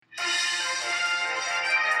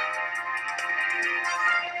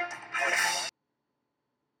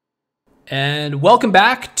And welcome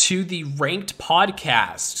back to the Ranked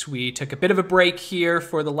Podcast. We took a bit of a break here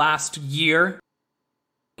for the last year.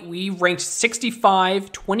 We ranked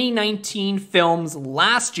 65 2019 films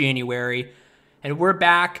last January, and we're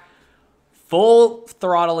back full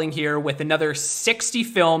throttling here with another 60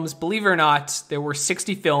 films. Believe it or not, there were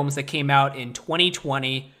 60 films that came out in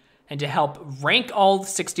 2020. And to help rank all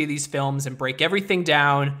 60 of these films and break everything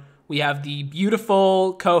down, we have the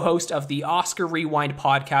beautiful co-host of the Oscar Rewind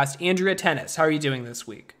podcast, Andrea Tennis. How are you doing this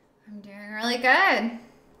week? I'm doing really good.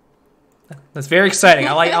 That's very exciting.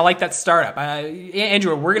 I like that startup.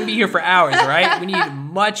 Andrea, we're going to be here for hours, all right? We need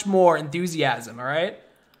much more enthusiasm, all right?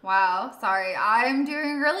 Wow, sorry. I'm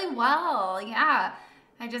doing really well. Yeah,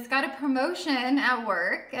 I just got a promotion at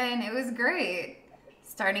work, and it was great.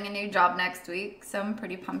 Starting a new job next week, so I'm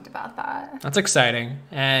pretty pumped about that. That's exciting.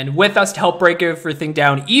 And with us to help break everything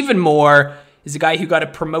down even more is a guy who got a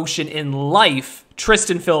promotion in life,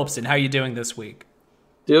 Tristan Phillipson. How are you doing this week?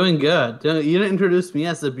 Doing good. You didn't introduce me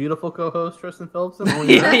as the beautiful co-host, Tristan Phillipson?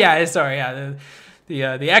 The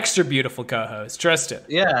extra beautiful co-host, Tristan.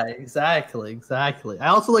 Yeah, exactly. I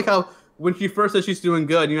also like how when she first said she's doing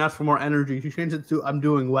good, you asked for more energy. She changed it to, I'm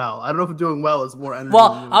doing well. I don't know if doing well is more energy.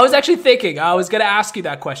 Well, I was actually thinking, I was going to ask you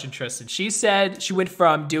that question, Tristan. She said she went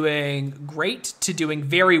from doing great to doing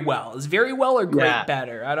very well. Is very well or great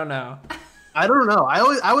better? I don't know. I don't know.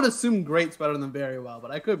 I would assume great's better than very well,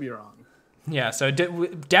 but I could be wrong. Yeah, so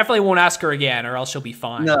definitely won't ask her again or else she'll be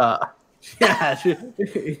fine. No. Yeah,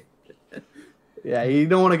 yeah, you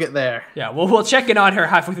don't want to get there. Yeah, we'll check in on her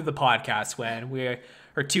halfway through the podcast when we're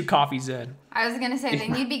 2 coffees in. I was going to say,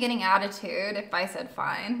 then you'd be getting attitude if I said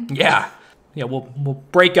fine. Yeah, we'll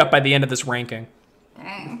break up by the end of this ranking.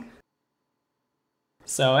 Dang.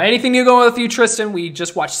 So anything new going with you, Tristan? We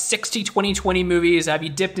just watched 60 2020 movies. Have you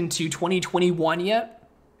dipped into 2021 yet?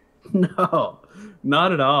 No,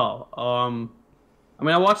 not at all. I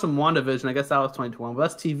mean, I watched some WandaVision. I guess that was 2021, but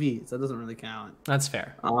that's TV, so that doesn't really count. That's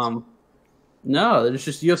fair. No, there's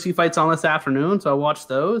just UFC fights on this afternoon, so I watched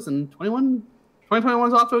those, and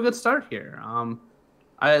 2021's off to a good start here.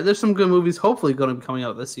 There's some good movies hopefully going to be coming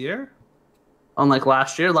out this year. Unlike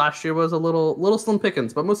last year. Last year was a little slim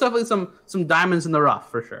pickings, but most definitely some diamonds in the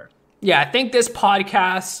rough for sure. Yeah, I think this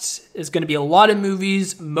podcast is going to be a lot of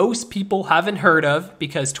movies most people haven't heard of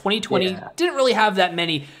because 2020 didn't really have that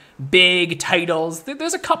many big titles.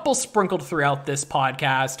 There's a couple sprinkled throughout this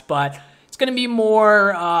podcast, but it's going to be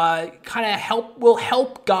more will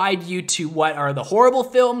help guide you to what are the horrible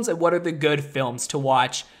films and what are the good films to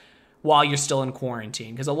watch while you're still in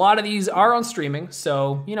quarantine. Because a lot of these are on streaming,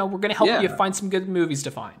 so we're going to help you find some good movies to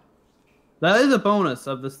find. That is a bonus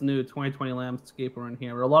of this new 2020 landscape we're in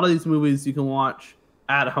here, where a lot of these movies you can watch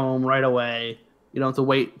at home right away. You don't have to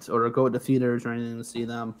wait or go to theaters or anything to see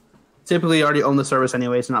them. Typically, you already own the service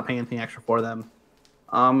anyway, so you're not paying anything extra for them.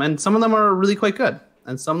 And some of them are really quite good,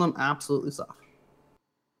 and some of them absolutely suck.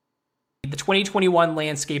 The 2021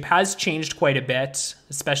 landscape has changed quite a bit,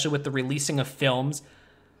 especially with the releasing of films.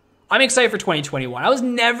 I'm excited for 2021. I was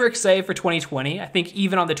never excited for 2020. I think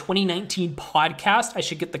even on the 2019 podcast, I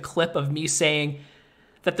should get the clip of me saying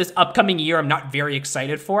that this upcoming year I'm not very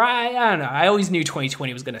excited for. I don't know. I always knew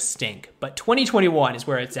 2020 was going to stink. But 2021 is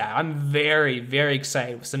where it's at. I'm very, very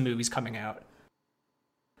excited with some movies coming out.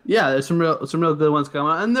 Yeah, there's some real good ones coming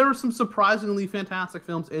out. And there were some surprisingly fantastic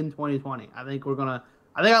films in 2020. I think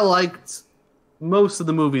I liked most of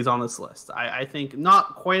the movies on this list. I think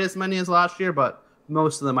not quite as many as last year, but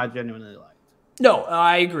most of them I genuinely liked. No,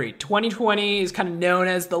 I agree. 2020 is kind of known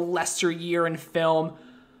as the lesser year in film,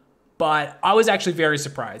 but I was actually very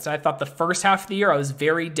surprised. I thought the first half of the year I was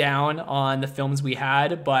very down on the films we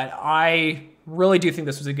had, but I really do think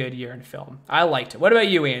this was a good year in film. I liked it. What about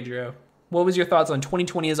you, Andrew? What was your thoughts on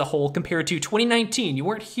 2020 as a whole compared to 2019? You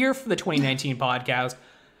weren't here for the 2019 podcast,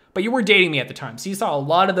 but you were dating me at the time, so you saw a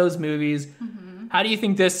lot of those movies. Mm-hmm. How do you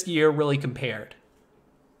think this year really compared?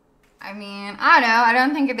 I mean, I don't know. I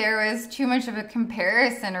don't think there was too much of a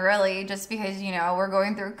comparison, really, just because, we're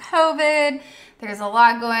going through COVID. There's a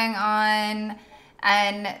lot going on,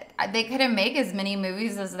 and they couldn't make as many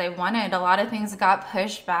movies as they wanted. A lot of things got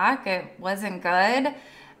pushed back. It wasn't good.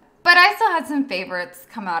 But I still had some favorites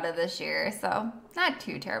come out of this year, so not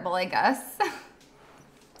too terrible, I guess.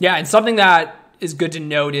 Yeah, and something that is good to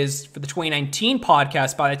note is for the 2019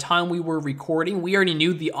 podcast, by the time we were recording, we already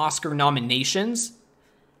knew the Oscar nominations.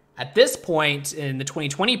 At this point in the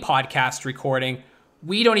 2020 podcast recording,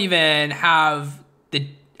 we don't even have the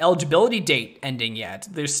eligibility date ending yet.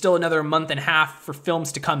 There's still another month and a half for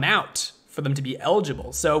films to come out for them to be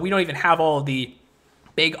eligible. So we don't even have all of the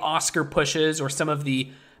big Oscar pushes or some of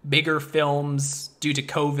the bigger films due to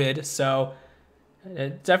COVID. So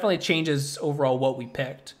It definitely changes overall what we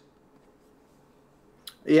picked.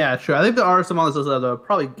 Yeah, sure. I think there are some on this list that are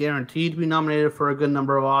probably guaranteed to be nominated for a good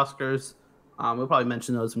number of Oscars. We'll probably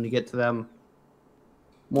mention those when we get to them.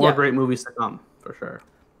 More great movies to come, for sure.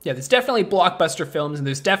 Yeah, there's definitely blockbuster films and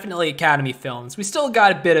there's definitely Academy films. We still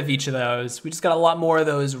got a bit of each of those. We just got a lot more of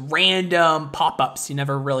those random pop-ups you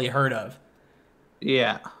never really heard of.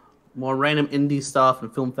 Yeah, more random indie stuff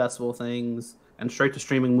and film festival things and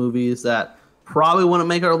straight-to-streaming movies that probably wouldn't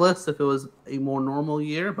make our list if it was a more normal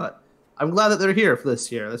year, but I'm glad that they're here for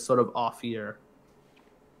this year, this sort of off year.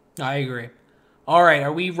 I agree. All right,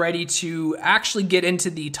 are we ready to actually get into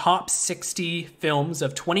the top 60 films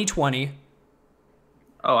of 2020?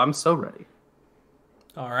 Oh, I'm so ready.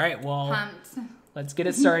 All right, well, Pumped. let's get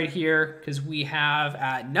it started here because we have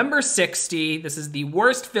at number 60, this is the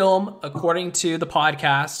worst film according to the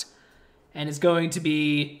podcast, and it's going to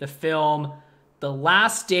be the film The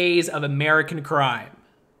Last Days of American Crime.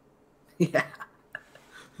 Yeah.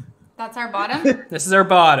 That's our bottom? This is our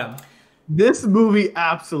bottom. This movie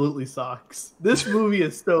sucks. This movie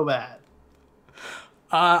is so bad.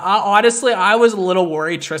 Honestly, I was a little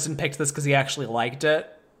worried Tristan picked this because he actually liked it.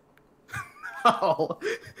 Oh.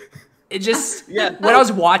 It just, Yeah. when I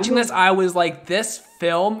was watching this, I was like, this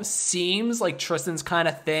film seems like Tristan's kind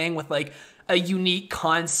of thing with like a unique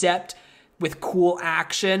concept with cool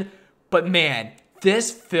action. But man,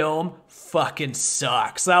 this film fucking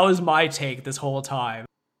sucks. That was my take this whole time.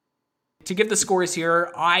 To give the scores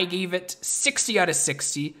here, I gave it 60 out of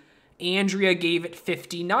 60. Andrea gave it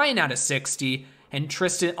 59 out of 60. And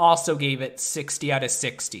Tristan also gave it 60 out of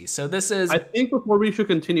 60. So this is... I think before we should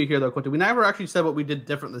continue here, though, Quentin, we never actually said what we did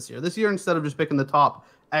different this year. This year, instead of just picking the top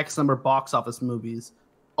X number box office movies,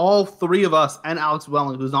 all three of us and Alex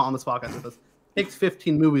Welling, who's not on this podcast with us, picked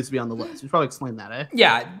 15 movies to be on the list. You should probably explain that, eh?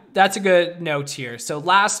 Yeah, that's a good note here. So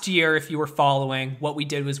last year, if you were following, what we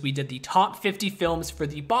did was we did the top 50 films for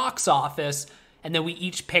the box office, and then we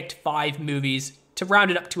each picked 5 movies to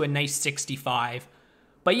round it up to a nice 65.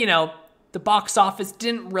 But, you know, the box office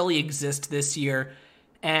didn't really exist this year,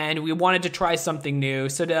 and we wanted to try something new.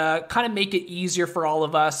 So to kind of make it easier for all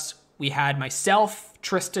of us, we had myself,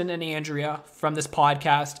 Tristan, and Andrea from this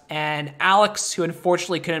podcast, and Alex, who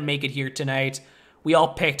unfortunately couldn't make it here tonight. We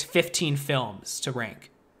all picked 15 films to rank.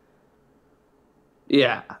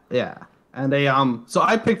 Yeah. And so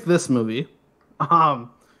I picked this movie. I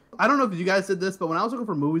don't know if you guys did this, but when I was looking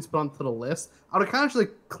for movies put onto the list, I would kind of just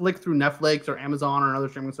like click through Netflix or Amazon or another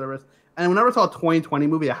streaming service. And whenever I saw a 2020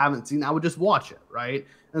 movie I haven't seen, I would just watch it, right?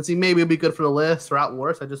 And see, maybe it'd be good for the list, or at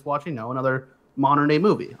worst, I just watch, another modern day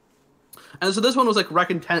movie. And so this one was like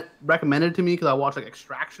recommended to me because I watched like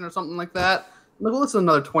Extraction or something like that. I'm like, well, this is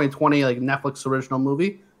another 2020 like Netflix original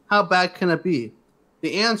movie. How bad can it be?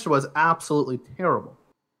 The answer was absolutely terrible.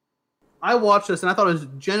 I watched this and I thought it was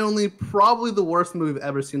genuinely probably the worst movie I've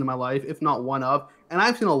ever seen in my life, if not one of. And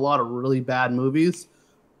I've seen a lot of really bad movies.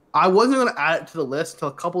 I wasn't going to add it to the list until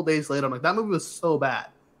a couple days later. I'm like, that movie was so bad.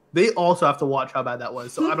 They also have to watch how bad that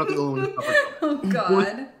was. So I'm not the only one who suffered from it. Oh,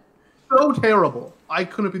 God. So terrible. I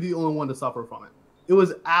couldn't be the only one to suffer from it. It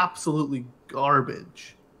was absolutely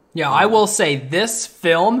garbage. Yeah, I will say this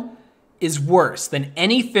film is worse than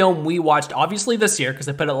any film we watched, obviously this year, because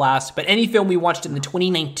I put it last, but any film we watched in the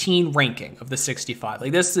 2019 ranking of the 65.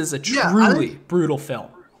 Like, this is a truly brutal film.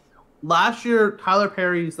 Last year, Tyler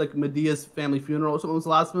Perry's like Medea's Family Funeral or something was the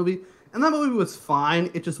last movie, and that movie was fine.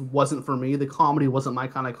 It just wasn't for me. The comedy wasn't my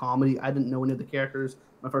kind of comedy. I didn't know any of the characters.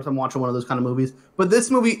 My first time watching one of those kind of movies. But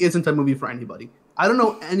this movie isn't a movie for anybody. I don't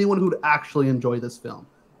know anyone who'd actually enjoy this film.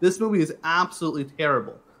 This movie is absolutely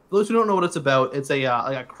terrible. For those who don't know what it's about, it's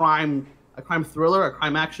a crime thriller, a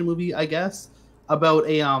crime action movie, I guess, about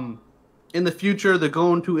in the future they're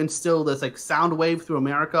going to instill this like sound wave through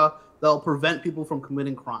America that'll prevent people from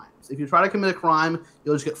committing crimes. If you try to commit a crime,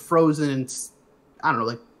 you'll just get frozen in, I don't know,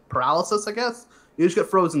 like paralysis, I guess. You just get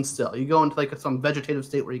frozen still. You go into like some vegetative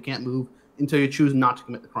state where you can't move until you choose not to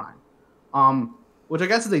commit the crime. Which I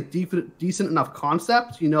guess is a decent enough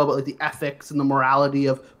concept, about like the ethics and the morality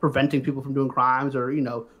of preventing people from doing crimes or,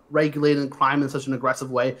 regulating crime in such an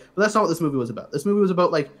aggressive way. But that's not what this movie was about. This movie was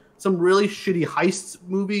about like some really shitty heist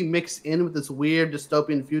movie mixed in with this weird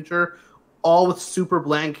dystopian future, all with super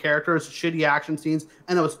bland characters, shitty action scenes,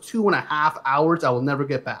 and it was 2.5 hours I will never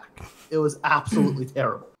get back. It was absolutely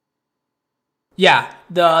terrible. Yeah,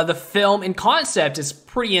 the film in concept is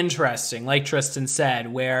pretty interesting, like Tristan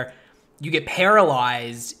said, where you get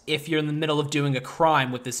paralyzed if you're in the middle of doing a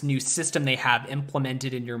crime with this new system they have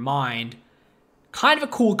implemented in your mind. Kind of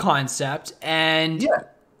a cool concept, and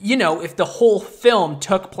if the whole film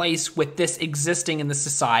took place with this existing in the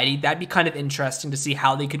society, that'd be kind of interesting to see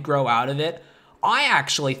how they could grow out of it. I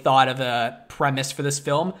actually thought of a premise for this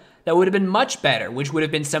film that would have been much better, which would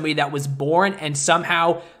have been somebody that was born and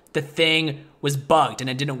somehow the thing was bugged and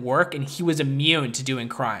it didn't work and he was immune to doing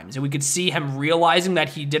crimes. And we could see him realizing that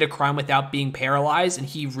he did a crime without being paralyzed, and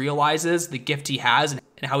he realizes the gift he has and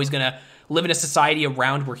how he's going to live in a society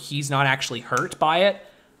around where he's not actually hurt by it.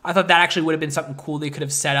 I thought that actually would have been something cool they could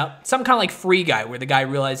have set up. Some kind of like Free Guy, where the guy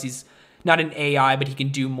realizes he's not an AI, but he can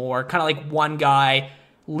do more. Kind of like one guy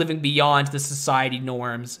living beyond the society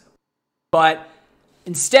norms. But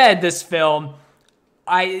instead, this film,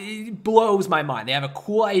 it blows my mind. They have a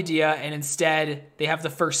cool idea, and instead, they have the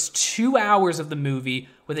first 2 hours of the movie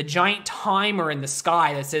with a giant timer in the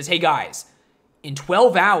sky that says, hey guys, in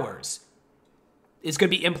 12 hours, it's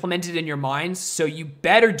going to be implemented in your minds, so you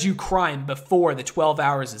better do crime before the 12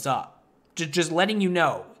 hours is up. Just letting you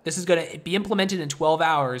know, this is going to be implemented in 12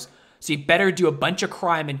 hours, so you better do a bunch of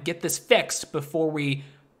crime and get this fixed before we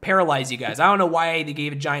paralyze you guys. I don't know why they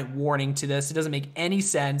gave a giant warning to this. It doesn't make any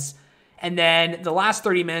sense. And then the last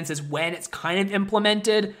 30 minutes is when it's kind of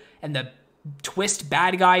implemented, and the twist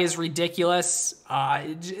bad guy is ridiculous.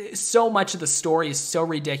 So much of the story is so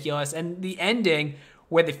ridiculous. And the ending,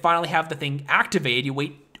 where they finally have the thing activated, you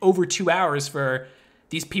wait over 2 hours for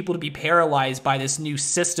these people to be paralyzed by this new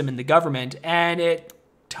system in the government, and it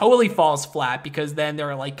totally falls flat because then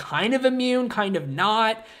they're like kind of immune, kind of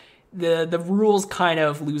not. The rules kind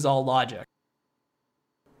of lose all logic.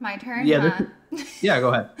 My turn? Yeah, yeah, go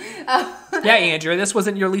ahead. Yeah, Andrew, this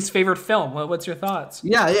wasn't your least favorite film. What's your thoughts?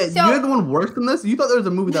 Yeah. So- You're the one worse than this? You thought there was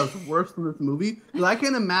a movie that was worse than this movie? Because I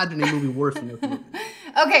can't imagine a movie worse than this movie.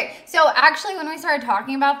 Okay, so actually when we started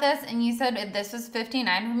talking about this and you said this was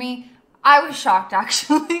 59 for me, I was shocked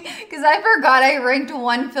actually because I forgot I ranked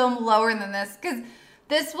one film lower than this because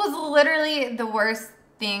this was literally the worst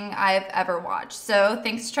thing I've ever watched. So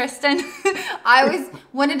thanks, Tristan. I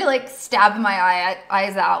wanted to like stab my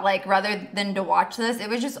eyes out like rather than to watch this. It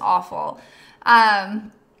was just awful.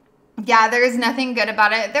 Yeah, there's nothing good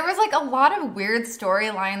about it. There was like a lot of weird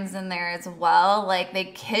storylines in there as well. Like they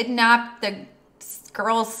kidnapped the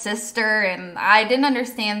girl's sister and I didn't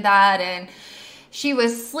understand that, and she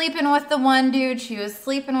was sleeping with the one dude, she was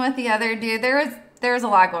sleeping with the other dude. There was a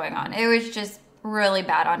lot going on. It was just really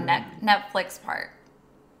bad on Netflix part.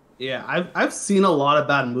 Yeah, I've seen a lot of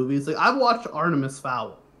bad movies. Like I've watched Artemis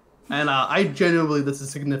Fowl, and I genuinely believe this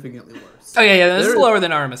is significantly worse. Oh yeah, this is lower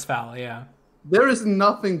than Artemis Fowl. Yeah, there is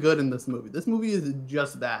nothing good in this movie. This movie is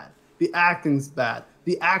just bad. The acting's bad.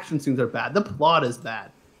 The action scenes are bad. The plot is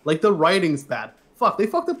bad. Like the writing's bad. Fuck, they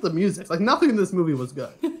fucked up the music. Like nothing in this movie was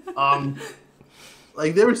good.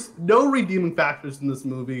 Like there was no redeeming factors in this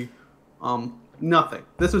movie. Nothing.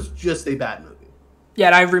 This was just a bad movie. Yeah,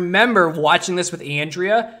 and I remember watching this with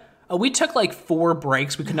Andrea. We took like 4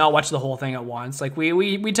 breaks. We could not watch the whole thing at once. Like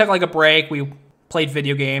we took like a break. We played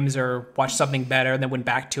video games or watched something better, and then went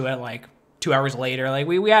back to it like 2 hours later. Like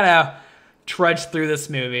we had to trudge through this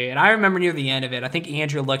movie. And I remember near the end of it, I think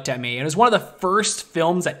Andrea looked at me. And it was one of the first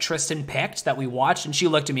films that Tristan picked that we watched, and she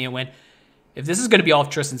looked at me and went, if this is going to be all of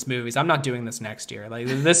Tristan's movies, I'm not doing this next year. Like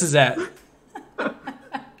this is it.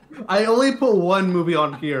 I only put one movie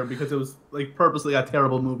on here because it was like purposely a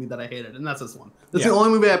terrible movie that I hated, and that's this one. This is the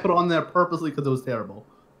only movie I put on there purposely because it was terrible.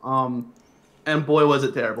 And boy, was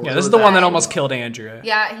it terrible. Yeah, this is the one that almost killed Andrea.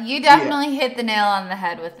 Yeah, you definitely hit the nail on the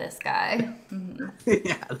head with this guy.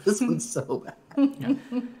 Yeah, this one's so bad.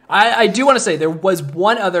 Yeah. I do want to say there was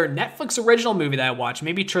one other Netflix original movie that I watched.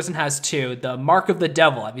 Maybe Tristan has too. The Mark of the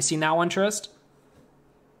Devil. Have you seen that one, Trist?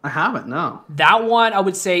 I haven't, no. That one I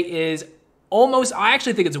would say is almost, I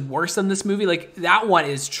actually think it's worse than this movie. Like that one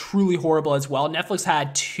is truly horrible as well. Netflix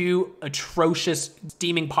had 2 atrocious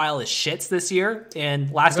steaming pile of shits this year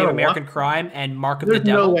in Last Day of American Crime and Mark of the Devil.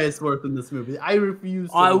 There's no way it's worse than this movie. I refuse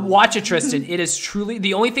to. Watch it, Tristan. It is truly,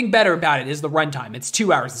 the only thing better about it is the runtime. It's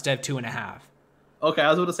 2 hours instead of 2.5. Okay, I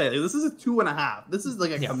was about to say, like, this is a 2.5. This is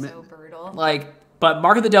like a commitment. So brutal. But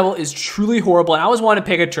Mark of the Devil is truly horrible, and I always wanted to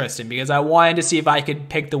pick a Tristan because I wanted to see if I could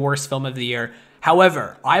pick the worst film of the year.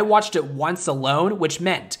 However, I watched it once alone, which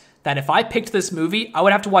meant that if I picked this movie, I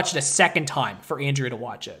would have to watch it a second time for Andrea to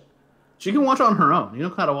watch it. She can watch it on her own. You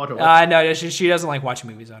don't gotta watch it. No, she doesn't like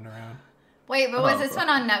watching movies on her own. Wait, but was this one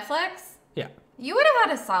on Netflix? Yeah. You would have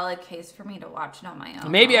had a solid case for me to watch it on my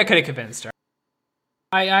own. Maybe I could have convinced her.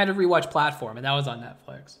 I had to rewatch Platform, and that was on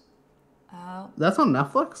Netflix. Oh. That's on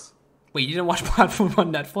Netflix? Wait, you didn't watch Platform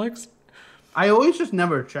on Netflix? I always just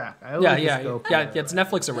never check. Yeah, it's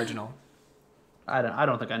Netflix original. I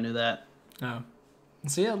don't think I knew that. No.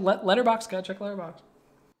 See, Letterboxd, gotta check Letterboxd.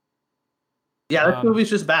 Yeah, this movie's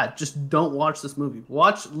just bad. Just don't watch this movie.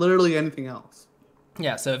 Watch literally anything else.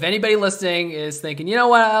 Yeah, so if anybody listening is thinking, you know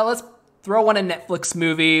what, let's throw on a Netflix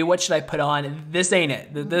movie. What should I put on? This ain't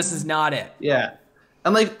it. This is not it. Yeah.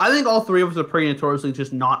 And like, I think all three of us are pretty notoriously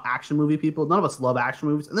just not action movie people. None of us love action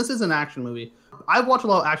movies, and this is an action movie. I've watched a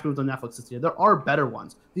lot of action movies on Netflix this year. There are better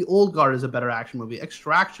ones. The Old Guard is a better action movie.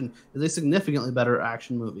 Extraction is a significantly better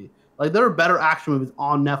action movie. Like, there are better action movies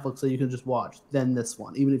on Netflix that you can just watch than this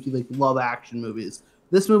one, even if you like love action movies.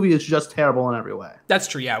 This movie is just terrible in every way. That's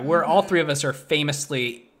true, yeah. We're all three of us are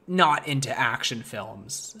famously not into action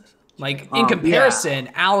films. Like, in comparison,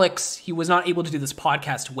 Alex, he was not able to do this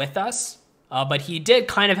podcast with us, but he did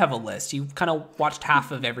kind of have a list. He kind of watched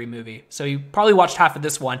half of every movie. So he probably watched half of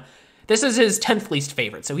this one. This is his 10th least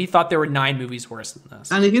favorite, so he thought there were 9 movies worse than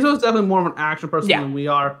this. And he's definitely more of an action person than we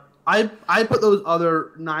are. I put those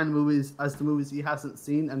other 9 movies as the movies he hasn't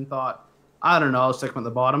seen and thought, I don't know, I'll stick them at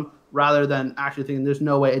the bottom, rather than actually thinking there's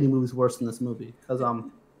no way any movie's worse than this movie. Because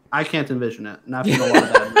I can't envision it, and I've seen a lot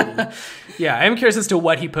of that movie. Yeah, I'm curious as to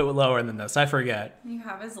what he put lower than this. I forget. You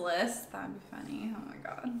have his list? That'd be funny. Oh my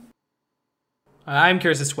god. I'm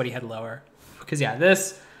curious as to what he had lower. Because,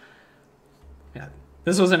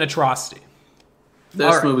 this was an atrocity.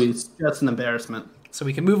 This movie's just an embarrassment. So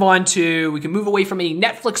we can move away from a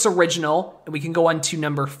Netflix original, and we can go on to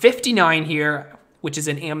number 59 here, which is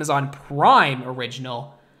an Amazon Prime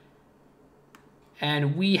original.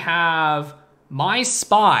 And we have My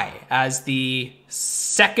Spy as the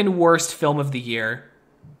second worst film of the year.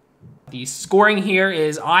 The scoring here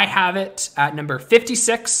is I have it at number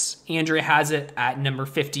 56, Andrea has it at number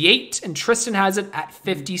 58, and Tristan has it at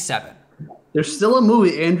 57. There's still a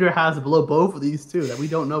movie Andrea has below both of these two that we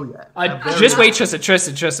don't know yet. Just wait, Tristan.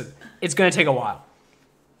 It's going to take a while.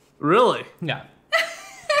 Really? No.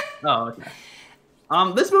 Oh, okay.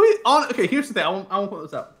 This movie, okay, here's the thing. I won't put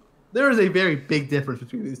this up. There is a very big difference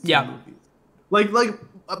between these two movies. Like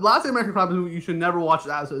Last American Crime movie, you should never watch it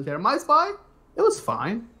absolutely terrible. My Spy, it was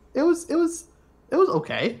fine. It was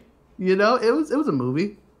okay. You know, it was a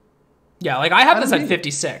movie. Yeah, like I have this at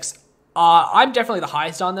 56. I'm definitely the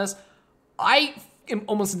highest on this. I am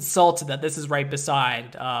almost insulted that this is right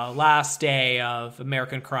beside Last Day of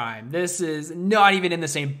American Crime. This is not even in the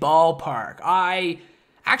same ballpark. I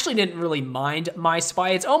actually didn't really mind My Spy.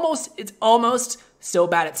 It's almost so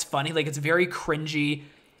bad it's funny. Like, it's very cringy.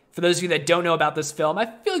 For those of you that don't know about this film, I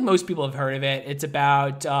feel like most people have heard of it. It's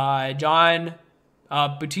about John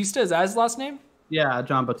Bautista. Is that his last name? Yeah,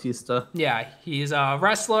 John Bautista. Yeah, he's a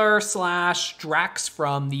wrestler / Drax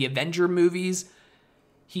from the Avenger movies.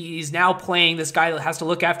 He's now playing this guy that has to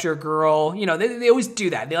look after a girl. You know, they always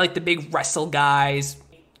do that. They like the big wrestle guys,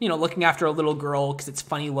 you know, looking after a little girl because it's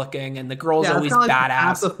funny looking, and the girl's always like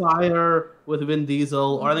badass. The Fire with Vin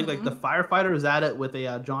Diesel, or I think like The Firefighter is at it with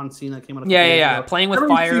a John Cena came out. Yeah. Playing with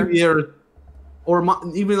fire. Or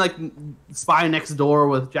even like Spy Next Door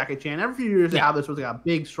with Jackie Chan. Every few years they have this with like a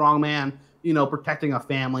big strong man, you know, protecting a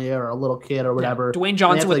family or a little kid or whatever. Dwayne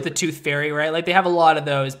Johnson with the Tooth Fairy, right? Like they have a lot of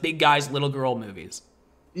those big guys, little girl movies.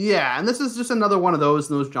 Yeah, and this is just another one of those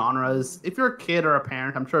in those genres. If you're a kid or a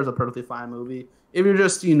parent, I'm sure it's a perfectly fine movie. If you're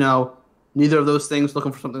just, you know, neither of those things,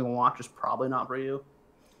 looking for something to watch, is probably not for you.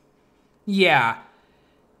 Yeah.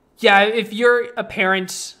 Yeah, if you're a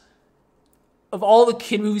parent, of all the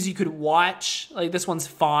kid movies you could watch, like this one's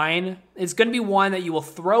fine. It's going to be one that you will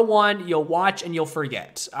throw on, you'll watch, and you'll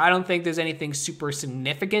forget. I don't think there's anything super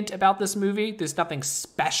significant about this movie. There's nothing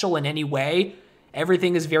special in any way.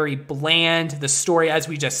 Everything is very bland. The story, as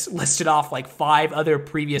we just listed off like 5 other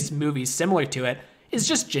previous movies similar to it, is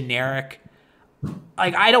just generic.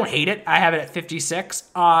 Like, I don't hate it. I have it at 56.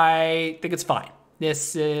 I think it's fine.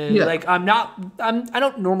 This is like, I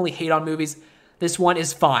don't normally hate on movies. This one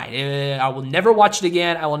is fine. I will never watch it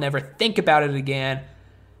again. I will never think about it again.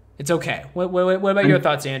 It's okay. What about your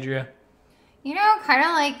thoughts, Andrea? You know, kind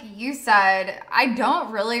of like you said, I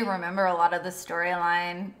don't really remember a lot of the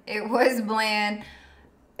storyline. It was bland.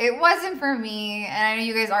 It wasn't for me. And I know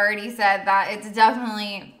you guys already said that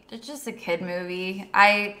it's just a kid movie.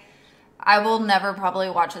 I will never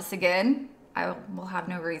probably watch this again. I will have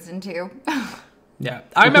no reason to. Yeah.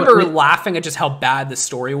 I remember laughing at just how bad the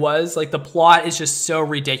story was. Like, the plot is just so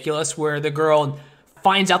ridiculous where the girl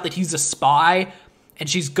finds out that he's a spy and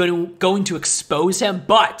she's going to expose him.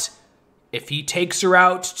 But if he takes her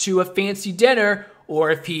out to a fancy dinner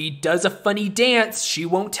or if he does a funny dance, she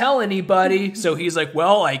won't tell anybody. So he's like,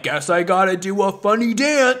 well, I guess I gotta do a funny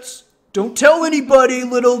dance. Don't tell anybody,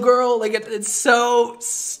 little girl. Like, it's so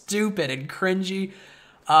stupid and cringy.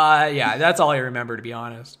 Yeah, that's all I remember, to be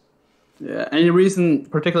honest. Yeah. Any reason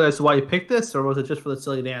particular as to why you picked this, or was it just for the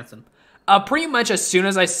silly dancing? Pretty much as soon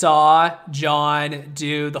as I saw John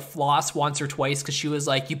do the floss once or twice, because she was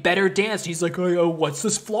like, you better dance. And he's like, oh, what's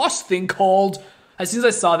this floss thing called? as soon as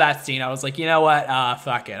I saw that scene, I was like, you know what?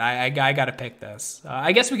 Fuck it. I got to pick this.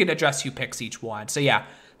 I guess we could address who picks each one. So yeah,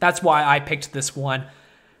 that's why I picked this one.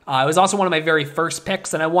 It was also one of my very first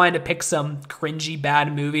picks, and I wanted to pick some cringy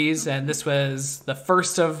bad movies, and this was the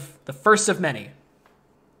first of many.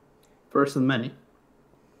 First of many.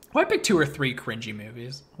 Well, I picked 2 or 3 cringy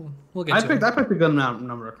movies. We'll get to it. I picked a good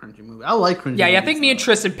number of cringy movies. I like cringy movies. Yeah, I think me and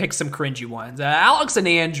Tristan picked some cringy ones. Alex and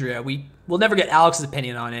Andrea, we'll never get Alex's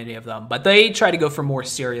opinion on any of them, but they try to go for more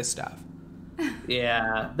serious stuff.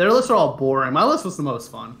 Yeah, their lists are all boring. My list was the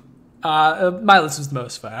most fun. My list was the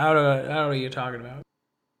most fun. I don't know what you're talking about.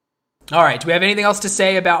 All right, do we have anything else to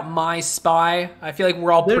say about My Spy? I feel like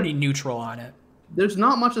we're all pretty neutral on it. There's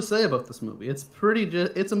not much to say about this movie. It's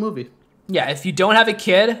it's a movie. Yeah, if you don't have a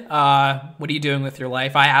kid, what are you doing with your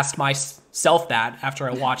life? I asked myself that after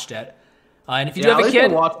I watched it. And if you do have a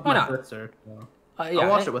kid, why not? I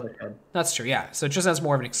watched it with a kid. That's true, yeah. So it just has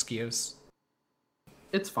more of an excuse.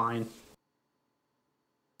 It's fine.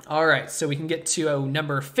 All right, so we can get to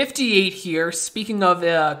number 58 here. Speaking of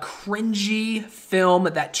a cringy film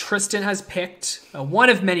that Tristan has picked, one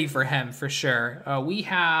of many for him, for sure. We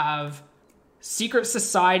have Secret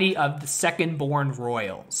Society of the Second Born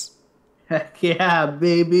Royals. Heck yeah,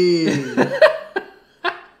 baby!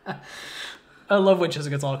 I love when Tristan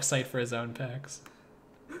gets all excited for his own picks.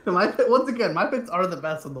 Once again, my picks are the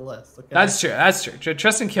best on the list. Okay? That's true.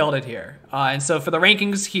 Tristan killed it here. And so for the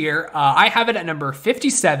rankings here, I have it at number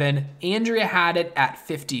 57. Andrea had it at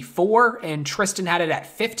 54. And Tristan had it at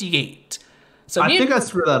 58. So I think I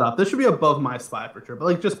screwed that up. This should be above My Spy for sure, but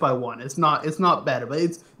like just by one. It's not better, but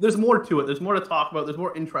there's more to it. There's more to talk about. There's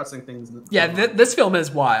more interesting things. This film is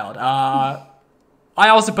wild. I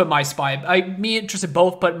also put My Spy. Me and Tristan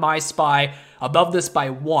both put My Spy above this by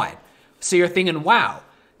 1. So you're thinking, wow.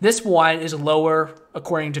 This one is lower,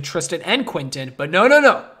 according to Tristan and Quentin, but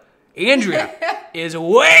no. Andrea is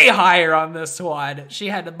way higher on this one. She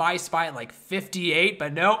had the My Spy at like 58,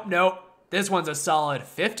 but nope. This one's a solid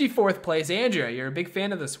 54th place. Andrea, you're a big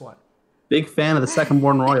fan of this one. Big fan of the Second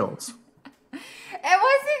Born Royals.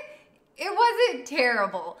 It wasn't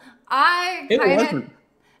terrible. I kind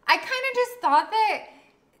of just thought that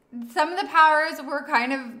some of the powers were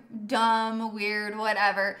kind of dumb, weird,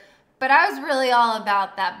 whatever. But I was really all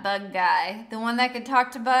about that bug guy. The one that could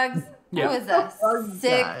talk to bugs. Yeah. It was a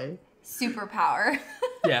sick superpower.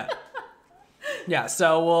 Yeah,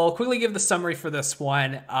 so we'll quickly give the summary for this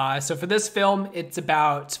one. So for this film, it's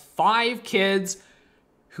about 5 kids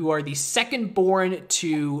who are the second born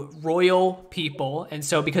to royal people. And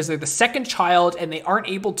so because they're the second child and they aren't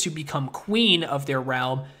able to become queen of their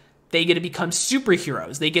realm, they get to become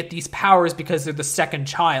superheroes. They get these powers because they're the second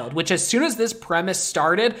child, which as soon as this premise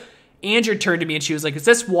started, Andrea turned to me and she was like, is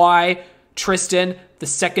this why Tristan, the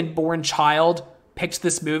second born child, picked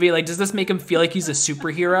this movie? Like, does this make him feel like he's a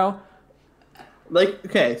superhero? Like,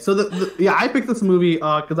 okay, so I picked this movie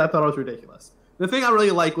because I thought it was ridiculous. The thing I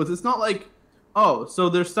really like was it's not like, oh, so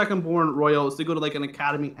they're second born royals, they go to like an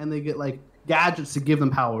academy and they get like gadgets to give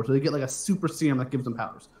them powers, or they get like a super serum that gives them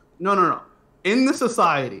powers. No. In the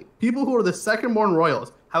society, people who are the second born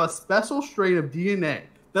royals have a special strain of DNA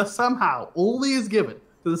that somehow only is given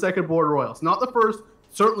to the second born royals. Not the first,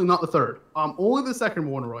 certainly not the third. Only the second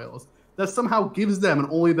born royals that somehow gives them and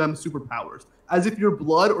only them superpowers. As if your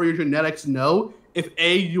blood or your genetics know if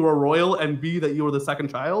A, you are royal, and B, that you are the second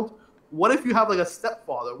child. What if you have like a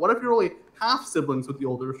stepfather? What if you're only half siblings with the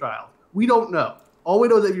older child? We don't know. All we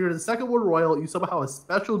know is that if you're the second born royal, you somehow have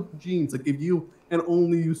special genes that give you and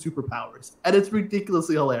only you superpowers. And it's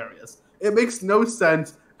ridiculously hilarious. It makes no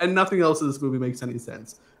sense, and nothing else in this movie makes any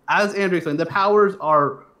sense. As Andrea explained, the powers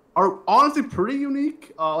are honestly pretty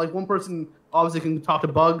unique. Like one person obviously can talk to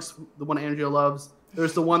bugs, the one Andrea loves.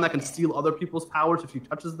 There's the one that can steal other people's powers if she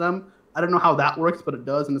touches them. I don't know how that works, but it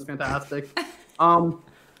does, and it's fantastic.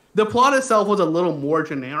 The plot itself was a little more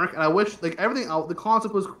generic, and I wish like everything else, the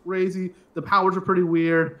concept was crazy. The powers were pretty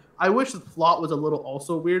weird. I wish the plot was a little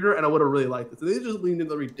also weirder, and I would have really liked it. If they just leaned into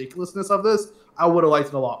the ridiculousness of this, I would have liked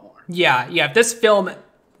it a lot more. Yeah. If this film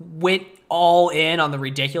went all in on the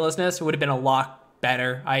ridiculousness, it would have been a lot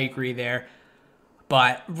better. I agree there.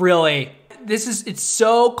 But really, it's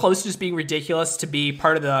so close to just being ridiculous to be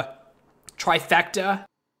part of the trifecta.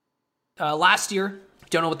 Last year,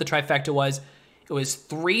 don't know what the trifecta was. It was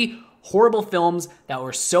 3 horrible films that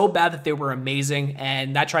were so bad that they were amazing.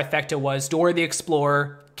 And that trifecta was Dora the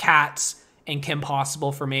Explorer, Cats, and Kim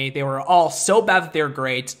Possible for me. They were all so bad that they were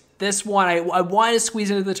great. This one, I wanted to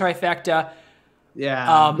squeeze into the trifecta.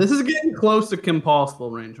 Yeah, this is getting close to Kim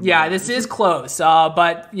Possible range. Yeah, this is close.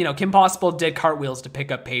 But, Kim Possible did cartwheels to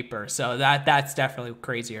pick up paper. So that's definitely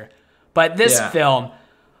crazier. But this film,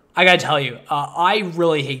 I gotta tell you, I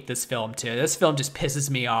really hate this film too. This film just pisses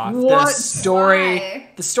me off. What?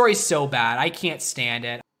 The story's so bad. I can't stand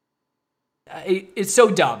it. It's so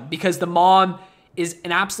dumb because the mom is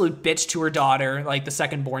an absolute bitch to her daughter, like the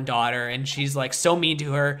second born daughter, and she's like so mean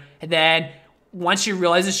to her. And then once she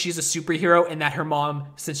realizes she's a superhero and that her mom,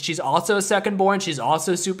 since she's also a second born, she's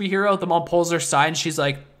also a superhero, the mom pulls her aside and she's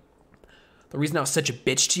like, the reason I was such a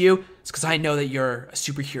bitch to you is because I know that you're a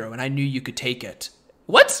superhero and I knew you could take it.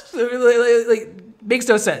 What? Like, makes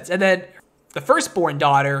no sense. And then the firstborn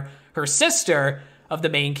daughter, her sister of the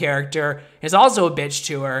main character, is also a bitch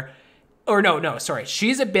to her. Or no, sorry.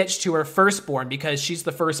 She's a bitch to her firstborn because she's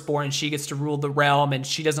the firstborn and she gets to rule the realm and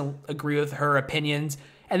she doesn't agree with her opinions.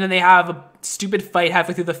 And then they have a stupid fight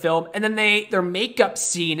halfway through the film. And then their makeup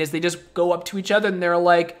scene is they just go up to each other and they're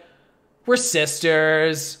like, we're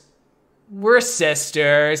sisters.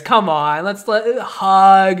 Come on, let's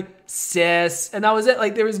hug, sis. And that was it.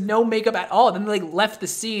 Like, there was no makeup at all. Then they like left the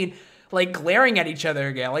scene like glaring at each other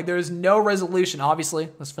again. Like, there was no resolution. Obviously,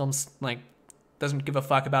 this film's like doesn't give a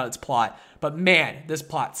fuck about its plot. But man, this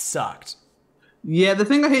plot sucked. Yeah, the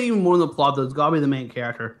thing I hate even more than the plot though is gotta be the main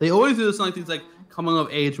character. They always do this in like these like coming of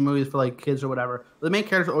age movies for like kids or whatever. The main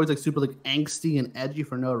character is always like super like angsty and edgy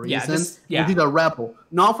for no reason. Yeah. She's a rebel,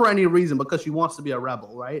 not for any reason, because she wants to be a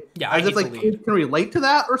rebel, right? Yeah, as if like kids can relate to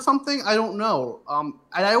that or something. I don't know. And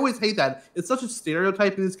I always hate that. It's such a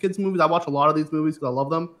stereotype in these kids movies. I watch a lot of these movies because I love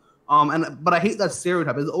them. But I hate that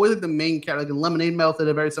stereotype. It's always like the main character, like in Lemonade Mouth did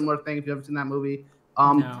a very similar thing. If you've ever seen that movie,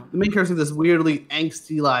 No. The main character is this weirdly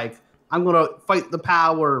angsty like, I'm going to fight the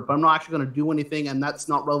power, but I'm not actually going to do anything, and that's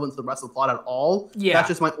not relevant to the rest of the plot at all. Yeah. That's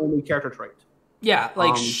just my only character trait. Yeah,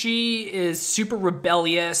 like she is super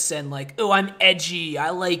rebellious and like, oh, I'm edgy. I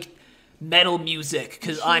like metal music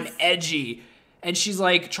because I'm edgy. And she's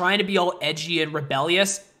like trying to be all edgy and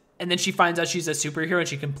rebellious, and then she finds out she's a superhero and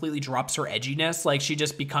she completely drops her edginess. Like, she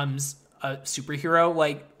just becomes a superhero.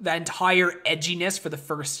 Like, that entire edginess for the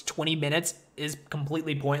first 20 minutes is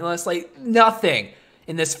completely pointless. Like, nothing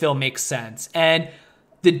in this film makes sense. And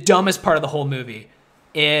the dumbest part of the whole movie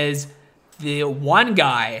is the one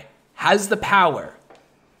guy has the power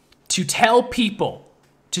to tell people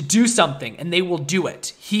to do something and they will do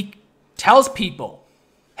it. He tells people,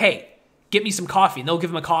 hey, get me some coffee, and they'll give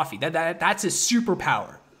him a coffee. That's his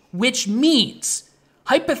superpower, which means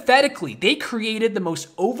hypothetically they created the most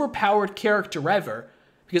overpowered character ever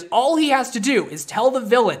because all he has to do is tell the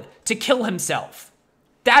villain to kill himself.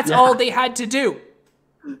 That's all they had to do.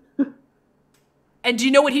 And do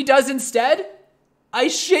you know what he does instead? I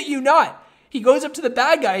shit you not. He goes up to the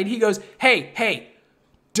bad guy and he goes, hey,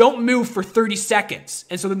 don't move for 30 seconds.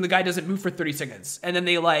 And so then the guy doesn't move for 30 seconds. And then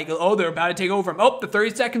they like, oh, they're about to take over him. Oh, the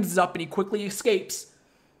 30 seconds is up and he quickly escapes.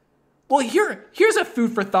 Well, here's a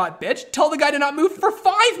food for thought, bitch. Tell the guy to not move for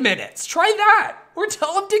 5 minutes. Try that. Or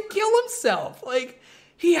tell him to kill himself. Like,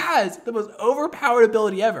 he has the most overpowered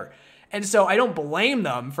ability ever. And so I don't blame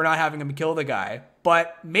them for not having him kill the guy.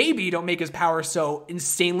 But maybe don't make his power so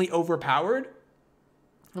insanely overpowered.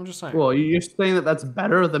 I'm just saying. Well, you're saying that that's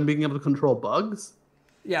better than being able to control bugs?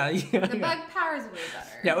 The bug power is way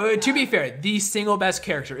better. Yeah, to be fair, the single best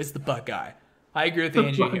character is the bug guy. I agree with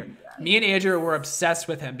Andrew here. Me and Andrew were obsessed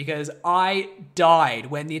with him because I died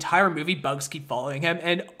when the entire movie bugs keep following him.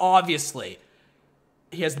 And obviously,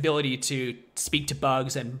 he has the ability to speak to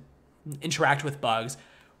bugs and interact with bugs.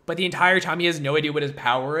 But the entire time, he has no idea what his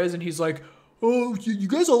power is. And he's like, oh, you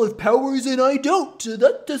guys all have powers and I don't.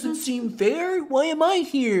 That doesn't seem fair. Why am I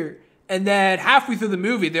here? And then halfway through the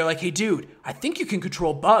movie, they're like, hey, dude, I think you can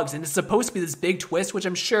control bugs. And it's supposed to be this big twist, which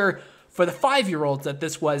I'm sure for the 5-year-olds that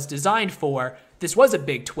this was designed for, this was a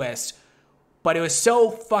big twist. But it was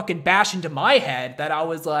so fucking bashed into my head that I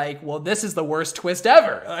was like, well, this is the worst twist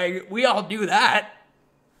ever. Like, we all knew that.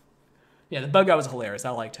 Yeah, the bug guy was hilarious. I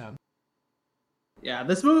liked him. Yeah,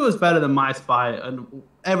 this movie was better than My Spy, and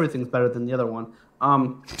everything's better than the other one.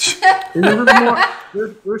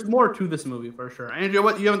 There's more to this movie for sure. Andrew,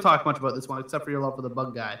 you haven't talked much about this one except for your love for the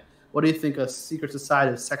bug guy. What do you think of Secret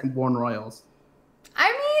Society of Second Born Royals?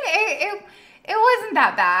 I mean, it wasn't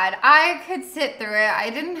that bad. I could sit through it.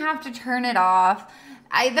 I didn't have to turn it off.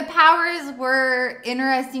 The powers were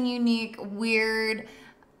interesting, unique, weird.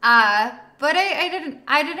 But I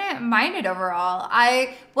didn't mind it overall.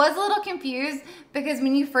 I was a little confused because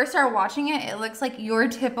when you first start watching it, it looks like your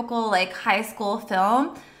typical like high school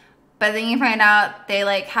film. But then you find out they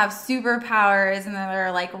like have superpowers and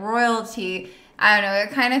they're like royalty. I don't know, it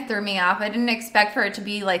kind of threw me off. I didn't expect for it to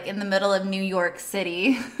be like in the middle of New York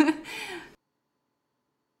City.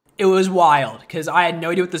 It was wild because I had no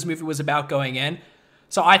idea what this movie was about going in.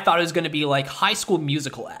 So I thought it was going to be like High School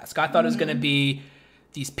Musical-esque. I thought it was going to be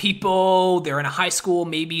these people, they're in a high school,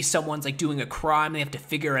 maybe someone's like doing a crime, they have to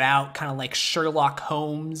figure it out, kind of like Sherlock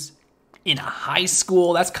Holmes in a high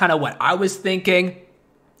school. That's kind of what I was thinking.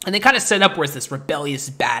 And they kind of set up where it's this rebellious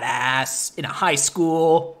badass in a high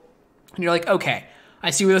school. And you're like, okay, I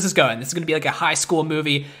see where this is going. This is going to be like a high school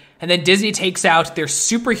movie. And then Disney takes out their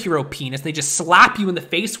superhero penis. They just slap you in the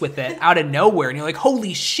face with it out of nowhere. And you're like,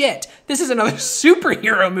 holy shit, this is another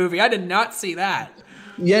superhero movie. I did not see that.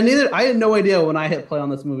 Yeah, neither. I had no idea when I hit play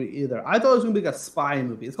on this movie either. I thought it was going to be like a spy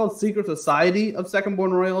movie. It's called Secret Society of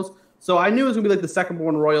Second-Born Royals. So I knew it was going to be like the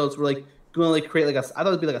Second-Born Royals were like going to like create like I thought it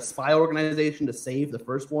would be like a spy organization to save the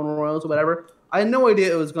First-Born Royals or whatever. I had no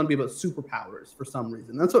idea it was going to be about superpowers for some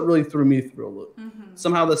reason. That's what really threw me through a loop.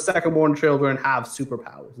 Somehow the Second-Born children have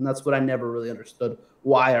superpowers, and that's what I never really understood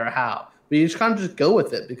why or how. But you just kind of just go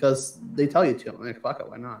with it because they tell you to. I'm like, fuck it,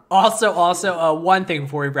 why not? Also, one thing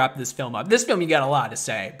before we wrap this film up. This film, you got a lot to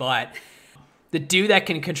say, but the dude that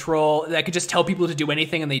can just tell people to do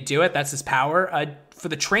anything and they do it, that's his power. For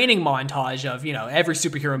the training montage of, every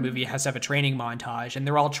superhero movie has to have a training montage, and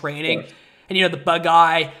they're all training. And, the bug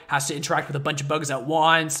guy has to interact with a bunch of bugs at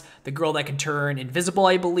once. The girl that can turn invisible,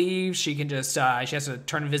 I believe, she can just, she has to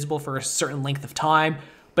turn invisible for a certain length of time.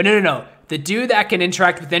 But no. The dude that can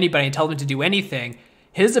interact with anybody and tell them to do anything,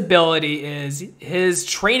 his ability is, his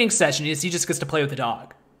training session is he just gets to play with the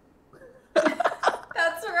dog.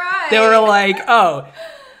 That's right. They were like, oh,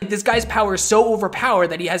 this guy's power is so overpowered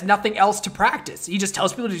that he has nothing else to practice. He just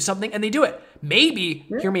tells people to do something and they do it. Maybe,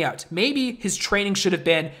 hear me out, maybe his training should have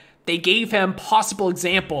been, they gave him possible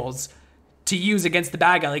examples to use against the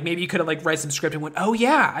bad guy. Like maybe he could have read some script and went, oh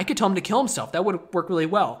yeah, I could tell him to kill himself. That would work really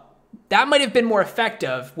well. That might have been more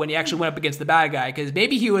effective when he actually went up against the bad guy, because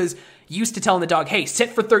maybe he was used to telling the dog, hey,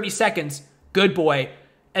 sit for 30 seconds, good boy.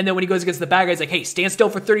 And then when he goes against the bad guy, he's like, hey, stand still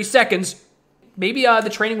for 30 seconds. Maybe the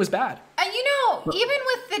training was bad. And even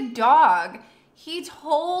with the dog, he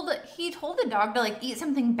told the dog to eat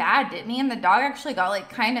something bad, didn't he? And the dog actually got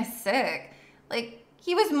kind of sick.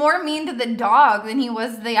 He was more mean to the dog than he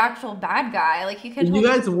was the actual bad guy. He could. You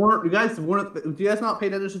guys weren't. Do you guys not pay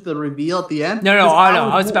attention to the reveal at the end? No.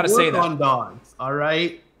 I was about to say that. On dogs, all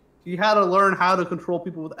right. He had to learn how to control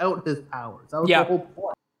people without his powers. That was the whole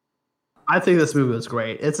point. I think this movie was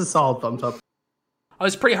great. It's a solid thumbs up. I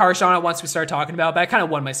was pretty harsh on it once we started talking about it, but I kind of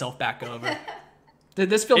won myself back over.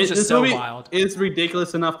 This film is just so wild. It's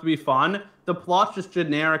ridiculous enough to be fun. The plot's just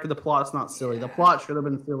generic, and the plot's not silly. The plot should have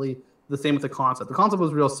been silly. The same with the concept. The concept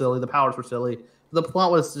was real silly. The powers were silly. The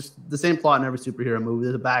plot was just the same plot in every superhero movie.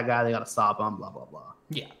 There's a bad guy. They got to stop him. Blah, blah, blah.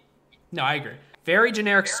 Yeah. No, I agree. Very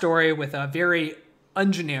generic story with very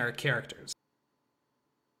ungeneric characters.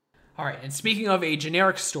 All right. And speaking of a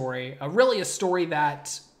generic story, really a story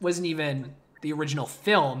that wasn't even the original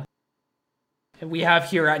film. And we have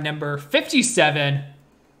here at number 57,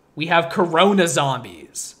 we have Corona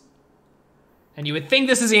Zombies. And you would think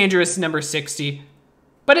this is Andrew's number 60,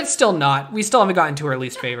 but it's still not. We still haven't gotten to our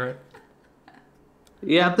least favorite.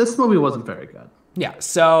 Yeah, this movie wasn't very good. Yeah,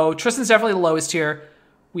 so Tristan's definitely the lowest here.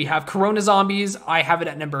 We have Corona Zombies. I have it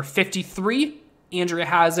at number 53. Andrea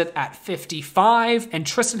has it at 55. And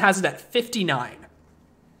Tristan has it at 59.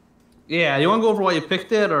 Yeah, you want to go over why you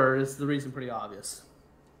picked it, or is the reason pretty obvious?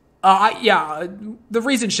 The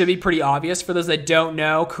reason should be pretty obvious. For those that don't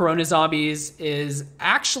know, Corona Zombies is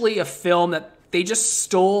actually a film that they just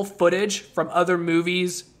stole footage from other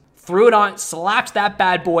movies, threw it on, slapped that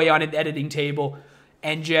bad boy on an editing table,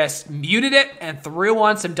 and just muted it and threw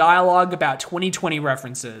on some dialogue about 2020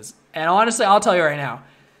 references. And honestly, I'll tell you right now,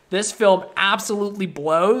 this film absolutely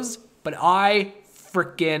blows, but I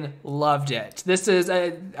freaking loved it. This is,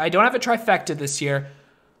 I don't have a trifecta this year,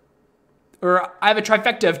 or I have a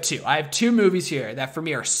trifecta of two. I have two movies here that for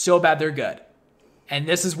me are so bad they're good. And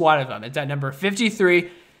this is one of them. It's at number 53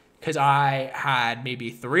 because I had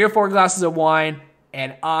maybe 3 or 4 glasses of wine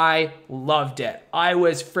and I loved it. I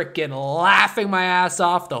was freaking laughing my ass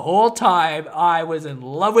off the whole time. I was in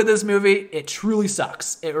love with this movie. It truly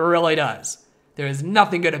sucks. It really does. There is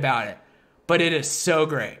nothing good about it, but it is so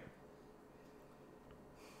great.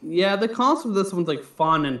 Yeah, the concept of this one's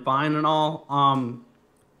fun and fine and all.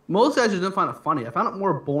 Mostly I just didn't find it funny. I found it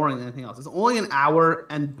more boring than anything else. It's only an hour,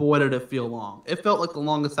 and boy, did it feel long. It felt like the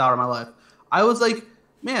longest hour of my life. I was like,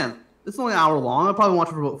 man, this is only an hour long. I'll probably watch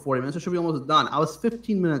it for about 40 minutes. It should be almost done. I was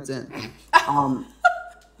 15 minutes in.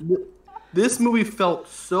 This movie felt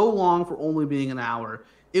so long for only being an hour.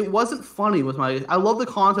 It wasn't funny. I love the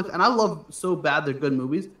concept, and I love so bad they're good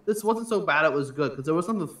movies. This wasn't so bad it was good, because there was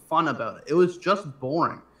something fun about it. It was just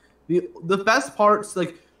boring. The best parts,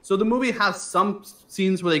 so the movie has some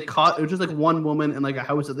scenes where they cut. It was just one woman in a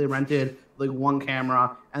house that they rented, like one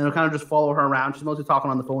camera, and they'll kind of just follow her around. She's mostly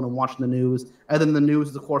talking on the phone and watching the news. And then the news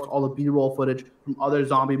is, of course, all the B-roll footage from other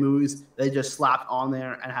zombie movies they just slapped on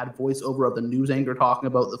there and had voiceover of the news anchor talking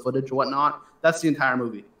about the footage and whatnot. That's the entire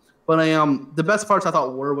movie. But the best parts I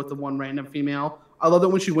thought were with the one random female. I love that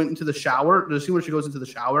when she went into the shower. Did you see when she goes into the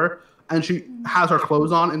shower and she has her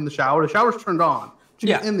clothes on in the shower? The shower's turned on. She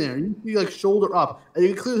gets in there. You see, like, shoulder up, and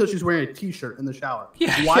you can clearly tell she's wearing a T-shirt in the shower.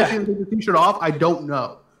 Why she didn't take the T-shirt off, I don't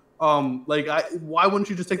know. Why wouldn't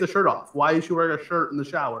she just take the shirt off? Why is she wearing a shirt in the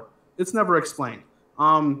shower? It's never explained.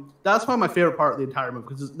 That's probably my favorite part of the entire movie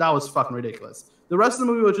because that was fucking ridiculous. The rest of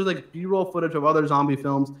the movie was just like B-roll footage of other zombie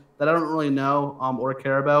films that I don't really know or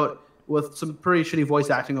care about, with some pretty shitty voice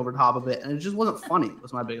acting over top of it, and it just wasn't funny.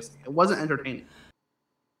 Was my biggest thing. It wasn't entertaining.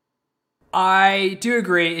 I do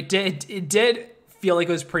agree. It did feel like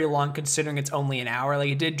it was pretty long considering it's only an hour. Like,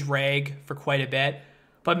 it did drag for quite a bit.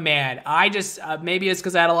 But man, I just maybe it's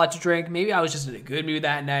because I had a lot to drink. Maybe I was just in a good mood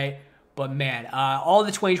that night. But man, all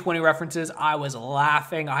the 2020 references, I was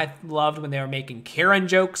laughing. I loved when they were making Karen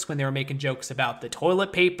jokes, when they were making jokes about the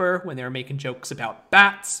toilet paper, when they were making jokes about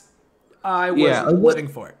bats. I was living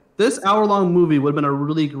for it. This hour-long movie would have been a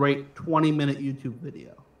really great 20-minute YouTube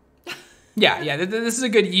video. Yeah, this is a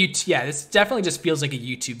good YouTube. Yeah, this definitely just feels like a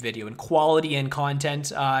YouTube video in quality and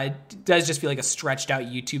content. It does just feel like a stretched-out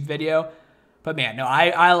YouTube video. But man, no,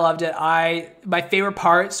 I loved it. My favorite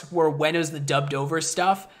parts were when it was the dubbed over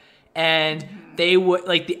stuff, and they would,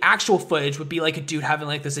 like, the actual footage would be like a dude having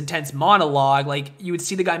like this intense monologue. Like, you would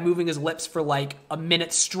see the guy moving his lips for like a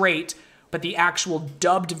minute straight. But the actual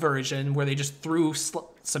dubbed version, where they just threw some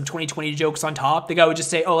 2020 jokes on top, the guy would just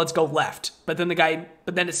say, "Oh, let's go left." But then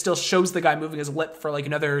it still shows the guy moving his lip for like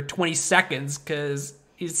another 20 seconds because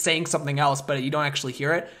he's saying something else, but you don't actually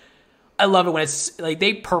hear it. I love it when it's like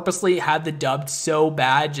they purposely had the dubbed so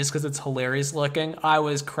bad just because it's hilarious looking. I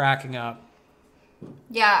was cracking up.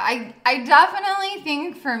 Yeah, I definitely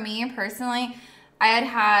think for me personally, I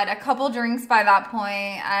had a couple drinks by that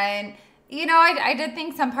point, and you know, I did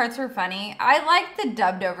think some parts were funny. I like the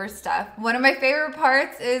dubbed over stuff. One of my favorite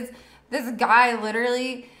parts is this guy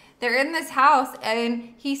literally, they're in this house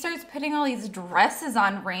and he starts putting all these dresses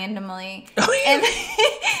on randomly.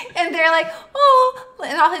 And they're like, oh,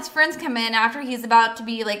 and all his friends come in after he's about to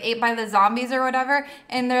be like ate by the zombies or whatever.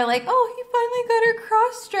 And they're like, oh, he finally got her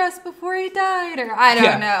cross-dressed before he died. Or I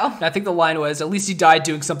don't know. I think the line was, at least he died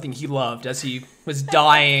doing something he loved as he was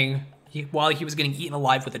dying. While he was getting eaten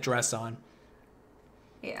alive with a dress on.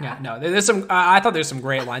 Yeah, no, there's some. I thought there's some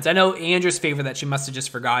great lines. I know Andrew's favorite that she must have just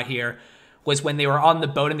forgot here was when they were on the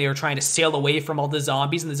boat and they were trying to sail away from all the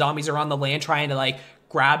zombies, and the zombies are on the land trying to like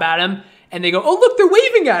grab at him, and they go, "Oh, look, they're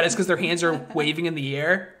waving at us," because their hands are waving in the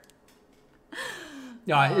air.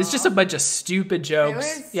 No, it's just a bunch of stupid jokes. It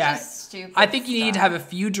was just stupid. I think you need to have a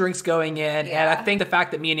few drinks going in, and I think the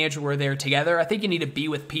fact that me and Andrew were there together, I think you need to be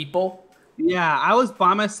with people. Yeah, I was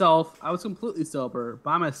by myself. I was completely sober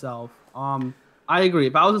by myself. I agree.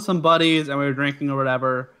 If I was with some buddies and we were drinking or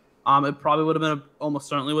whatever, it probably would have been almost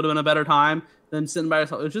certainly would have been a better time than sitting by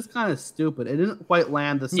yourself. It was just kind of stupid. It didn't quite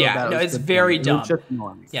land the so bad. Yeah, no, it's very dumb.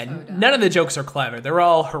 Yeah, so none of the jokes are clever. They're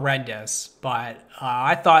all horrendous. But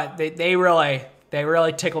I thought they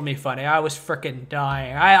really tickled me funny. I was freaking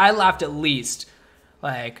dying. I laughed at least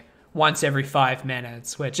like once every 5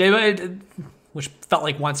 minutes, which felt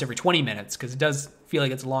like once every 20 minutes because it does feel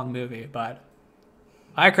like it's a long movie. But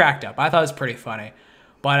I cracked up. I thought it was pretty funny.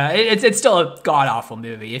 But it's still a god-awful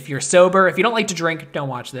movie. If you're sober, if you don't like to drink, don't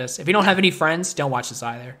watch this. If you don't have any friends, don't watch this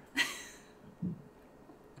either.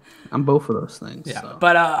 I'm both of those things. Yeah, so.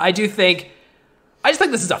 But I just think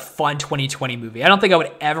this is a fun 2020 movie. I don't think I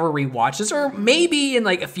would ever rewatch this, or maybe in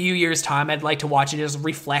like a few years' time, I'd like to watch it and just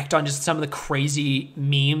reflect on just some of the crazy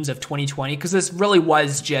memes of 2020, because this really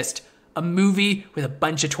was just a movie with a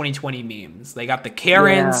bunch of 2020 memes. They got the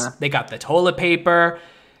Karens, they got the toilet paper.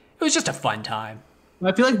 It was just a fun time.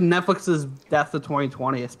 I feel like Netflix's Death of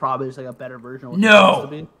 2020 is probably just like a better version of what No, it's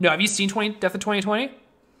supposed to be. Have you seen Death of 2020?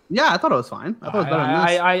 Yeah, I thought it was fine. I thought it was better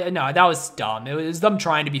than this. No, that was dumb. It was them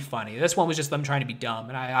trying to be funny. This one was just them trying to be dumb,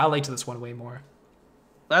 and I liked this one way more.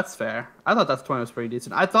 That's fair. I thought Death of 20 was pretty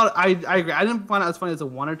decent. I thought I agree. I didn't find it as funny as I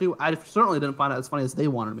wanted to. I certainly didn't find it as funny as they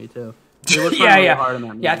wanted me to. They were trying really hard in that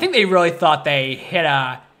movie. Yeah, I think they really thought they hit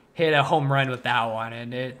a home run with that one,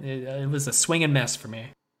 and it was a swing and miss for me.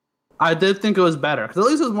 I did think it was better, because at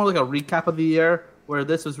least it was more like a recap of the year, where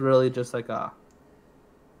this was really just like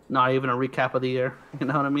not even a recap of the year. You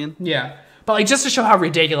know what I mean? Yeah. But like, just to show how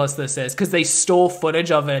ridiculous this is, because they stole footage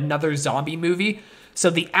of another zombie movie. So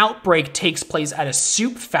the outbreak takes place at a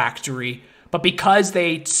soup factory, but because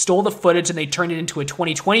they stole the footage and they turned it into a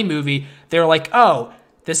 2020 movie, they're like, oh,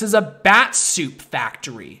 This is a bat soup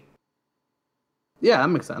factory. Yeah, that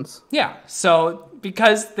makes sense. Yeah, so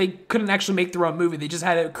because they couldn't actually make their own movie, they just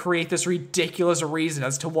had to create this ridiculous reason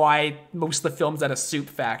as to why most of the film's at a soup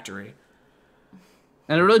factory.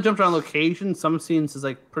 And it really jumped around location. Some scenes is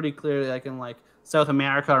like pretty clearly like in like South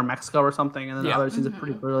America or Mexico or something, and then other scenes are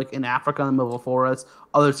pretty clear like in Africa in the middle of a forest.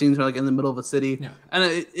 Other scenes are like in the middle of a city. Yeah. And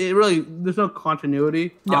it really, there's no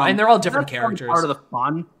continuity. No, and they're all different characters. Part of the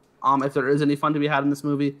fun, if there is any fun to be had in this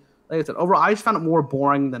movie. Like I said, overall, I just found it more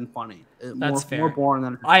boring than funny. That's fair. More boring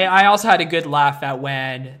than. I also had a good laugh at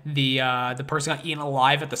when the person got eaten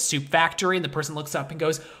alive at the soup factory, and the person looks up and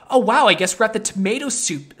goes, "Oh wow, I guess we're at the tomato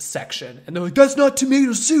soup section," and they're like, "That's not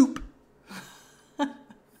tomato soup." Oh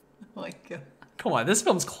my God. Come on, this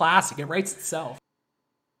film's classic. It writes itself.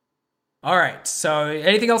 All right, so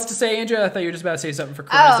anything else to say, Andrea? I thought you were just about to say something for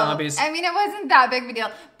Corona Zombies. I mean, it wasn't that big of a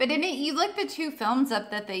deal. But in it, you looked the 2 films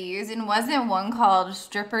up that they used, and wasn't one called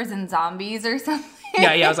Strippers and Zombies or something?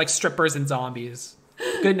 Yeah, it was like Strippers and Zombies.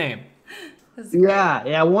 Good name.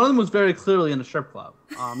 Yeah, one of them was very clearly in a strip club.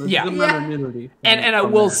 Yeah. And I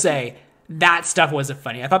will say, that stuff wasn't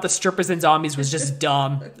funny. I thought the Strippers and Zombies was just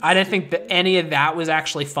dumb. I didn't think that any of that was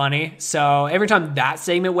actually funny. So every time that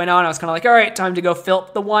segment went on, I was kind of like, all right, time to go fill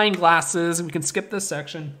up the wine glasses and we can skip this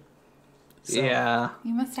section. So, yeah.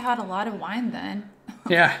 You must have had a lot of wine then.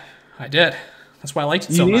 Yeah, I did. That's why I liked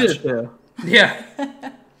it so much. You needed to. Yeah.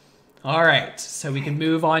 All right, so we can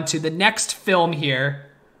move on to the next film here.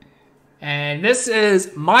 And this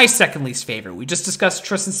is my second least favorite. We just discussed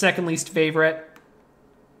Tristan's second least favorite.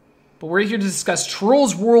 But we're here to discuss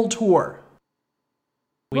Trolls World Tour.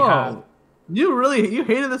 You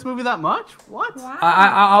hated this movie that much? What? Wow.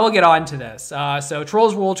 I will get on to this. So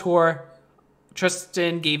Trolls World Tour,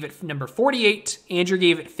 Tristan gave it number 48. Andrew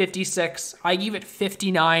gave it 56. I gave it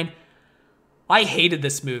 59. I hated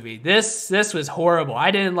this movie. This was horrible. I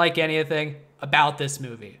didn't like anything about this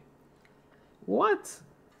movie. What?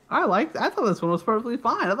 I thought this one was perfectly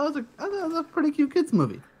fine. I thought it was a pretty cute kids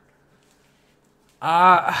movie.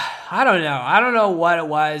 I don't know. I don't know what it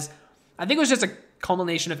was. I think it was just a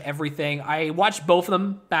culmination of everything. I watched both of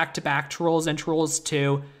them back to back, Trolls and Trolls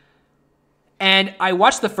 2. And I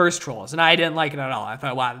watched the first Trolls, and I didn't like it at all. I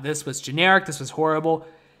thought, wow, this was generic. This was horrible.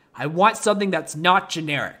 I want something that's not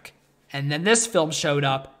generic. And then this film showed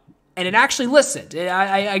up, and it actually listened.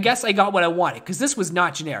 I guess I got what I wanted, because this was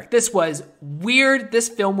not generic. This was weird. This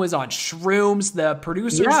film was on shrooms. The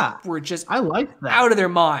producers were just out of their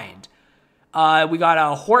mind. We got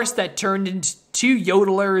a horse that turned into 2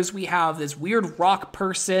 yodelers. We have this weird rock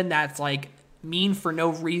person that's like mean for no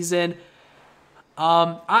reason.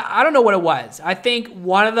 I don't know what it was. I think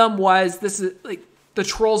one of them was, this is like, the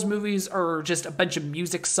Trolls movies are just a bunch of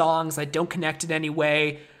music songs that don't connect in any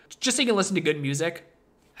way. Just so you can listen to good music.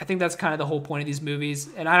 I think that's kind of the whole point of these movies.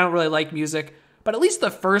 And I don't really like music, but at least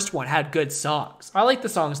the first one had good songs. I like the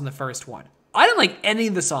songs in the first one. I didn't like any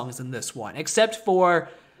of the songs in this one, except for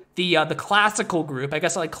the classical group. I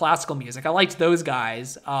guess I like classical music. I liked those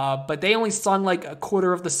guys, but they only sung like a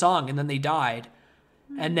quarter of the song and then they died.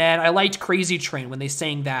 And then I liked Crazy Train when they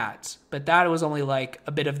sang that, but that was only like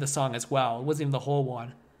a bit of the song as well. It wasn't even the whole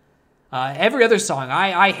one. Every other song,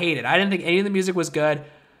 I hated. I didn't think any of the music was good.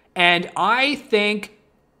 And I think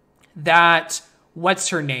that, what's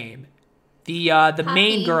her name? The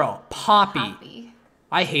main girl, Poppy.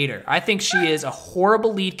 I hate her. I think she is a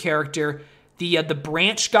horrible lead character. The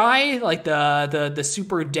branch guy, like the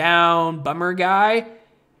super down bummer guy,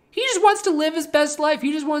 he just wants to live his best life.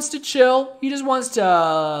 He just wants to chill. He just wants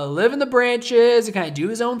to live in the branches and kind of do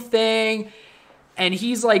his own thing. And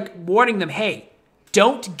he's like warning them, hey,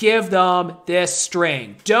 don't give them this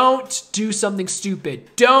string. Don't do something stupid.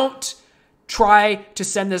 Don't try to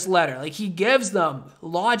send this letter. Like, he gives them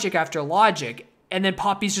logic after logic. And then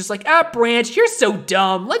Poppy's just like, Branch, you're so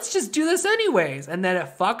dumb. Let's just do this anyways. And then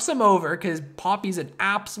it fucks him over because Poppy's an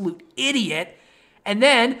absolute idiot. And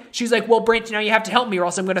then she's like, well, Branch, now you have to help me or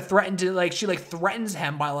else I'm going to threaten to, like, she, like, threatens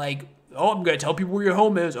him by, like, oh, I'm going to tell people where your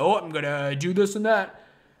home is. Oh, I'm going to do this and that.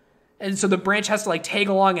 And so the Branch has to, like, tag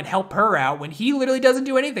along and help her out when he literally doesn't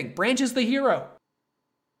do anything. Branch is the hero.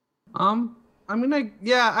 I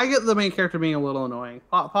get the main character being a little annoying.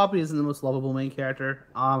 Poppy isn't the most lovable main character.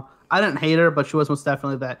 I didn't hate her, but she was most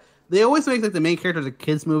definitely that. They always make like the main characters of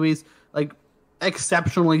kids' movies like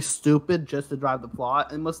exceptionally stupid just to drive the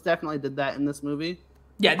plot, and most definitely did that in this movie.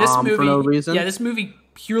 Yeah, this movie for no reason. Yeah, this movie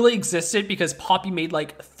purely existed because Poppy made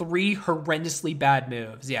like 3 horrendously bad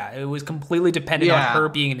moves. Yeah, it was completely dependent on her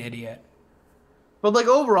being an idiot. But like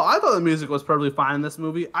overall, I thought the music was perfectly fine in this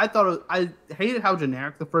movie. I hated how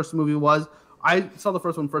generic the first movie was. I saw the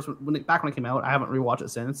first one back when it came out. I haven't rewatched it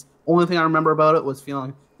since. Only thing I remember about it was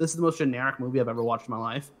feeling this is the most generic movie I've ever watched in my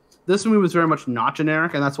life. This movie was very much not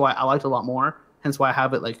generic, and that's why I liked it a lot more. Hence why I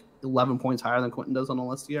have it like 11 points higher than Quentin does on the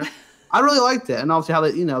list here. I really liked it, and obviously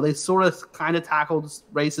how they sort of kind of tackled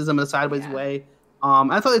racism in a sideways way.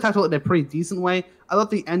 I thought they tackled it in a pretty decent way. I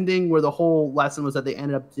thought the ending, where the whole lesson was that they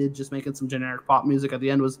ended up just making some generic pop music at the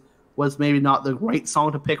end, was maybe not the right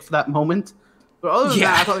song to pick for that moment. But other than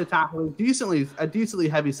that, I thought they tackled a decently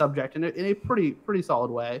heavy subject in a pretty solid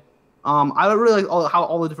way. I really like how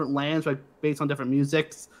all the different lands are based on different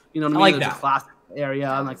musics. You know what I mean? There's the classic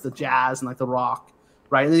area and like the jazz and like the rock,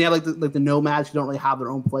 right? And then you have like the nomads who don't really have their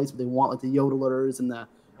own place, but they want like the yodelers and the,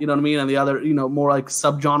 you know what I mean, and the other, more like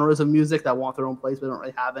subgenres of music that want their own place but don't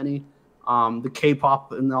really have any. The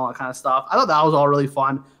K-pop and all that kind of stuff. I thought that was all really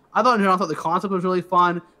fun. I thought the concept was really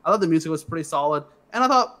fun. I thought the music was pretty solid. And I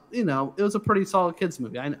thought, it was a pretty solid kids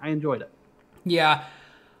movie. I enjoyed it. Yeah.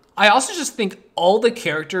 I also just think all the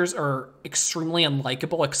characters are extremely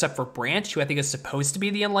unlikable except for Branch, who I think is supposed to be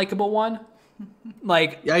the unlikable one.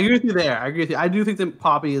 Yeah, I agree with you there. I do think that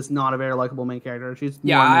Poppy is not a very likable main character. She's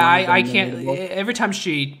I can't. Every time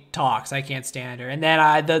she talks, I can't stand her. And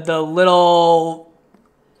then the little,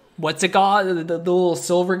 what's it called? The little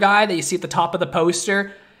silver guy that you see at the top of the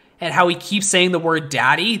poster. And how he keeps saying the word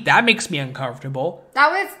daddy, that makes me uncomfortable.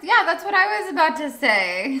 That's what I was about to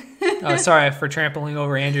say. Oh, sorry for trampling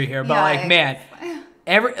over Andrew here, but man,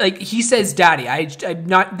 he says daddy. I'm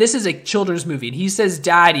not, this is a children's movie, and he says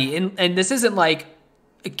daddy, and this isn't like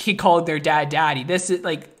a kid calling their dad daddy. This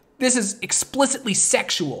is explicitly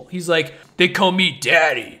sexual. He's like, they call me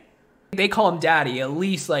daddy. They call him daddy at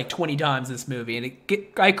least like 20 times this movie,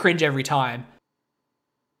 and I cringe every time.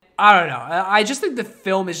 I don't know. I just think the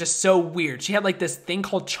film is just so weird. She had like this thing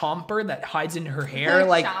called Chomper that hides in her hair.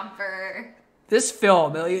 Chomper. This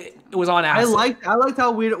film, it was on acid. I liked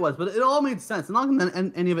how weird it was, but it all made sense. Not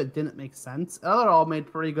that any of it didn't make sense. I thought it all made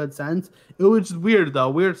pretty good sense. It was just weird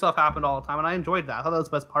though. Weird stuff happened all the time, and I enjoyed that. I thought that was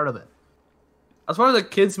the best part of it. As far as the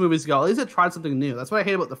kids' movies go, at least it tried something new. That's what I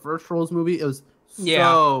hate about the first Trolls movie. It was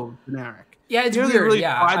so generic. Yeah, it's weird. They really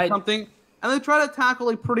tried something, and they tried to tackle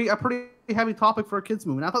a pretty heavy topic for a kids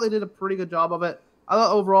movie. And I thought they did a pretty good job of it. I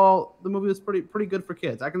thought overall the movie was pretty good for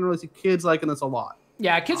kids. I can really see kids liking this a lot.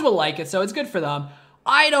 Yeah, kids will like it, so it's good for them.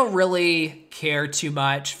 I don't really care too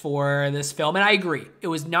much for this film, and I agree. It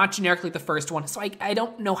was not generic like the first one, so I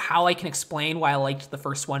don't know how I can explain why I liked the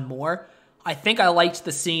first one more. I think I liked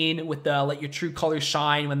the scene with the let your true colors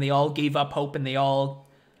shine when they all gave up hope and they all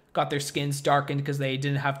got their skins darkened because they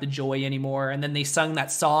didn't have the joy anymore. And then they sung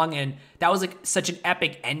that song, and that was like such an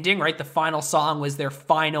epic ending, right? The final song was their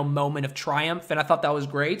final moment of triumph, and I thought that was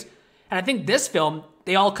great. And I think this film,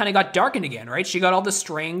 they all kind of got darkened again, right? She got all the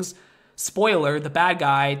strings. Spoiler, the bad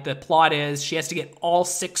guy, the plot is she has to get all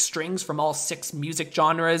 6 strings from all 6 music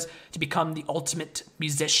genres to become the ultimate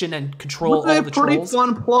musician and control all the trolls. That's a pretty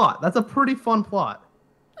fun plot. That's a pretty fun plot.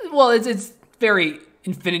 Well, it's very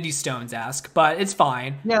Infinity Stones-esque, but it's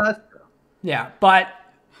fine. Yeah, that's true. Yeah, but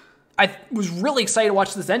I was really excited to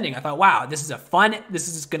watch this ending. I thought, wow, this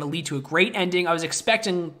is going to lead to a great ending. I was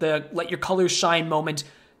expecting the let your colors shine moment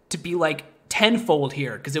to be like tenfold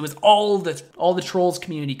here, because it was all the trolls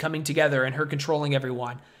community coming together and her controlling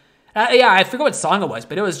everyone. I forget what song it was,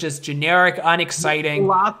 but it was just generic, unexciting. The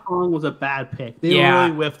last song was a bad pick. They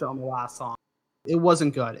really whiffed on the last song. It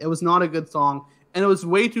wasn't good. It was not a good song, and it was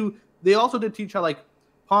way too. They also did teach how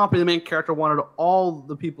Poppy, the main character, wanted all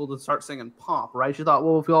the people to start singing pop, right? She thought,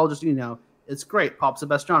 well, if we all just, it's great. Pop's the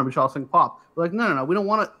best genre. We should all sing pop. We're like, no. We don't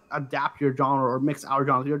want to adapt your genre or mix our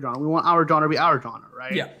genre with your genre. We want our genre to be our genre,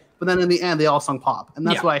 right? Yeah. But then in the end, they all sung pop. And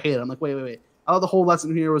that's what I hate. I'm like, wait. I thought the whole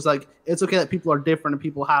lesson here was like, it's okay that people are different and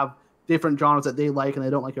people have different genres that they like and they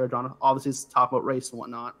don't like your genre. Obviously, it's talk about race and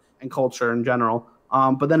whatnot and culture in general.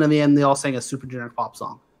 But then in the end, they all sang a super generic pop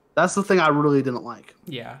song. That's the thing I really didn't like.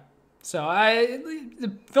 Yeah. So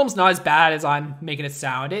the film's not as bad as I'm making it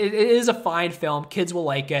sound. It is a fine film. Kids will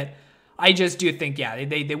like it. I just do think,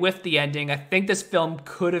 they whiffed the ending. I think this film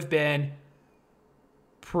could have been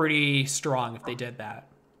pretty strong if they did that.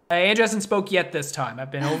 Andrew hasn't spoke yet this time.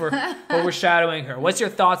 I've been overshadowing her. What's your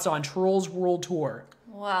thoughts on Trolls World Tour?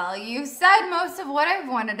 Well, you said most of what I've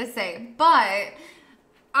wanted to say, but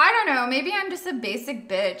I don't know. Maybe I'm just a basic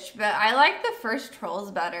bitch, but I like the first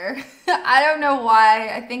Trolls better. I don't know why.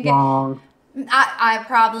 I think I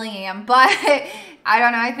probably am, but I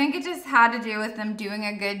don't know. I think it just had to do with them doing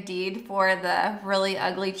a good deed for the really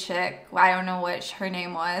ugly chick. I don't know what her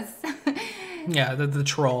name was. Yeah, the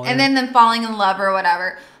troll. And then them falling in love or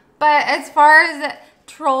whatever. But as far as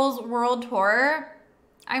Trolls World Tour,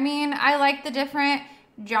 I mean, I like the different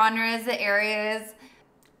genres, the areas.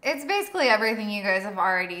 It's basically everything you guys have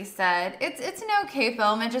already said. It's an okay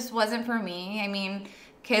film. It just wasn't for me. I mean,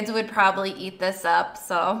 kids would probably eat this up,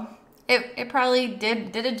 so it probably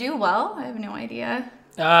did it do well? I have no idea.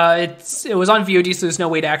 It was on VOD, so there's no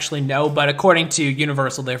way to actually know. But according to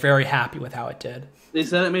Universal, they're very happy with how it did. They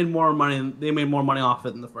said it made more money. They made more money off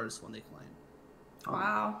it than the first one. They claimed.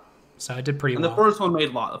 Wow. So it did pretty and well. And the first one made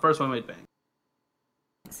a lot. The first one made bank.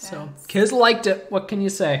 So kids liked it. What can you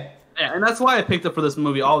say? Yeah, and that's why I picked it for this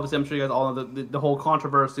movie. All of this, I'm sure you guys all know the whole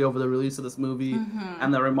controversy over the release of this movie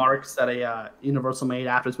and the remarks that Universal made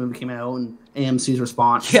after this movie came out and AMC's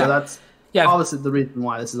response. Yeah. So that's obviously the reason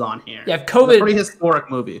why this is on here. Yeah, if COVID, it's a pretty historic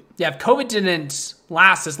movie. Yeah, if COVID didn't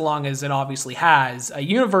last as long as it obviously has,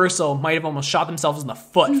 Universal might have almost shot themselves in the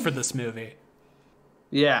foot for this movie.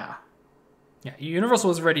 Yeah. Yeah, Universal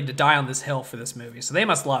was ready to die on this hill for this movie, so they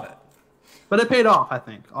must love it. But it paid off, I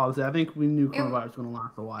think. Obviously, I think we knew coronavirus was going to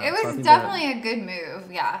last a while. It was definitely a good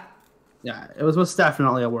move, yeah. Yeah, it was most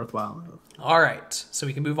definitely a worthwhile move. All right, so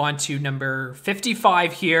we can move on to number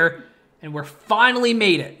 55 here, and we're finally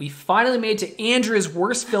made it. We finally made it to Andrea's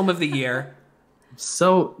worst film of the year. I'm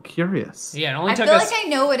so curious. Yeah, it only took us... I us... feel like I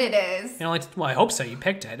know what it is. Well, I hope so. You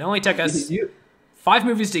picked it. It only took us 5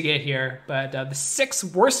 movies to get here, but the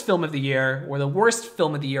 6th worst film of the year, or the worst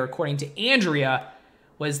film of the year according to Andrea,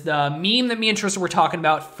 was the meme that me and Tristan were talking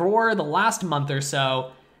about for the last month or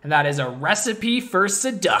so, and that is A Recipe for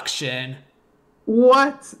Seduction.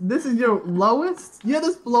 What? This is your lowest? You had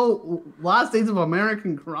this below Last Days of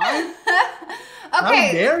American Crime? Okay. How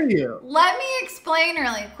dare you? Let me explain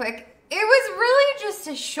really quick. It was really just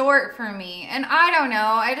a short for me, and I don't know.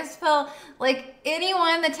 I just feel like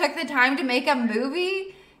anyone that took the time to make a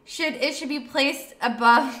movie should be placed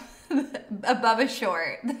above a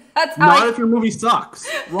short. That's how Not if your movie sucks.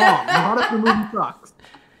 Wrong. Not if your movie sucks.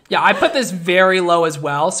 Yeah, I put this very low as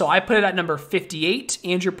well. So I put it at number 58.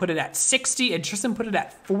 Andrew put it at 60. And Tristan put it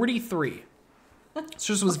at 43. So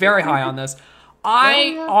Tristan was very high on this.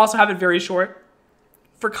 I also have it very short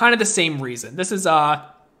for kind of the same reason. This is a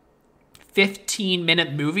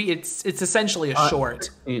 15-minute movie. It's essentially a short.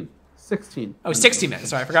 16. Oh, 60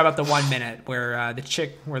 minutes. Sorry, I forgot about the 1 minute where the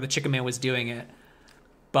Chicken Man was doing it.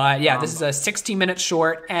 But yeah, this is a 16-minute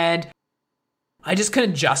short, and I just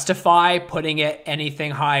couldn't justify putting it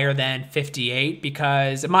anything higher than 58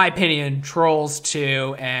 because, in my opinion, Trolls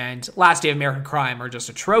 2 and Last Day of American Crime are just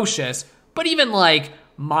atrocious. But even like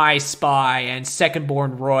My Spy and Second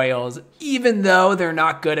Born Royals, even though they're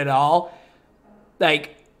not good at all,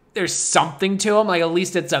 like there's something to them. Like at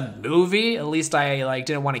least it's a movie. At least I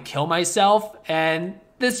didn't want to kill myself, and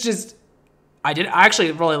this just. I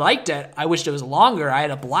actually really liked it. I wished it was longer. I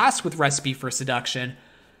had a blast with Recipe for Seduction.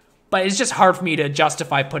 But it's just hard for me to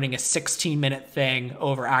justify putting a 16-minute thing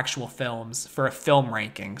over actual films for a film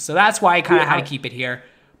ranking. So that's why I kind of had to keep it here.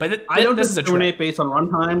 But I don't discriminate based on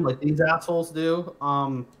runtime like these assholes do.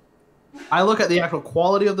 I look at the actual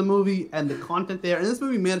quality of the movie and the content there. And this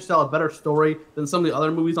movie managed to tell a better story than some of the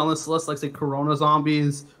other movies on this list, like, say, Corona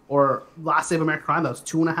Zombies or Last Day of American Crime. That was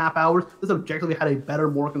 2.5 hours. This objectively had a better,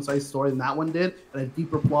 more concise story than that one did and a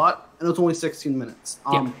deeper plot. And it was only 16 minutes.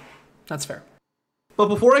 Yeah, that's fair. But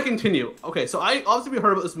before I continue, okay, so we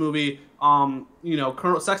heard about this movie,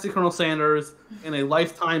 Sexy Colonel Sanders in a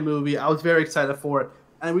Lifetime movie. I was very excited for it.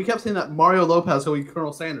 And we kept saying that Mario Lopez will be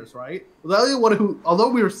Colonel Sanders, right? Was I the one who, although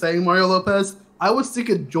we were saying Mario Lopez, I was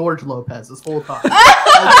thinking George Lopez this whole time.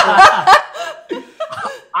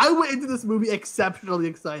 I went into this movie exceptionally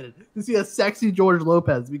excited to see a sexy George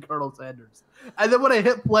Lopez be Colonel Sanders. And then when I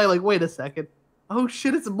hit play, like, wait a second. Oh,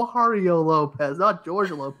 shit, it's Mario Lopez, not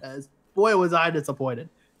George Lopez. Boy, was I disappointed.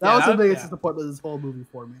 That was the biggest disappointment of this whole movie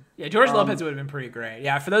for me. Yeah, George Lopez would have been pretty great.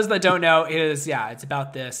 Yeah, for those that don't know, it's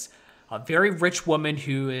about this a very rich woman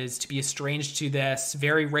who is to be estranged to this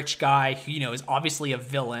very rich guy who, is obviously a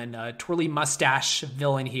villain, a twirly mustache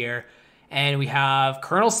villain here. And we have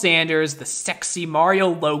Colonel Sanders, the sexy Mario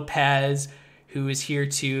Lopez, who is here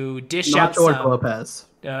to dish out George Lopez.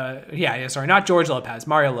 Not George Lopez,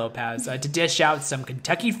 Mario Lopez, to dish out some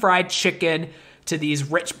Kentucky Fried Chicken to these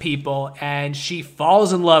rich people, and she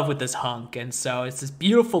falls in love with this hunk, and so it's this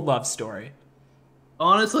beautiful love story.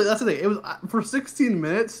 Honestly, that's the thing. It was for 16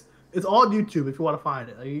 minutes. It's all on YouTube if you want to find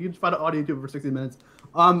it. Like, you can find it on YouTube for 16 minutes.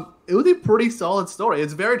 It was a pretty solid story.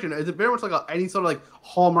 It's very much like any sort of like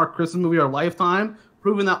Hallmark Christmas movie or Lifetime,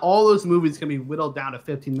 proving that all those movies can be whittled down to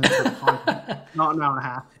 15 minutes of content, not an hour and a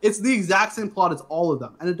half. It's the exact same plot as all of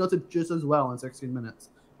them, and it does it just as well in 16 minutes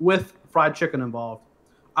with fried chicken involved.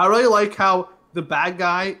 I really like how the bad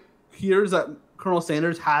guy hears that Colonel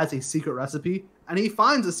Sanders has a secret recipe, and he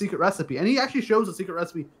finds a secret recipe, and he actually shows the secret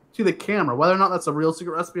recipe to the camera. Whether or not that's a real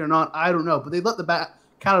secret recipe or not, I don't know. But they let the cat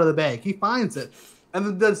out of the bag. He finds it, and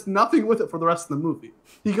then does nothing with it for the rest of the movie.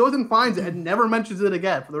 He goes and finds it and never mentions it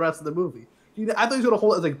again for the rest of the movie. I thought he was going to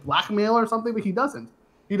hold it as like blackmail or something, but he doesn't.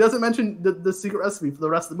 He doesn't mention the secret recipe for the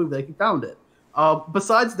rest of the movie. Like he found it.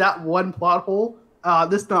 Besides that one plot hole,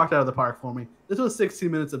 this knocked out of the park for me. This was 16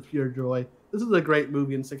 minutes of pure joy. This was a great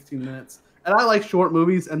movie in 16 minutes. And I like short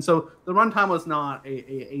movies, and so the runtime was not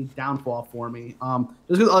a downfall for me. Just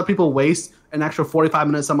because other people waste an extra 45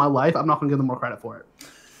 minutes of my life, I'm not going to give them more credit for it.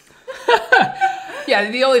 Yeah,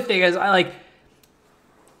 the only thing is, right,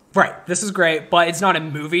 this is great, but it's not a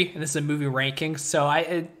movie, and this is a movie ranking,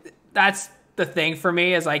 so that's the thing for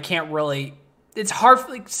me, is I can't really... It's hard,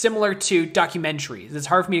 like, similar to documentaries. It's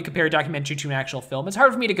hard for me to compare a documentary to an actual film. It's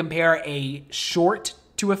hard for me to compare a short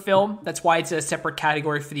to a film. That's why it's a separate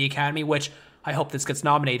category for the Academy, which I hope this gets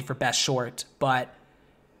nominated for Best Short. But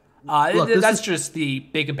that's just the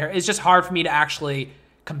big comparison. It's just hard for me to actually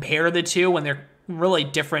compare the two when they're really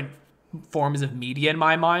different forms of media in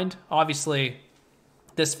my mind. Obviously,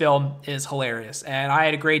 this film is hilarious, and I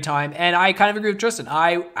had a great time. And I kind of agree with Tristan.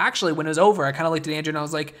 I actually, when it was over, I kind of looked at Andrew and I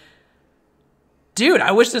was like, dude,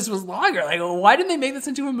 I wish this was longer. Like, why didn't they make this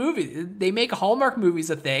into a movie? They make Hallmark movies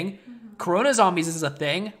a thing. Corona Zombies is a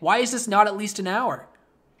thing. Why is this not at least an hour?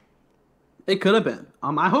 It could have been.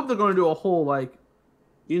 I hope they're going to do a whole, like,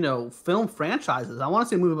 film franchises. I want to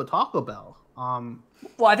see a movie about Taco Bell.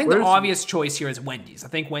 Well, I think the obvious choice here is Wendy's. I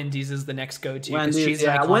think Wendy's is the next go-to because she's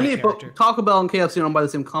an iconic character. Taco Bell and KFC are owned by the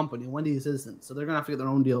same company. Wendy's isn't, so they're going to have to get their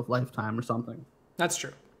own deal of Lifetime or something. That's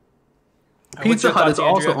true. Pizza Hut is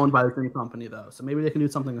also owned by the same company, though, so maybe they can do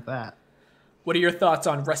something with that. What are your thoughts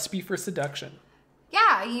on Recipe for Seduction? Yeah,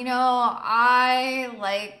 I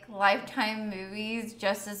like Lifetime movies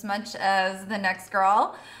just as much as The Next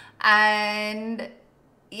Girl. And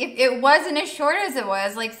if it wasn't as short as it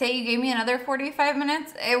was, like, say you gave me another 45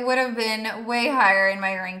 minutes, it would have been way higher in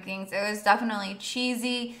my rankings. It was definitely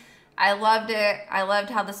cheesy. I loved it. I loved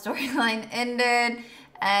how the storyline ended.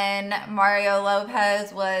 And Mario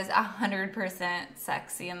Lopez was 100%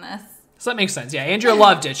 sexy in this. So that makes sense. Yeah, Andrea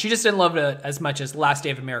loved it. She just didn't love it as much as Last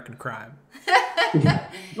Day of American Crime.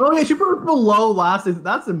 Well, yeah, she put it below Last Day.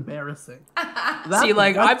 That's embarrassing. See,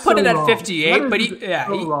 like, I put it at 58, but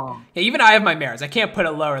even I have my merits. I can't put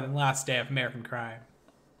it lower than Last Day of American Crime.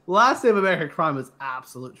 Last Day of American Crime is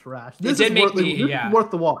absolute trash. This is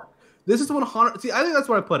worth the watch. This is 100. See, I think that's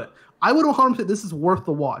where I put it. I would 100% this is worth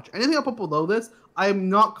the watch. Anything I put below this, I am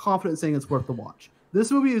not confident saying it's worth the watch.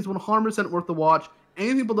 This movie is 100% worth the watch.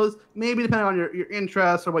 Anything below this, maybe depending on your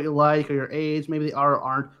interests or what you like or your age, maybe they are or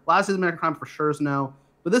aren't. Last Day of American Crime for sure is no.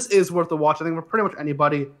 But this is worth the watch. I think for pretty much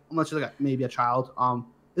anybody, unless you're like maybe a child.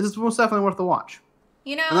 This is most definitely worth the watch.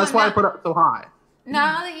 And that's why I put it so high.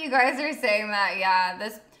 Now that you guys are saying that, yeah,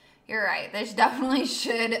 you're right. This definitely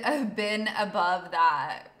should have been above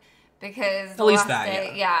that. Because at least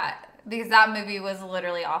that, yeah. Because that movie was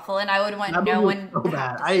literally awful, and I would want no one. So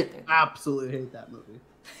bad. I absolutely hate that movie.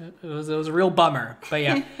 It was a real bummer, but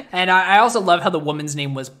yeah. And I also love how the woman's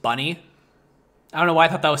name was Bunny. I don't know why I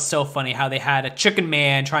thought that was so funny. How they had a chicken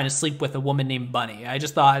man trying to sleep with a woman named Bunny. I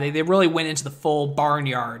just thought they really went into the full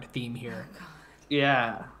barnyard theme here. Oh,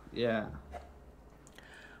 yeah.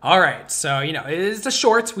 All right, so it's a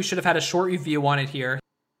short. We should have had a short review on it here.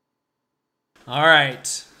 All right,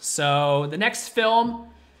 so the next film.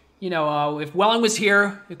 If Welling was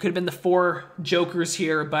here, it could have been the 4 Jokers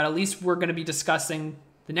here, but at least we're going to be discussing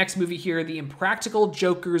the next movie here, The Impractical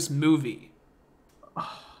Jokers movie.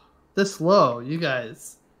 Oh, this low, you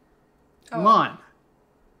guys. Come on.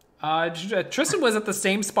 Tristan was at the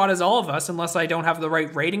same spot as all of us, unless I don't have the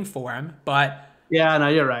right rating for him, but... Yeah, no,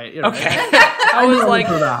 you're right. Okay. I was like,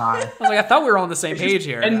 I thought we were on the same page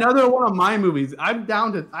here. Another one of my movies. I'm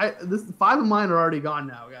down to 5 of mine are already gone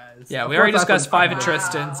now, guys. Yeah, we already discussed 5 of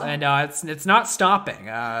Tristan's, and it's not stopping.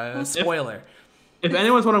 Spoiler. If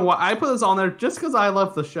anyone's wondering why I put this on there, just because I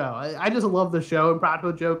love the show. I just love the show.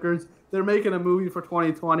 Impractical Jokers. They're making a movie for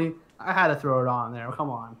 2020. I had to throw it on there. Come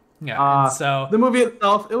on. Yeah. So the movie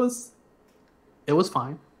itself, it was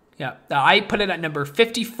fine. Yeah, I put it at number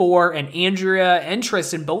 54, and Andrea and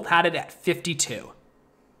Tristan both had it at 52.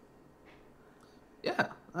 Yeah,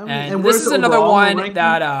 and this is another one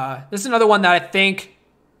that I think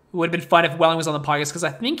would have been fun if Welling was on the podcast, because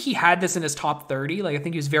I think he had this in his top 30. Like, I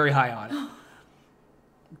think he was very high on it.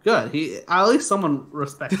 Good. At least someone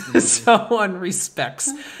respects someone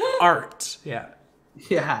respects art. Yeah.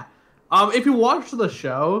 Yeah. If you watch the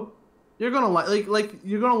show, you're gonna like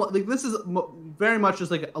this is very much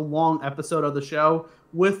just like a long episode of the show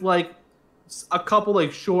with like a couple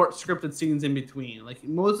like short scripted scenes in between. Like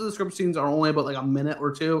most of the scripted scenes are only about like a minute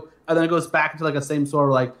or two, and then it goes back to like a same sort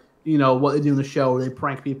of like what they do in the show where they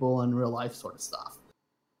prank people in real life sort of stuff.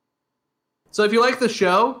 So if you like the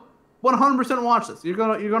show, 100% watch this. You're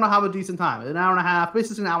gonna have a decent time. An hour and a half,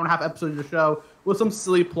 basically an hour and a half episode of the show with some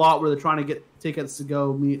silly plot where they're trying to get tickets to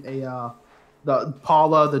go meet the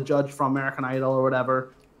Paula, the judge from American Idol or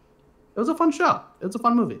whatever. It was a fun show. It was a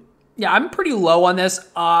fun movie. Yeah, I'm pretty low on this.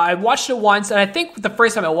 I watched it once, and I think the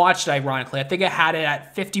first time I watched it, ironically, I think I had it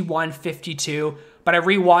at 51, 52, but I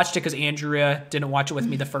rewatched it because Andrea didn't watch it with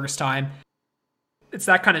me the first time. It's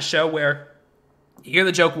that kind of show where you hear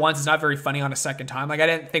the joke once, it's not very funny on a second time. Like, I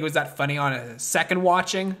didn't think it was that funny on a second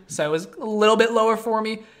watching, so it was a little bit lower for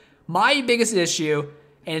me. My biggest issue,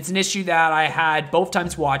 and it's an issue that I had both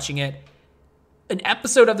times watching it, an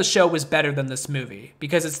episode of the show was better than this movie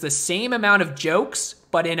because it's the same amount of jokes,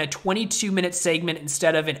 but in a 22-minute segment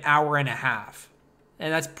instead of an hour and a half.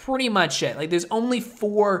 And that's pretty much it. Like, there's only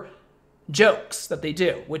 4 jokes that they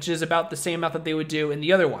do, which is about the same amount that they would do in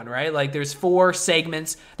the other one, right? Like, there's 4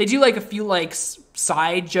 segments. They do like a few like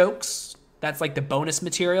side jokes. That's like the bonus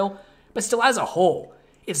material, but still as a whole,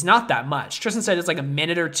 it's not that much. Tristan said it's like a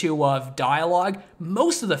minute or 2 of dialogue.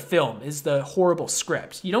 Most of the film is the horrible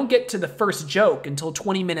script. You don't get to the first joke until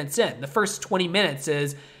 20 minutes in. The first 20 minutes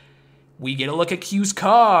is we get a look at Q's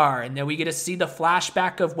car, and then we get to see the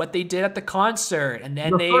flashback of what they did at the concert, and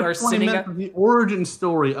then they are sitting at the origin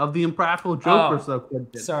story of the Impractical Jokers.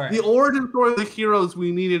 Sorry, the origin story of the heroes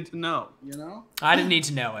we needed to know. I didn't need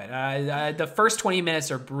to know it. The first 20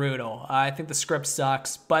 minutes are brutal. I think the script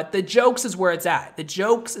sucks, but the jokes is where it's at. The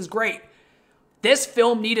jokes is great. This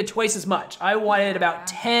film needed twice as much. I wanted about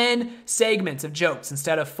 10 segments of jokes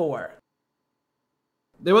instead of 4.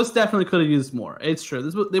 They most definitely could have used more. It's true.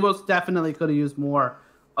 They most definitely could have used more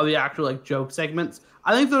of the actual like joke segments.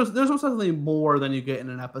 I think there's most definitely more than you get in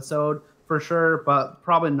an episode for sure, but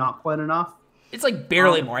probably not quite enough. It's like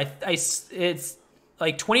barely more. It's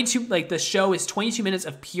like 22. Like the show is 22 minutes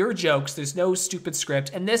of pure jokes. There's no stupid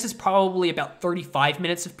script, and this is probably about 35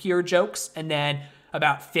 minutes of pure jokes, and then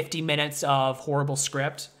about 50 minutes of horrible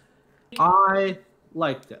script. I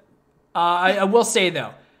liked it. I will say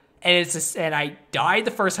though. And I died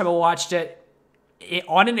the first time I watched it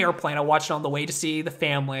on an airplane. I watched it on the way to see the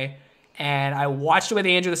family. And I watched it with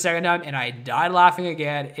Andrew the second time, and I died laughing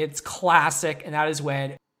again. It's classic, and that is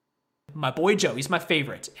when my boy Joe, he's my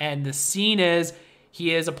favorite. And the scene is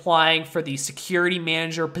he is applying for the security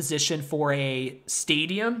manager position for a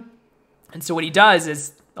stadium. And so what he does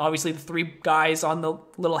is, obviously the 3 guys on the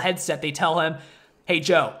little headset, they tell him, hey,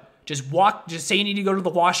 Joe, just say you need to go to the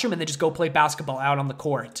washroom and then just go play basketball out on the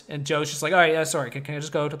court. And Joe's just like, all right, sorry, can I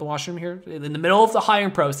just go to the washroom here? In the middle of the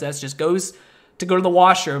hiring process, just goes to go to the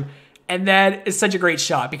washroom. And then it's such a great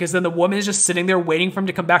shot because then the woman is just sitting there waiting for him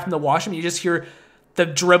to come back from the washroom. You just hear the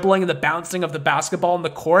dribbling and the bouncing of the basketball on the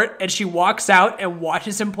court. And she walks out and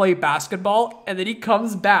watches him play basketball. And then he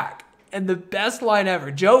comes back. And the best line ever,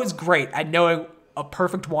 Joe is great at knowing a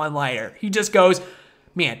perfect one-liner. He just goes,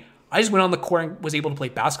 man, I just went on the court and was able to play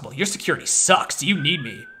basketball. Your security sucks. Do you need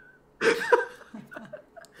me?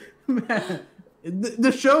 Man,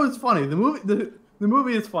 the show is funny. The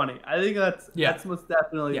movie is funny. I think that's most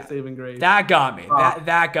definitely a saving grace. That got me.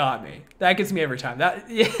 That got me. That gets me every time.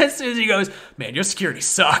 As soon as he goes, man, your security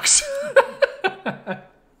sucks.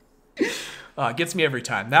 It gets me every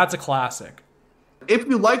time. That's a classic. If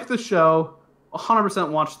you like the show,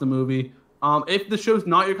 100% watch the movie. If the show's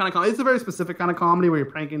not your kind of comedy, it's a very specific kind of comedy where you're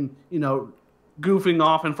pranking, goofing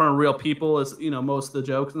off in front of real people is, most of the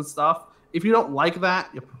jokes and stuff. If you don't like that,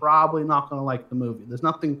 you're probably not going to like the movie. There's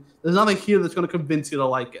nothing here that's going to convince you to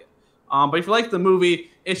like it. But if you like the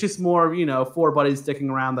movie, it's just more of, 4 buddies sticking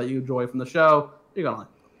around that you enjoy from the show. You're going to like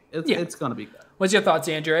it. It's going to be good. What's your thoughts,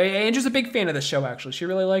 Andrew? Andrew's a big fan of the show, actually. She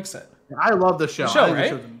really likes it. I love the show.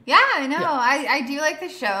 Right? Yeah, I know. Yeah. I do like the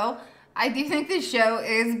show. I do think the show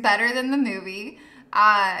is better than the movie.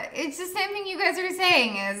 It's the same thing you guys are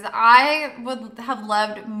saying is I would have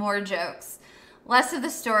loved more jokes. Less of the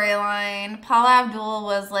storyline. Paula Abdul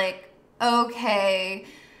was like, okay.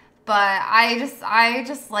 But I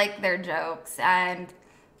just like their jokes. And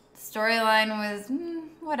storyline was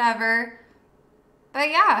whatever. But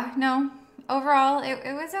yeah, no. Overall,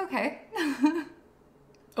 it was okay.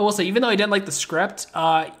 I will say, even though I didn't like the script,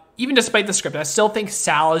 even despite the script, I still think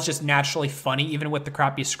Sal is just naturally funny, even with the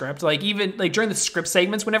crappy script. Even during the script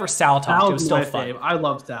segments, whenever Sal talked, it was still fun. I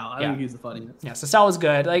love Sal. I think he's the funniest. Yeah, so Sal is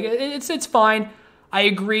good. It's fine. I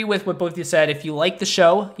agree with what both of you said. If you like the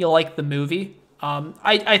show, you'll like the movie.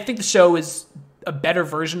 I think the show is a better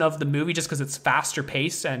version of the movie just because it's faster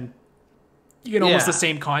paced and you get almost the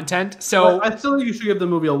same content. So I still think you should give the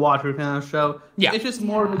movie a watch if you're a show. Yeah. It's just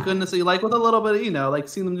more of a goodness that you like with a little bit, like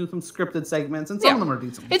seeing them do some scripted segments, and some of them are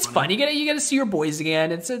decent. It's fun. You get to see your boys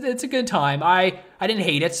again. It's a good time. I didn't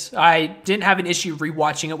hate it. I didn't have an issue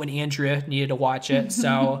rewatching it when Andrea needed to watch it.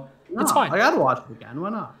 So it's fine. I gotta watch it again. Why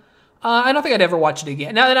not? I don't think I'd ever watch it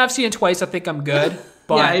again. Now that I've seen it twice, I think I'm good.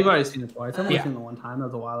 But yeah, you've already seen it twice. I've only seen it one time. That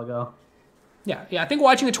was a while ago. Yeah, I think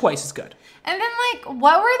watching it twice is good. And then,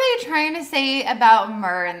 what were they trying to say about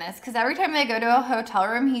Murr in this? Because every time they go to a hotel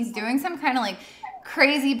room, he's doing some kind of,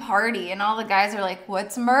 crazy party. And all the guys are like,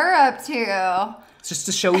 what's Murr up to? It's just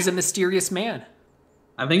to show he's a mysterious man.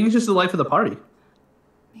 I think he's just the life of the party.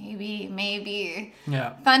 Maybe.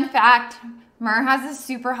 Yeah. Fun fact, Murr has a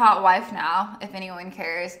super hot wife now, if anyone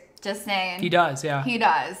cares. Just saying. He does, yeah. He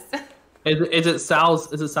does. Is it Sal's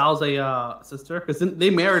sister? Because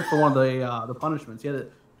they married for one of the punishments.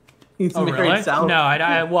 He's married really? Sal.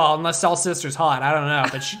 No, well, unless Sal's sister's hot, I don't know.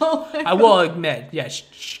 But I will admit, yeah,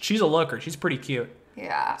 she's a looker. She's pretty cute.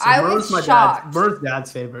 Yeah, So I was shocked. Murr's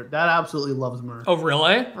dad's favorite. Dad absolutely loves Murr. Oh,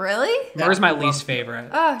 really? Really? Murr's my least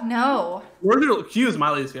favorite. Oh, no. Q's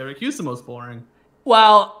my least favorite. Q's the most boring.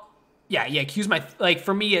 Well, yeah, Q's my,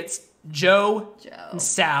 for me, it's Joe and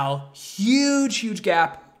Sal. Huge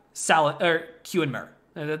gap. Q and Murr.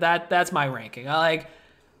 That's my ranking.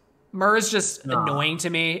 Murr's just annoying to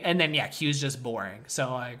me, and then Q's just boring.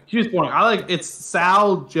 So Q's boring. It's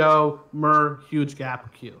Sal, Joe, Murr, huge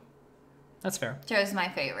gap, Q. That's fair. Joe's my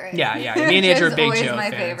favorite. Yeah. Me and Andrew are big always Joe my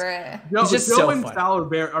fans. favorite. Joe and Sal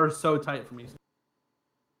are so tight for me.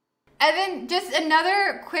 And then just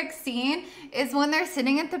another quick scene is when they're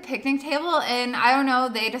sitting at the picnic table, and I don't know,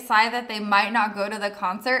 they decide that they might not go to the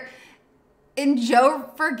concert. And Joe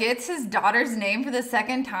forgets his daughter's name for the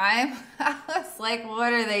second time. I was like,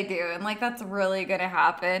 what are they doing? That's really going to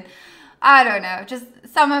happen. I don't know. Just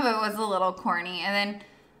some of it was a little corny.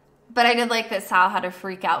 But I did like that Sal had a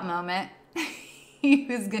freak out moment. He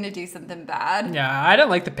was going to do something bad. Yeah, I didn't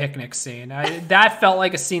like the picnic scene. That felt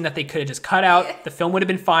like a scene that they could have just cut out. The film would have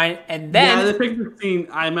been fine. And then... Yeah, the picnic scene,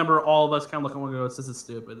 I remember all of us kind of looking and going, this is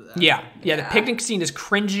stupid. Yeah, the picnic scene is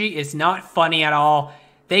cringy. It's not funny at all.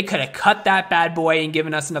 They could have cut that bad boy and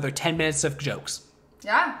given us another 10 minutes of jokes.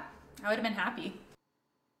 Yeah, I would have been happy.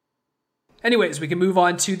 Anyways, we can move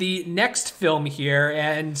on to the next film here.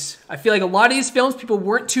 And I feel like a lot of these films people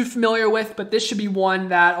weren't too familiar with, but this should be one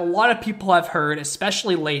that a lot of people have heard,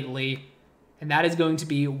 especially lately. And that is going to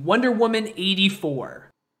be Wonder Woman 84.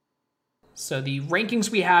 So the rankings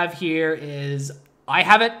we have here is... I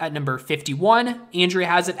have it at number 51, Andrea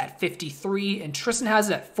has it at 53, and Tristan has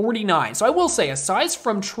it at 49. So I will say, aside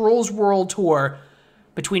from Trolls World Tour,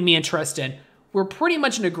 between me and Tristan, we're pretty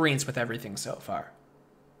much in agreement with everything so far.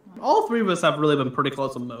 All three of us have really been pretty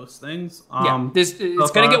close on most things.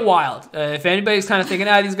 It's going to get wild. If anybody's kind of thinking,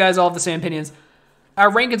 these guys all have the same opinions, our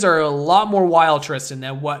rankings are a lot more wild, Tristan,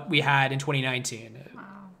 than what we had in 2019.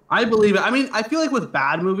 I believe it. I mean, I feel like with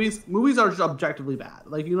bad movies are just objectively bad.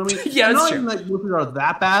 You know what I mean? Yeah, that's true. Even movies are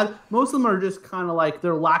that bad. Most of them are just kind of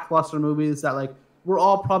they're lackluster movies that we're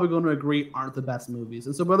all probably going to agree aren't the best movies.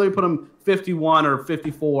 And so whether we put them 51 or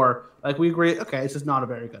 54, we agree, okay, it's just not a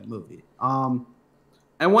very good movie. And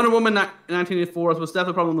Wonder Woman 1984 was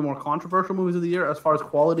definitely probably one of the more controversial movies of the year as far as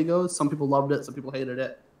quality goes. Some people loved it, some people hated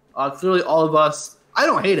it. Clearly, all of us. I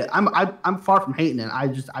don't hate it. I'm far from hating it.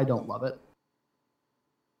 I don't love it.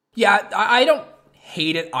 Yeah, I don't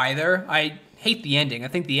hate it either. I hate the ending. I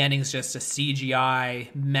think the ending's just a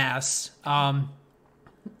CGI mess.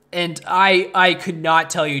 And I could not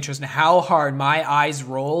tell you, Tristan, how hard my eyes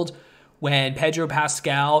rolled when Pedro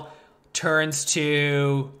Pascal turns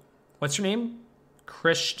to, what's her name?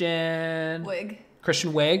 Kristen Wiig.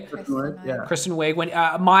 Kristen Wiig. When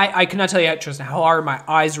I cannot tell you, Tristan, how hard my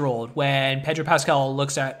eyes rolled when Pedro Pascal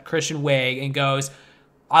looks at Kristen Wiig and goes,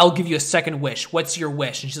 I'll give you a second wish. What's your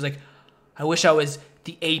wish? And she's like, I wish I was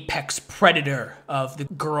the apex predator of the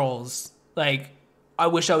girls. I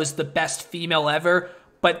wish I was the best female ever.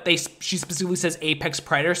 But she specifically says apex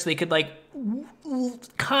predator, so they could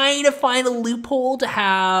kind of find a loophole to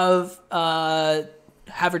have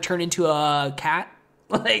her turn into a cat.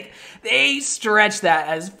 They stretched that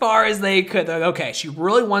as far as they could. They're like, okay, she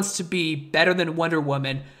really wants to be better than Wonder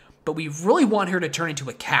Woman, but we really want her to turn into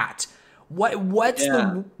a cat. What's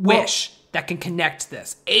the wish that can connect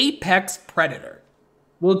this? Apex predator.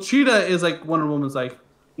 Well, Cheetah is Wonder Woman's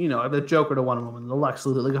the Joker to Wonder Woman, the Lex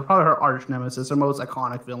Luthor, probably her arch nemesis, her most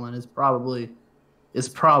iconic villain is probably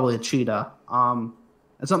a Cheetah. And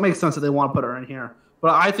so it makes sense that they want to put her in here.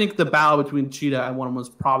 But I think the battle between Cheetah and Wonder Woman was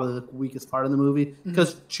probably the weakest part of the movie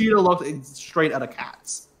because Cheetah looked straight out of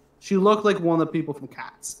Cats. She looked like one of the people from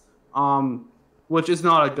Cats. which is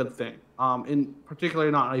not a good thing. In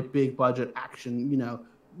particularly not a big budget action.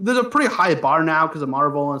 There's a pretty high bar now because of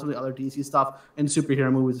Marvel and some of the other DC stuff and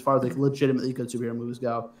superhero movies as far as like legitimately good superhero movies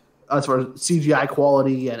go, as far as CGI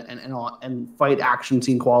quality and fight action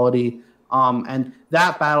scene quality. And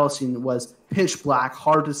that battle scene was pitch black,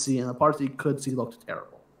 hard to see, and the parts that you could see looked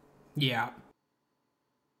terrible. Yeah.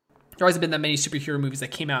 There hasn't been that many superhero movies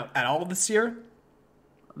that came out at all this year.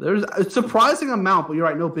 There's a surprising amount, but you're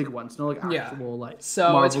right, no big ones, no actual like. So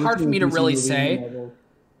Marvel, it's hard for me to really say. Marvel.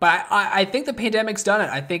 But I think the pandemic's done it.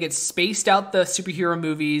 I think it's spaced out the superhero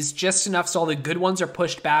movies just enough so all the good ones are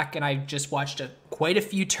pushed back. And I just watched quite a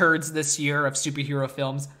few turds this year of superhero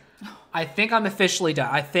films. I think I'm officially done.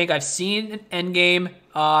 I think I've seen Endgame.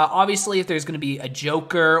 Obviously, if there's going to be a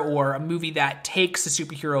Joker or a movie that takes a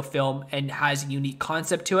superhero film and has a unique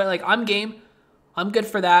concept to it, like I'm game. I'm good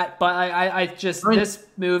for that. But this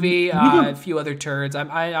movie, a few other turds,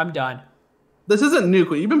 I'm done. This isn't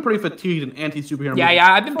new. You've been pretty fatigued in anti-superhero movies.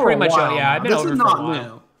 Yeah, I've been pretty much I've been over for a while. This is not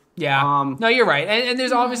new. Yeah. No, you're right. And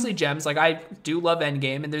there's obviously gems. Like, I do love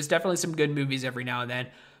Endgame, and there's definitely some good movies every now and then.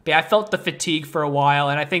 But yeah, I felt the fatigue for a while,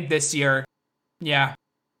 and I think this year, yeah.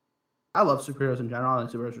 I love superheroes in general. I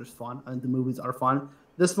think superheroes are just fun. I think the movies are fun.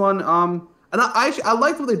 This one, and I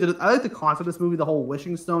liked what they did. I liked the concept of this movie, the whole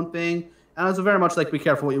wishing stone thing. And it was very much like be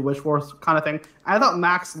careful what you wish for kind of thing. I thought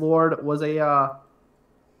Max Lord was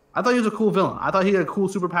I thought he was a cool villain. I thought he had a cool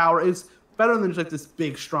superpower. It's better than just like this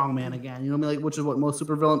big strong man again. You know what I mean? Like, which is what most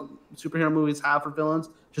superhero movies have for villains.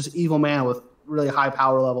 Just evil man with really high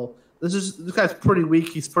power level. This guy's pretty weak.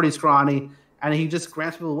 He's pretty scrawny, and he just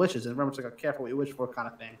grants people wishes. And remember, it's like a careful what you wish for kind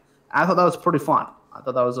of thing. And I thought that was pretty fun. I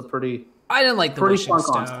thought that was a pretty. I didn't like the wishing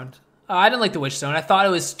stone. I didn't like the wishing stone. I thought it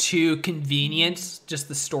was too convenient. Just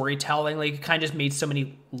the storytelling, like it kind of just made so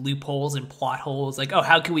many loopholes and plot holes. Like, oh,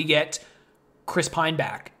 how can we get Chris Pine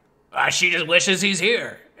back? She just wishes he's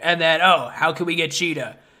here. And then, oh, how can we get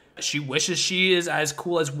Cheetah? She wishes she is as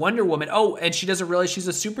cool as Wonder Woman. Oh, and she doesn't realize she's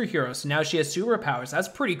a superhero, so now she has superpowers. That's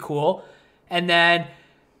pretty cool. And then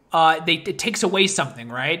it takes away something,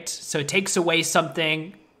 right? So it takes away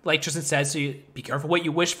something, like Tristan says, so you be careful what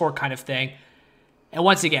you wish for kind of thing. And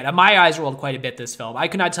once again, my eyes rolled quite a bit this film. I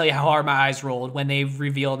could not tell you how hard my eyes rolled when they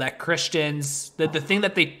revealed that Christian's... The thing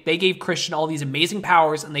that they gave Christian all these amazing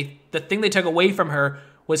powers, and the thing they took away from her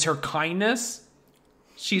was her kindness.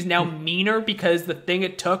 She's now meaner because the thing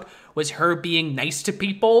it took was her being nice to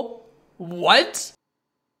people. What?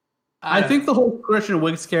 I think the whole Christian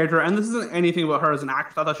Wiggs character, and this isn't anything about her as an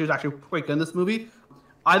actress, I thought she was actually quite good in this movie.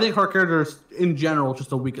 I think her character is, in general,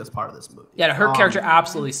 just the weakest part of this movie. Yeah, her character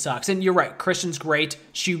absolutely sucks. And you're right, Christian's great.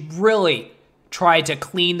 She really tried to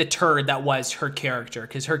clean the turd that was her character,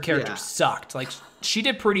 because her character sucked. Like, she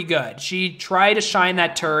did pretty good. She tried to shine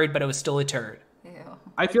that turd, but it was still a turd.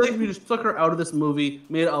 I feel like if you just took her out of this movie,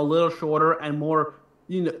 made it a little shorter and more,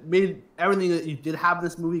 made everything that you did have in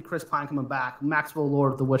this movie, Chris Pine coming back, Maxwell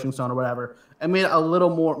Lord, the Wishing Stone or whatever, and made it a little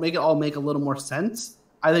more, make it all make a little more sense,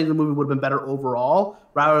 I think the movie would have been better overall,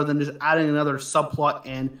 rather than just adding another subplot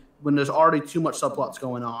in when there's already too much subplots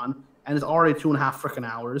going on, and it's already 2.5 freaking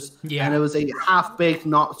hours, and it was a half-baked,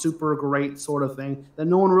 not super great sort of thing that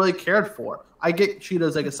no one really cared for. I get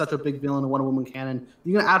Cheetah's like such a big villain in Wonder Woman canon.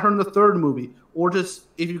 You can add her in the third movie, or just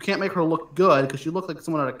if you can't make her look good because she looked like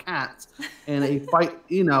someone out of Cats in a fight,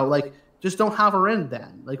 just don't have her in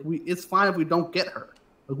then. Like it's fine if we don't get her.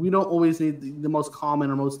 Like we don't always need the most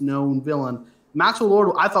common or most known villain. Maxwell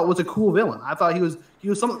Lord, I thought was a cool villain. I thought he was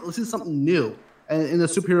something new, and in the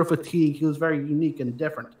superhero fatigue, he was very unique and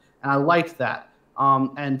different, and I liked that.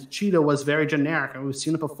 And Cheetah was very generic, and we've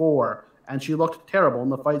seen it before. And she looked terrible, and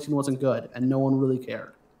the fight scene wasn't good, and no one really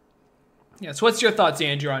cared. Yeah, so what's your thoughts,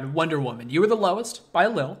 Andrew, on Wonder Woman? You were the lowest, by a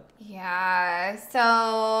little. Yeah,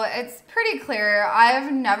 so it's pretty clear.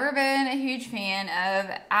 I've never been a huge fan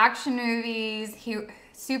of action movies,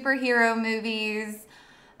 superhero movies,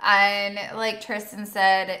 and like Tristan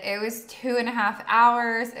said, it was 2.5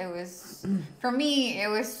 hours. For me, it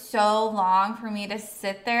was so long for me to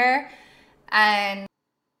sit there, and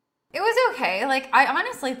it was okay. Like, I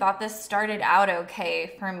honestly thought this started out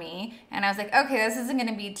okay for me. And I was like, okay, this isn't going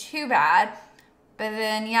to be too bad. But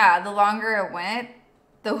then, yeah, the longer it went,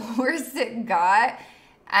 the worse it got.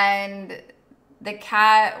 And the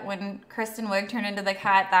cat, when Kristen Wiig turned into the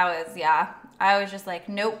cat, I was just like,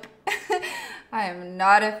 nope. I am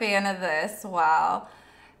not a fan of this. Wow.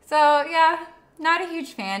 So, yeah, not a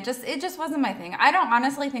huge fan. It just wasn't my thing. I don't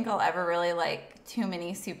honestly think I'll ever really like too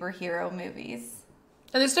many superhero movies.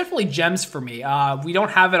 And there's definitely gems for me. We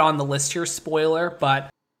don't have it on the list here, spoiler, but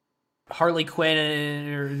Harley Quinn,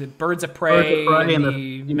 or the Birds of Prey, and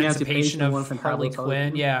the Emancipation of Harley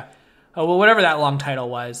Quinn. Yeah. Oh, well, whatever that long title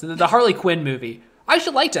was. The Harley Quinn movie. I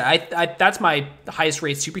actually liked it. I that's my highest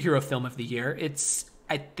rated superhero film of the year. It's,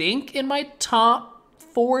 I think, in my top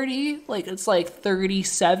 40. Like, it's like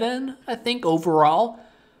 37, I think, overall.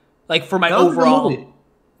 Like, for my overall...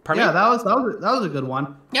 Pardon me? Yeah, that was a good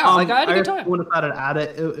one. Yeah, I had a good time. I wouldn't have had it at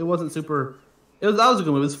it. It wasn't super... that was a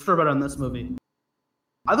good movie. It was for sure better than this movie.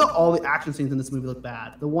 I thought all the action scenes in this movie looked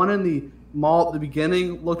bad. The one in the mall at the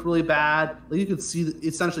beginning looked really bad. Like, you could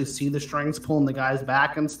essentially see the strings pulling the guy's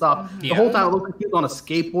back and stuff. Yeah. The whole time it looked like she was on a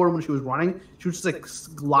skateboard when she was running. She was just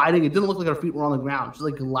like gliding. It didn't look like her feet were on the ground. She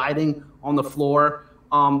was like gliding on the floor.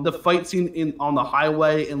 The fight scene on the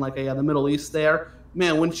highway in like the Middle East there.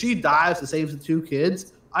 Man, when she dives to save the two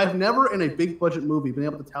kids, I've never in a big budget movie been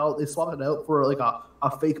able to tell they swapped it out for like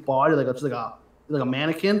a fake body, like a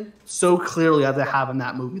mannequin, so clearly as they have in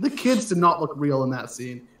that movie. The kids did not look real in that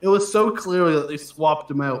scene. It was so clearly that they swapped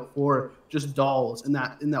them out for just dolls in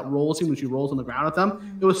that roll scene when she rolls on the ground with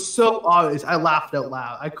them. It was so obvious. I laughed out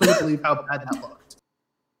loud. I couldn't believe how bad that looked.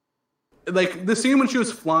 Like, the scene when she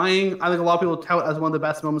was flying, I think a lot of people tout as one of the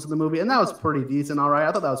best moments of the movie, and that was pretty decent, all right.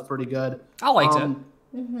 I thought that was pretty good. I liked it.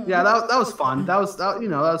 Yeah, that was fun. That was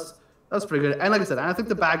pretty good. And like I said, I think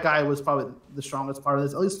the bad guy was probably the strongest part of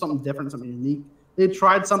this. At least something different, something unique. They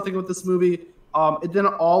tried something with this movie. It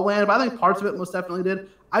didn't all land, but I think parts of it most definitely did.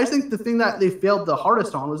 I just think the thing that they failed the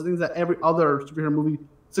hardest on was the things that every other superhero movie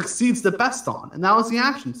succeeds the best on, and that was the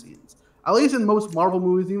action scenes. At least in most Marvel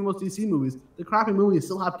movies, even most DC movies, the crappy movies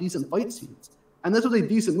still have decent fight scenes. And this was a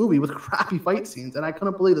decent movie with crappy fight scenes, and I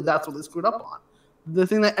couldn't believe that that's what they screwed up on. The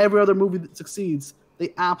thing that every other movie that succeeds,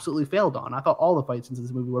 they absolutely failed on. I thought all the fight scenes in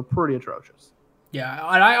this movie were pretty atrocious. Yeah,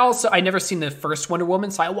 and I never seen the first Wonder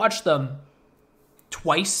Woman, so I watched them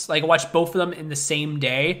twice. Like, I watched both of them in the same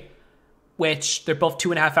day, which they're both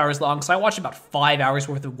 2.5 hours long. So I watched about 5 hours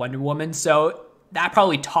worth of Wonder Woman. So that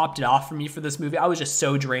probably topped it off for me for this movie. I was just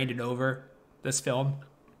so drained and over this film.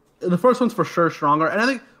 The first one's for sure stronger. And I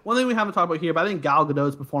think one thing we haven't talked about here, but I think Gal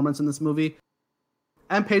Gadot's performance in this movie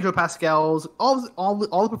and Pedro Pascal's, all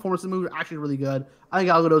the performances in the movie are actually really good. I think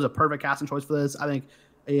Gal Gadot's a perfect casting choice for this. I think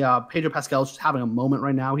Pedro Pascal's just having a moment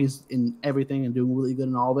right now. He's in everything and doing really good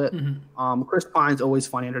in all of it. Mm-hmm. Chris Pine's always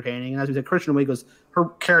funny, entertaining. And as we said, Kristen Wiig her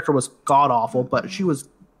character was god-awful, but she was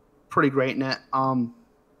pretty great in it.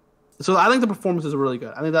 So I think the performances are really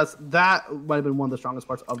good. I think that might have been one of the strongest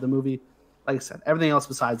parts of the movie. Like I said, everything else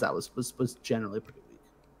besides that was generally pretty weak.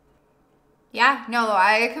 Yeah, no,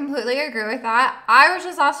 I completely agree with that. I was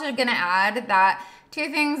just also going to add that two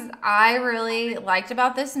things I really liked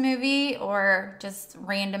about this movie, or just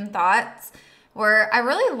random thoughts, were I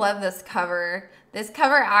really love this cover. This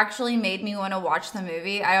cover actually made me want to watch the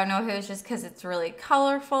movie. I don't know if it was just because it's really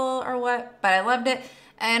colorful or what, but I loved it.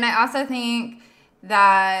 And I also think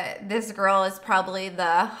that this girl is probably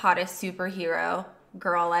the hottest superhero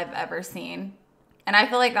girl I've ever seen. And I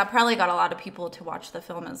feel like that probably got a lot of people to watch the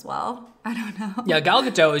film as well. I don't know. Yeah, Gal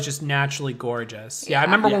Gadot is just naturally gorgeous. Yeah, I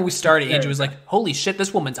remember when we started, Andrew was like, holy shit,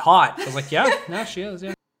 this woman's hot. I was like, yeah, no, she is,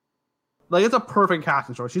 yeah. Like, it's a perfect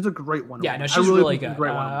casting choice. She's a great Wonder Woman. Yeah, no, she's really good.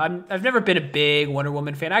 I've never been a big Wonder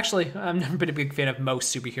Woman fan. Actually, I've never been a big fan of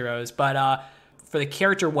most superheroes. But for the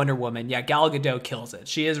character Wonder Woman, yeah, Gal Gadot kills it.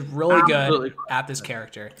 She is really good at this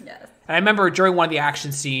character. Yes. And I remember during one of the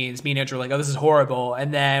action scenes, me and Andrew were like, oh, this is horrible.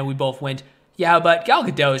 And then we both went, yeah, but Gal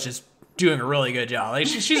Gadot is just doing a really good job. Like,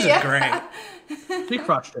 she's just great. She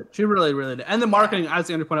crushed it. She really, really did. And the marketing, as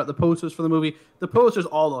Andrew pointed out, the posters for the movie, the posters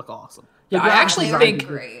all look awesome. Yeah, I actually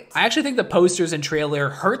think the posters and trailer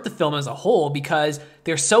hurt the film as a whole because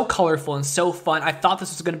they're so colorful and so fun. I thought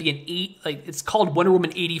this was going to be it's called Wonder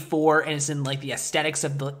Woman 84, and it's in like the aesthetics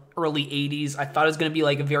of the early 80s. I thought it was going to be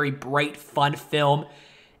like a very bright, fun film,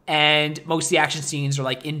 and most of the action scenes are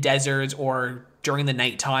like in deserts or during the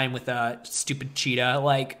nighttime with a stupid cheetah.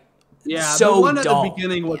 Like, yeah, so the one at dull. The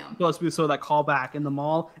beginning was supposed to be that callback in the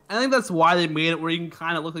mall. And I think that's why they made it where you can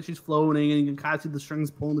kind of look like she's floating and you can kind of see the strings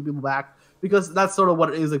pulling the people back, because that's sort of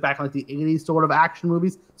what it is like back in like the 80s sort of action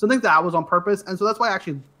movies. So I think that was on purpose. And so that's why I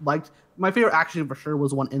actually liked my favorite action for sure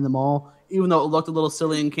was one in the mall, even though it looked a little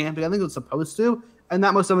silly and campy. I think it was supposed to. And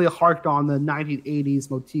that most definitely harked on the 1980s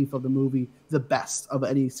motif of the movie, the best of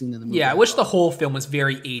any scene in the movie. Yeah, I wish the whole film was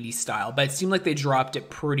very 80s style, but it seemed like they dropped it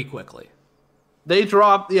pretty quickly. They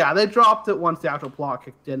dropped it once the actual plot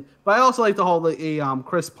kicked in. But I also like the whole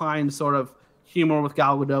Chris Pine sort of humor with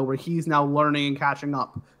Gal Gadot, where he's now learning and catching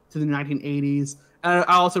up to the 1980s. And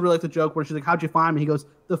I also really like the joke where she's like, "How'd you find me?" He goes,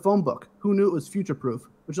 "The phone book. Who knew it was future proof?"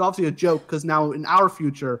 Which is obviously a joke because now in our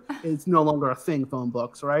future, it's no longer a thing, phone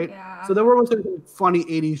books, right? Yeah. So there were some funny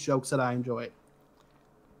 80s jokes that I enjoyed.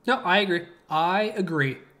 No, I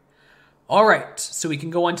agree. All right, so we can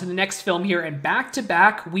go on to the next film here, and back to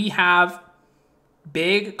back, we have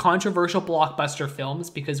big controversial blockbuster films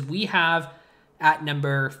because we have at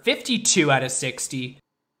number 52 out of 60,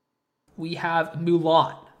 we have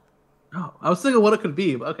Mulan. Oh, I was thinking what it could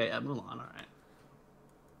be, but okay, yeah, Mulan, all right.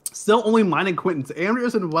 Still only mine and Quentin's.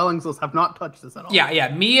 Andrews and Welling's have not touched this at all.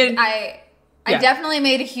 Yeah, me and... I definitely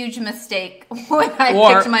made a huge mistake when I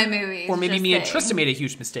picked my movies. Or maybe me and Tristan made a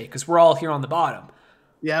huge mistake because we're all here on the bottom.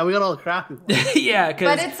 Yeah, we got all the crap. Yeah,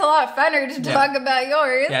 but it's a lot funner to talk about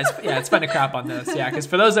yours. It's fun to crap on this. Yeah, because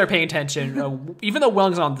for those that are paying attention, even though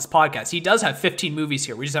Welling's on this podcast, he does have 15 movies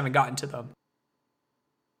here. We just haven't gotten to them.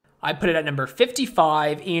 I put it at number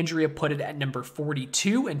 55. Andrea put it at number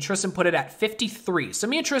 42, and Tristan put it at 53. So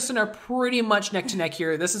me and Tristan are pretty much neck to neck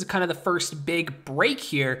here. This is kind of the first big break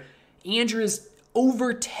here. Andrea's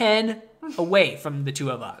over 10 away from the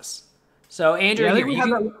two of us. So Andrew, I think we had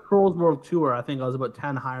that Trolls World Tour. I think I was about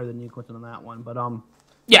 10 higher than you, Quentin, on that one. But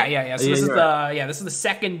yeah. So this is the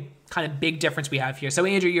second kind of big difference we have here. So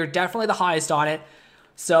Andrew, you're definitely the highest on it.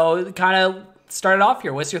 So kind of start it off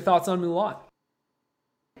here. What's your thoughts on Mulan?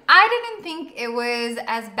 I didn't think it was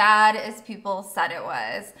as bad as people said it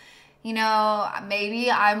was. You know, maybe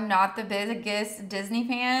I'm not the biggest Disney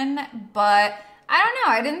fan, but I don't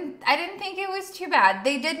know. I didn't think it was too bad.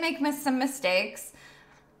 They did make some mistakes.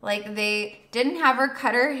 Like, they didn't have her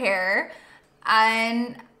cut her hair.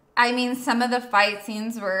 And, I mean, some of the fight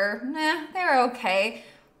scenes were, they were okay.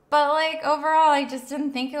 But, like, overall, I just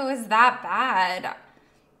didn't think it was that bad.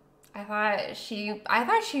 I thought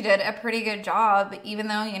she did a pretty good job, even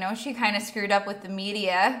though, you know, she kind of screwed up with the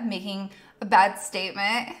media, making a bad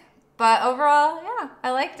statement. But overall, yeah, I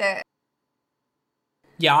liked it.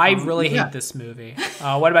 Yeah, I really hate this movie.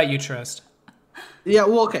 What about you, Trist? Yeah,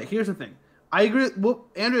 well, okay, here's the thing. I agree with what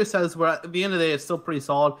Andrea says, where at the end of the day, it's still pretty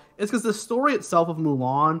solid. It's because the story itself of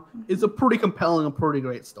Mulan is a pretty compelling and pretty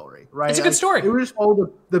great story, right? It's a good story. We just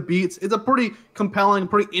follow the beats. It's a pretty compelling,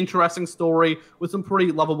 pretty interesting story with some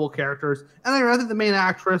pretty lovable characters. And I think the main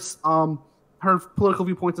actress, her political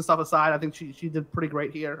viewpoints and stuff aside, I think she did pretty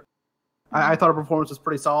great here. I thought her performance was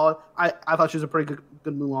pretty solid. I thought she was a pretty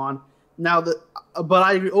good Mulan. But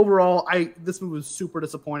I agree, overall, this movie was super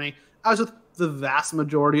disappointing. As with the vast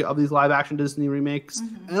majority of these live-action Disney remakes,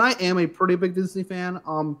 and I am a pretty big Disney fan.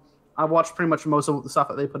 I watched pretty much most of the stuff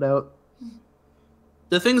that they put out.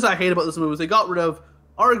 The things I hate about this movie is they got rid of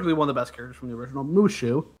arguably one of the best characters from the original,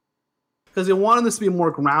 Mushu, because they wanted this to be a more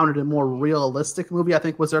grounded and more realistic movie, I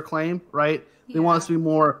think was their claim, right? Yeah. They wanted this to be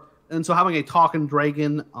more, and so having a talking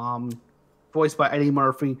dragon voiced by Eddie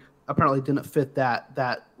Murphy apparently didn't fit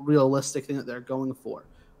that realistic thing that they're going for.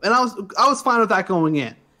 And I was fine with that going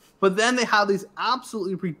in. But then they have these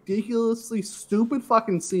absolutely ridiculously stupid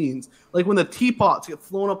fucking scenes, like when the teapots get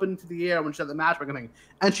flown up into the air when she had the matchmaking thing,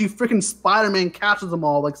 and she freaking Spider-Man catches them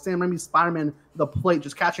all, like Sam Raimi's Spider-Man, the plate,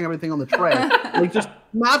 just catching everything on the tray. Like, just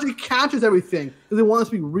magic catches everything because they want us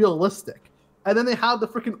to be realistic. And then they have the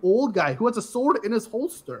freaking old guy who has a sword in his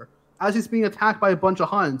holster as he's being attacked by a bunch of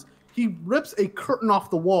Huns. He rips a curtain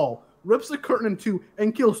off the wall, rips the curtain in two,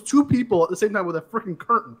 and kills two people at the same time with a freaking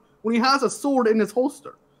curtain when he has a sword in his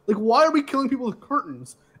holster. Like, why are we killing people with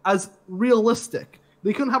curtains as realistic?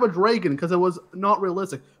 They couldn't have a dragon because it was not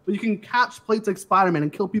realistic. But you can catch plates like Spider-Man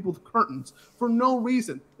and kill people with curtains for no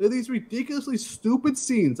reason. There are these ridiculously stupid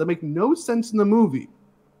scenes that make no sense in the movie,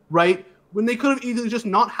 right? When they could have easily just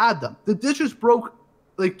not had them. The dishes broke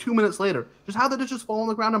like 2 minutes later. Just have the dishes fall on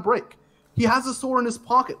the ground and break. He has a sword in his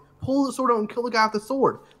pocket. Pull the sword out and kill the guy with the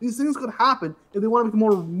sword. These things could happen if they want to make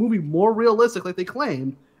the movie more realistic like they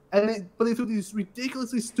claimed. But they threw these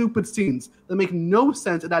ridiculously stupid scenes that make no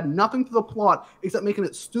sense and add nothing to the plot except making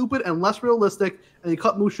it stupid and less realistic, and they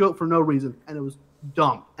cut Mushu out for no reason, and it was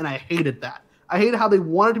dumb, and I hated that. I hated how they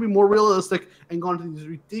wanted to be more realistic and gone to these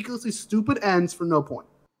ridiculously stupid ends for no point.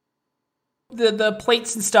 The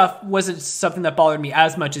plates and stuff wasn't something that bothered me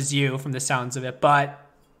as much as you from the sounds of it, but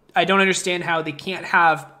I don't understand how they can't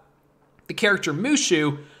have the character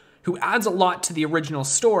Mushu, who adds a lot to the original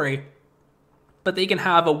story, but they can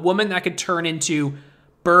have a woman that could turn into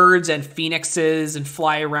birds and phoenixes and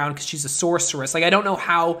fly around because she's a sorceress. Like, I don't know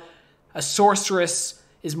how a sorceress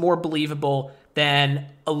is more believable than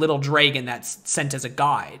a little dragon that's sent as a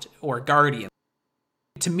guide or a guardian.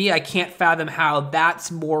 To me, I can't fathom how that's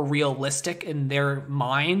more realistic in their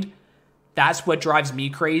mind. That's what drives me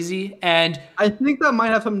crazy. And I think that might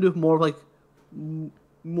have something to do with more like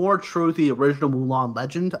more true to the original Mulan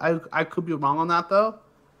legend. I could be wrong on that though.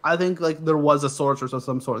 I think like there was a sorceress of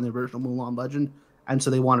some sort in the original Mulan legend, and so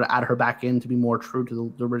they wanted to add her back in to be more true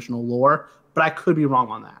to the original lore. But I could be wrong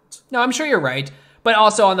on that. No, I'm sure you're right. But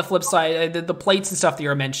also on the flip side, the plates and stuff that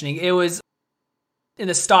you're mentioning, it was in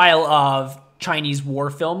the style of Chinese war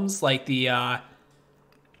films, like the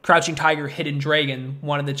Crouching Tiger, Hidden Dragon,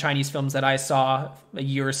 one of the Chinese films that I saw a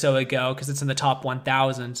year or so ago, because it's in the top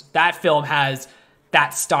 1,000. That film has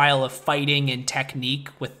that style of fighting and technique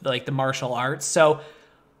with like the martial arts. So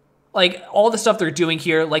like all the stuff they're doing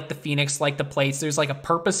here, like the Phoenix, like the plates, there's like a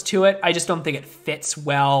purpose to it. I just don't think it fits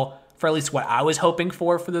well for at least what I was hoping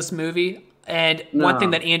for this movie. And one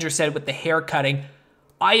thing that Andrew said with the hair cutting,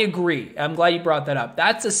 I agree. I'm glad you brought that up.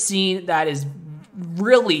 That's a scene that is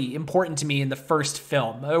really important to me in the first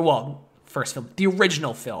film. The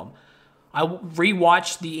original film. I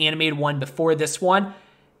rewatched the animated one before this one,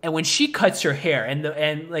 and when she cuts her hair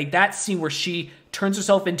and like that scene where she turns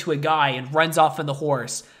herself into a guy and runs off on the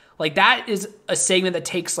horse, like that is a segment that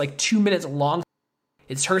takes like 2 minutes long.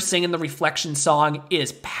 It's her singing the Reflection song. It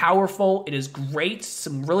is powerful. It is great.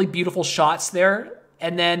 Some really beautiful shots there.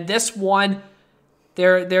 And then this one,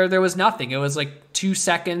 there was nothing. It was like 2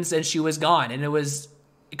 seconds and she was gone. And it was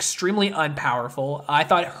extremely unpowerful. I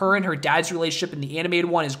thought her and her dad's relationship in the animated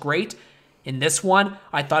one is great. In this one,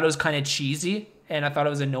 I thought it was kind of cheesy and I thought it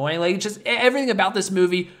was annoying. Like just everything about this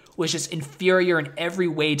movie was just inferior in every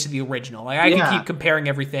way to the original. Like I can keep comparing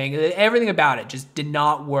everything. Everything about it just did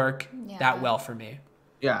not work that well for me.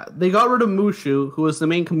 Yeah, they got rid of Mushu, who was the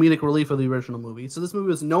main comedic relief of the original movie. So this movie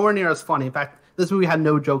was nowhere near as funny. In fact, this movie had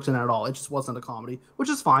no jokes in it at all. It just wasn't a comedy, which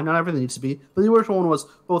is fine. Not everything needs to be. But the original one was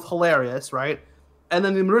both hilarious, right? And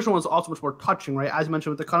then the original one was also much more touching, right? As you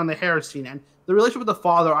mentioned, with the cut on the hair scene. And the relationship with the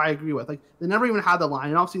father, I agree with. Like, they never even had the line.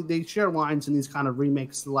 And obviously, they share lines in these kind of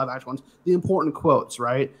remakes, the live-action ones. The important quotes,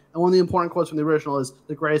 right? And one of the important quotes from the original is,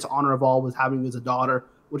 the greatest honor of all was having you as a daughter,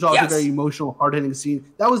 which was a very emotional, hard-hitting scene.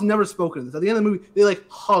 That was never spoken in this. At the end of the movie, they, like,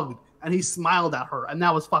 hugged. And he smiled at her, and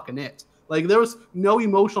that was fucking it. Like, there was no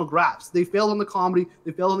emotional grasp. They failed on the comedy.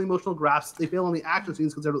 They failed on the emotional grasp. They failed on the action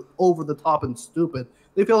scenes because they're over the top and stupid.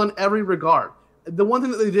 They failed in every regard. The one thing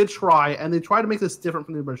that they did try, and they tried to make this different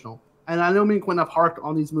from the original, and I know me and Quinn have harked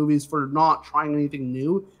on these movies for not trying anything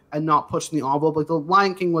new and not pushing the envelope. Like, The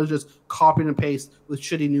Lion King was just copy and paste with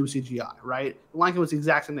shitty new CGI, right? The Lion King was the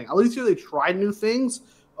exact same thing. At least here they tried new things,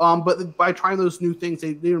 but by trying those new things,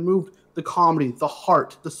 they removed the comedy, the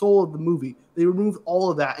heart, the soul of the movie. They removed all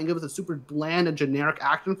of that and gave us a super bland and generic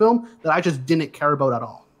action film that I just didn't care about at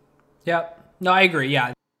all. Yep. No, I agree.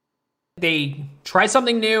 Yeah. They tried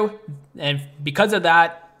something new, and because of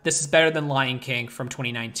that, this is better than Lion King from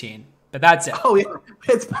 2019. But that's it. Oh, yeah.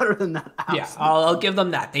 It's better than that. Absolutely. Yeah, I'll give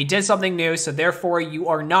them that. They did something new, so therefore you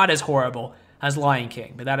are not as horrible as Lion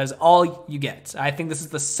King. But that is all you get. I think this is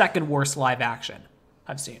the second worst live action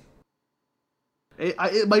I've seen.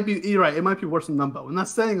 It might be, you're right, it might be worse than Dumbo, and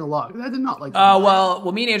that's saying a lot, because I did not like Dumbo.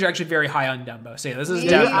 Well, me and Andrew are actually very high on Dumbo, so yeah, this is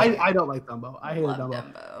definitely... I don't like Dumbo. I hated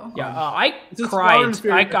Dumbo. Yeah,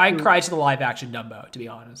 I cried to the live action Dumbo, to be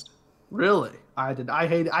honest. Really? I did. I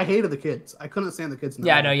hated the kids. I couldn't stand the kids.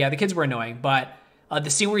 The kids were annoying, but the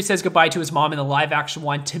scene where he says goodbye to his mom in the live action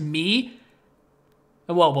one, to me...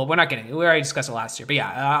 Well, we're not getting it. We already discussed it last year, but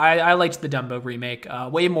yeah, I liked the Dumbo remake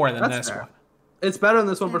way more than this one. It's better than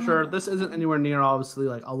this one for sure. This isn't anywhere near, obviously,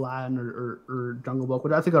 like Aladdin or Jungle Book,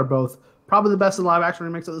 which I think are both probably the best live action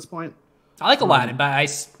remakes at this point. I like Aladdin, but I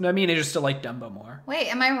just still like Dumbo more. Wait,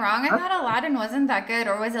 am I wrong? I thought Aladdin wasn't that good,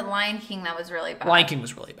 or was it Lion King that was really bad? Lion King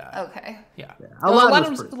was really bad. Okay. Yeah.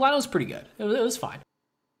 Aladdin was pretty good. It was fine.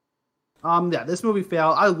 This movie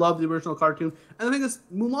failed. I love the original cartoon. And the thing is,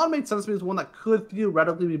 Mulan made sense to me as one that could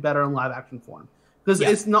theoretically be better in live action form. Because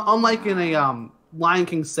it's not unlike in a Lion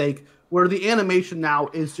King's sake, where the animation now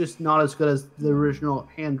is just not as good as the original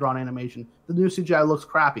hand-drawn animation. The new CGI looks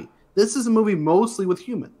crappy. This is a movie mostly with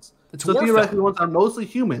humans. So theoretically, the ones that are mostly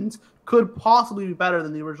humans could possibly be better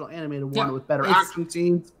than the original animated one with better action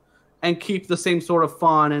scenes and keep the same sort of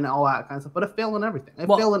fun and all that kind of stuff. But it failed in everything. It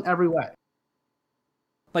failed in every way.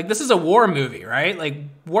 Like, this is a war movie, right? Like,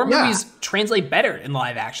 war movies translate better in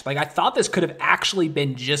live action. Like, I thought this could have actually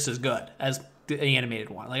been just as good as the animated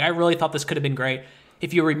one. Like, I really thought this could have been great.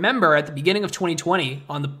 If you remember, at the beginning of 2020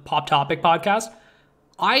 on the Pop Topic podcast,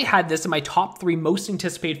 I had this in my top 3 most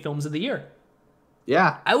anticipated films of the year.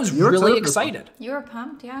 Yeah. I was really excited. You were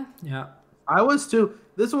pumped, yeah. Yeah. I was too.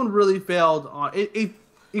 This one really failed on it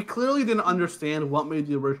clearly didn't understand what made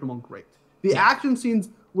the original one great. The action scenes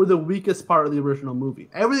were the weakest part of the original movie.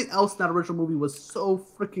 Everything else in that original movie was so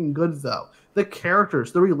freaking good, though. The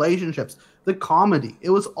characters, the relationships, the comedy, it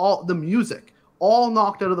was all the music. All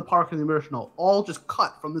knocked out of the park in the original, all just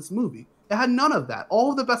cut from this movie. It had none of that. All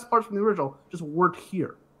of the best parts from the original just weren't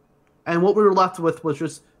here. And what we were left with was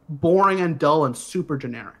just boring and dull and super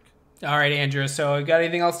generic. All right, Andrew, so you got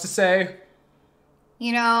anything else to say?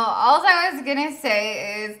 You know, all I was gonna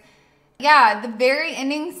say is, yeah, the very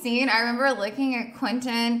ending scene, I remember looking at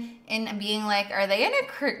Quentin and being like, are they in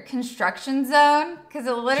a construction zone? Because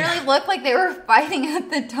it literally looked like they were fighting at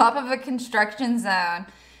the top of a construction zone.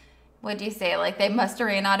 What'd you say? Like they must have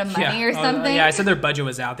ran out of money or something? Yeah, I said their budget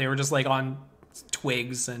was out. They were just like on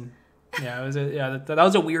twigs, and that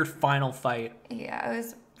was a weird final fight. Yeah, it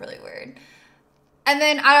was really weird. And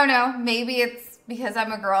then, I don't know, maybe it's because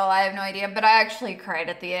I'm a girl, I have no idea, but I actually cried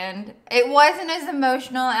at the end. It wasn't as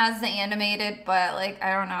emotional as the animated, but like,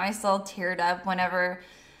 I don't know, I still teared up whenever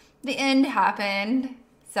the end happened.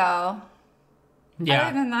 So, yeah.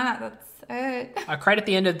 Other than that, that's it. I cried at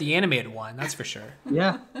the end of the animated one, that's for sure.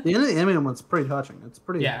 Yeah, the end of the animated one's pretty touching. It's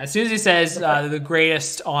pretty. Yeah, as soon as he says the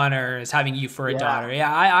greatest honor is having you for a daughter.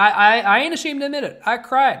 Yeah, I ain't ashamed to admit it. I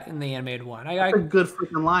cried in the animated one. That's a good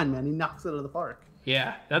freaking line, man. He knocks it out of the park.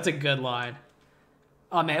 Yeah, that's a good line.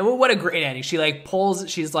 Oh man, what a great ending. She like pulls,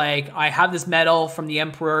 she's like, I have this medal from the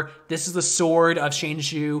Emperor. This is the sword of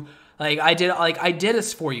Shang-Chi. I did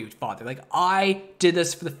this for you, Father. Like, I did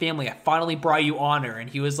this for the family. I finally brought you honor. And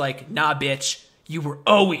he was like, nah, bitch, you were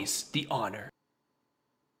always the honor.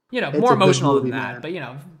 You know, It's more a good emotional movie, than that, man. but you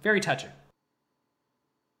know, very touching.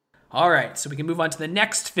 All right, so we can move on to the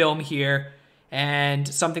next film here. And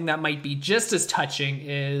something that might be just as touching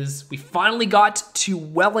is we finally got to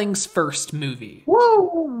Welling's first movie.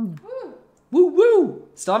 Woo! Woo woo!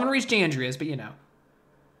 Still haven't reached Andrea's, but you know.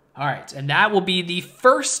 All right, and that will be the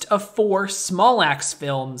first of 4 Small Axe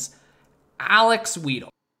films, Alex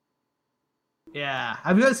Wheatle. Yeah.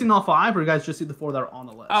 Have you guys seen all 5, or you guys just see the 4 that are on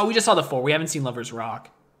the list? Oh, we just saw the 4. We haven't seen Lovers Rock.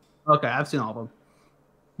 Okay, I've seen all of them.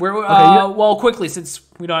 Where? Okay, well, quickly, since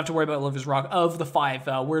we don't have to worry about Lovers Rock, of the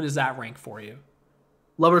 5, where does that rank for you?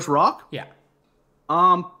 Lovers Rock? Yeah.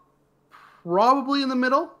 Probably in the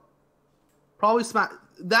middle. Probably smack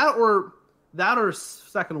that or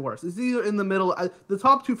second worst. It's either in the middle. The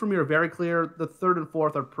top 2 for me are very clear. The third and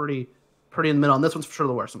fourth are pretty in the middle, and this one's for sure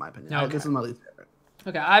the worst in my opinion. Okay. This is my least favorite.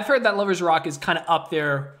 Okay, I've heard that Lovers Rock is kind of up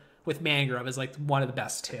there with Mangrove as like one of the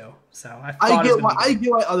best too. So I get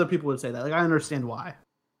why other people would say that. Like I understand why.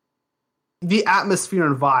 The atmosphere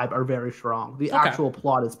and vibe are very strong. The actual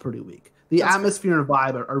plot is pretty weak. The atmosphere and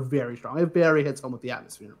vibe are very strong. It very hits home with the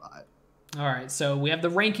atmosphere and vibe. All right, so we have the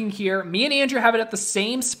ranking here. Me and Andrew have it at the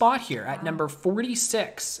same spot here at number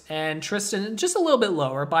 46. And Tristan just a little bit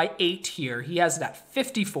lower by 8 here. He has it at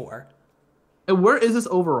 54. And where is this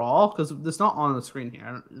overall? Because it's not on the screen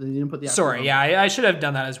here. They didn't put the actual Sorry, number. yeah, I should have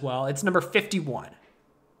done that as well. It's number 51.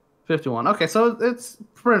 51. Okay, so it's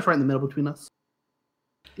pretty much right in the middle between us.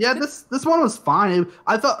 Yeah, this one was fine.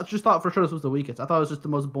 I just thought for sure this was the weakest. I thought it was just the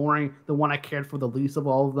most boring, the one I cared for the least of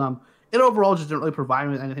all of them. It overall just didn't really provide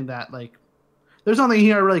me with anything that, like, there's nothing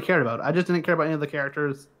here I really cared about. I just didn't care about any of the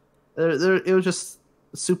characters. It was just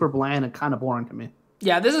super bland and kind of boring to me.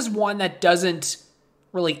 Yeah, this is one that doesn't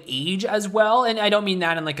really age as well, and I don't mean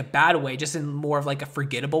that in like a bad way, just in more of like a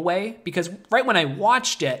forgettable way, because right when I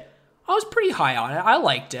watched it, I was pretty high on it. I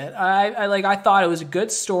liked it. I thought it was a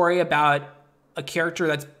good story about a character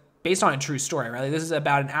that's based on a true story, right? Like, this is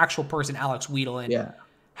about an actual person, Alex Wheatle, and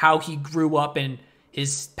how he grew up in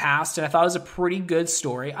his past, and I thought it was a pretty good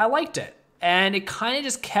story. I liked it. And it kind of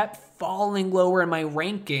just kept falling lower in my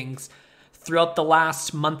rankings throughout the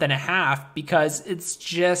last month and a half because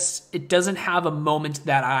it doesn't have a moment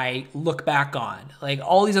that I look back on. Like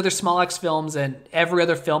all these other Small Axe films and every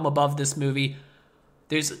other film above this movie,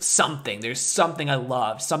 there's something I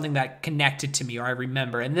love, something that connected to me or I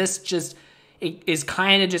remember. And this just, it is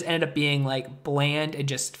kind of just ended up being like bland and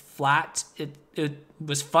just flat. It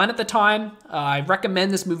was fun at the time. I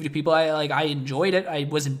recommend this movie to people. I enjoyed it. I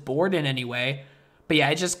wasn't bored in any way. But yeah,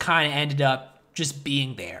 it just kind of ended up just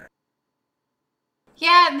being there.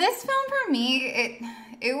 Yeah, this film for me,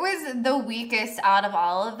 it was the weakest out of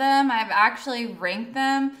all of them. I've actually ranked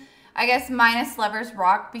them, I guess minus Lovers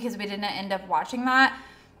Rock because we didn't end up watching that.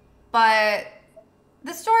 But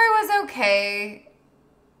the story was okay.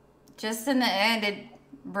 Just in the end, it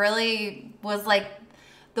really was like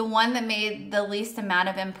the one that made the least amount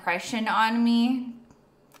of impression on me.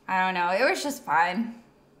 I don't know. It was just fine.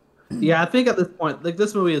 Yeah, I think at this point, like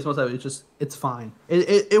this movie is most of it. It's fine.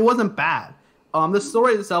 It wasn't bad. The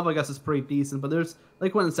story itself, I guess, is pretty decent. But there's,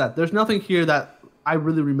 like Quentin said, there's nothing here that I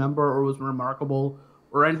really remember or was remarkable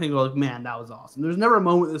or anything like, man, that was awesome. There's never a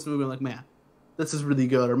moment in this movie I'm like, man, this is really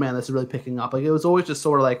good or man, this is really picking up. Like it was always just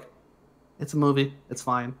sort of like, it's a movie. It's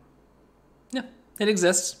fine. Yeah, it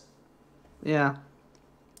exists. Yeah.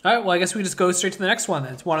 All right, well, I guess we just go straight to the next one.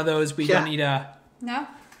 It's one of those we don't need to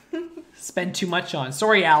spend too much on.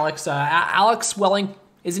 Sorry, Alex. Alex Welling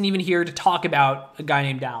isn't even here to talk about a guy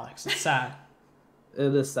named Alex. It's sad.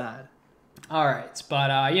 It is sad. All right,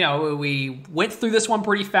 but we went through this one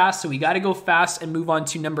pretty fast, so we got to go fast and move on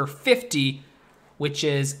to number 50, which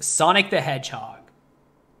is Sonic the Hedgehog.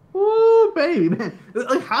 Ooh, baby, man!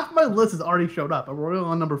 Like half my list has already showed up. We're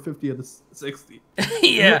on number 50 of the 60.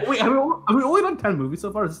 Yeah. Wait, have we only done 10 movies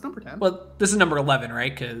so far? Is this number 10? Well, this is number 11,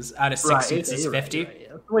 right? Because out of 60, this is 50. Right.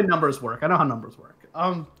 That's the way numbers work. I know how numbers work.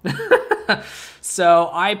 So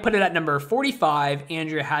I put it at number 45.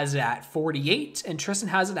 Andrew has it at 48, and Tristan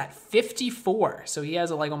has it at 54. So he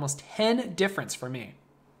has almost 10 difference for me.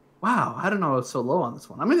 Wow, I don't know. It was so low on this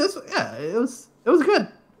one. I mean, it was good.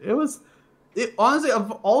 It honestly,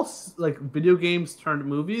 of all video games turned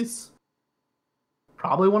movies,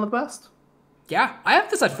 probably one of the best. Yeah, I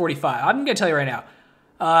have this at 45. I'm gonna tell you right now.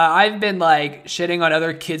 I've been shitting on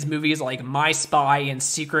other kids' movies like My Spy and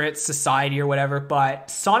Secret Society or whatever,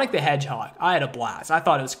 but Sonic the Hedgehog, I had a blast. I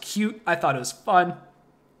thought it was cute. I thought it was fun.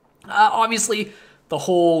 Obviously, the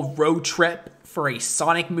whole road trip for a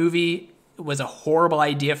Sonic movie was a horrible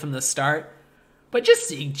idea from the start. But just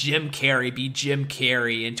seeing Jim Carrey be Jim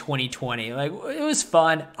Carrey in 2020, it was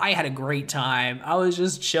fun. I had a great time. I was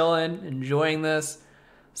just chilling, enjoying this.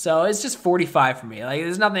 So it's just 45 for me.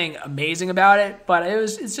 There's nothing amazing about it, but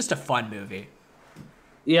it's just a fun movie.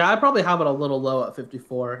 Yeah, I probably have it a little low at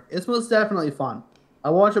 54. It's most definitely fun. I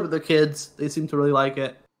watched it with the kids. They seem to really like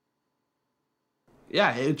it.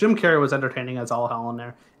 Yeah, Jim Carrey was entertaining as all hell in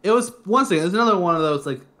there. It was another one of those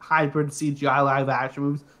hybrid CGI live action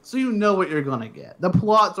movies, so you know what you're gonna get. The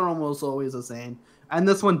plots are almost always the same, and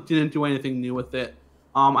this one didn't do anything new with it.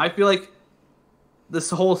 I feel like this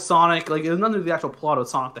whole Sonic, it was none of the actual plot of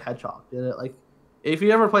Sonic the Hedgehog, did it? If you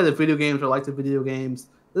ever play the video games or like the video games,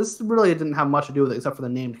 this really didn't have much to do with it except for the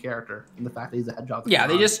named character and the fact that he's a hedgehog. Yeah,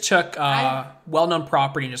 they just took well-known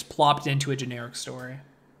property and just plopped it into a generic story.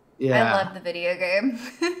 Yeah. I love the video game.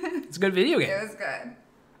 It's a good video game. It was good.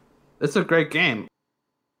 It's a great game.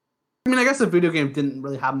 I mean, I guess the video game didn't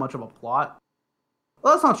really have much of a plot.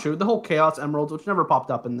 Well, that's not true. The whole Chaos Emeralds, which never popped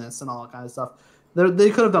up in this and all that kind of stuff, they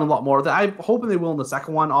could have done a lot more. I'm hoping they will in the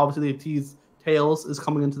second one. Obviously, they tease Tails is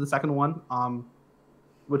coming into the second one,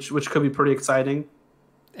 which could be pretty exciting.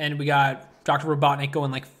 And we got Dr. Robotnik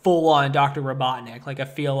going full on Dr. Robotnik. I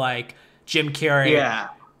feel like Jim Carrey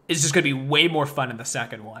is just going to be way more fun in the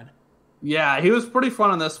second one. Yeah, he was pretty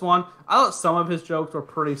fun in this one. I thought some of his jokes were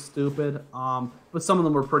pretty stupid, but some of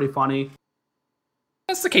them were pretty funny.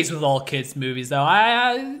 That's the case with all kids' movies, though.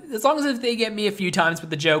 As long as if they get me a few times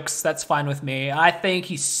with the jokes, that's fine with me. I think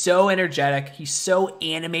he's so energetic. He's so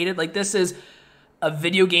animated. This is a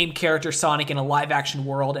video game character Sonic in a live-action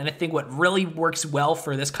world, and I think what really works well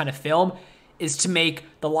for this kind of film is to make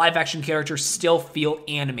the live-action character still feel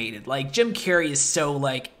animated. Jim Carrey is so,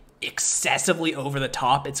 excessively over the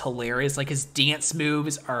top. It's hilarious. His dance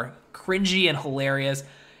moves are cringy and hilarious.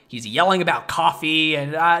 He's yelling about coffee,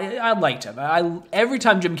 and I liked him. Every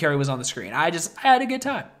time Jim Carrey was on the screen, I had a good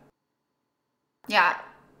time. Yeah,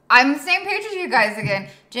 I'm the same page as you guys again.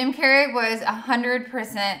 Jim Carrey was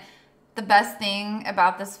 100% the best thing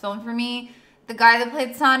about this film for me. The guy that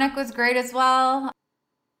played Sonic was great as well.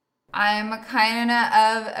 I'm kind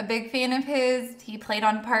of a big fan of his. He played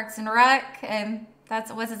on Parks and Rec, and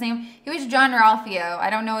what's his name? He was John Ralphio. I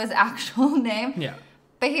don't know his actual name. Yeah.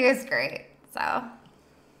 But he was great, so...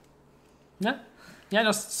 Yeah,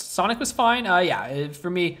 no, Sonic was fine. For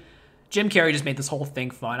me, Jim Carrey just made this whole thing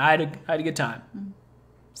fun. I had a good time. Mm-hmm.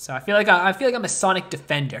 So I feel like I'm a Sonic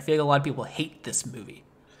defender. I feel like a lot of people hate this movie.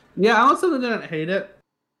 Yeah, I also didn't hate it.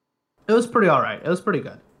 It was pretty alright. It was pretty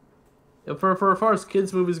good. For as far as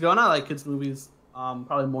kids movies go, and I like kids movies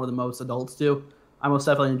probably more than most adults do. I most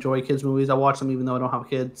definitely enjoy kids movies. I watch them even though I don't have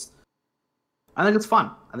kids. I think it's fun.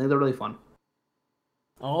 I think they're really fun.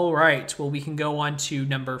 All right. Well, we can go on to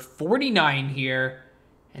number 49 here.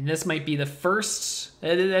 And this might be the first,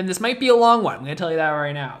 and this might be a long one. I'm going to tell you that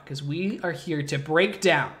right now, because we are here to break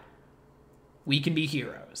down We Can Be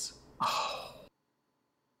Heroes. Oh,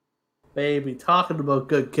 baby, talking about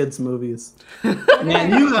good kids movies.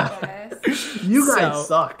 Man, you guys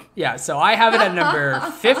suck. Yeah, so I have it at number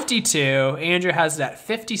 52. Andrew has it at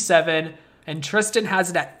 57. And Tristan has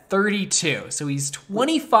it at 32. So he's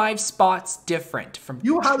 25 spots different from...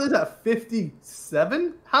 You have it at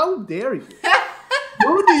 57? How dare you?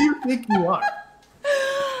 Who do you think you are?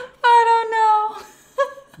 I don't know.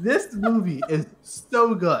 This movie is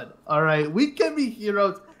so good. All right, We Can Be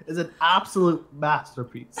Heroes is an absolute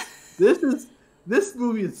masterpiece. This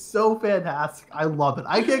movie is so fantastic. I love it.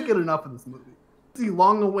 I can't get enough of this movie. It's the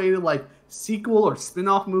long-awaited sequel or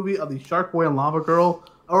spin-off movie of the Shark Boy and Lava Girl,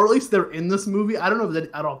 or at least they're in this movie. I don't know if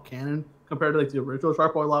it's at all canon compared to the original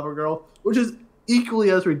Shark Boy Lava Girl, which is equally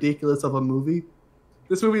as ridiculous of a movie.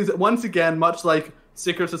 This movie is once again much like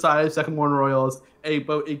Secret Society of Second Born Royals, a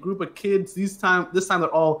group of kids. This time they're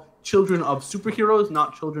all children of superheroes,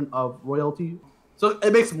 not children of royalty. So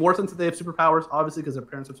it makes more sense that they have superpowers, obviously, because their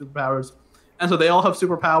parents have superpowers, and so they all have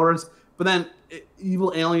superpowers. But then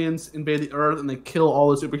evil aliens invade the Earth and they kill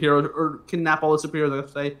all the superheroes, or kidnap all the superheroes.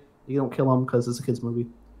 I say you don't kill them because it's a kids movie.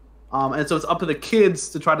 And so it's up to the kids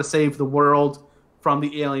to try to save the world from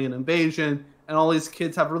the alien invasion. And all these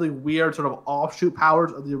kids have really weird sort of offshoot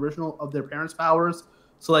powers of their parents' powers.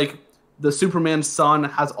 So like the Superman's son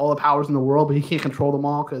has all the powers in the world, but he can't control them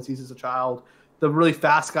all because he's just a child. The really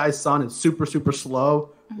fast guy's son is super, super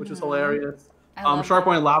slow, which is hilarious. Shark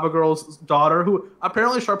Boy and Lava Girl's daughter, who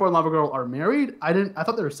apparently Shark Boy and Lava Girl are married. I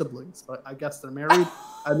thought they were siblings, but I guess they're married.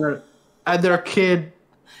 and their kid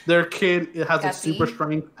has like super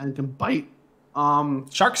strength and can bite.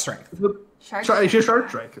 Shark strength. Shark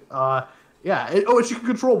strength. And she can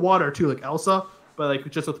control water too, like Elsa, but like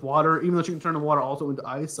just with water. Even though she can turn the water also into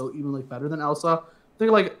ice, so even like better than Elsa. Think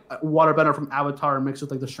of like Waterbender from Avatar mixed with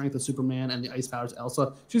like the strength of Superman and the ice powers of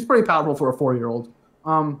Elsa. She's pretty powerful for a 4-year-old.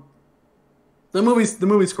 The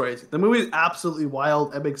movie's crazy. The movie is absolutely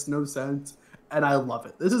wild. It makes no sense, and I love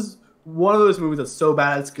it. This is one of those movies that's so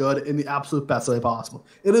bad it's good in the absolute best way possible.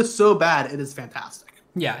 It is so bad, it is fantastic.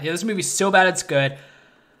 Yeah, this movie's so bad it's good.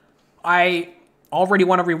 I already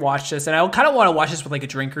want to rewatch this, and I kind of want to watch this with like a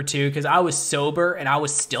drink or two because I was sober and I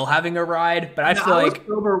was still having a ride. But I feel like I was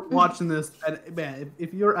sober watching this, and man,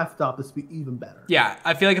 if you're effed up, this would be even better. Yeah,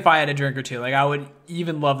 I feel like if I had a drink or two, like I would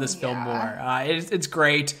even love this film more. It's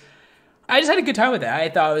great. I just had a good time with it. I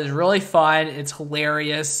thought it was really fun. It's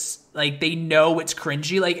hilarious. Like they know it's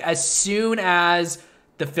cringy. Like as soon as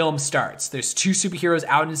the film starts, there's 2 superheroes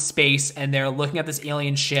out in space and they're looking at this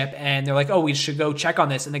alien ship and they're like, oh, we should go check on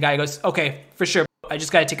this. And the guy goes, okay, for sure. I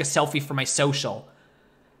just got to take a selfie for my social.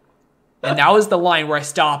 And that was the line where I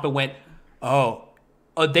stopped and went, oh,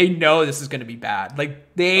 they know this is going to be bad.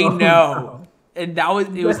 Like they know. And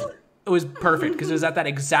it was perfect because it was at that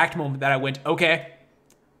exact moment that I went, okay,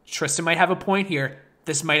 Tristan might have a point here.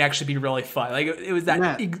 This might actually be really fun. Like it was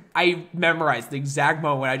that I memorized the exact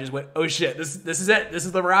moment when I just went, oh shit, this is it. This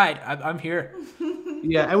is the ride. I'm here.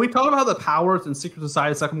 Yeah, and we talked about how the powers in Secret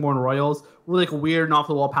Society Second Born Royals were like weird and off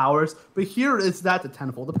the wall powers, but here it's that to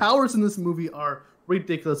tenfold. The powers in this movie are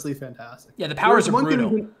ridiculously fantastic. Yeah, the powers are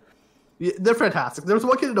brutal. They're fantastic. There was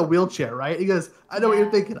one kid in a wheelchair, right? He goes, I know what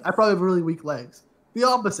you're thinking. I probably have really weak legs. The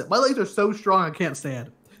opposite. My legs are so strong I can't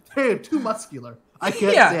stand. They're too muscular. I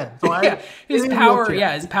can't stand. So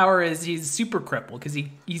his power is he's super crippled because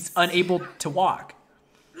he's unable to walk.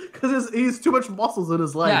 Because he's too much muscles in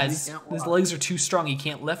his legs. Yeah, his legs are too strong. He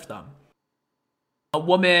can't lift them. A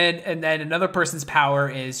woman, and then another person's power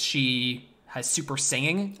is she has super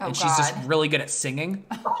singing, and she's just really good at singing.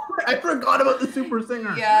 I forgot about the super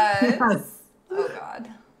singer. Yes. Oh God.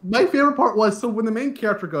 My favorite part was, so when the main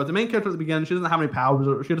character goes, the main character at the beginning, she doesn't have any powers,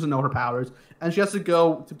 or she doesn't know her powers, and she has to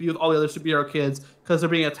go to be with all the other superhero kids because they're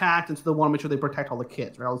being attacked, and so they want to make sure they protect all the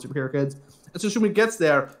kids, right, all the superhero kids. And so when she gets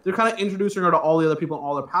there, they're kind of introducing her to all the other people and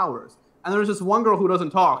all their powers. And there's this one girl who doesn't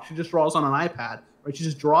talk. She just draws on an iPad, right? She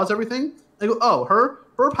just draws everything. They go, oh,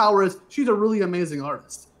 her power is she's a really amazing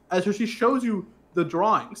artist. And so she shows you the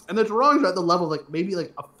drawings, and the drawings are at the level like maybe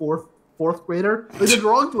like a fourth grader. Like, the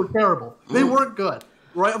drawings were terrible. They weren't good.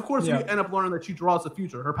 Right, of course, you end up learning that she draws the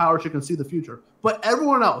future. Her power, she can see the future. But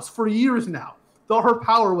everyone else, for years now, thought her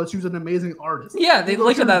power was she was an amazing artist. Yeah, they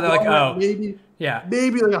looked at that, they're like, oh.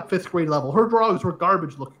 Maybe like a 5th grade level. Her drawings were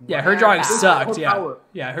garbage looking. Yeah, her drawings sucked,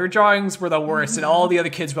 Yeah, her drawings were the worst, and all the other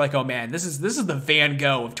kids were like, oh man, this is the Van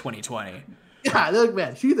Gogh of 2020. Yeah, they're like,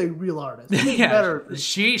 man, she's a real artist.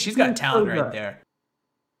 She's got talent right there.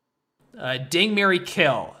 Ding, Marry,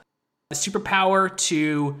 Kill. The superpower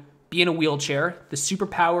to be in a wheelchair, the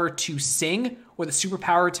superpower to sing, or the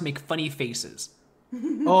superpower to make funny faces.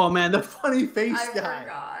 Oh man, the funny face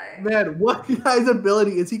guy. Man, what guy's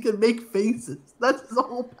ability is he can make faces. That's his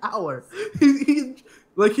whole power. He can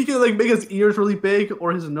like make his ears really big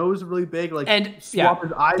or his nose really big, like swap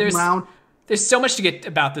his eyes around. There's so much to get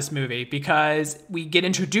about this movie because we get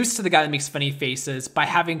introduced to the guy that makes funny faces by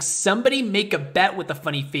having somebody make a bet with the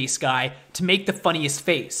funny face guy to make the funniest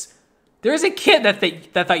face. There's a kid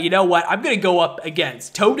that thought, you know what, I'm going to go up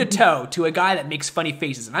against toe-to-toe to a guy that makes funny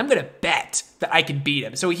faces, and I'm going to bet that I can beat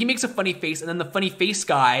him. So he makes a funny face, and then the funny face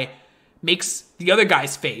guy makes the other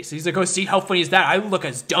guy's face. He's like, oh, see, how funny is that? I look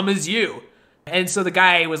as dumb as you. And so the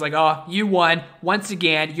guy was like, oh, you won. Once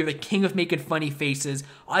again, you're the king of making funny faces.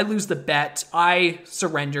 I lose the bet. I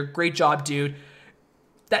surrender. Great job, dude.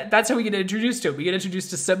 That's how we get introduced to him. We get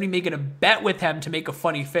introduced to somebody making a bet with him to make a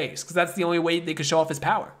funny face, because that's the only way they could show off his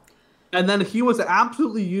power. And then he was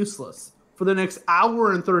absolutely useless for the next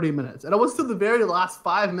hour and 30 minutes. And it was to the very last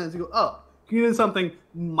 5 minutes, you go, oh, he did something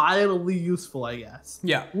mildly useful, I guess.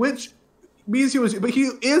 Yeah. Which means but he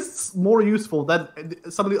is more useful than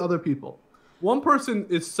some of the other people. One person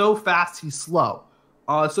is so fast, he's slow.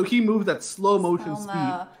 So he moves at slow motion speed.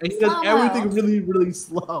 And he does everything really, really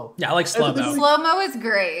slow. Yeah, I like slow-mo. Slow-mo is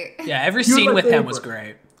great. Yeah, every scene with him was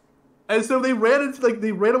great. And so they ran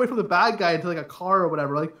away from the bad guy into like a car or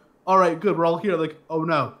whatever. Like, all right, good, we're all here. Like, oh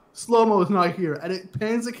no, slow-mo is not here. And it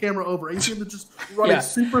pans the camera over. And you see him just running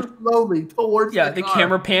super slowly towards the car.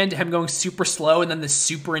 Camera panned to him going super slow and then the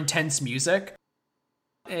super intense music.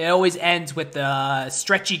 It always ends with the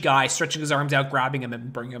stretchy guy stretching his arms out, grabbing him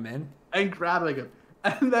and bringing him in. And grabbing him.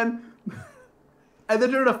 And then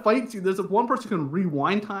during a fight scene, there's one person who can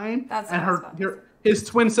rewind time, his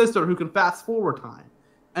twin sister who can fast forward time.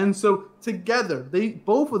 And so together,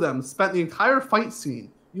 both of them spent the entire fight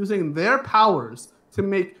scene using their powers to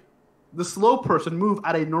make the slow person move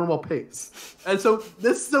at a normal pace. And so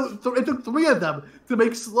it took 3 of them to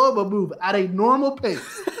make slow-mo move at a normal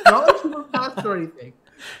pace, not like super fast or anything.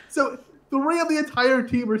 So 3 of the entire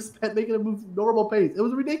team were spent making it move normal pace. It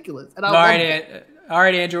was ridiculous. And All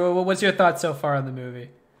right, Andrew, what's your thoughts so far on the movie?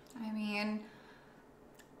 I mean,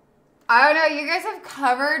 I don't know. You guys have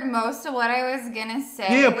covered most of what I was gonna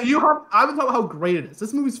say. Yeah, but I would talk about how great it is.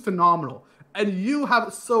 This movie's phenomenal, and you have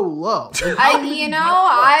it so low.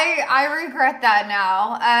 I regret that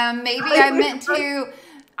now. Maybe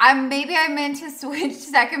I meant to switch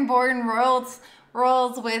second born roles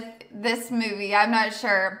with this movie. I'm not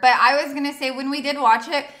sure, but I was gonna say when we did watch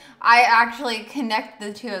it, I actually connect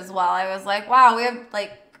the two as well. I was like, wow, we have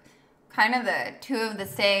like kind of the two of the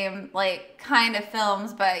same like kind of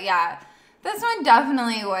films, but yeah, this one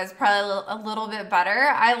definitely was probably a little bit better.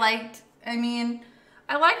 I liked a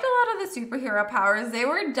lot of the superhero powers. They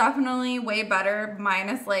were definitely way better,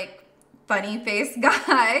 minus like funny face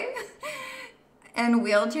guy and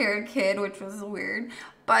wheelchair kid, which was weird.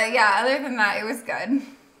 But yeah, other than that, it was good.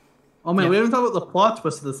 Oh man, we haven't talked about the plot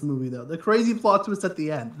twist of this movie though. The crazy plot twist at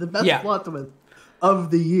the end. The best plot twist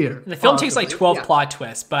of the year. The film takes like 12 plot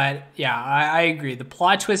twists, but yeah, I agree. The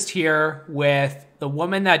plot twist here with the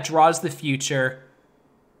woman that draws the future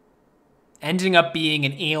ending up being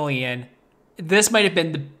an alien. This might have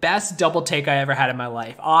been the best double take I ever had in my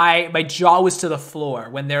life. My jaw was to the floor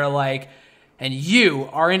when they're like, and you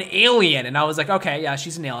are an alien. And I was like, okay, yeah,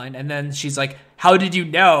 she's an alien. And then she's like, how did you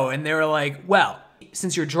know? And they were like, well,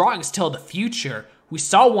 since your drawings tell the future, we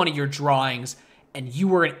saw one of your drawings and you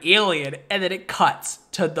were an alien. And then it cuts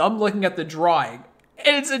to them looking at the drawing.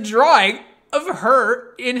 And it's a drawing of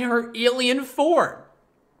her in her alien form.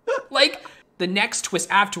 Like, the next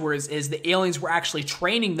twist afterwards is the aliens were actually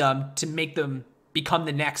training them to make them become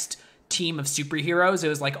the next team of superheroes. It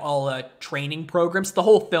was like all a training program. So the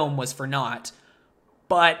whole film was for naught.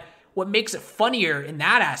 But what makes it funnier in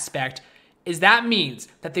that aspect is that means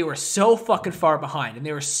that they were so fucking far behind and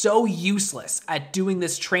they were so useless at doing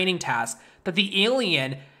this training task that the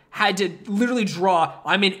alien had to literally draw,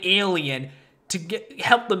 I'm an alien, to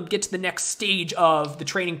help them get to the next stage of the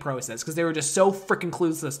training process because they were just so freaking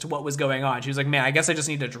clueless to what was going on. She was like, man, I guess I just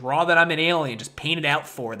need to draw that I'm an alien, just paint it out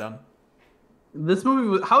for them. This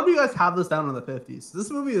movie, how do you guys have this down in the 50s? This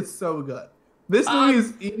movie is so good. This movie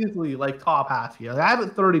is easily like top half here. Like, I have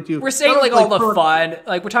it 32. We're saying like all the fun,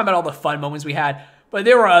 like we're talking about all the fun moments we had, but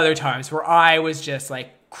there were other times where I was just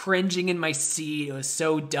like cringing in my seat. It was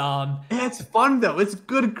so dumb. It's fun though. It's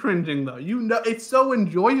good cringing though. You know, it's so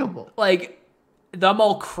enjoyable. Like them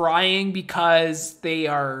all crying because they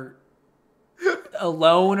are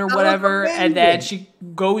alone or whatever, and then she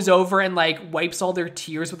goes over and like wipes all their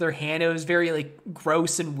tears with her hand. It was very like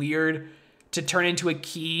gross and weird to turn into a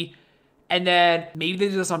key. And then maybe they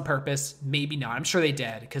did this on purpose, maybe not. I'm sure they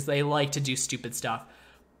did because they like to do stupid stuff.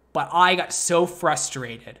 But I got so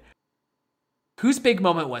frustrated. Whose big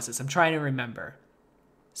moment was this? I'm trying to remember.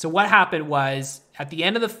 So what happened was at the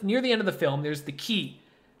end of near the end of the film, there's the key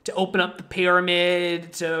to open up the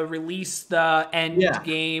pyramid, to release the end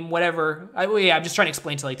game, whatever. I'm just trying to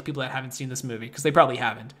explain to like the people that haven't seen this movie because they probably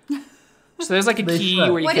haven't. So there's like a key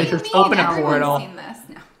where you can just open a portal. Seen this?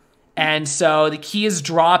 No. And so the key is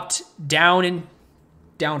dropped down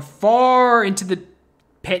far into the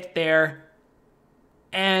pit there.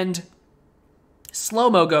 And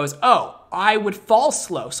Slow-Mo goes, oh, I would fall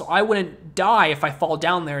slow, so I wouldn't die if I fall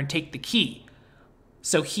down there and take the key.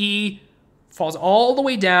 So he falls all the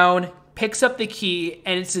way down, picks up the key,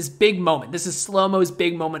 and it's his big moment. This is Slow-Mo's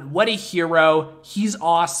big moment. What a hero. He's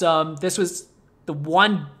awesome. This is the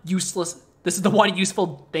one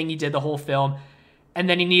useful thing he did the whole film. And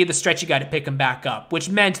then he needed the stretchy guy to pick him back up, which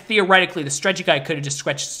meant theoretically the stretchy guy could have just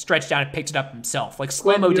stretched down and picked it up himself. Like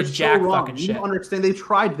Slow-Mo did jack fucking shit. You don't understand. They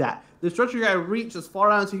tried that. The stretchy guy reached as far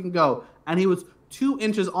out as he can go, and he was 2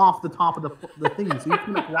 inches off the top of the thing, so you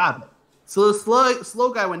couldn't grab it. So the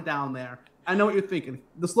slow guy went down there. I know what you're thinking.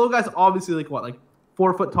 The slow guy's obviously like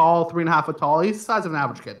 4 foot tall, 3.5 foot tall. He's the size of an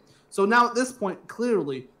average kid. So now at this point,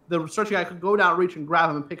 clearly, the stretchy guy could go down, reach, and grab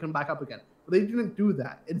him and pick him back up again. But they didn't do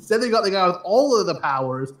that. Instead, they got the guy with all of the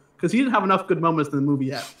powers, because he didn't have enough good moments in the movie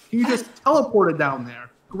yet. He just teleported down there,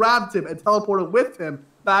 grabbed him, and teleported with him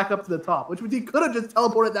back up to the top, which means he could have just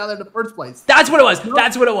teleported down there in the first place. That's what it was.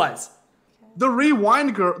 That's what it was. The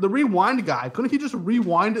rewind guy, couldn't he just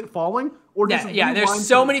rewind it falling? Or yeah, there's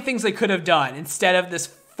so many things they could have done instead of this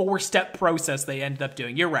 4-step process they ended up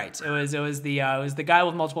doing. You're right. It was the guy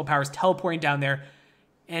with multiple powers teleporting down there.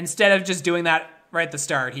 Instead of just doing that right at the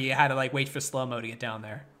start, he had to wait for Slow-Mo to get down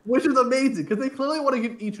there. Which is amazing, because they clearly want to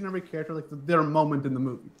give each and every character their moment in the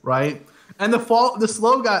movie, right? And the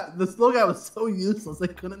slow guy was so useless they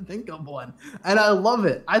couldn't think of one, and I love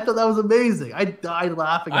it. I thought that was amazing. I died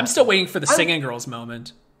laughing. I'm still waiting for the singing girls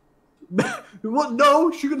moment. Well,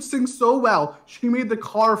 no, she could sing so well. She made the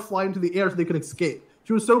car fly into the air so they could escape.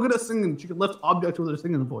 She was so good at singing, she could lift objects with her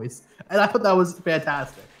singing voice, and I thought that was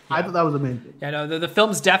fantastic. Yeah. I thought that was amazing. Yeah, no, the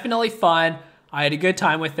film's definitely fun. I had a good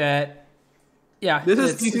time with it. Yeah,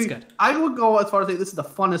 it's good. I would go as far as saying this is the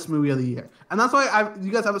funnest movie of the year. And that's why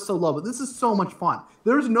you guys have it so low, but this is so much fun.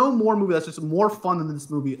 There's no more movie that's just more fun than this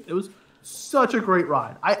movie. It was such a great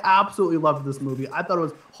ride. I absolutely loved this movie. I thought it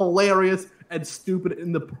was hilarious and stupid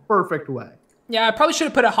in the perfect way. Yeah, I probably should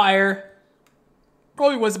have put it higher.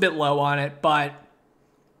 Probably was a bit low on it, but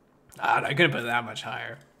I couldn't put it that much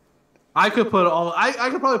higher. I could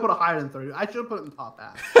probably put it higher than 30. I should have put it in the top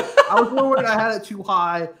half. I was a little worried I had it too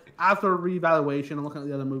high. After reevaluation and looking at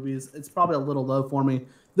the other movies, it's probably a little low for me.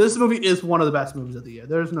 This movie is one of the best movies of the year.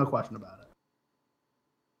 There's no question about it.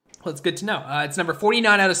 Well, it's good to know. It's number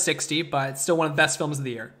 49 out of 60, but it's still one of the best films of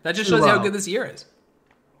the year. That just shows you how good this year is.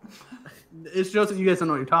 It shows that you guys don't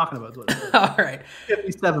know what you're talking about. All right.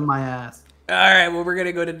 57, my ass. All right, well, we're going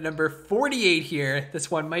to go to number 48 here.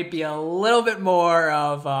 This one might be a little bit more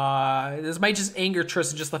of... this might just anger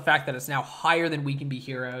Tristan, just the fact that it's now higher than We Can Be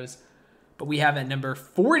Heroes. But we have at number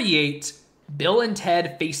 48, Bill and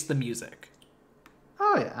Ted Face the Music.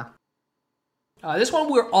 Oh, yeah. This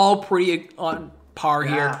one we're all pretty on par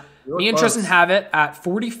here. Me and Tristan have it at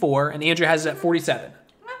 44, and Andrew has it at 47.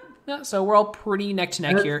 Yeah, so we're all pretty neck to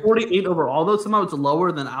neck here. 48 overall, though. Somehow it's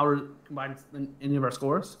lower than our combined than any of our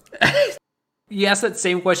scores. You asked that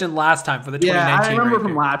same question last time for the 2019. Yeah, I remember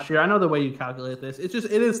from last year. I know the way you calculate this. It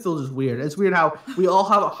is still just weird. It's weird how we all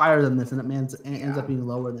have it higher than this, and it ends up being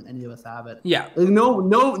lower than any of us have it. Yeah.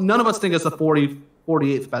 None of us think it's the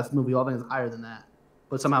 48th best movie. We all think it's higher than that.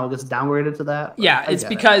 But somehow it gets downgraded to that. Yeah, it's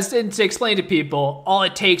because, and to explain to people, all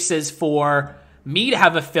it takes is for me to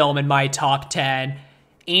have a film in my top 10,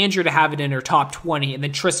 Andrew to have it in her top 20, and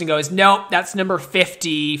then Tristan goes, nope, that's number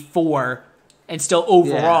 54. And still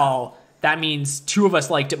overall... Yeah. That means two of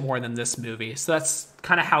us liked it more than this movie. So that's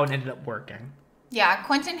kind of how it ended up working. Yeah,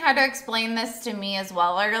 Quentin had to explain this to me as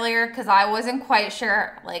well earlier because I wasn't quite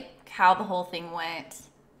sure how the whole thing went. So.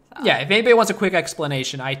 Yeah, if anybody wants a quick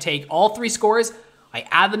explanation, I take all three scores, I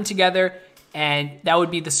add them together, and that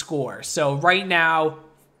would be the score. So right now,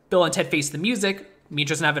 Bill and Ted Face the Music. Me and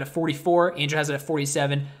Tristan have it at 44. Andrew has it at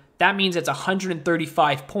 47. That means it's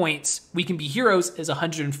 135 points. We Can Be Heroes is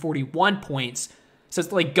 141 points. So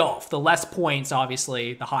it's like golf. The less points,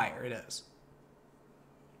 obviously, the higher it is.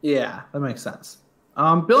 Yeah, that makes sense.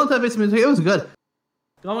 Bill and Ted Face the Music, it was good.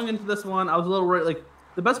 Going into this one, I was a little worried.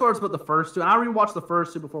 The best part was about the first two. And I rewatched the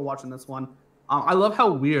first two before watching this one. I love how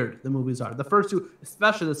weird the movies are. The first two,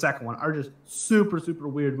 especially the second one, are just super, super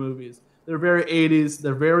weird movies. They're very 80s.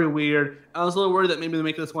 They're very weird. I was a little worried that maybe they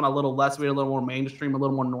make this one a little less weird, a little more mainstream, a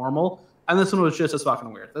little more normal. And this one was just as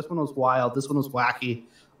fucking weird. This one was wild. This one was wacky.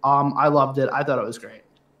 I loved it. I thought it was great.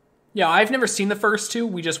 Yeah, I've never seen the first two.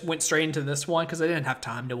 We just went straight into this one because I didn't have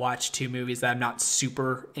time to watch two movies that I'm not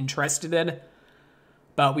super interested in.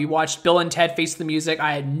 But we watched Bill and Ted Face the Music.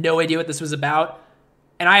 I had no idea what this was about.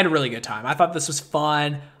 And I had a really good time. I thought this was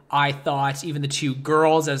fun. I thought even the two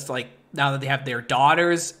girls, now that they have their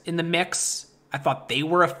daughters in the mix, I thought they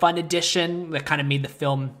were a fun addition that kind of made the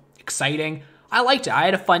film exciting. I liked it. I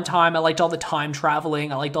had a fun time. I liked all the time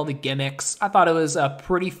traveling. I liked all the gimmicks. I thought it was a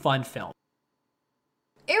pretty fun film.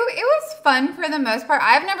 It was fun for the most part.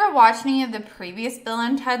 I've never watched any of the previous Bill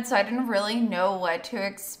and Ted, so I didn't really know what to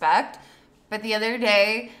expect. But the other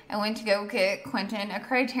day, I went to go get Quentin a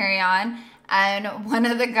Criterion, And one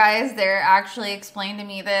of the guys there actually explained to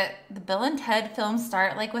me that the Bill and Ted films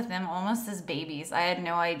start like with them almost as babies. I had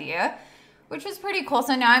no idea, which was pretty cool.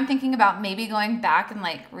 So now I'm thinking about maybe going back and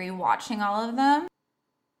like rewatching all of them.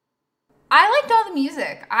 I liked all the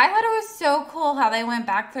music. I thought it was so cool how they went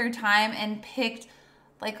back through time and picked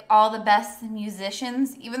like all the best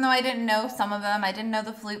musicians, even though I didn't know some of them. I didn't know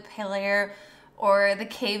the flute player or the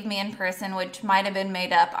caveman person, which might have been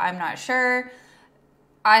made up. I'm not sure.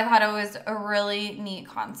 I thought it was a really neat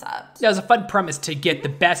concept. Yeah, it was a fun premise to get the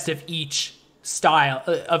best of each style,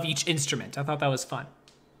 of each instrument. I thought that was fun.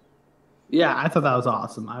 Yeah, I thought that was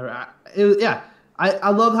awesome. I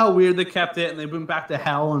love how weird they kept it, and they went back to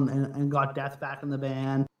hell and got Death back in the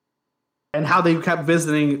band. And how they kept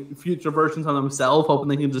visiting future versions of themselves, hoping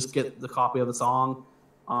they can just get the copy of the song.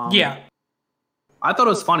 Yeah. I thought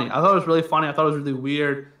it was funny. I thought it was really funny. I thought it was really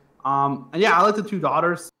weird. And yeah, I like the two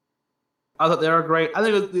daughters. I thought they were great. I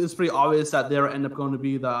think it was pretty obvious that they were end up going to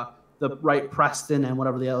be the right Preston and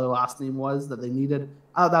whatever the other last name was that they needed.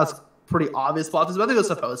 I thought that was pretty obvious plot twist, but I think it was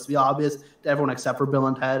supposed to be obvious to everyone except for Bill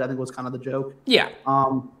and Ted. I think it was kind of the joke. Yeah.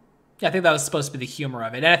 Yeah, I think that was supposed to be the humor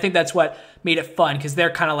of it. And I think that's what made it fun, because they're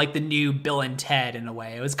kind of like the new Bill and Ted in a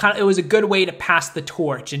way. It was a good way to pass the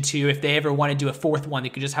torch into, if they ever want to do a fourth one, they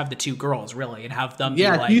could just have the two girls, really, and have them be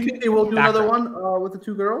like, do you think they will do background. another one with the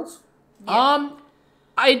two girls? Yeah.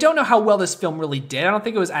 I don't know how well this film really did. I don't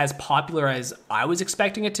think it was as popular as I was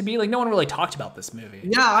expecting it to be. Like, no one really talked about this movie.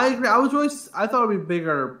 Yeah, I agree. I thought it'd be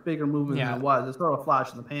bigger movement than it was. It's sort of a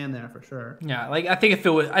flash in the pan there for sure. Yeah, like I think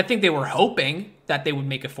they were hoping that they would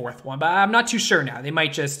make a fourth one, but I'm not too sure now. They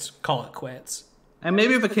might just call it quits. And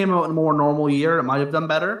maybe if it came out in a more normal year, it might have done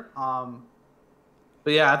better.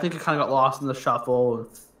 But yeah, I think it kind of got lost in the shuffle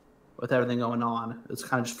with everything going on. It's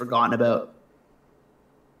kind of just forgotten about.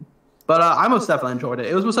 But I most definitely enjoyed it.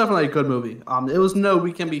 It was most definitely a good movie. It was no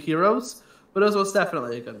We Can Be Heroes, but it was most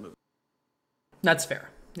definitely a good movie. That's fair.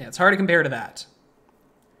 Yeah, it's hard to compare to that.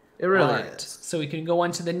 It really is. So we can go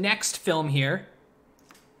on to the next film here.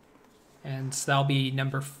 And that'll be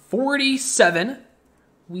number 47.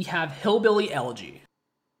 We have Hillbilly Elegy.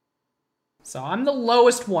 So I'm the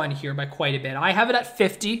lowest one here by quite a bit. I have it at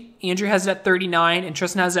 50. Andrew has it at 39. And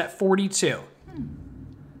Tristan has it at 42.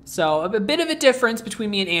 So a bit of a difference between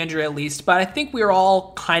me and Andrew, at least, but I think we were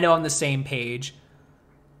all kind of on the same page.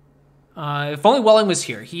 If only Welling was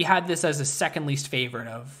here, he had this as his second least favorite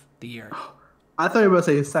of the year. I thought you were going to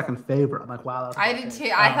say his second favorite. I'm like, wow. That's I did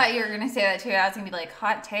too. I thought you were going to say that too. I was going to be like,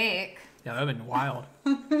 hot take. Yeah, that would have been wild.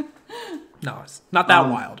 No, it's not that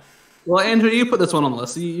wild. Well, Andrew, you put this one on the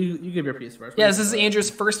list. So you give your piece first. Yeah, this is Andrew's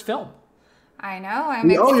first film. I know.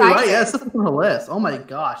 I'm excited. Oh, you're right. Yeah, it's on her list. Oh my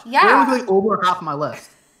gosh. Yeah. It was like over half of my list.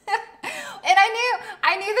 And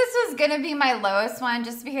I knew this was gonna be my lowest one,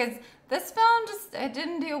 just because this film it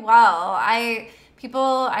didn't do well. I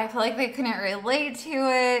feel like they couldn't relate to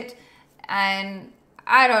it, and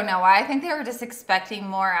I don't know why. I think they were just expecting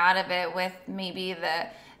more out of it with maybe the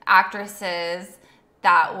actresses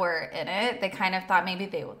that were in it. They kind of thought maybe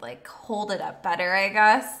they would like hold it up better, I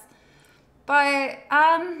guess. But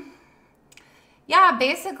yeah,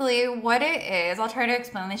 basically what it is, I'll try to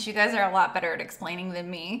explain this. You guys are a lot better at explaining than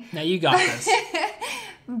me. Now you got this.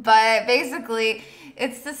 But basically,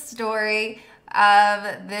 it's the story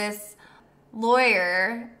of this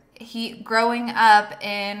lawyer. He growing up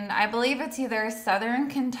in, I believe it's either southern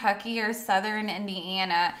Kentucky or southern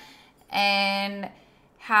Indiana, and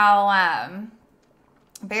how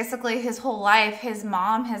basically his whole life, his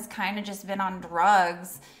mom has kind of just been on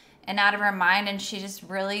drugs and out of her mind, and she just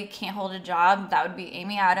really can't hold a job. That would be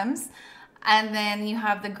Amy Adams. And then you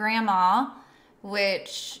have the grandma,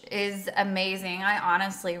 which is amazing. I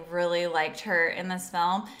honestly really liked her in this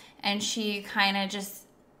film, and she kind of just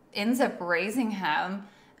ends up raising him,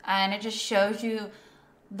 and it just shows you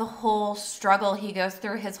the whole struggle he goes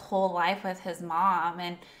through his whole life with his mom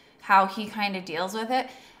and how he kind of deals with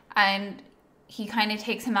it. And he kind of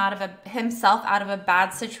takes himself out of a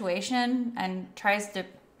bad situation and tries to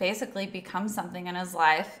basically become something in his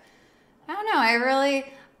life. I don't know.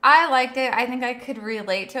 I liked it. I think I could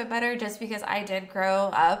relate to it better just because I did grow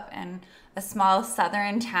up in a small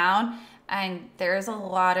southern town, and there's a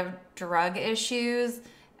lot of drug issues.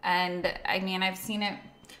 And I mean, I've seen it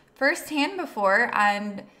firsthand before,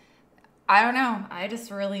 and I don't know. I just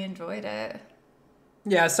really enjoyed it.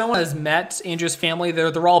 Yeah, someone has met Andrew's family.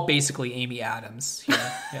 They're all basically Amy Adams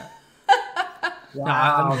here. Yeah.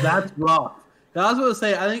 Wow, that's rough. I was going to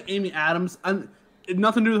say, I think Amy Adams, and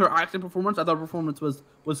nothing to do with her acting performance. I thought her performance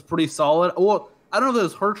was pretty solid. Well, I don't know if it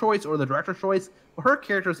was her choice or the director's choice, but her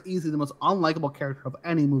character is easily the most unlikable character of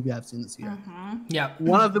any movie I've seen this year. Yeah.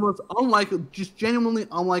 One of the most unlikable, just genuinely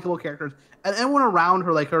unlikable characters. And everyone around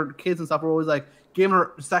her, like her kids and stuff, were always like giving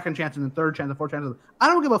her second chances and third chance and fourth chances. I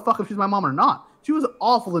don't give a fuck if she's my mom or not. She was an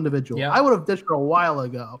awful individual. Yeah. I would have ditched her a while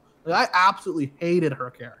ago. Like, I absolutely hated her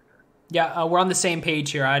character. Yeah, we're on the same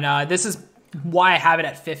page here, and this is why I have it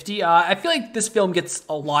at 50. I feel like this film gets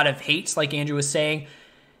a lot of hate, like Andrew was saying,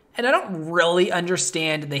 and I don't really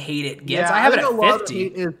understand the hate it gets. I have it at 50. Lot of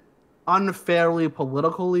hate is unfairly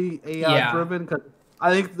politically driven, because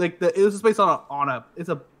I think like it was based on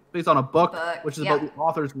based on a book, which is about the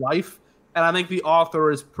author's life, and I think the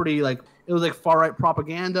author is pretty like it was like far right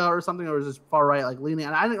propaganda or something, or was just far right like leaning.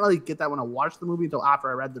 And I didn't really get that when I watched the movie until after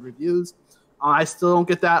I read the reviews. I still don't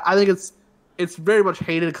get that. I think it's very much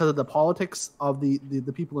hated because of the politics of the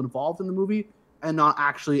people involved in the movie, and not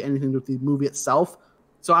actually anything with the movie itself.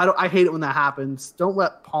 So I hate it when that happens. Don't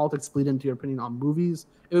let politics bleed into your opinion on movies.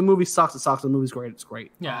 If a movie sucks, it sucks. If a movie's great, it's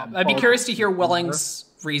great. Yeah, I'd be curious to hear Welling's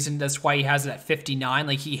reason. That's why he has it at 59.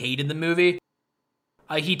 Like, he hated the movie.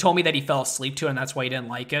 He told me that he fell asleep to it, and that's why he didn't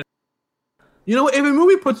like it. You know, if a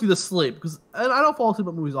movie puts you to sleep, because I don't fall asleep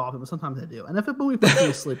at movies often, but sometimes I do. And if a movie puts you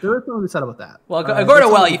to sleep, there is something to be said about that. Well, according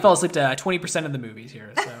to Well, he fell asleep to 20% of the movies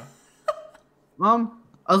here. So,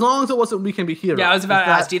 as long as it wasn't We Can Be Heroes. Yeah, I was about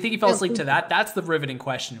to ask, do you think he fell asleep to that? That's the riveting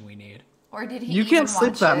question we need. Or did he? You can't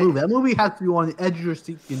sleep to that movie. That movie has to be on the edge of your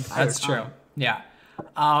seat the entire time. That's true. Yeah.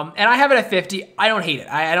 And I have it at 50. I don't hate it.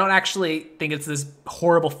 I don't actually think it's this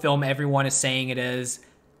horrible film everyone is saying it is.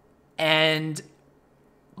 And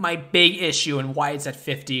my big issue and why it's at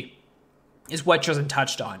 50 is what Justin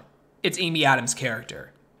touched on. It's Amy Adams'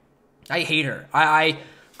 character. I hate her. I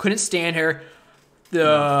couldn't stand her.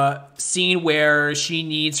 The scene where she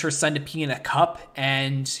needs her son to pee in a cup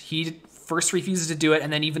and he first refuses to do it,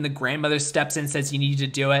 and then even the grandmother steps in and says you need to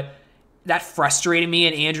do it. That frustrated me,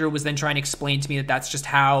 and Andrew was then trying to explain to me that that's just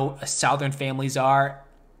how Southern families are.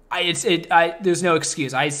 There's no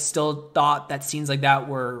excuse. I still thought that scenes like that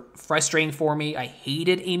were frustrating for me. I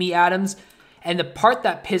hated Amy Adams. And the part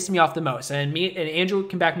that pissed me off the most, and Andrew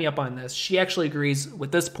can back me up on this, she actually agrees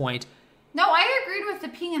with this point. No, I agreed with the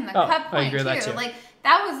peeing in the cup point, I agree with that too. Like,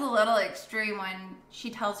 that was a little extreme when she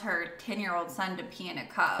tells her 10-year-old son to pee in a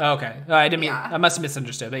cup. Okay. I didn't mean, I must have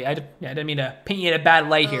misunderstood. But I didn't mean to paint you in a bad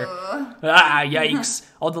light here. Yikes.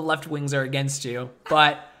 All the left wings are against you.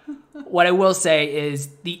 But what I will say is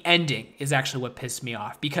the ending is actually what pissed me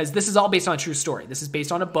off, because this is all based on a true story. This is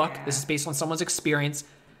based on a book. Yeah. This is based on someone's experience.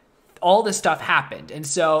 All this stuff happened. And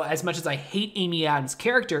so as much as I hate Amy Adams'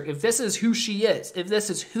 character, if this is who she is, if this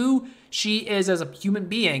is who she is as a human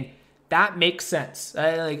being, that makes sense.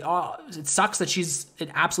 It sucks that she's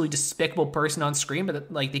an absolutely despicable person on screen,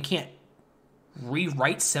 but like they can't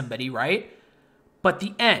rewrite somebody, right? But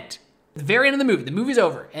the end, the very end of the movie's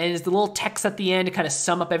over, and it's the little text at the end to kind of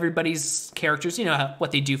sum up everybody's characters. You know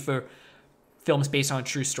what they do for films based on a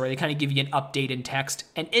true story. They kind of give you an update in text,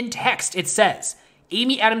 and in text it says,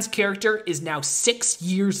 Amy Adams' character is now 6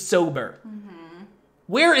 years sober. Mm-hmm.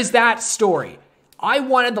 Where is that story? I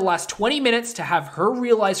wanted the last 20 minutes to have her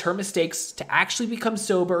realize her mistakes, to actually become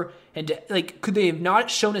sober, and to, like, could they have not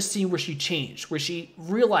shown a scene where she changed, where she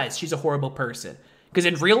realized she's a horrible person? Because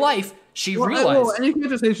in real life, she realized. And you can't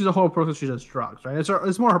just say she's a horrible person, she does drugs, right?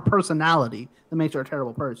 It's more her personality that makes her a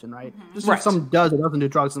terrible person, right? Mm-hmm. Just like someone does or doesn't do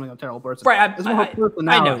drugs doesn't make her a terrible person. Right. It's more her personality.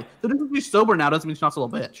 I know. So just because she's sober now doesn't mean she's not still a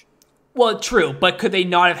bitch. Well, true, but could they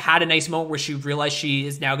not have had a nice moment where she realized she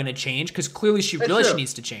is now going to change? Because clearly she realized she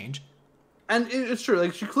needs to change. And it's true.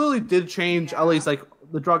 Like, she clearly did change, at least, like,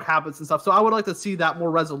 the drug habits and stuff. So I would like to see that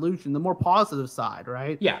more resolution, the more positive side,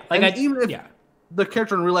 right? Yeah. Even if the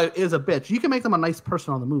character in real life is a bitch, you can make them a nice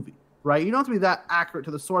person on the movie, right? You don't have to be that accurate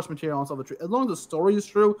to the source material and stuff. As long as the story is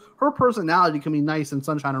true, her personality can be nice and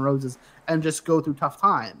sunshine and roses and just go through tough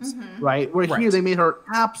times, right? Where here they made her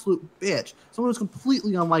absolute bitch. Someone who's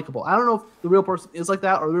completely unlikable. I don't know if the real person is like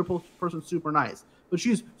that or the real person's super nice, but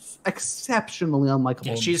she's exceptionally unlikable.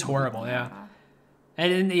 Yeah, she's horrible,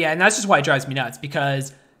 And that's just why it drives me nuts,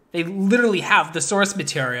 because they literally have the source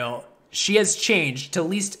material. She has changed to at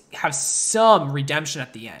least have some redemption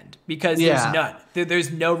at the end, because there's none.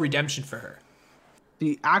 There's no redemption for her.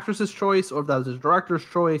 The actress's choice, or if that was his director's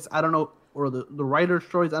choice, I don't know, or the writer's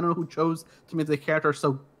choice, I don't know who chose to make the character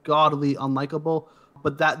so godly unlikable,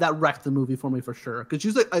 but that wrecked the movie for me for sure, because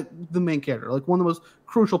she's like the main character, like one of the most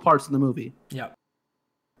crucial parts in the movie. Yep.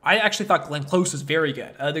 I actually thought Glenn Close was very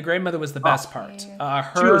good. The grandmother was the best part. She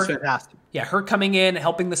was fantastic. Yeah, her coming in,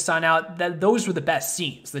 helping the son out, those were the best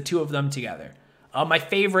scenes, the two of them together. My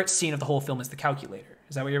favorite scene of the whole film is the calculator.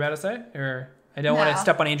 Is that what you're about to say? Or I don't want to No.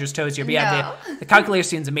 step on Andrew's toes here, but yeah, the calculator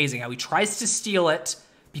scene's amazing. How he tries to steal it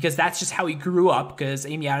because that's just how he grew up, because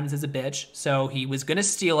Amy Adams is a bitch. So he was going to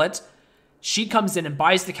steal it. She comes in and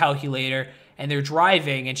buys the calculator, and they're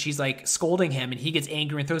driving, and she's like scolding him, and he gets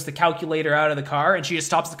angry and throws the calculator out of the car, and she just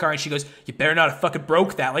stops the car and she goes, "You better not have fucking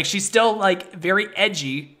broke that." Like, she's still like very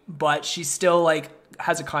edgy, but she still like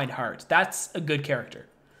has a kind heart. That's a good character.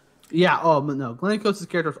 Yeah. Oh no, Glenn Close's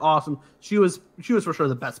character was awesome. She was for sure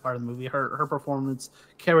the best part of the movie. Her performance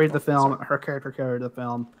carried the film. Her character carried the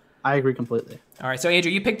film. I agree completely. All right, so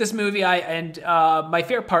Andrew, you picked this movie. My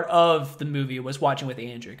favorite part of the movie was watching with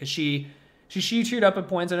Andrew, because she teared up at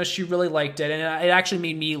points. I know she really liked it, and it actually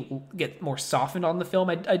made me get more softened on the film.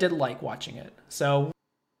 I did like watching it. So,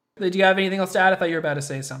 do you have anything else to add? I thought you were about to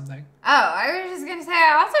say something. Oh, I was just going to say,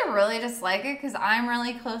 I also really just like it because I'm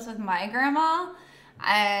really close with my grandma.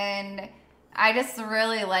 And I just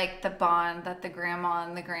really like the bond that the grandma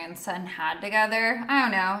and the grandson had together. I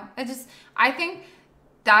don't know. I think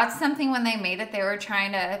that's something when they made it, they were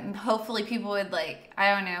trying to, hopefully people would like,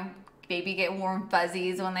 I don't know, maybe get warm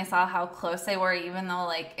fuzzies when they saw how close they were, even though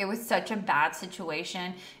like it was such a bad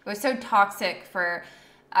situation. It was so toxic for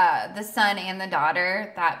the son and the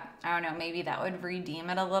daughter that, I don't know, maybe that would redeem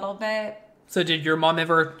it a little bit. So did your mom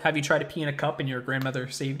ever have you try to pee in a cup and your grandmother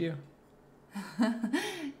saved you?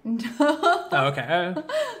 No. Oh, okay.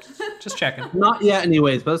 Just checking. Not yet,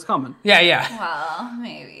 anyways, but it's coming. Yeah. Well,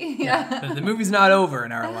 maybe. Yeah. The movie's not over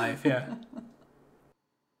in our life, yeah.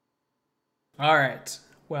 All right.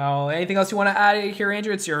 Well, anything else you want to add here,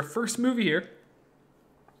 Andrew? It's your first movie here.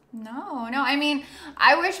 No. I mean,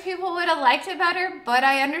 I wish people would have liked it better, but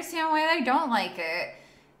I understand why they don't like it.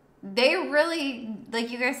 They really,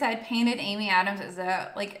 like you guys said, painted Amy Adams as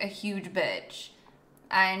a huge bitch.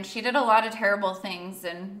 And she did a lot of terrible things,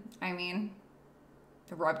 and I mean,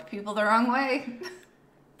 it rubbed people the wrong way.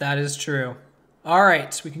 That is true. All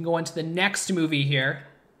right, we can go on to the next movie here.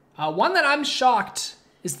 One that I'm shocked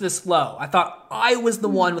is this low. I thought I was the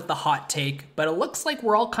one with the hot take, but it looks like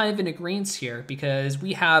we're all kind of in agreement here, because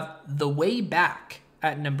we have The Way Back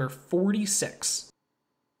at number 46.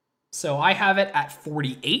 So I have it at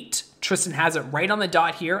 48. Tristan has it right on the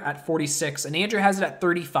dot here at 46, and Andrew has it at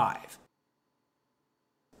 35.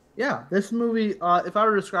 Yeah, this movie, if I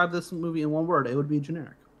were to describe this movie in one word, it would be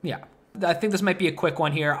generic. Yeah. I think this might be a quick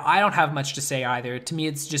one here. I don't have much to say either. To me,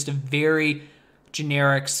 it's just a very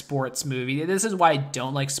generic sports movie. This is why I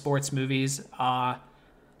don't like sports movies. I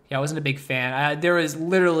wasn't a big fan. I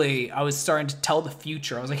was starting to tell the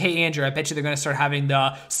future. I was like, hey, Andrew, I bet you they're going to start having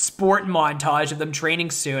the sport montage of them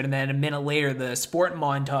training soon. And then a minute later, the sport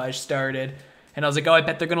montage started. And I was like, oh, I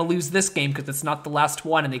bet they're going to lose this game because it's not the last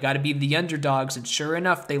one and they got to be the underdogs. And sure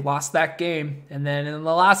enough, they lost that game. And then in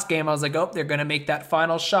the last game, I was like, oh, they're going to make that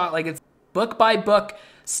final shot. Like, it's book by book,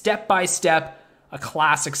 step by step, a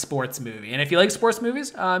classic sports movie. And if you like sports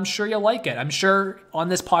movies, I'm sure you'll like it. I'm sure on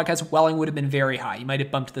this podcast, Welling would have been very high. You might have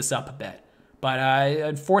bumped this up a bit. But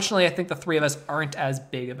unfortunately, I think the three of us aren't as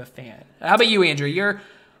big of a fan. How about you, Andrew? You're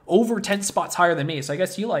over 10 spots higher than me, so I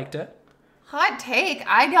guess you liked it. Hot take.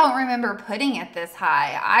 I don't remember putting it this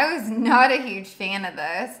high. I was not a huge fan of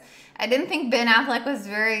this. I didn't think Ben Affleck was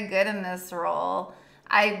very good in this role.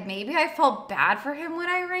 Maybe I felt bad for him when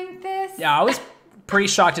I ranked this. Yeah, I was pretty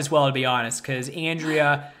shocked as well, to be honest, because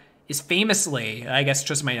Andrea is famously, I guess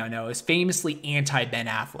Tristan might not know, is famously anti-Ben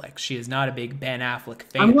Affleck. She is not a big Ben Affleck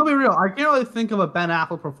fan. I'm going to be real. I can't really think of a Ben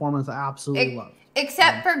Affleck performance I absolutely love.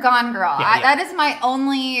 Except for Gone Girl. Yeah. That is my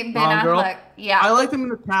only Ben Gone Girl? Affleck. Yeah. I liked him in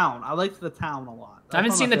The Town. I liked The Town a lot. I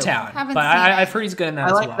haven't seen The Town, Haven't but seen it. I've heard he's good in that I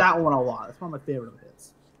as like well. that one a lot. It's one of my favorite of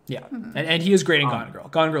his. Yeah, and he is great in Gone Girl.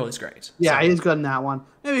 Gone Girl is great. Yeah, So- he's good in that one.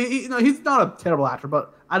 Maybe he's not a terrible actor,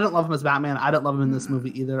 but I didn't love him as Batman. I didn't love him in this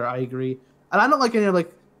movie either. I agree, and I don't like any of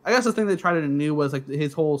I guess the thing they tried to do was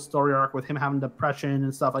his whole story arc with him having depression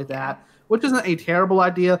and stuff like that, which isn't a terrible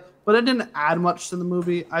idea, but it didn't add much to the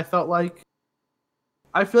movie. I feel like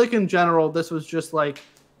in general this was just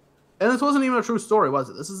and this wasn't even a true story, was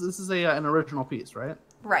it? This is an original piece, right?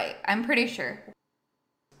 Right. I'm pretty sure.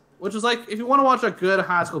 Which is if you want to watch a good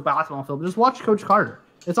high school basketball film, just watch Coach Carter.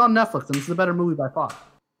 It's on Netflix, and it's a better movie by far.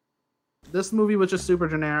 This movie was just super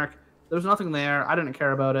generic. There was nothing there. I didn't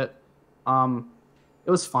care about it. It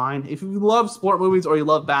was fine. If you love sport movies, or you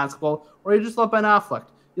love basketball, or you just love Ben Affleck,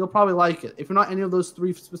 you'll probably like it. If you're not any of those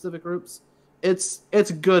three specific groups, it's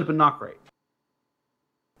good, but not great.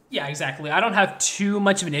 Yeah, exactly. I don't have too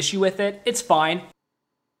much of an issue with it. It's fine.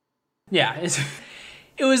 Yeah,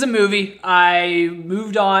 it was a movie. I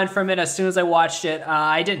moved on from it as soon as I watched it.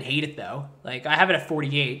 I didn't hate it, though. I have it at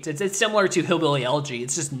 48. It's similar to Hillbilly Elegy.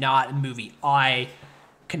 It's just not a movie I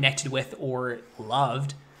connected with or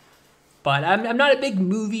loved. But I'm not a big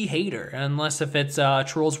movie hater, unless if it's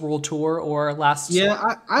Trolls World Tour or Last.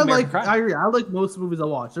 Yeah, American Crime. I agree. I like most movies I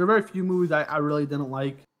watch. There are very few movies I really didn't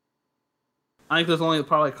like. I think there's only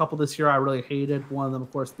probably a couple this year I really hated. One of them,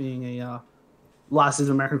 of course, being a Last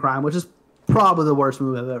Season of American Crime, which is probably the worst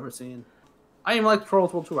movie I've ever seen. I even like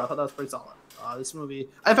Trolls World Tour. I thought that was pretty solid. This movie,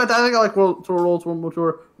 in fact, I think I like Trolls World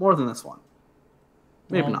Tour more than this one.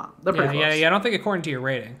 Maybe not. They're pretty close. Yeah. I don't think according to your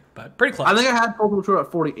rating, but pretty close. I think I had Trolls World Tour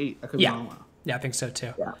at 48. I could be wrong. Yeah, I think so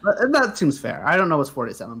too. Yeah, and that seems fair. I don't know what's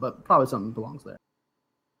 47, but probably something belongs there.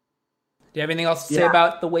 Do you have anything else to say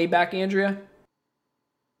about The Way Back, Andrea?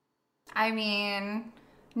 I mean,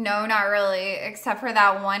 no, not really. Except for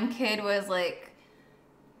that one kid was like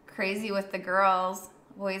crazy with the girls,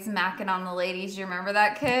 always macking on the ladies. Do you remember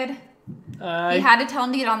that kid? He had to tell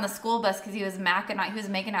him to get on the school bus because he was making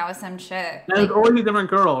out with some chick. And it was always a different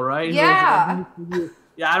girl, right? Yeah.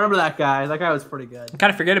 Yeah, I remember that guy. That guy was pretty good. I kind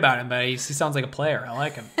of forget about him, but he sounds like a player. I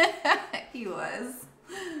like him. He was.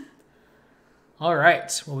 All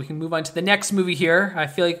right. Well, we can move on to the next movie here. I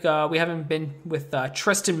feel like we haven't been with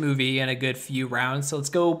Tristan movie in a good few rounds, so let's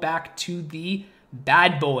go back to the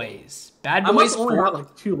Bad Boys. Bad Boys. I must only have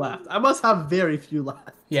like 2 left. I must have very few left.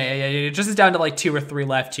 Yeah. Just is down to like 2 or 3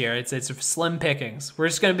 left here. It's slim pickings. We're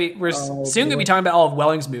soon gonna be talking about all of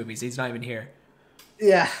Welling's movies. He's not even here.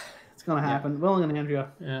 Yeah, it's gonna happen. Welling and Andrea.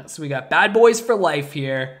 Yeah. So we got Bad Boys for Life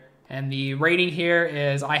here, and the rating here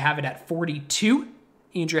is I have it at 42.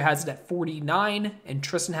 Andrea has it at 49, and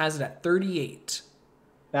Tristan has it at 38.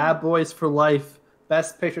 Bad Boys for Life,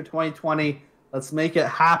 Best Picture 2020. Let's make it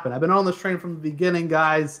happen. I've been on this train from the beginning,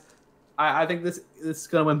 guys. I think this is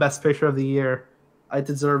going to win Best Picture of the year. It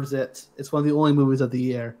deserves it. It's one of the only movies of the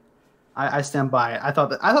year. I stand by it. I thought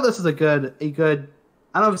this is a good. I don't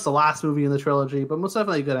know if it's the last movie in the trilogy, but most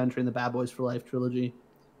definitely a good entry in the Bad Boys for Life trilogy.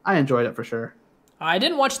 I enjoyed it for sure. I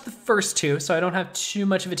didn't watch the first 2, so I don't have too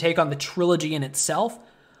much of a take on the trilogy in itself,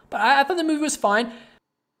 but I thought the movie was fine.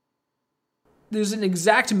 There's an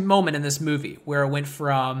exact moment in this movie where it went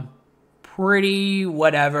from pretty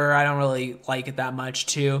whatever, I don't really like it that much,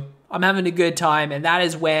 to I'm having a good time, and that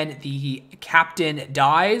is when the captain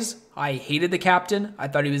dies. I hated the captain. I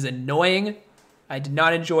thought he was annoying. I did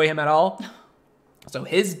not enjoy him at all. So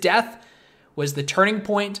his death was the turning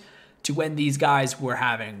point to when these guys were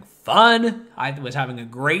having fun. I was having a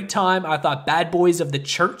great time. I thought Bad Boys of the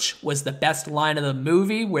Church was the best line of the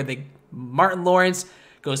movie, where Martin Lawrence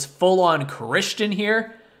goes full on Christian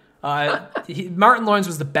here. Martin Lawrence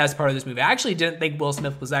was the best part of this movie. I actually didn't think Will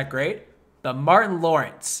Smith was that great, but Martin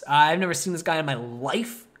Lawrence, I've never seen this guy in my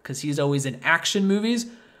life because he's always in action movies,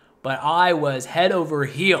 but I was head over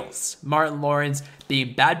heels. Martin Lawrence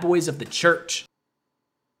being Bad Boys of the Church.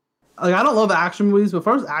 Like, I don't love action movies, but as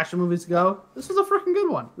far as action movies go, this was a freaking good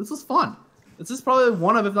one. This was fun. This is probably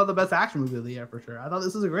one of, if not the best action movie of the year for sure. I thought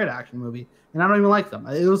this was a great action movie, and I don't even like them.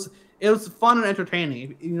 It was fun and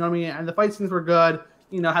entertaining. You know what I mean? And the fight scenes were good.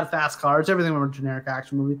 You know, had fast cars. Everything was a generic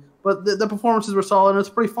action movie, but the performances were solid. And it was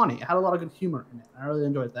pretty funny. It had a lot of good humor in it. I really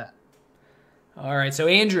enjoyed that. All right, so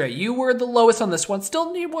Andrea, you were the lowest on this one.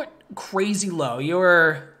 Still, you weren't crazy low. You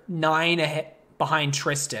were 9 behind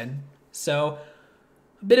Tristan. So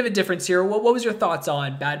a bit of a difference here. What was your thoughts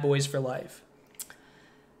on Bad Boys for Life?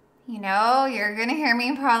 You know, you're going to hear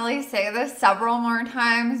me probably say this several more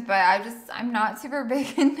times, but I'm not super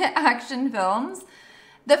big into action films.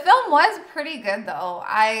 The film was pretty good, though.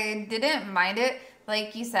 I didn't mind it.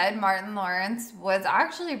 Like you said, Martin Lawrence was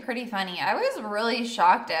actually pretty funny. I was really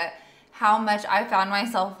shocked at how much I found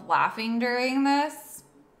myself laughing during this.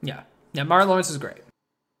 Yeah, Martin Lawrence is great.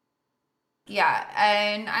 Yeah,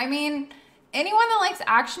 and I mean, anyone that likes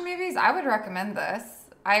action movies, I would recommend this.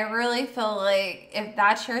 I really feel like if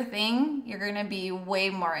that's your thing, you're going to be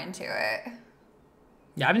way more into it.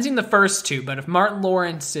 Yeah, I haven't seen the first 2, but if Martin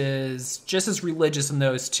Lawrence is just as religious in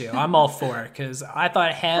those 2, I'm all for it, because I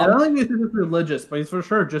thought him... I don't think he's just religious, but he's for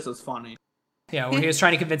sure just as funny. Yeah, when he was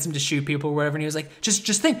trying to convince him to shoot people or whatever, and he was like,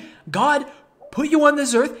 just think, God put you on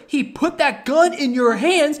this earth, he put that gun in your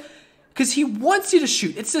hands because he wants you to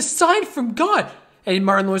shoot. It's a sign from God. And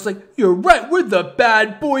Martin Lawrence was like, you're right, we're the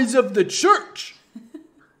bad boys of the church.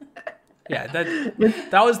 Yeah,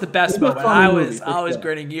 that was the best moment. I was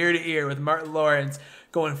grinning ear to ear with Martin Lawrence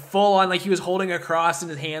going full on, like he was holding a cross in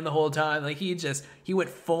his hand the whole time. Like he went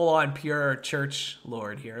full on pure church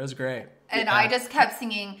lord here. It was great. And I just kept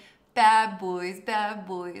singing, bad boys,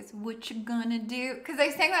 what you gonna do? Because I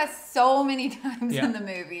sang that so many times in the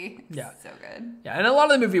movie. It's so good. Yeah, and a lot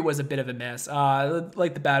of the movie was a bit of a mess.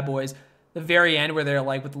 Like the Bad Boys. The very end where they're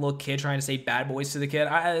like with the little kid trying to say bad boys to the kid.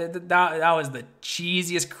 That was the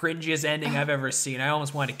cheesiest, cringiest ending I've ever seen. I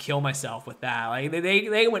almost wanted to kill myself with that. Like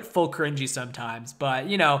they went full cringy sometimes, but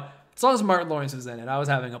you know, as long as Martin Lawrence was in it, I was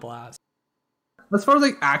having a blast. As far as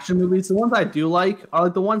like action movies, the ones I do like are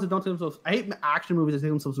like the ones that don't take themselves. I hate action movies that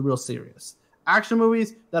take themselves real serious. Action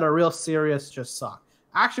movies that are real serious just suck.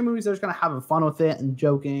 Action movies that are just kind of having fun with it and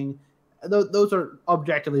joking, those are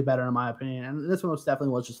objectively better in my opinion. And this one definitely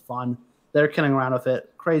was just fun. They're kidding around with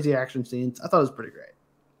it. Crazy action scenes. I thought it was pretty great.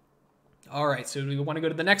 All right, so do we want to go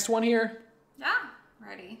to the next one here? Yeah,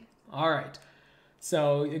 ready. All right.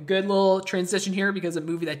 So a good little transition here because a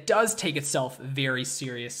movie that does take itself very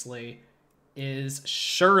seriously is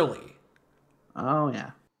Shirley. Oh,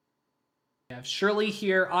 yeah. We have Shirley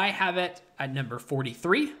here. I have it at number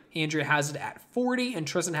 43. Andrea has it at 40, and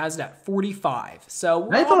Tristan has it at 45. So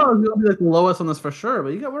I thought I was going to be like the lowest on this for sure,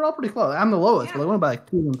 but we're all pretty close. I'm the lowest, but I went by like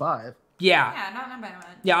 2 and 5. Yeah. Yeah, not by much.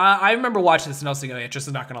 Yeah, I remember watching this and I was thinking, oh, yeah,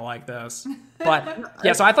 Tristan's not going to like this. But,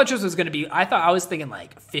 yeah, so I thought Tristan was going to be, I was thinking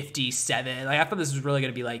like 57. Like, I thought this was really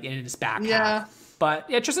going to be like in his back half. But,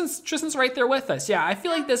 yeah, Tristan's right there with us. Yeah, I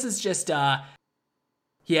feel like this is just,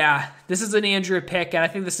 yeah, this is an Andrea pick, and I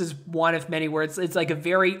think this is one of many where it's like a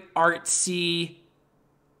very artsy,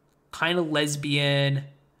 kind of lesbian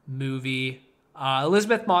movie.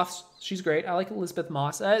 Elizabeth Moss, she's great. I like Elizabeth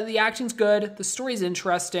Moss. The acting's good. The story's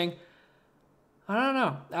interesting. I don't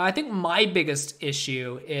know. I think my biggest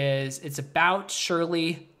issue is it's about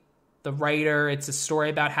Shirley, the writer. It's a story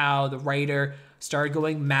about how the writer started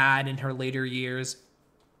going mad in her later years.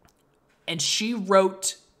 And she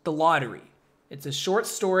wrote The Lottery. It's a short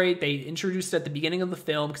story. They introduced it at the beginning of the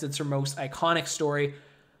film because it's her most iconic story.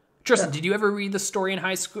 Tristan, did you ever read the story in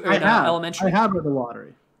high school or elementary? I have read The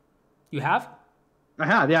Lottery. You have? I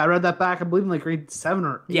have, yeah. I read that back, I believe, in like grade 7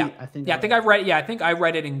 or 8. Yeah, I think. Yeah, I think I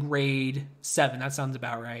read it in grade 7. That sounds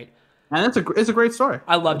about right. And it's a great story.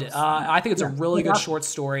 I loved it. I think it's a really good short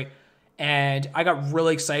story, and I got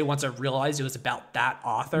really excited once I realized it was about that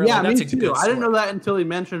author. Yeah, like, that's me too. A good I didn't know that until he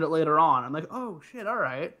mentioned it later on. I'm like, oh shit, all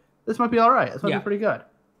right, this might be all right. This might be pretty good.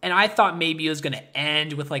 And I thought maybe it was going to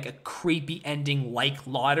end with like a creepy ending like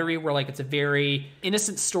Lottery, where like it's a very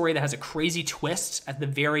innocent story that has a crazy twist at the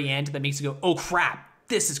very end that makes you go, oh crap,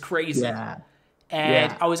 this is crazy. Yeah.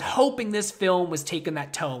 And I was hoping this film was taking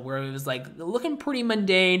that tone where it was like looking pretty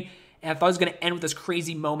mundane, and I thought it was going to end with this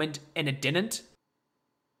crazy moment, and it didn't.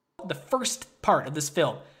 The first part of this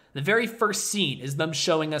film, the very first scene, is them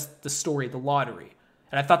showing us the story, The Lottery.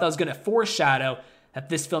 And I thought that was going to foreshadow that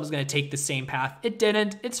this film is going to take the same path. It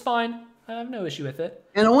didn't. It's fine. I have no issue with it.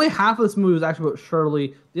 And only half of this movie was actually about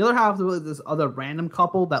Shirley. The other half was this other random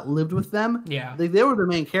couple that lived with them. Yeah. They were the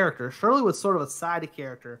main character. Shirley was sort of a side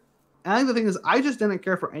character. And I think the thing is, I just didn't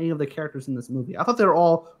care for any of the characters in this movie. I thought they were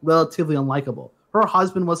all relatively unlikable. Her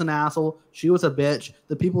husband was an asshole. She was a bitch.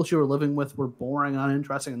 The people she were living with were boring,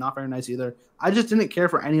 uninteresting, and not very nice either. I just didn't care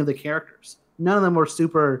for any of the characters. None of them were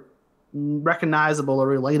super recognizable or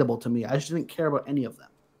relatable to me. I just didn't care about any of them.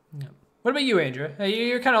 Yeah. What about you, Andrea?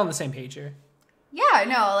 You're kind of on the same page here. Yeah,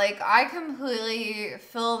 no, like I completely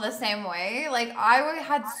feel the same way. Like I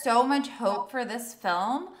had so much hope for this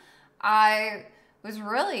film. I was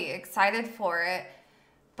really excited for it.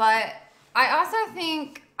 But I also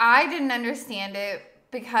think I didn't understand it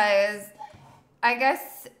because I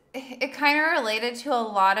guess it kind of related to a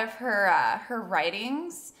lot of her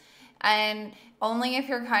writings, and only if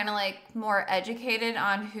you're kind of like more educated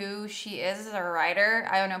on who she is as a writer.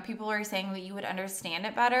 I don't know, people were saying that you would understand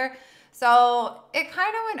it better. So it kind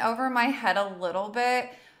of went over my head a little bit,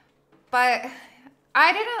 but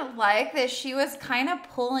I didn't like that she was kind of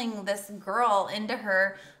pulling this girl into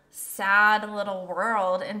her sad little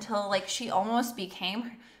world until like she almost became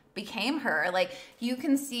her. Like you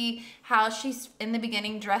can see how she's in the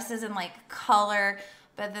beginning dresses in like color,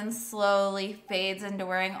 but then slowly fades into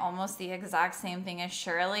wearing almost the exact same thing as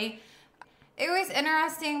Shirley. It was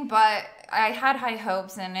interesting, but I had high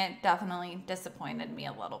hopes, and it definitely disappointed me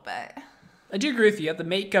a little bit. I do agree with you. The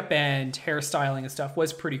makeup and hairstyling and stuff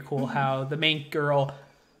was pretty cool. How the main girl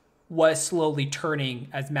was slowly turning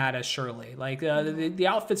as mad as Shirley. Like the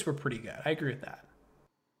outfits were pretty good. I agree with that.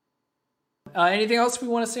 Anything else we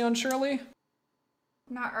want to say on Shirley?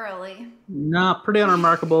 Not early. Nah, pretty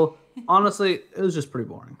unremarkable. Honestly, it was just pretty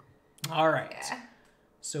boring. All right. Yeah.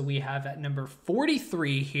 So we have at number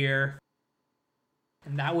 43 here,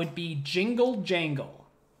 and that would be Jingle Jangle.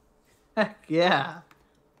 Heck yeah.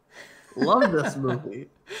 Love this movie.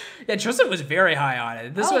 Yeah, Tristan was very high on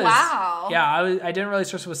it. Wow. Yeah, I didn't realize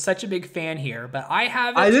Tristan was such a big fan here, but I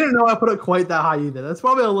have it. I didn't know I put it quite that high either. That's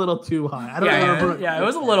probably a little too high. I don't remember. It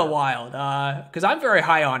was a little wild. Because I'm very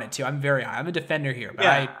high on it too. I'm very high. I'm a defender here,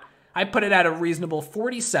 but I put it at a reasonable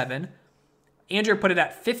 47. Andrew put it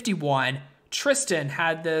at 51. Tristan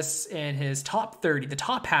had this in his top 30, the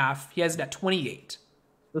top half. He has it at 28.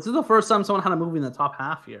 This is the first time someone had a movie in the top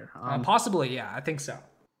half here. Possibly, yeah, I think so.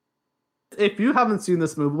 If you haven't seen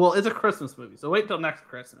this movie, well, it's a Christmas movie, so wait till next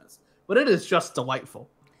Christmas. But it is just delightful.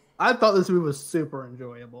 I thought this movie was super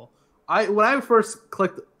enjoyable. When I first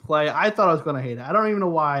clicked play, I thought I was going to hate it. I don't even know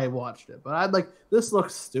why I watched it, but I'd like, this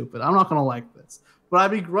looks stupid. I'm not going to like this. But I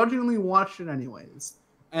begrudgingly watched it anyways.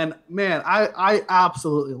 And man, I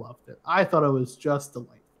absolutely loved it. I thought it was just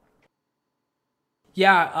delightful.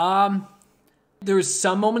 Yeah, there was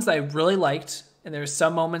some moments that I really liked, and there were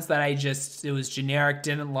some moments that it was generic,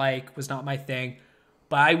 didn't like, was not my thing.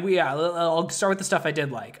 But I'll start with the stuff I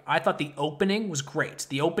did like. I thought the opening was great.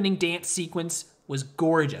 The opening dance sequence was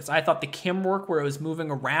gorgeous. I thought the cam work where it was moving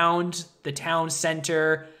around the town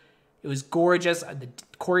center, it was gorgeous. The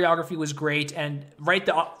choreography was great. And right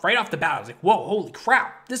off the bat, I was like, whoa, holy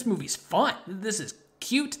crap. This movie's fun. This is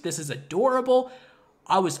cute. This is adorable.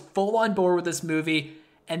 I was full on board with this movie.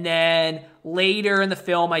 And then later in the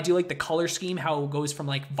film, I do like the color scheme, how it goes from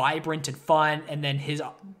like vibrant and fun. And then his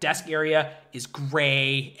desk area is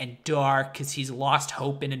gray and dark because he's lost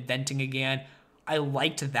hope in inventing again. I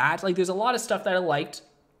liked that. Like, there's a lot of stuff that I liked.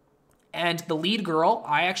 And the lead girl,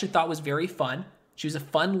 I actually thought was very fun. She was a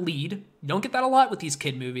fun lead. You don't get that a lot with these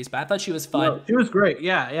kid movies, but I thought she was fun. No, she was great.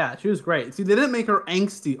 Yeah, she was great. See, they didn't make her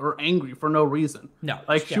angsty or angry for no reason. No.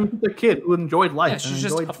 Like, she was just a kid who enjoyed life. Yeah, she was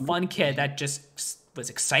just a fun kid that just was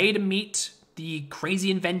excited to meet the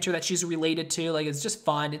crazy inventor that she's related to. Like, it's just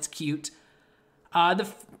fun. It's cute. The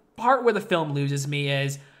part where the film loses me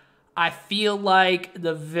is I feel like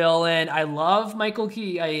the villain, I love Michael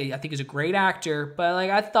Key. I think he's a great actor, but like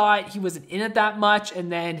I thought he wasn't in it that much. And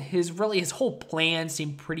then his whole plan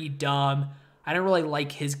seemed pretty dumb. I didn't really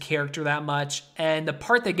like his character that much. And the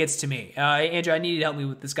part that gets to me, Andrew, I need you to help me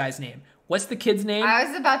with this guy's name. What's the kid's name? I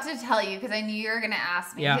was about to tell you because I knew you were going to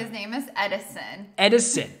ask me. Yeah. His name is Edison.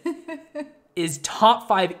 Edison is top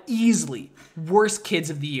 5 easily worst kids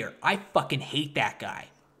of the year. I fucking hate that guy.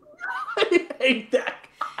 I hate that.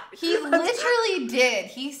 He literally did.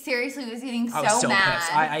 He seriously was getting so, I was so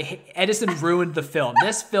mad. pissed. Edison ruined the film.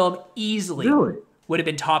 This film easily would have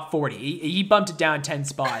been top 40. He bumped it down 10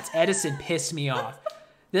 spots. Edison pissed me off.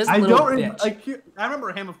 This little bitch. I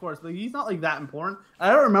remember him, of course, but he's not like that important.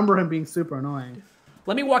 I don't remember him being super annoying.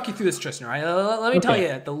 Let me walk you through this, Tristan, all right? Let me tell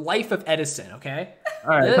you the life of Edison, okay? All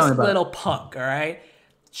right, this tell me about little punk, all right?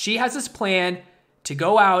 She has this plan to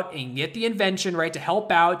go out and get the invention, right, to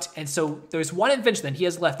help out. And so there's one invention that he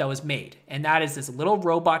has left that was made, and that is this little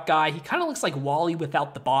robot guy. He kind of looks like Wall-E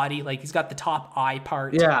without the body. Like, he's got the top eye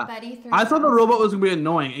part. Yeah. I thought the robot was going to be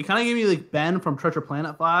annoying. It kind of gave me, like, Ben from Treasure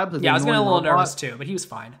Planet vibes. Yeah, I was getting a little nervous, too, but he was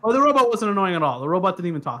fine. Oh, the robot wasn't annoying at all. The robot didn't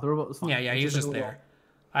even talk. The robot was fine. Yeah, he was just there.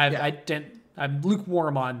 I'm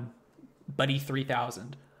lukewarm on Buddy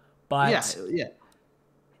 3000. But yeah.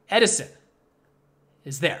 Edison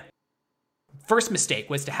is there. First mistake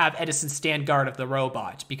was to have Edison stand guard of the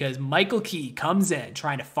robot because Michael Key comes in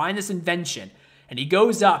trying to find this invention, and he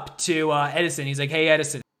goes up to Edison. He's like, hey,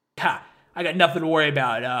 Edison, I got nothing to worry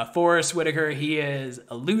about. Forrest Whitaker, he is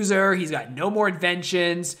a loser. He's got no more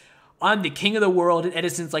inventions. I'm the king of the world. And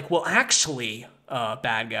Edison's like, well, actually,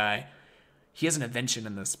 bad guy, he has an invention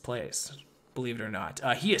in this place. Believe it or not.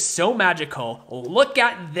 He is so magical. Look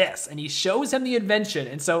at this. And he shows him the invention.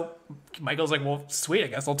 And so Michael's like, well, sweet, I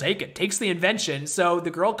guess I'll take it. Takes the invention. So the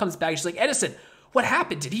girl comes back. She's like, Edison, what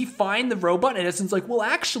happened? Did he find the robot? And Edison's like, well,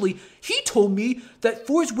 actually, he told me that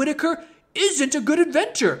Forrest Whitaker isn't a good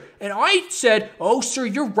inventor. And I said, oh, sir,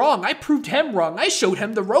 you're wrong. I proved him wrong. I showed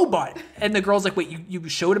him the robot. And the girl's like, wait, you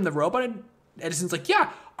showed him the robot? And Edison's like,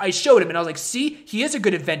 yeah, I showed him. And I was like, see, he is a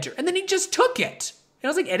good inventor. And then he just took it. And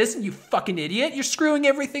I was like, Edison, you fucking idiot. You're screwing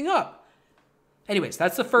everything up. Anyways,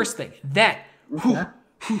 that's the first thing. Then,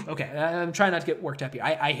 okay, I'm trying not to get worked up here.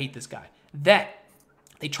 I hate this guy. Then,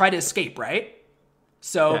 they try to escape, right?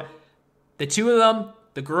 So, the two of them,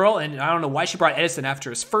 the girl, and I don't know why she brought Edison after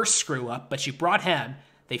his first screw up, but she brought him.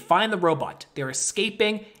 They find the robot. They're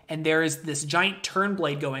escaping, and there is this giant turn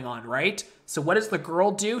blade going on, right? So what does the girl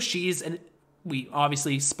do? We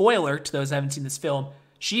obviously, spoiler to those who haven't seen this film,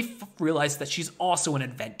 she realized that she's also an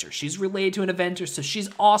inventor. She's related to an inventor, so she's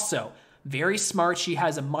also very smart. She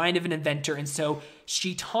has a mind of an inventor, and so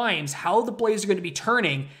she times how the blades are going to be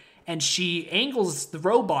turning, and she angles the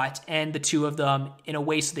robot and the two of them in a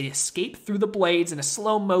way so they escape through the blades in a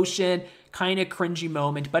slow motion, kind of cringy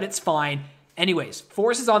moment, but it's fine. Anyways,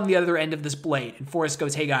 Forrest is on the other end of this blade, and Forrest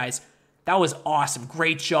goes, "Hey guys, that was awesome.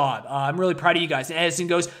 Great job. I'm really proud of you guys." And Edison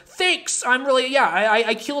goes, "Thanks.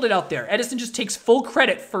 I killed it out there." Edison just takes full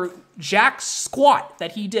credit for Jack's squat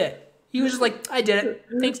that he did. He was just like, "I did it.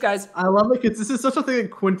 Thanks, guys." I love it because this is such a thing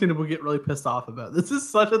that Quentin would get really pissed off about. This is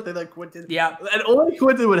such a thing that Quentin, and only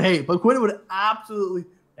Quentin would hate, but Quentin would absolutely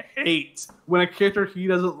hate when a character he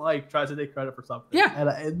doesn't like tries to take credit for something. Yeah.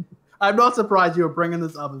 And I'm not surprised you were bringing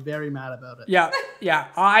this up and very mad about it. Yeah.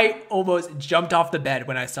 I almost jumped off the bed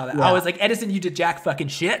when I saw that. Yeah. I was like, "Edison, you did jack fucking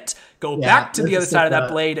shit. Go back to the other side of that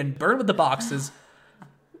blade and burn with the boxes."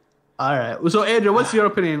 All right. So, Andrew, what's your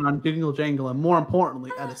opinion on Jingle Jangle and, more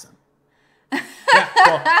importantly, Edison?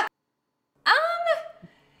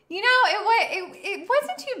 It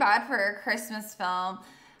wasn't too bad for a Christmas film.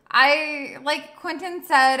 Like Quentin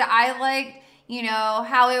said, I liked,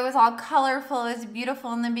 how it was all colorful, it was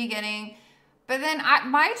beautiful in the beginning. But then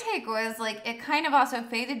my take was, like, it kind of also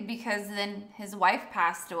faded because then his wife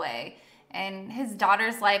passed away. And his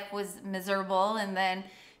daughter's life was miserable. And then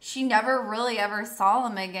she never really ever saw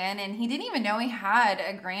him again. And he didn't even know he had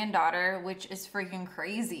a granddaughter, which is freaking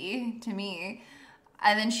crazy to me.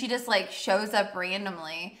 And then she just, like, shows up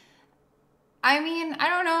randomly. I mean, I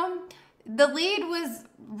don't know. The lead was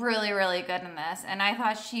really, really good in this. And I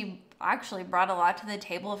thought she actually brought a lot to the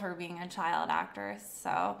table for being a child actress.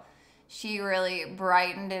 So she really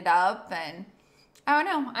brightened it up. And I don't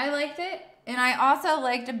know. I liked it. And I also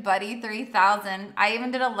liked Buddy 3000. I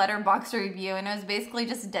even did a Letterboxd review. And it was basically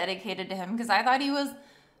just dedicated to him because I thought he was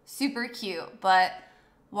super cute. But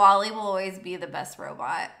Wally will always be the best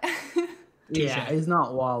robot. Yeah, he's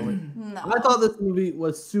not Wally. No. I thought this movie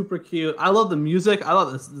was super cute. I love the music. I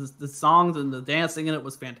love the songs and the dancing in it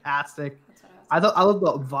was fantastic. I love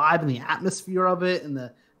the vibe and the atmosphere of it and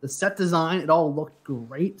the set design. It all looked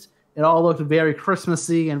great. It all looked very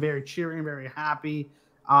Christmassy and very cheery and very happy.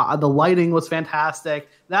 The lighting was fantastic.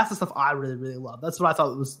 That's the stuff I really, really love. That's what I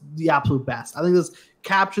thought was the absolute best. I think this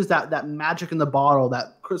captures that magic in the bottle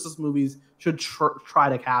that Christmas movies should try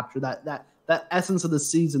to capture. That essence of the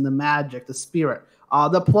season, the magic, the spirit.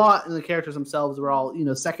 The plot and the characters themselves were all,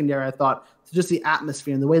 secondary, I thought, to just the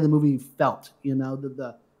atmosphere and the way the movie felt.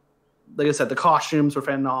 Like I said, the costumes were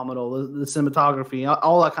phenomenal. The cinematography,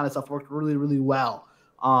 all that kind of stuff worked really, really well.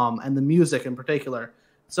 And the music in particular.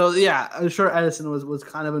 So, yeah, I'm sure Edison was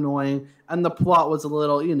kind of annoying. And the plot was a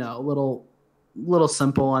little, little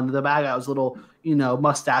simple. And the bad guy was a little,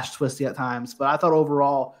 mustache twisty at times. But I thought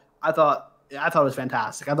overall, I thought it was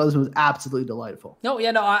fantastic. I thought this was absolutely delightful.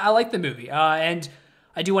 I like the movie. And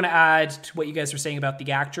I do want to add to what you guys were saying about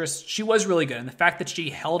the actress. She was really good. And the fact that she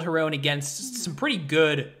held her own against some pretty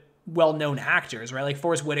good, well-known actors, right? Like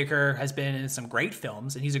Forrest Whitaker has been in some great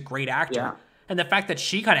films, and he's a great actor. Yeah. And the fact that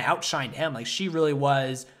she kind of outshined him, like she really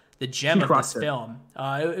was the gem of this film.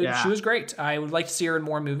 She was great. I would like to see her in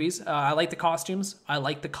more movies. I like the costumes. I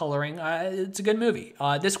like the coloring. It's a good movie.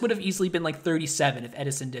 This would have easily been like 37 if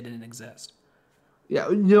Edison didn't exist. Yeah,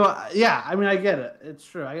 I mean, I get it. It's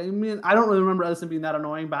true. I mean, I don't really remember Edison being that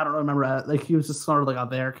annoying, but I don't remember, like, he was just sort of like a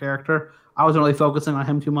there character. I wasn't really focusing on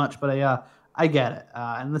him too much, but I get it.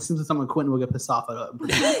 And this seems like something Quentin will get pissed off at.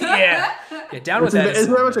 Yeah, down with Edison. It's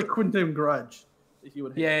very much a Quentin grudge that he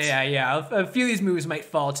would hate. Yeah. A few of these movies might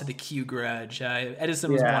fall to the Q grudge.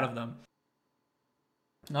 Edison was one of them.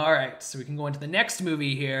 All right, so we can go into the next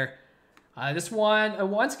movie here. This one,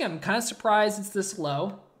 once again, I'm kind of surprised it's this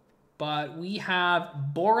low. But we have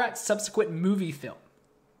Borat's subsequent movie film.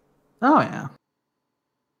 Oh, yeah.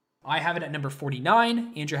 I have it at number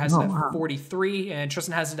 49. Andrew has it at 43. And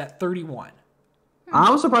Tristan has it at 31. I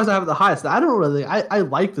was surprised I have it the highest. I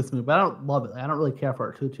like this movie, but I don't love it. I don't really care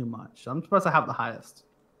for it too much. I'm surprised I have it the highest.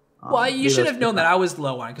 Well, you should have known that I was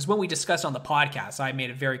low on it. Because when we discussed on the podcast, I made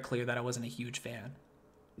it very clear that I wasn't a huge fan.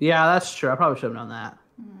 Yeah, that's true. I probably should have known that.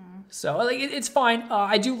 So it's fine.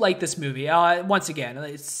 I do like this movie. Once again,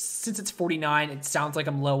 since it's 49, it sounds like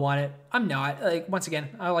I'm low on it. I'm not. Once again,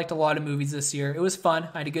 I liked a lot of movies this year. It was fun.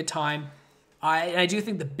 I had a good time. I do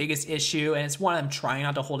think the biggest issue, and it's one I'm trying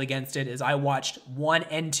not to hold against it, is I watched 1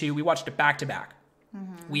 and 2. We watched it back to back.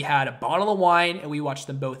 We had a bottle of wine, and we watched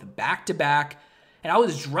them both back to back. And I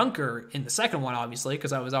was drunker in the second one, obviously,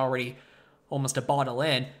 because I was already almost a bottle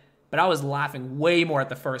in. But I was laughing way more at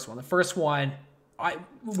the first one. The first one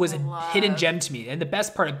was a hidden gem to me. And the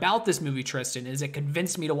best part about this movie, Tristan, is it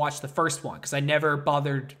convinced me to watch the first one because I never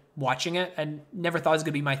bothered watching it and never thought it was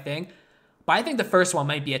going to be my thing. But I think the first one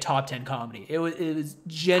might be a top 10 comedy. It was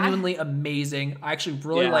genuinely amazing. I actually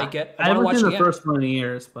really like it. I haven't seen the first one in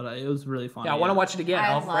years, but it was really fun. Yeah, I want to watch it again.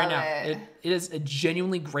 I love right now. it. It is a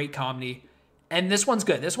genuinely great comedy. And this one's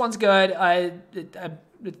good. This one's good. I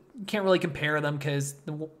can't really compare them because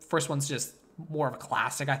the first one's just more of a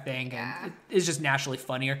classic, I think. Yeah. And it is just naturally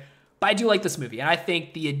funnier. But I do like this movie. And I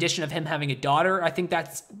think the addition of him having a daughter, I think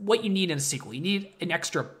that's what you need in a sequel. You need an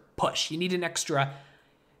extra push. You need an extra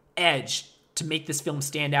edge to make this film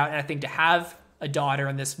stand out. And I think to have a daughter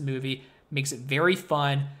in this movie makes it very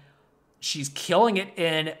fun. She's killing it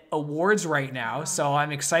in awards right now. So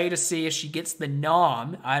I'm excited to see if she gets the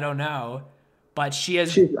nom. I don't know. But she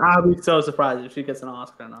has. I'll be so surprised if she gets an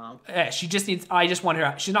Oscar nom. She just needs. I just want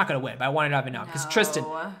her. She's not going to win, but I want her to have a nom because Tristan.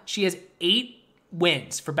 She has 8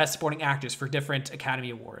 wins for Best Supporting Actress for different Academy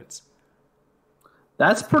Awards.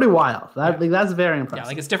 That's pretty wild. That's very impressive. Yeah,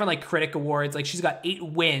 like it's different like critic awards. Like she's got 8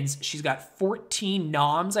 wins. She's got 14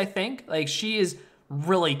 noms. I think. Like she is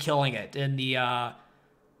really killing it in the.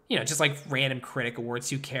 Just like random critic awards.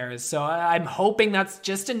 Who cares? So I'm hoping that's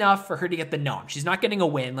just enough for her to get the nom. She's not getting a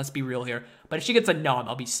win. Let's be real here. But if she gets a nom,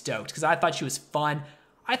 I'll be stoked because I thought she was fun.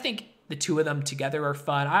 I think the two of them together are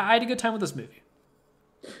fun. I had a good time with this movie.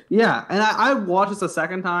 Yeah, and I watched this a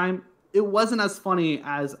second time. It wasn't as funny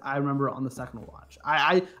as I remember on the second watch.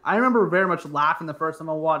 I remember very much laughing the first time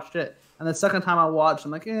I watched it, and the second time I watched,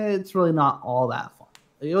 I'm like, it's really not all that fun.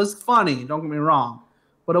 It was funny, don't get me wrong,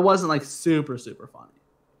 but it wasn't like super, super funny.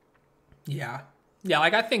 Yeah.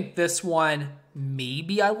 Like I think this one,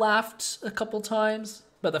 maybe I laughed a couple times,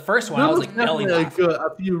 but the first one I was like belly laughing.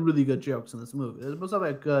 A few really good jokes in this movie. It was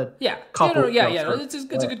like a good couple. It's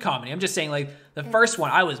a good comedy. I'm just saying, like the first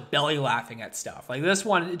one, I was belly laughing at stuff. Like this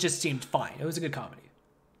one, it just seemed fine. It was a good comedy.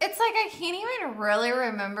 It's like I can't even really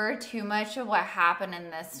remember too much of what happened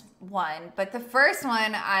in this one, but the first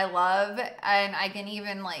one I love, and I can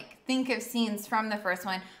even like think of scenes from the first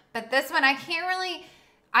one. But this one, I can't really.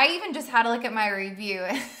 I even just had to look at my review.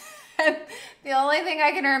 The only thing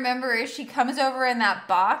I can remember is she comes over in that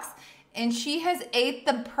box and she has ate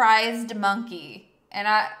the prized monkey. And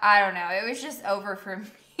I don't know. It was just over for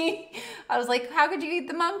me. I was like, how could you eat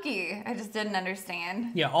the monkey? I just didn't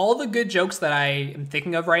understand. Yeah, all the good jokes that I am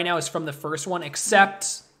thinking of right now is from the first one,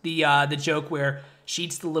 except the joke where she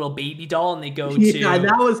eats the little baby doll and they go to... Yeah,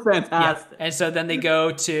 that was fantastic. Yeah, and so then they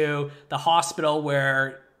go to the hospital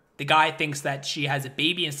where... The guy thinks that she has a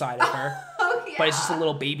baby inside of her, but it's just a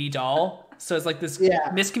little baby doll. So it's like this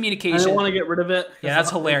miscommunication. I don't want to get rid of it. Yeah,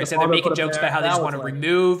 that's hilarious. And they're making jokes about how they just want to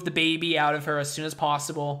remove the baby out of her as soon as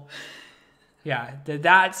possible. Yeah,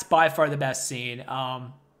 that's by far the best scene.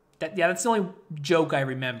 That's the only joke I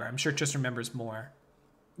remember. I'm sure Tristan remembers more.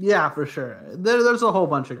 Yeah, for sure. There's a whole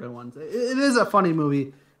bunch of good ones. It is a funny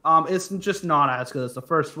movie. It's just not as good as the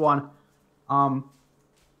first one.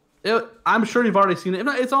 I'm sure you've already seen it. If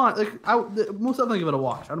not, it's on. I most definitely give it a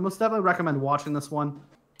watch. I'd most definitely recommend watching this one.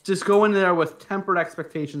 Just go in there with tempered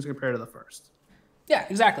expectations compared to the first. Yeah,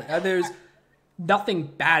 exactly. There's nothing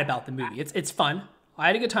bad about the movie. It's fun. I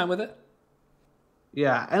had a good time with it.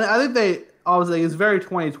 Yeah, and I think they obviously it's very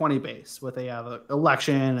 2020 based with a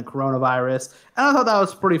election and coronavirus, and I thought that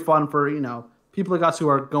was pretty fun for people like us who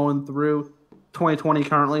are going through 2020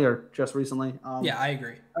 currently or just recently. Yeah, I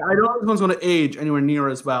agree. I don't think this one's going to age anywhere near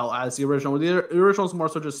as well as the original. The original is more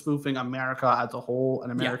so just spoofing America as a whole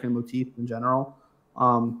and American motif in general.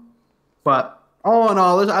 But all in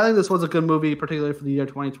all, I think this was a good movie, particularly for the year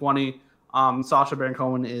 2020. Sacha Baron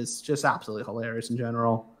Cohen is just absolutely hilarious in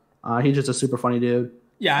general. He's just a super funny dude.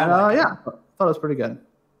 Yeah, thought it was pretty good.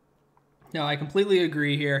 No, I completely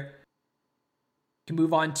agree here. We can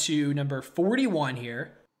move on to number 41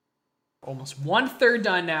 here. Almost 1/3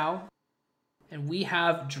 done now. And we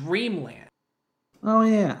have Dreamland. Oh,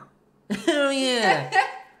 yeah. Oh, yeah.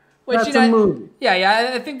 Which, That's a movie.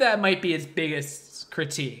 Yeah, I think that might be his biggest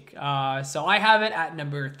critique. So I have it at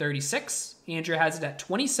number 36. Andrea has it at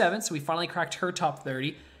 27, so we finally cracked her top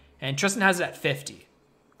 30. And Tristan has it at 50.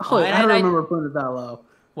 Oh, I don't remember putting it that low.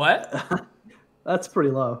 What? That's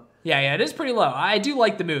pretty low. Yeah, it is pretty low. I do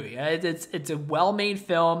like the movie. It's a well-made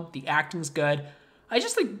film. The acting's good. I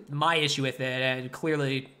just think my issue with it, and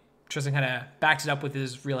clearly Tristan kind of backed it up with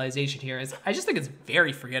his realization here, is I just think it's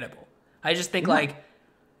very forgettable. I just think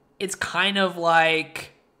it's kind of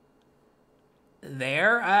like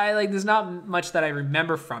there. There's not much that I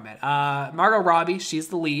remember from it. Margot Robbie, she's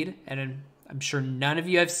the lead, and I'm sure none of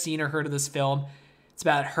you have seen or heard of this film. It's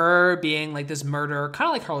about her being like this murderer, kind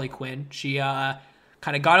of like Harley Quinn. She kind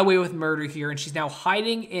of got away with murder here, and she's now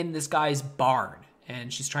hiding in this guy's barn,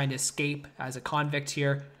 and she's trying to escape as a convict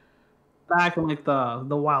here. back in like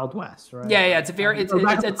the Wild West, right? Yeah, it's a very it's a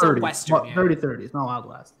Western. Yeah. 30s, not Wild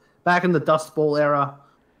West. Back in the Dust Bowl era.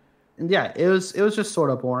 And yeah, it was just sort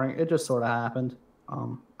of boring. It just sort of happened.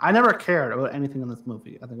 I never cared about anything in this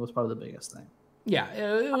movie. I think it was probably the biggest thing. Yeah,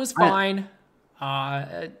 it was fine.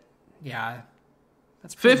 Yeah.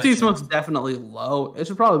 That's 50s most definitely low. It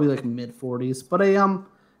should probably be like mid 40s, but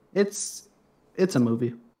it's a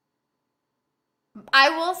movie. I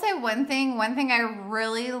will say one thing I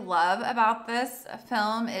really love about this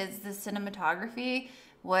film is the cinematography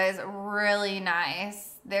was really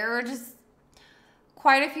nice. There were just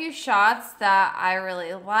quite a few shots that I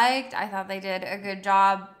really liked. I thought they did a good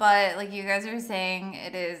job, but like you guys are saying,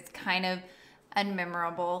 it is kind of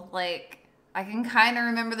unmemorable. Like, I can kind of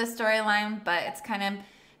remember the storyline, but it's kind of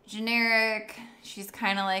generic. She's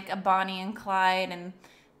kind of like a Bonnie and Clyde, and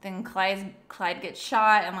then Clyde gets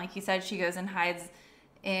shot, and like you said, she goes and hides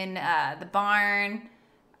in the barn.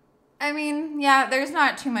 I mean, yeah, there's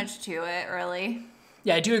not too much to it, really.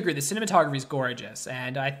 Yeah, I do agree. The cinematography is gorgeous,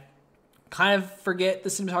 and I kind of forget the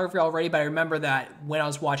cinematography already, but I remember that when I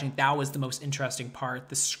was watching, that was the most interesting part.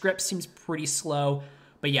 The script seems pretty slow,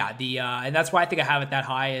 but yeah, and that's why I think I have it that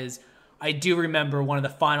high is I do remember one of the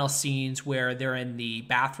final scenes where they're in the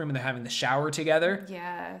bathroom and they're having the shower together.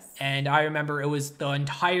 Yes. And I remember it was the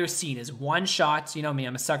entire scene is one shot. You know me,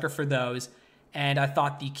 I'm a sucker for those. And I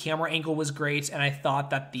thought the camera angle was great, and I just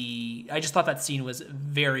thought that scene was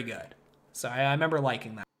very good. So I remember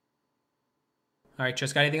liking that. All right,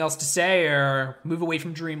 Tris, got anything else to say, or move away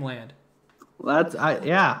from Dreamland?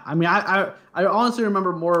 I honestly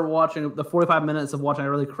remember more watching the 45 minutes of watching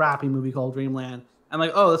a really crappy movie called Dreamland. And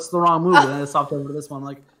like, oh, this is the wrong movie. And I stopped over to this one.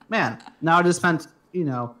 Like, man, now I just spent,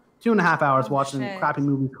 2.5 hours watching a crappy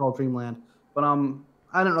movie called Dreamland. But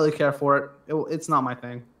I didn't really care for it. It's not my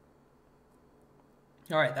thing.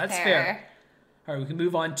 All right, that's fair. All right, we can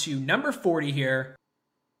move on to number 40 here.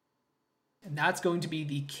 And that's going to be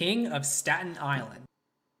The King of Staten Island.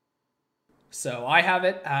 So I have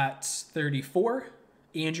it at 34.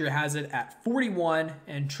 Andrew has it at 41.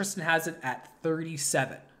 And Tristan has it at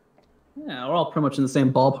 37. Yeah, we're all pretty much in the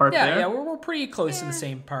same ballpark there. Yeah, we're pretty close in the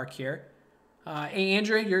same park here. Hey,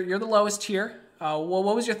 Andrea, you're the lowest here.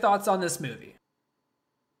 What was your thoughts on this movie?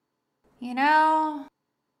 It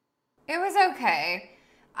was okay.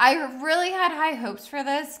 I really had high hopes for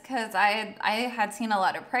this because I had seen a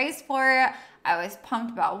lot of praise for it. I was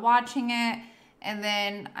pumped about watching it. And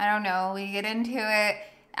then, I don't know, we get into it,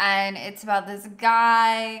 and it's about this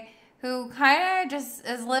guy who kind of just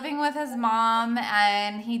is living with his mom,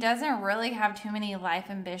 and he doesn't really have too many life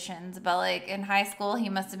ambitions, but like in high school, he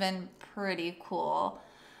must have been pretty cool.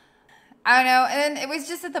 I don't know. And it was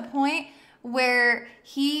just at the point where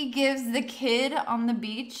he gives the kid on the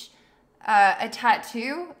beach a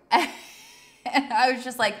tattoo, and I was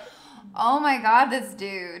just like, oh my God, this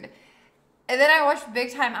dude. And then I watched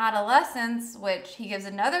Big Time Adolescence, which he gives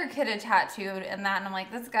another kid a tattoo, and I'm like,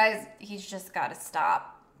 he's just got to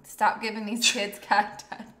stop. Stop giving these kids cat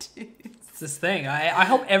tattoos. It's this thing. I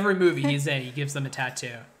hope every movie he's in, he gives them a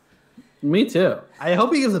tattoo. Me too. I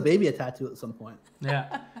hope he gives a baby a tattoo at some point.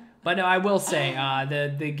 Yeah. But no, I will say,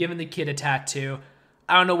 the giving the kid a tattoo,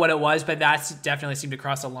 I don't know what it was, but that's definitely seemed to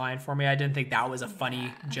cross a line for me. I didn't think that was a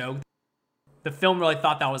funny joke. The film really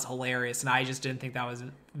thought that was hilarious, and I just didn't think that was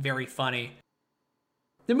very funny.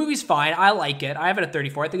 The movie's fine. I like it. I have it at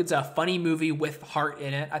 34. I think it's a funny movie with heart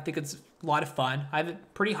in it. I think it's a lot of fun. I have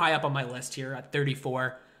it pretty high up on my list here at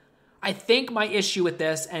 34. I think my issue with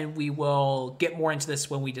this, and we will get more into this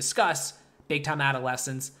when we discuss Big Time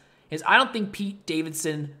Adolescence, is I don't think Pete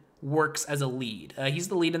Davidson works as a lead. He's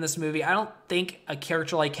the lead in this movie. I don't think a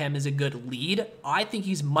character like him is a good lead. I think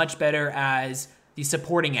he's much better as the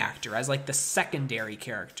supporting actor, as like the secondary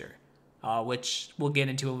character. Which we'll get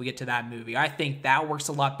into when we get to that movie. I think that works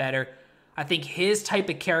a lot better. I think his type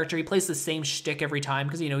of character, he plays the same shtick every time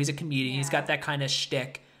because, he's a comedian. Yeah. He's got that kind of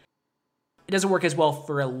shtick. It doesn't work as well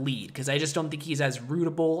for a lead because I just don't think he's as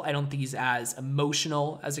rootable. I don't think he's as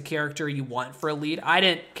emotional as a character you want for a lead. I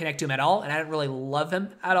didn't connect to him at all, and I didn't really love him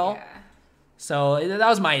at all. Yeah. So that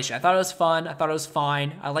was my issue. I thought it was fun. I thought it was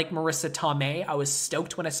fine. I like Marissa Tomei. I was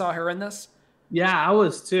stoked when I saw her in this. Yeah, I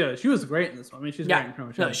was too. She was great in this one. I mean, she's great in pretty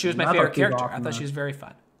much everything. She was my favorite character. I thought she was very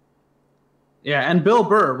fun. Yeah, and Bill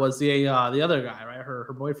Burr was the other guy, right?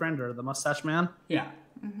 Her boyfriend, or the mustache man. Yeah.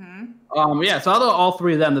 Mm-hmm. Yeah. So I thought all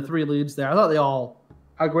three of them, the three leads there, I thought they all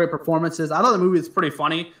had great performances. I thought the movie was pretty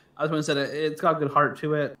funny. I was going to say it's got good heart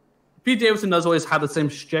to it. Pete Davidson does always have the same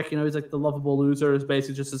shtick. He's like the lovable loser. Is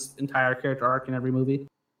basically just his entire character arc in every movie.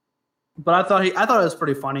 But I thought it was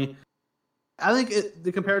pretty funny. I think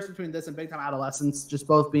the comparison between this and Big Time Adolescence, just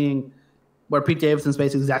both being where Pete Davidson's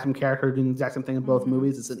basically the exact same character doing the exact same thing in both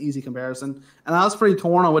movies. It's an easy comparison. And I was pretty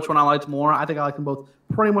torn on which one I liked more. I think I liked them both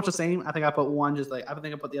pretty much the same. I think I put one I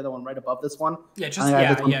think I put the other one right above this one. Yeah,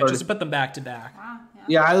 just put them back to back. Wow.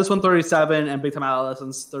 Yeah, I had this one 37 and Big Time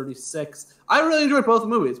Adolescence 36. I really enjoyed both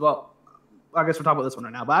movies. Well, I guess we're talking about this one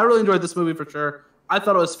right now, but I really enjoyed this movie for sure. I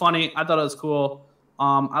thought it was funny. I thought it was cool.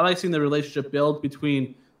 I like seeing the relationship build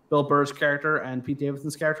between Bill Burr's character and Pete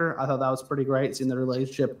Davidson's character. I thought that was pretty great, seeing the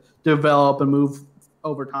relationship develop and move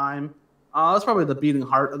over time. That's probably the beating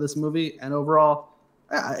heart of this movie. And overall,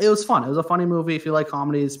 yeah, it was fun. It was a funny movie. If you like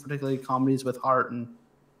comedies, particularly comedies with heart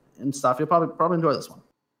and stuff, you'll probably enjoy this one.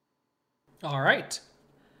 All right.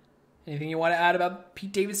 Anything you want to add about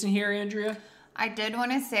Pete Davidson here, Andrea? I did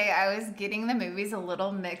want to say I was getting the movies a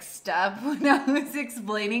little mixed up when I was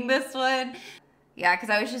explaining this one. Yeah, because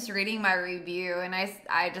I was just reading my review and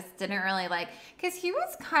I just didn't really like, because he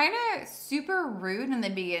was kind of super rude in the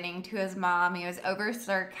beginning to his mom. He was over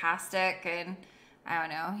sarcastic and I don't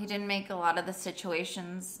know, he didn't make a lot of the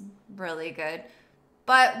situations really good.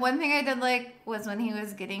 But one thing I did like was when he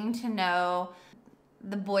was getting to know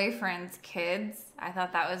the boyfriend's kids. I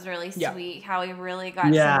thought that was really sweet, how he really got to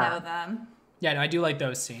know them. Yeah, no, I do like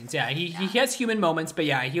those scenes. Yeah, he has human moments, but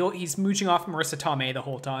yeah, he's mooching off Marissa Tomei the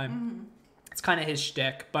whole time. Mm-hmm. It's kind of his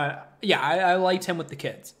shtick, but yeah, I liked him with the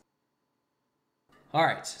kids. All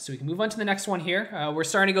right, so we can move on to the next one here. We're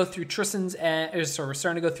starting to go through we're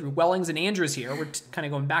starting to go through Welling's and Andrew's here. We're kind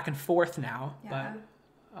of going back and forth now,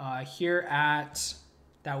 but here at,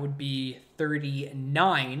 that would be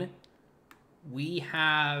 39, we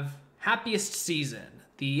have Happiest Season,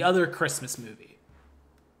 the other Christmas movie.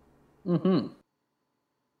 Mm-hmm.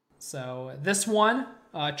 So this one,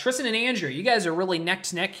 Tristan and Andrew, you guys are really neck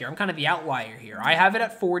to neck here. I'm kind of the outlier here. I have it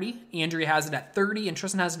at 40, Andrea has it at 30, and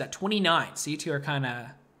Tristan has it at 29. So you two are kind of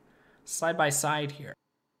side by side here.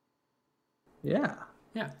 Yeah.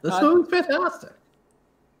 Yeah. This movie's fantastic.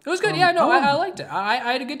 It was good. I liked it. I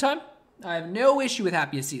had a good time. I have no issue with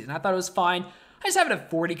Happiest Season. I thought it was fine. I just have it at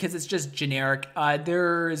 40 because it's just generic.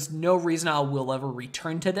 There's no reason I will ever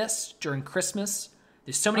return to this during Christmas.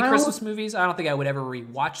 There's so many Christmas movies. I don't think I would ever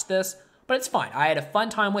rewatch this, but it's fine. I had a fun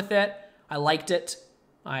time with it. I liked it.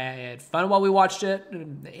 I had fun while we watched it.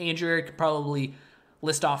 Andrea could probably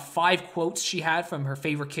list off 5 quotes she had from her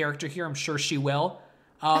favorite character here. I'm sure she will.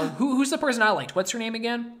 Who's the person I liked? What's her name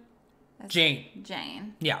again?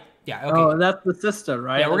 Jane. Yeah, okay. Oh, that's the sister,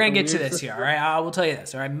 right? Yeah, we're going to get to this here, all right? I will tell you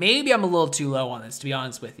this, all right? Maybe I'm a little too low on this, to be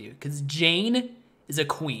honest with you, because Jane is a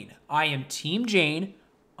queen. I am Team Jane.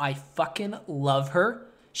 I fucking love her.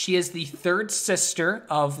 She is the third sister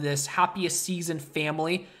of this Happiest Season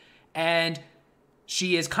family, and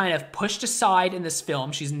she is kind of pushed aside in this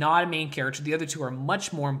film. She's not a main character. The other two are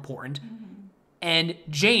much more important. Mm-hmm. And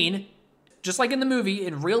Jane, just like in the movie,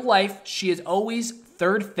 in real life, she is always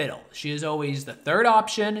third fiddle. She is always the third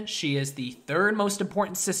option. She is the third most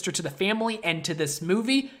important sister to the family and to this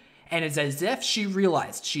movie. And it's as if she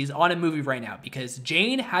realized she's on a movie right now because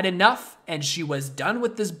Jane had enough and she was done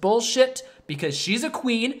with this bullshit because she's a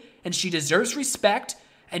queen and she deserves respect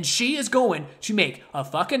and she is going to make a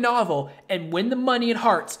fucking novel and win the money and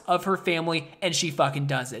hearts of her family, and she fucking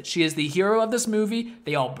does it. She is the hero of this movie.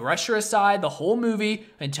 They all brush her aside the whole movie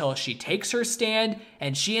until she takes her stand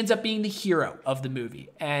and she ends up being the hero of the movie.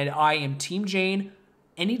 And I am Team Jane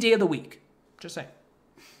any day of the week. Just saying.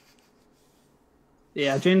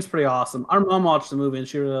 Yeah, Jane's pretty awesome. Our mom watched the movie and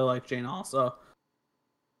she really liked Jane also.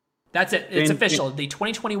 That's it. It's official. The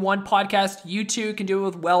 2021 podcast, you two can do it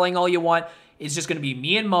with Welling all you want. It's just going to be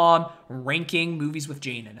me and Mom ranking movies with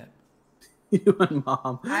Jane in it. You and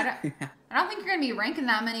Mom. I don't think you're going to be ranking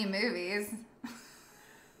that many movies.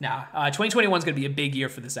 Nah, 2021 is going to be a big year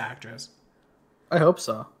for this actress. I hope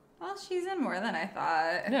so. Well, she's in more than I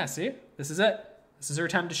thought. Yeah, see? This is it. This is her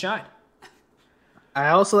time to shine. I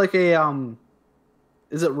also like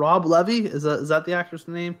is it Rob Levy? Is that the actor's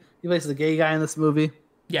name? He plays the gay guy in this movie.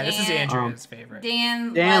 Yeah, this is Andrew's favorite.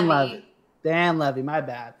 Dan Levy. Dan Levy, my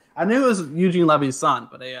bad. I knew it was Eugene Levy's son,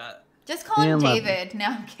 but just call him David. No,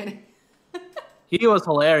 I'm kidding. He was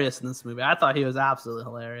hilarious in this movie. I thought he was absolutely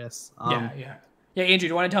hilarious. Yeah, Andrew, do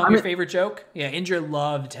you want to tell him your favorite joke? Yeah, Andrew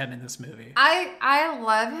loved him in this movie. I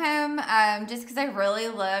love him just because I really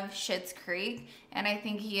love Schitt's Creek, and I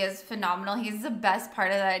think he is phenomenal. He's the best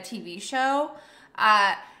part of that TV show.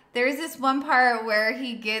 There's this one part where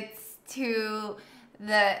he gets to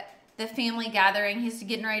the family gathering. He's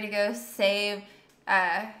getting ready to go save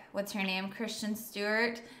what's her name, Kristen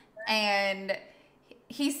Stewart, and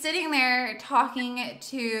he's sitting there talking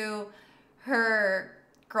to her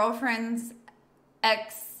girlfriend's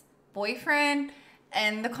ex-boyfriend,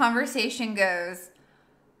 and the conversation goes,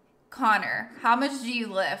 Connor, how much do you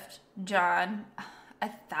lift? John,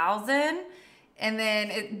 1,000. And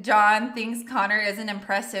then John thinks Connor isn't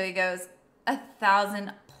impressed, so he goes,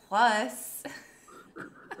 1,000 plus.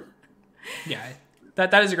 Yeah,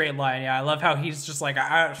 that is a great line. Yeah, I love how he's just like,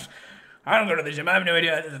 I don't go to the gym. I have no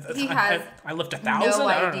idea. He has I lift 1,000. no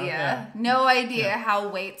idea. Yeah. No idea how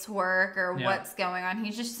weights work or what's going on.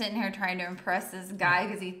 He's just sitting here trying to impress this guy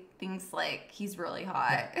because he thinks like he's really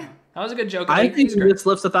hot. That was a good joke. I think he just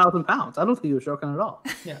lifts 1,000 pounds. I don't think he was joking at all.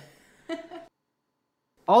 Yeah.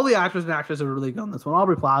 All the actors and actresses are really good in this one.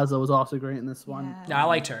 Aubrey Plaza was also great in this one. Yeah, I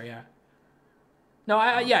liked her. Yeah. No,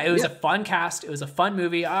 it was a fun cast. It was a fun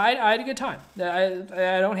movie. I had a good time.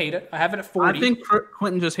 I don't hate it. I have it at 40. I think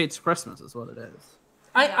Quentin just hates Christmas is what it is.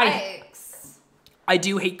 I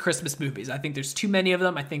do hate Christmas movies. I think there's too many of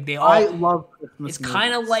them. I think they all. I love Christmas It's movies.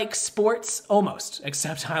 kind of like sports, almost,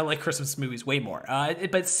 except I like Christmas movies way more.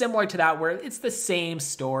 But similar to that, where it's the same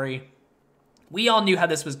story. We all knew how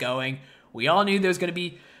this was going. We all knew there was going to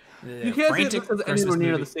be you can't say this is anywhere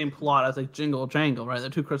near movie. the same plot as like Jingle Jangle, right?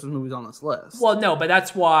 The two Christmas movies on this list. Well, no, but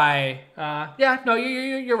that's why.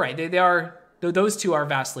 You're right. They are. Those two are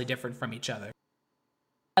vastly different from each other.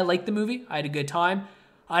 I liked the movie. I had a good time,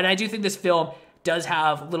 and I do think this film does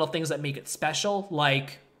have little things that make it special,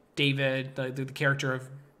 like David, the character of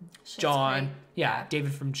John. Creek. Yeah,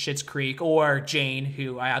 David from Schitt's Creek, or Jane,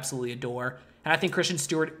 who I absolutely adore. And I think Kristen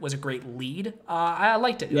Stewart was a great lead. I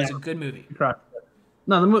liked it. It was a good movie. Correct.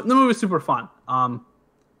 No, the movie was super fun.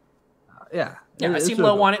 Yeah, I seem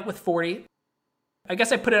low on it with 40. I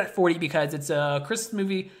guess I put it at 40 because it's a Christmas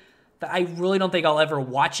movie that I really don't think I'll ever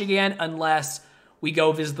watch again unless we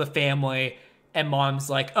go visit the family and mom's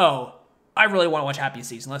like, oh, I really want to watch Happy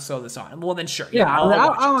Season. Let's throw this on. Well, then sure. Yeah, I'll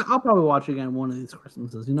I'll probably watch it again one of these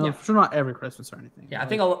Christmases. For sure not every Christmas or anything. Yeah, I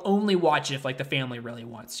think I'll only watch it if like the family really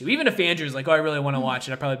wants to. Even if Andrew's like, oh, I really want to watch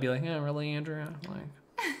it, I'd probably be like, yeah, really, Andrew? Like,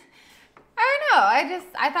 I don't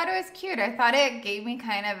know. I thought it was cute. I thought it gave me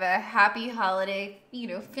kind of a happy holiday,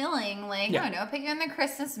 feeling. Like, I don't know, put you in the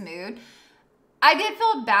Christmas mood. I did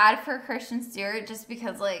feel bad for Kristen Stewart just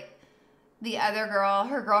because, like, the other girl,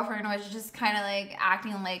 her girlfriend was just kind of, like,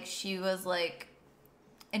 acting like she was, like,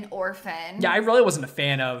 an orphan. Yeah, I really wasn't a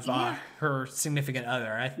fan of her significant other.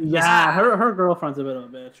 Her girlfriend's a bit of a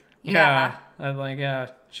bitch. Yeah.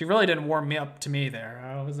 She really didn't warm me up to me there.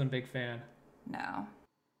 I wasn't a big fan. No.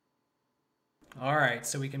 All right,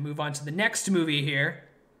 so we can move on to the next movie here.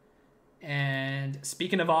 And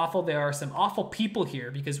speaking of awful, there are some awful people here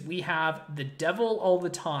because we have The Devil All the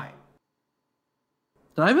Time.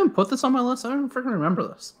 Did I even put this on my list? I don't freaking remember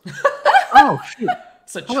this. Oh, shoot.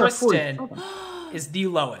 So Tristan is the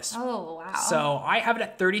lowest. Oh, wow. So I have it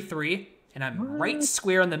at 33, and I'm right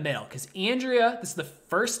square in the middle because Andrea, this is the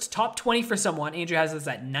first top 20 for someone. Andrea has this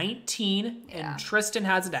at 19, and Tristan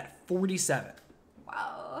has it at 47.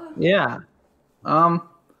 Wow. Yeah. I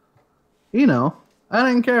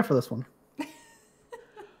didn't care for this one.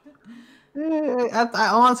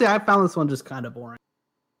 Honestly, I found this one just kind of boring.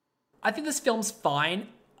 I think this film's fine.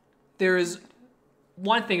 There's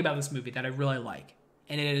one thing about this movie that I really like,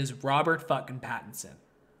 and it is Robert fucking Pattinson.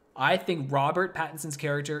 I think Robert Pattinson's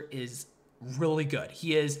character is really good.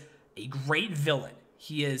 He is a great villain.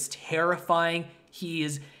 He is terrifying. He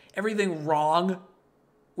is everything wrong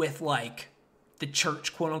with, like, the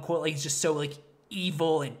church, quote unquote. Like, he's just so, like,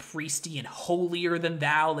 evil and priesty and holier than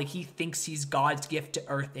thou. Like, he thinks he's God's gift to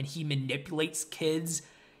earth and he manipulates kids.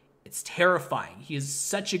 It's terrifying. He is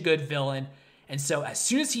such a good villain. And so as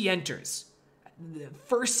soon as he enters, the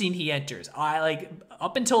first scene he enters,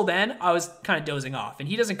 up until then, I was kind of dozing off. And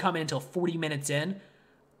he doesn't come in until 40 minutes in.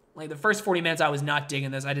 Like, the first 40 minutes, I was not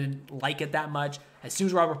digging this. I didn't like it that much. As soon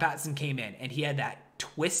as Robert Pattinson came in and he had that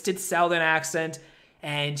twisted Southern accent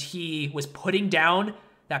and he was putting down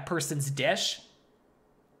that person's dish,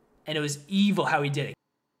 and it was evil how he did it.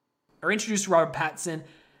 Or introduced Robert Pattinson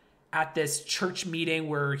at this church meeting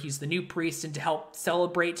where he's the new priest, and to help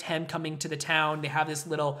celebrate him coming to the town, they have this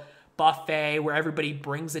little buffet where everybody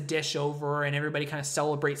brings a dish over and everybody kind of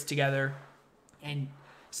celebrates together. And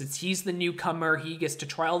since he's the newcomer, he gets to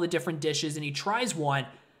try all the different dishes, and he tries one,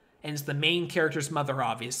 and it's the main character's mother,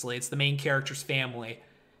 obviously. It's the main character's family,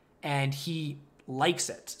 and he likes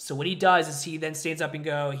it. So what he does is he then stands up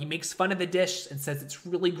and he makes fun of the dish and says it's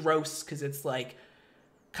really gross because it's like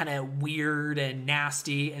kind of weird and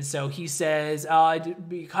nasty. And so he says,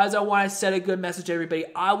 because I want to send a good message to everybody,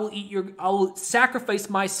 I will sacrifice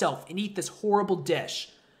myself and eat this horrible dish.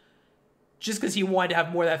 Just because he wanted to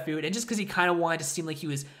have more of that food, and just because he kind of wanted to seem like he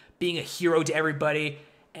was being a hero to everybody.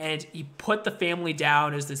 and he put the family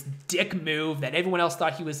down as this dick move that everyone else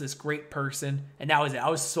thought he was this great person, and that was it. I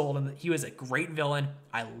was sold on that. He was a great villain.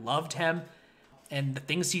 I loved him, and the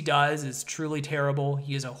things he does is truly terrible.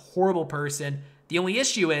 He is a horrible person. The only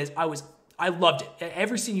issue is I loved it.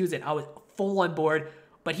 Every scene he was in, I was full on board,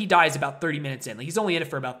 but he dies about 30 minutes in. Like, he's only in it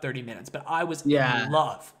for about 30 minutes, but I was in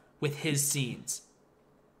love with his scenes.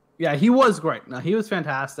 Yeah, he was great. No, he was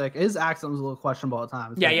fantastic. His accent was a little questionable at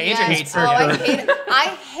times. Andrew hates it.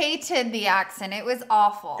 I hated the accent. It was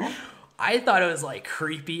awful. I thought it was like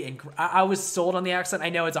creepy, and I was sold on the accent. I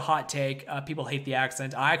know it's a hot take. People hate the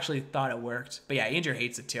accent. I actually thought it worked. But yeah, Andrew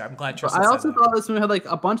hates it too. I'm glad Tristan I said also thought this movie had like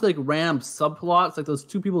a bunch of like random subplots, like those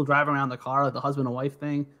two people driving around the car, like the husband and wife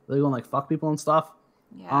thing. They go and like fuck people and stuff.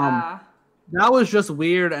 Yeah. That was just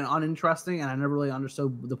weird and uninteresting, and I never really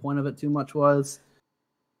understood the point of it too much was.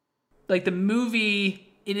 Like, the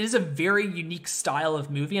movie, it is a very unique style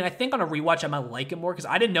of movie, and I think on a rewatch I might like it more because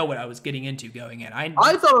I didn't know what I was getting into going in. I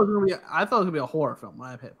thought it was gonna be a horror film when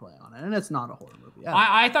I hit play on it, and it's not a horror movie.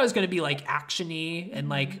 I thought it was gonna be like action-y and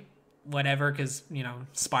like whatever, because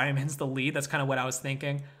Spider-Man's the lead. That's kind of what I was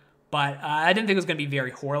thinking, but I didn't think it was gonna be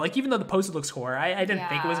very horror. Like, even though the poster looks horror, I didn't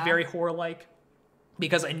think it was very horror-like,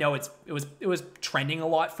 because I know it was trending a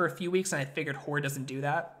lot for a few weeks, and I figured horror doesn't do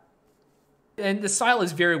that. And the style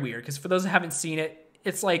is very weird, because for those that haven't seen it,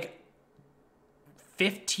 it's like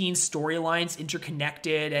 15 storylines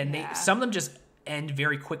interconnected, and some of them just end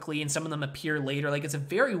very quickly, and some of them appear later. Like, it's a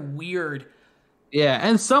very weird. Yeah,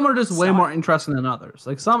 and some are just way more interesting than others.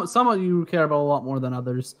 Like, some of you care about a lot more than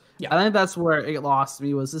others. Yeah. I think that's where it lost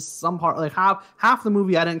me, was just some part, like half the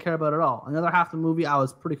movie I didn't care about at all. Another half the movie I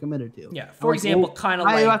was pretty committed to. Yeah, for example, kind of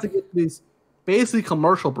like... I have to get these basically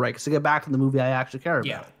commercial breaks to get back to the movie I actually care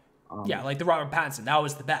about. Yeah, like the Robert Pattinson, that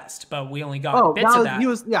was the best, but we only got bits of that.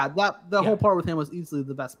 The whole part with him was easily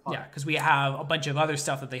the best part. Yeah, because we have a bunch of other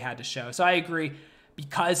stuff that they had to show. So I agree,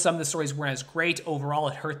 because some of the stories weren't as great, overall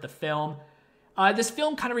it hurt the film. This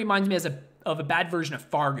film kind of reminds me of a bad version of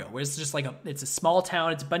Fargo, where it's just like it's a small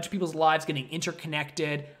town, it's a bunch of people's lives getting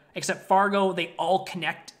interconnected, except Fargo, they all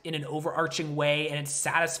connect in an overarching way, and it's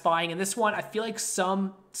satisfying. And this one, I feel like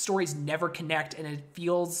some stories never connect, and it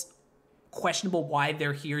feels questionable why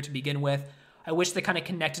they're here to begin with. I wish they kind of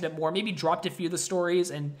connected it more, maybe dropped a few of the stories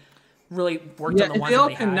and really worked on the ones that they had. If they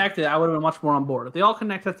all connected, I would have been much more on board. If they all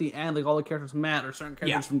connect at the end, like all the characters met, or certain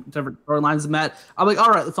characters from different storylines met, I'm like, all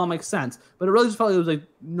right, this all makes sense. But it really just felt like it was like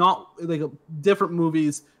not like different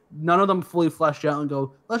movies, none of them fully fleshed out, and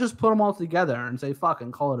go, let's just put them all together and say fuck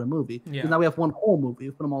and call it a movie. Because now we have one whole movie,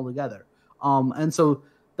 we put them all together. And so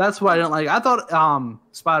that's what I didn't like. I thought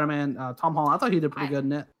Spider-Man, Tom Holland, I thought he did pretty good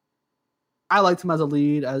in it. I liked him as a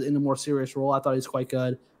lead, in a more serious role. I thought he was quite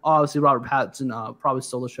good. Obviously, Robert Pattinson probably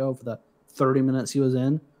stole the show for the 30 minutes he was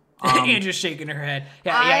in. Andrew's shaking her head.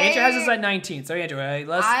 Yeah, Andrew has us at 19. So, Andrew,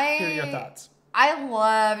 let's hear your thoughts. I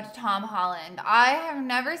loved Tom Holland. I have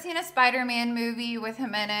never seen a Spider-Man movie with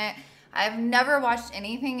him in it. I've never watched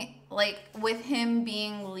anything like with him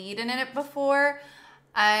being lead in it before.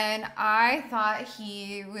 And I thought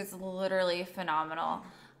he was literally phenomenal.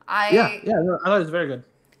 I thought he was very good.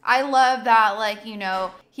 I love that, like,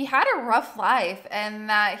 he had a rough life, and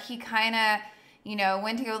that he kind of,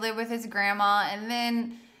 went to go live with his grandma. And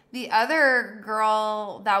then the other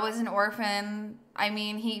girl that was an orphan, I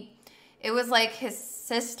mean, it was like his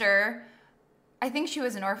sister. I think she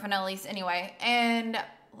was an orphan at least anyway. And,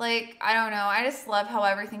 like, I don't know. I just love how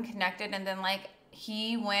everything connected. And then, like,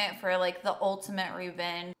 he went for, like, the ultimate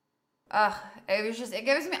revenge. It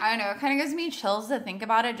gives me, I don't know, it kind of gives me chills to think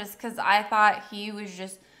about it, just because I thought he was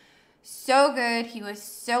just so good. He was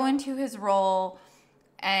so into his role,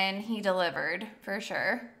 and he delivered for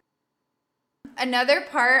sure. Another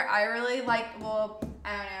part I really liked, well,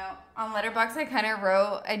 I don't know, on Letterboxd I kind of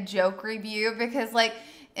wrote a joke review, because like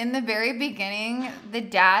in the very beginning, the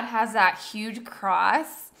dad has that huge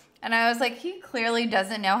cross, and I was like, he clearly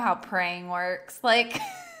doesn't know how praying works. Like,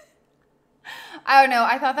 I don't know,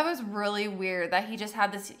 I thought that was really weird that he just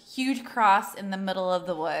had this huge cross in the middle of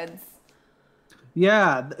the woods.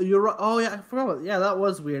 Yeah, you're right. Oh, yeah, I forgot about that. Yeah, that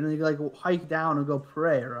was weird. And you like hike down and go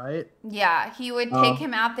pray, right? Yeah, he would take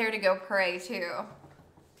him out there to go pray too.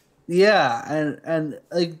 Yeah, and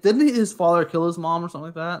like, didn't his father kill his mom or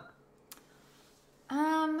something like that?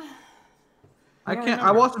 I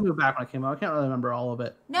watched the movie back when I came out. I can't really remember all of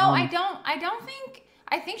it. No, I don't think.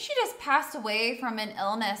 I think she just passed away from an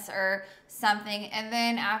illness or something, and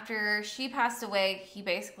then after she passed away, he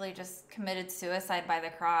basically just committed suicide by the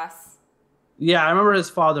cross. Yeah, I remember his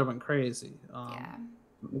father went crazy. I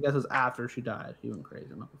guess it was after she died. He went crazy,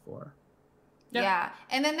 not before. Yeah.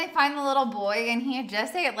 And then they find the little boy, and he had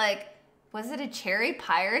just ate like was it a cherry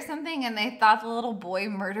pie or something? And they thought the little boy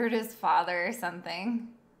murdered his father or something.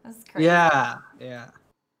 That's crazy. Yeah.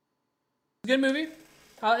 Good movie.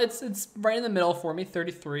 It's right in the middle for me,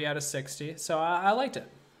 33 out of 60. So I liked it.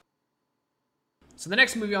 So the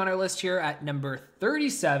next movie on our list here at number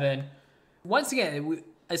 37. Once again,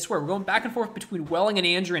 I swear, we're going back and forth between Welling and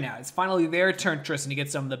Andrea now. It's finally their turn, Tristan, to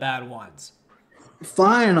get some of the bad ones.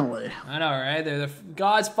 Finally. I know, right?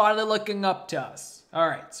 God's finally looking up to us. All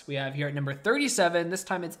right, so we have here at number 37. This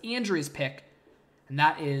time it's Andrea's pick, and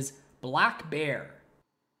that is Black Bear.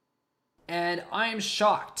 And I'm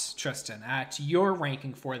shocked, Tristan, at your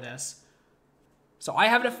ranking for this. So I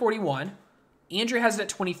have it at 41. Andrea has it at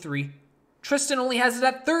 23. Tristan only has it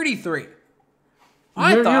at 33.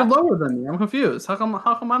 You're lower than me. I'm confused. How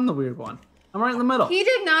come I'm the weird one? I'm right in the middle. He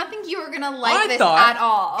did not think you were going to like this at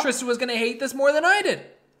all. Tristan was going to hate this more than I did.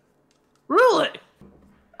 Really?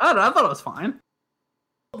 I don't know. I thought it was fine.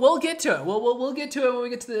 We'll get to it. We'll get to it when we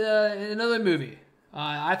get to another movie.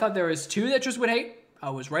 I thought there was two that Tristan would hate. I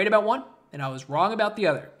was right about one, and I was wrong about the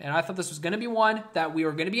other. And I thought this was going to be one that we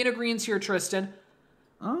were going to be in agreement here, Tristan.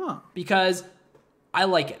 Oh. Because I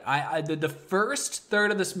like it. The first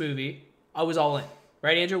third of this movie, I was all in.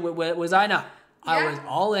 Right, Andrew? Was I not? Yeah. I was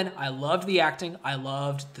all in. I loved the acting. I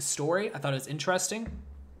loved the story. I thought it was interesting.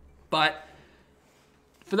 But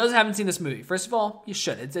for those who haven't seen this movie, first of all, you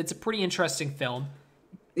should. It's a pretty interesting film.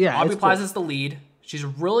 Yeah, Aubrey Plaza's the lead. She's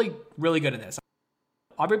really, really good in this.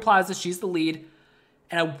 Aubrey Plaza, she's the lead.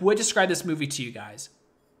 And I would describe this movie to you guys.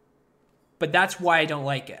 But that's why I don't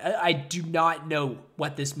like it. I do not know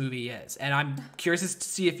what this movie is. And I'm curious to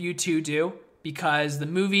see if you two do. Because the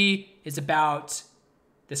movie is about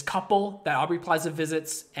this couple that Aubrey Plaza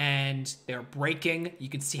visits, and they're breaking. You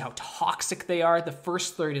can see how toxic they are. The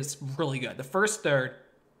first third is really good. The first third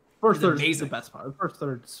is amazing. The best part. The first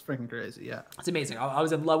third is freaking crazy, yeah. It's amazing. I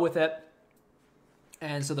was in love with it.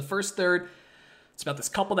 And so the first third, it's about this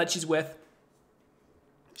couple that she's with,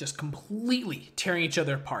 just completely tearing each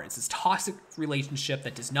other apart. It's this toxic relationship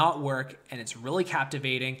that does not work, and it's really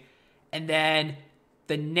captivating. And then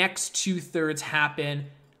the next 2/3 happen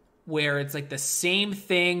where it's like the same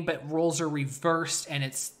thing, but roles are reversed, and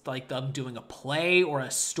it's like them doing a play or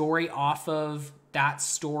a story off of that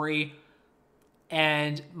story.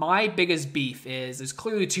 And my biggest beef is there's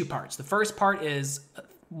clearly two parts. The first part is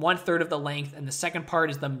 1/3 of the length, and the second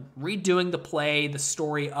part is them redoing the play, the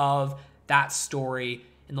story of that story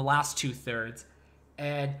in the last 2/3.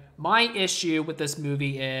 And my issue with this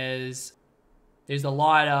movie is there's a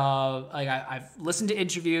lot of, like, I've listened to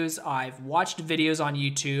interviews, I've watched videos on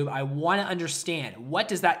YouTube. I want to understand, what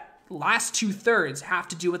does that last 2/3 have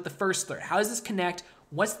to do with the first third? How does this connect?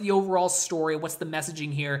 What's the overall story? What's the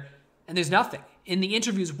messaging here? And there's nothing. In the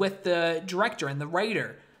interviews with the director and the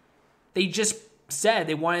writer, they just said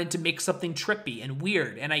they wanted to make something trippy and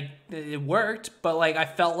weird. And it worked, but like I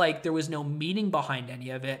felt like there was no meaning behind any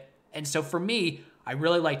of it. And so for me, I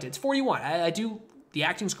really liked it. It's 41. I do. The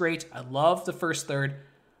acting's great. I love the first third.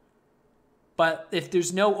 But if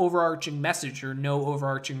there's no overarching message or no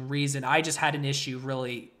overarching reason, I just had an issue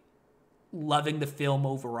really loving the film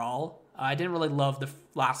overall. I didn't really love the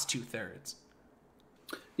last 2/3.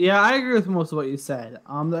 Yeah, I agree with most of what you said.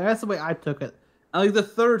 That's the way I took it. Like the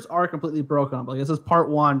thirds are completely broken up. Like this is part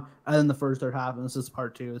one, and then the first third happens. This is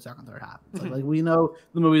part two, the second third happens. Like we know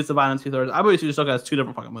the movie is divided into 2/3. I basically just look at it as two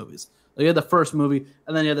different fucking movies. Like you had the first movie,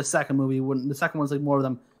 and then you had the second movie. When the second one's like more of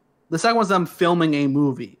them. The second one's them filming a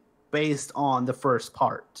movie based on the first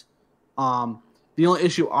part. The only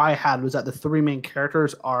issue I had was that the three main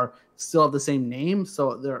characters are still have the same name,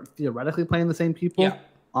 so they're theoretically playing the same people. Yeah.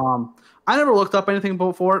 I never looked up anything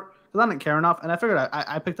for it because I didn't care enough, and I figured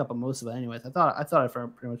I picked up on most of it anyways. I thought I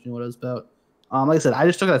pretty much knew what it was about. Like I said, I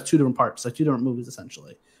just took it as two different parts, like two different movies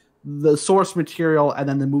essentially. The source material and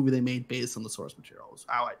then the movie they made based on the source material was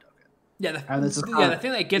how I took it. Yeah, the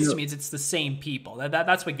thing that gets to me is it's the same people.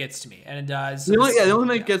 That's what gets to me, and it does. The only thing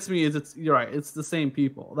that gets me is you're right. It's the same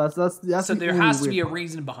people. That's so there has to be a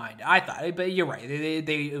reason behind it. I thought, but you're right.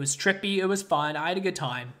 It was trippy. It was fun. I had a good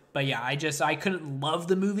time. But yeah, I couldn't love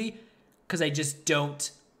the movie because I just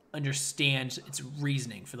don't understand its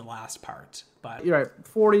reasoning for the last part. But you're right.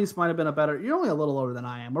 40s might have been a better. You're only a little lower than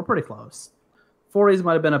I am. We're pretty close. 40s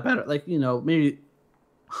might have been a better, like maybe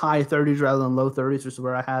high 30s rather than low 30s, is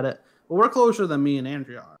where I had it. But we're closer than me and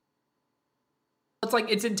Andrea are.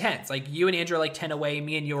 It's intense. Like you and Andrea are like 10 away.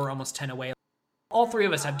 Me and you are almost 10 away. All three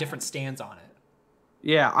of us have different stands on it.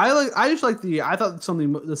 Yeah, I thought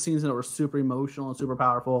the scenes in it were super emotional and super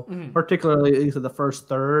powerful, particularly the first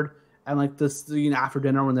third, and like this after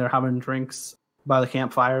dinner when they're having drinks by the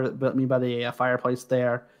campfire, by the fireplace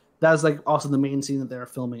there. That's like also the main scene that they're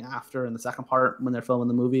filming after in the second part when they're filming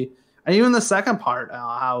the movie. And even the second part,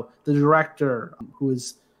 how the director, who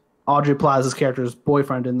is Aubrey Plaza's character's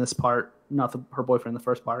boyfriend in this part, not her boyfriend in the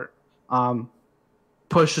first part,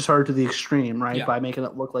 pushes her to the extreme, right? Yeah. By making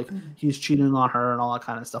it look like he's cheating on her and all that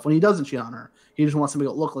kind of stuff. When he doesn't cheat on her, he just wants to make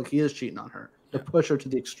it look like he is cheating on her, to push her to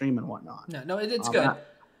the extreme and whatnot. No, it's good.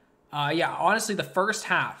 Yeah, honestly, the first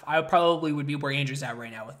half, I probably would be where Andrew's at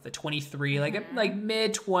right now with the 23, like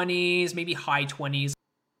mid 20s, maybe high 20s.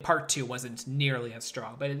 Part 2 wasn't nearly as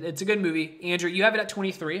strong, but it's a good movie. Andrew, you have it at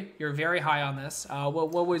 23. You're very high on this.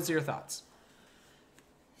 What was your thoughts?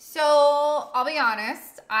 So, I'll be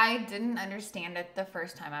honest, I didn't understand it the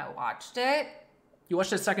first time I watched it. You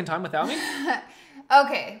watched it a second time without me?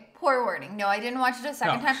 Okay, poor wording. No, I didn't watch it a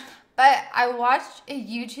second time. But I watched a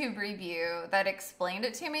YouTube review that explained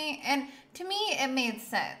it to me, and to me, it made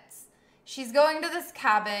sense. She's going to this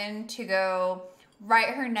cabin to go write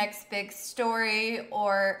her next big story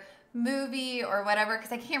or movie or whatever,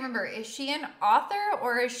 because I can't remember. Is she an author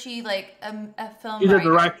or is she like a film She's writer? a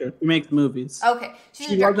director. She makes movies. Okay.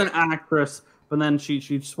 She was an actress, but then she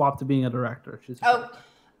swapped to being a director.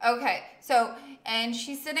 Okay. So, and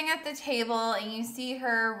she's sitting at the table and you see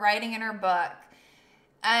her writing in her book.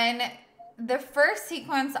 And the first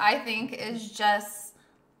sequence, I think, is just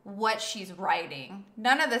what she's writing.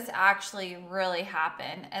 None of this actually really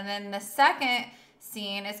happened. And then the second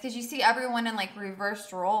scene is because you see everyone in like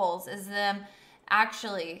reversed roles, is them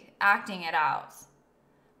actually acting it out.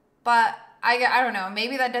 But I don't know,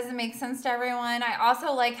 maybe that doesn't make sense to everyone. I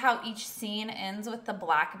also like how each scene ends with the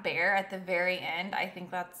black bear at the very end. I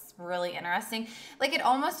think that's really interesting. Like, it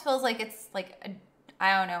almost feels like it's like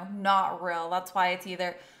I don't know, not real. That's why it's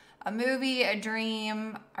either a movie, a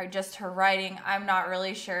dream, or just her writing. I'm not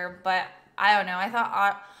really sure, but I don't know. I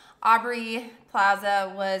thought Aubrey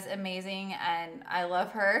Plaza was amazing, and I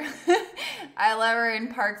love her. I love her in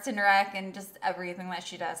Parks and Rec and just everything that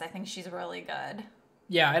she does. I think she's really good.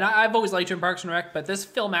 Yeah, and I've always liked her in Parks and Rec, but this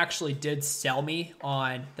film actually did sell me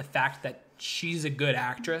on the fact that she's a good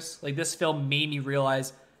actress. Like, this film made me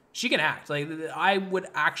realize she can act. Like, I would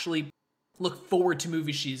actually look forward to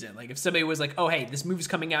movies she's in. Like, if somebody was like, oh, hey, this movie's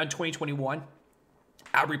coming out in 2021,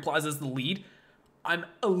 Aubrey Plaza's the lead, I'm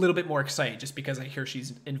a little bit more excited just because I hear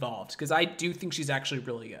she's involved, because I do think she's actually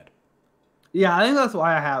really good. Yeah, I think that's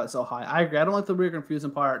why I have it so high. I agree. I don't like the weird,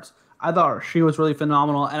 confusing parts. I thought she was really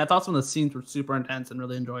phenomenal, and I thought some of the scenes were super intense and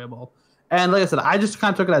really enjoyable. And like I said, I just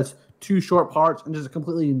kind of took it as two short parts and just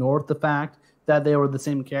completely ignored the fact that they were the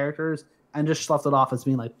same characters and just left it off as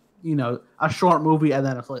being like, you know, a short movie and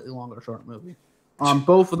then a slightly longer short movie.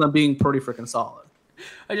 Both of them being pretty freaking solid.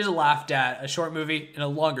 I just laughed at a short movie and a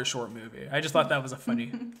longer short movie. I just thought that was a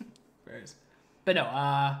funny phrase. But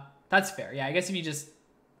no, that's fair. Yeah, I guess if you just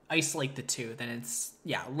isolate the two, then it's,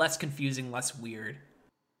 yeah, less confusing, less weird.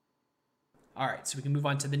 All right, so we can move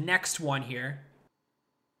on to the next one here.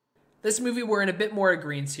 This movie, we're in a bit more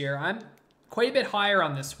agreements here. I'm quite a bit higher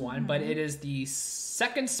on this one, but it is the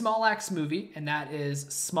second Small Axe movie, and that is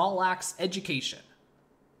Small Axe Education.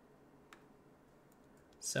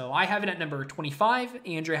 So I have it at number 25,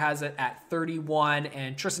 Andrea has it at 31,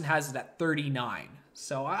 and Tristan has it at 39.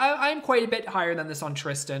 So I'm quite a bit higher than this on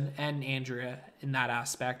Tristan and Andrea in that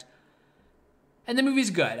aspect. And the movie's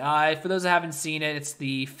good. For those that haven't seen it, it's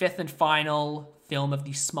the fifth and final film of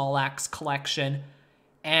the Small Axe collection.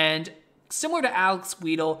 And similar to Alex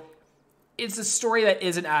Wheatle, it's a story that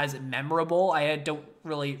isn't as memorable. I don't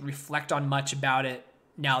really reflect on much about it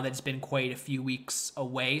now that it's been quite a few weeks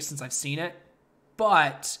away since I've seen it.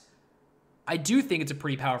 But I do think it's a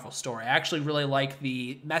pretty powerful story. I actually really like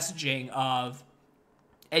the messaging of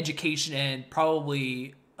education and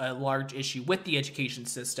probably a large issue with the education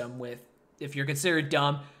system with, if you're considered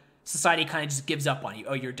dumb, society kind of just gives up on you.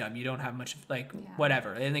 Oh, you're dumb. You don't have much,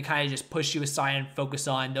 whatever. And they kind of just push you aside and focus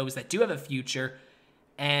on those that do have a future.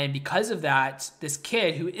 And because of that, this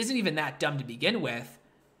kid who isn't even that dumb to begin with,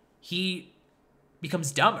 he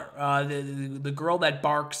becomes dumber. The girl that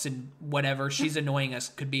barks and whatever, she's annoying as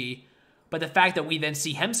could be. But the fact that we then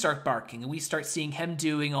see him start barking and we start seeing him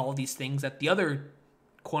doing all these things that the other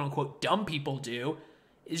quote unquote dumb people do,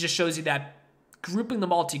 it just shows you that grouping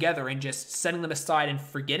them all together and just setting them aside and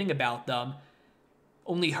forgetting about them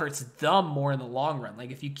only hurts them more in the long run.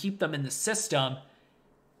 Like, if you keep them in the system,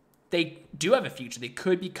 they do have a future. They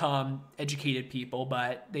could become educated people,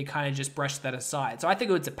 but they kind of just brush that aside. So I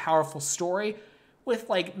think it's a powerful story with,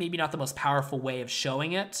 like, maybe not the most powerful way of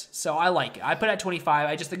showing it. So I like it. I put it at 25.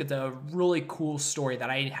 I just think it's a really cool story that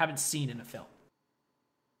I haven't seen in a film.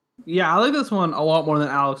 Yeah, I like this one a lot more than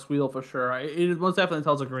Alex Wheatle for sure. It most definitely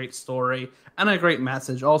tells a great story and a great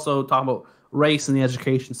message. Also, talking about race in the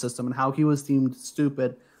education system and how he was deemed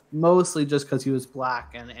stupid, mostly just because he was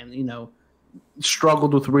black and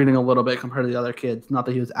struggled with reading a little bit compared to the other kids. Not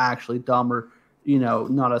that he was actually dumb or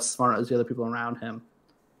not as smart as the other people around him.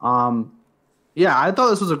 Yeah, I thought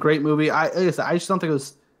this was a great movie. Like I said, I just don't think it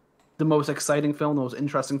was the most exciting film, the most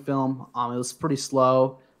interesting film. It was pretty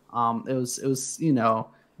slow. It was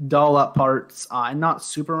dull at parts and not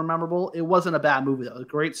super memorable. It wasn't a bad movie though. It was a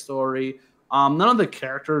great story. None of the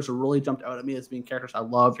characters really jumped out at me as being characters I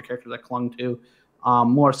loved or characters I clung to.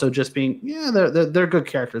 More so just being they're good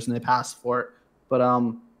characters and they passed for it. But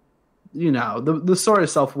the story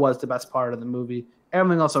itself was the best part of the movie.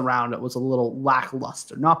 Everything else around it was a little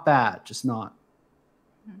lackluster. Not bad, just not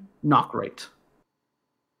great.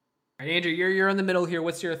 All right, Andrew, you're in the middle here.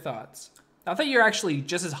 What's your thoughts? I thought you're actually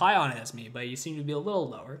just as high on it as me, but you seem to be a little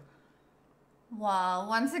lower. Well,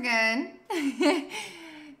 once again,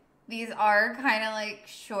 these are kind of like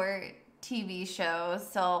short TV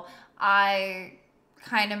shows, so I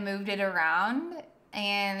kind of moved it around,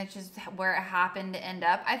 and it's just where it happened to end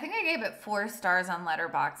up. I think I gave it 4 stars on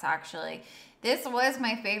Letterboxd, actually. This was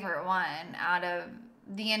my favorite one out of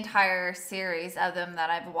the entire series of them that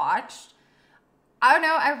I've watched. I don't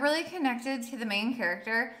know, I really connected to the main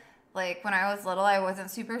character. Like, when I was little, I wasn't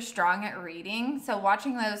super strong at reading. So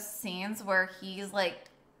watching those scenes where he's, like,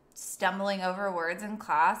 stumbling over words in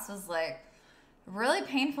class was, like, really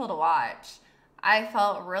painful to watch. I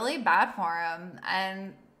felt really bad for him.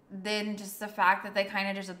 And then just the fact that they kind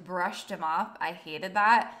of just brushed him off, I hated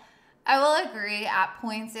that. I will agree, at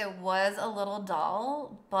points it was a little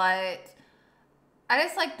dull, but I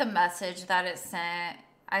just liked the message that it sent.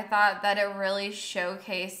 I thought that it really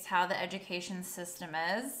showcased how the education system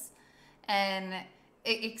is. And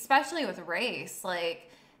especially with race, like,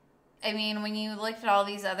 I mean, when you looked at all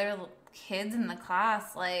these other kids in the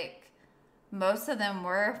class, like, most of them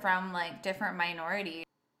were from, like, different minorities.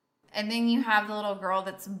 And then you have the little girl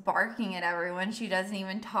that's barking at everyone. She doesn't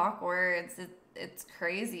even talk words. It's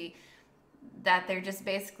crazy that they're just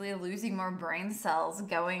basically losing more brain cells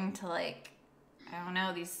going to, like, I don't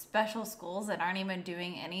know, these special schools that aren't even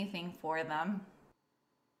doing anything for them.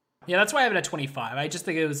 Yeah, that's why I have it at 25. I just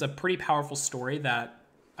think it was a pretty powerful story that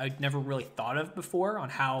I'd never really thought of before on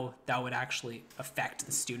how that would actually affect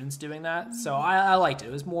the students doing that. So I liked it.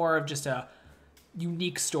 It was more of just a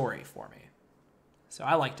unique story for me. So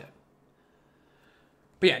I liked it.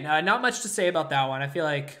 But yeah, not much to say about that one. I feel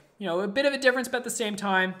like, a bit of a difference, but at the same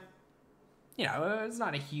time, it's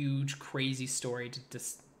not a huge, crazy story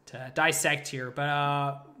to dissect here.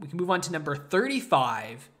 But we can move on to number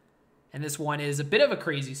 35. And this one is a bit of a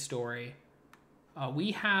crazy story.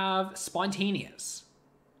 We have Spontaneous.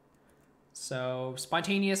 So,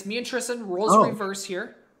 Spontaneous, me and Tristan, roles reverse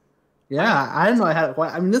here. Yeah, I didn't know I had it.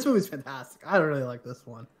 I mean, this movie's fantastic. I really like this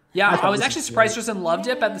one. Yeah, I was actually surprised Tristan loved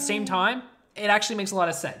it, but at the same time, it actually makes a lot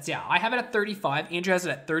of sense. Yeah, I have it at 35. Andrew has it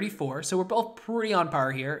at 34. So, we're both pretty on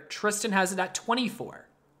par here. Tristan has it at 24.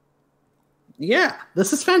 Yeah,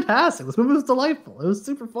 this is fantastic. This movie was delightful. It was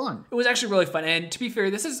super fun. It was actually really fun. And to be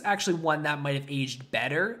fair, this is actually one that might have aged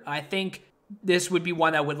better. I think this would be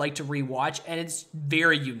one that I would like to rewatch, and it's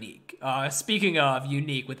very unique. Speaking of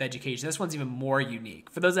unique with education, this one's even more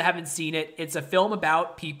unique. For those that haven't seen it, it's a film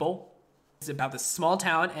about people. It's about this small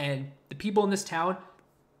town, and the people in this town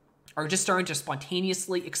are just starting to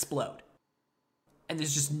spontaneously explode. And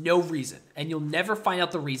there's just no reason. And you'll never find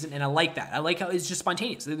out the reason. And I like that. I like how it's just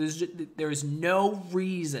spontaneous. There's no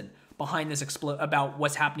reason behind this about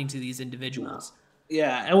what's happening to these individuals. No.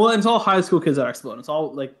 Yeah. And well, it's all high school kids that are exploding. It's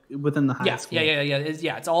all like within the high school.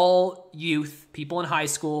 Yeah. It's all youth, people in high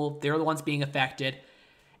school. They're the ones being affected.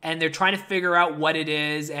 And they're trying to figure out what it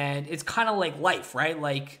is. And it's kind of like life, right?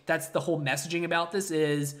 Like that's the whole messaging about this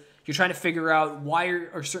is you're trying to figure out why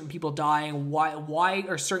are certain people dying? Why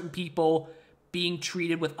are certain people being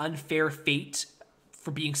treated with unfair fate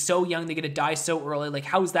for being so young, they're going to die so early. Like,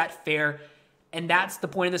 how is that fair? And that's the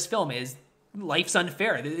point of this film is life's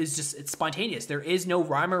unfair. It's spontaneous. There is no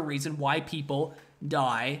rhyme or reason why people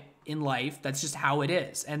die in life. That's just how it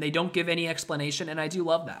is. And they don't give any explanation. And I do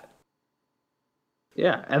love that.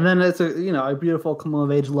 Yeah. And then it's a beautiful coming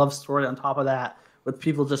of age love story on top of that with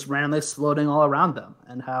people just randomly exploding all around them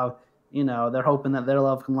and how, they're hoping that their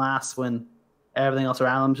love can last when everything else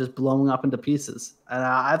around them just blowing up into pieces. And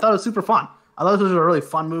I thought it was super fun. I thought this was a really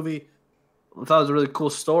fun movie. I thought it was a really cool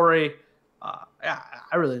story. Yeah,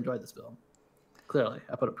 I really enjoyed this film. Clearly,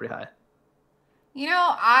 I put it pretty high.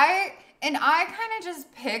 I kind of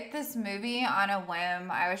just picked this movie on a whim.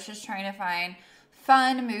 I was just trying to find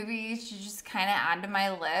fun movies to just kind of add to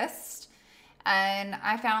my list. And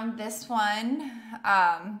I found this one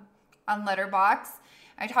on Letterboxd.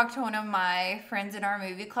 I talked to one of my friends in our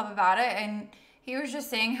movie club about it, and he was just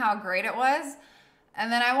saying how great it was.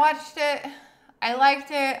 And then I watched it. I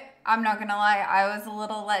liked it. I'm not gonna lie, I was a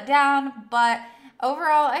little let down, but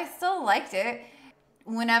overall, I still liked it.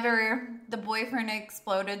 Whenever the boyfriend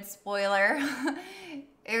exploded, spoiler,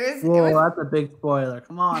 it was that's a big spoiler.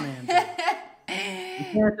 Come on, Andrew. You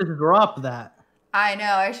can't just drop that. I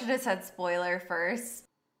know, I should have said spoiler first.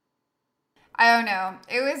 I don't know.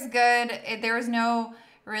 It was good. There was no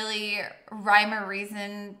really rhyme or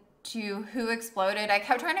reason to who exploded. I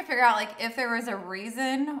kept trying to figure out, like, if there was a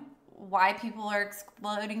reason why people are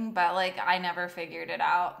exploding, but, like, I never figured it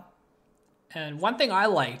out. And one thing I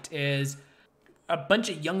liked is a bunch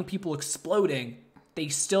of young people exploding. They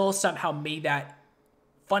still somehow made that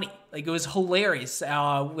funny. Like, it was hilarious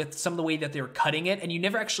with some of the way that they were cutting it, and you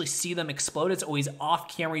never actually see them explode. It's always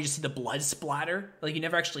off camera. You just see the blood splatter. Like, you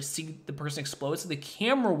never actually see the person explode. So the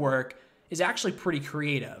camera work is actually pretty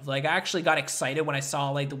creative. Like, I actually got excited when I saw,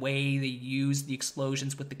 like, the way they used the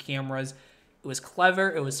explosions with the cameras. It was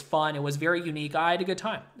clever. It was fun. It was very unique. I had a good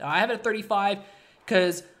time. I have it at 35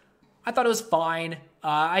 because I thought it was fine.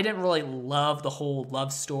 I didn't really love the whole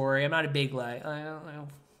love story. I'm not a big, like,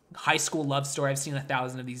 high school love story. I've seen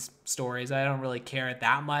 1,000 of these stories. I don't really care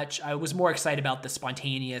that much. I was more excited about the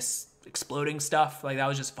spontaneous exploding stuff. Like, that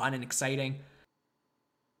was just fun and exciting.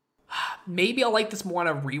 Maybe I'll like this more on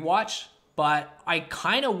a rewatch, but I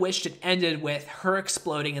kind of wished it ended with her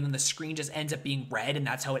exploding and then the screen just ends up being red and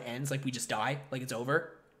that's how it ends. Like, we just die. Like, it's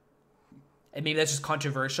over. And maybe that's just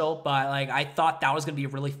controversial, but, like, I thought that was going to be a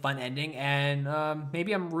really fun ending, and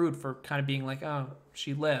maybe I'm rude for kind of being like, oh,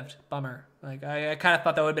 she lived. Bummer. Like, I kind of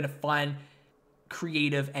thought that would have been a fun,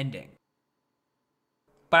 creative ending.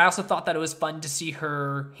 But I also thought that it was fun to see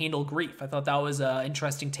her handle grief. I thought that was an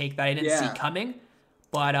interesting take that I didn't see coming,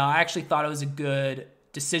 but I actually thought it was a good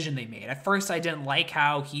decision they made. At first, I didn't like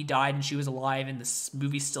how he died and she was alive and this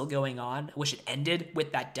movie's still going on. I wish it ended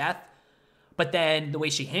with that death. But then the way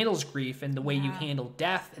she handles grief and the way you handle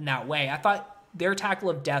death in that way, I thought their tackle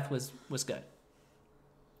of death was good.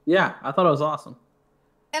 Yeah, I thought it was awesome.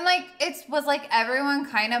 And, like, it was like everyone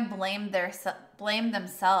kind of blamed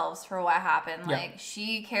themselves for what happened. Yeah. Like,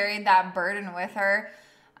 she carried that burden with her.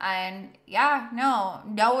 And, yeah,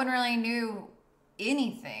 no one really knew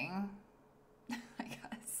anything, I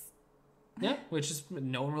guess. Yeah, which is,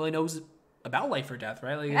 no one really knows about life or death,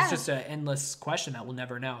 right? Like, it's just an endless question that we'll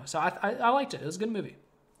never know. So I liked it. It was a good movie.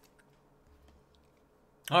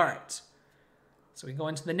 All right. So we go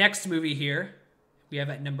into the next movie here. We have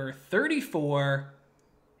at number 34,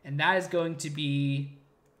 and that is going to be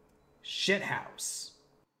Shithouse.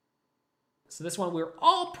 So this one, we're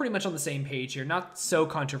all pretty much on the same page here. Not so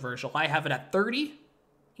controversial. I have it at 30.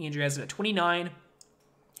 Andrew has it at 29.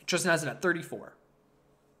 Tristan has it at 34.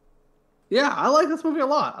 Yeah, I like this movie a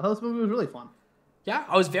lot. I thought this movie was really fun. Yeah,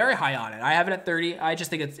 I was very high on it. I have it at 30. I just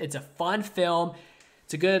think it's a fun film.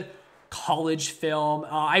 It's a good college film.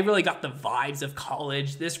 I really got the vibes of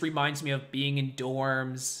college. This reminds me of being in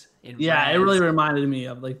dorms. It really reminded me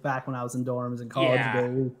of, like, back when I was in dorms in college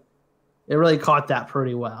days. It really caught that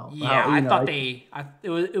pretty well. Yeah, I thought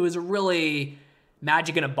it was a really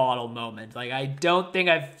magic in a bottle moment. Like, I don't think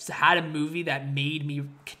I've had a movie that made me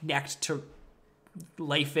connect to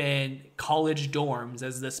life in college dorms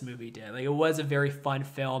as this movie did. Like, it was a very fun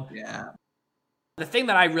film. Yeah. The thing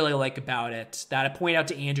that I really like about it, that I point out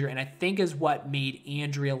to Andrew, and I think is what made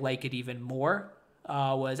Andrea like it even more,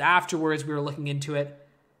 was afterwards we were looking into it.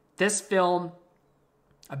 This film,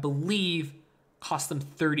 I believe, cost them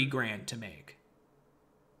 $30,000 to make.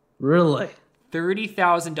 Really?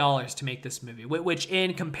 $30,000 to make this movie, which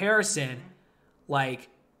in comparison, like,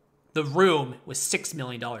 The Room was $6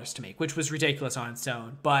 million to make, which was ridiculous on its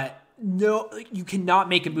own. But no, you cannot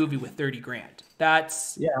make a movie with $30,000.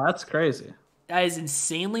 That's crazy. That is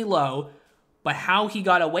insanely low. But how he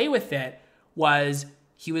got away with it was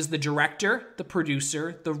he was the director, the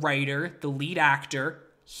producer, the writer, the lead actor.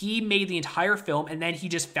 He made the entire film, and then he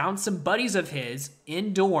just found some buddies of his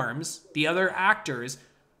in dorms, the other actors,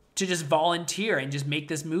 to just volunteer and just make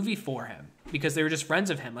this movie for him because they were just friends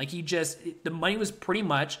of him. Like, the money was pretty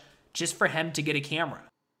much just for him to get a camera.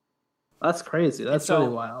 That's crazy. That's really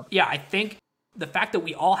wild. Yeah, I think the fact that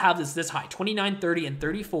we all have this high, 29, 30, and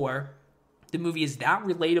 34, the movie is that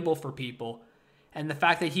relatable for people. And the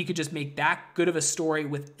fact that he could just make that good of a story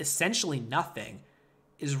with essentially nothing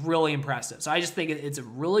is really impressive. So I just think it's a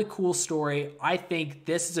really cool story. I think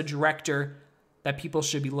this is a director that people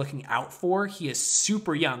should be looking out for. He is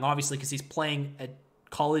super young, obviously, because he's playing a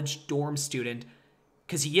college dorm student.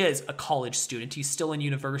 Because he is a college student. He's still in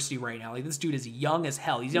university right now. Like, this dude is young as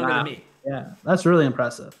hell. He's younger than me. Yeah, that's really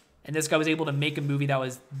impressive. and this guy was able to make a movie that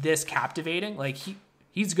was this captivating. Like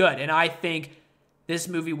he's good, and I think this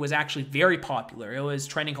movie was actually very popular. It was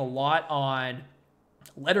trending a lot on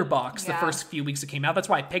Letterboxd the first few weeks it came out. That's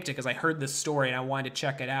why I picked it, because I heard this story and I wanted to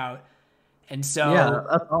check it out. And so yeah,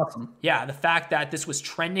 that's awesome. Yeah, the fact that this was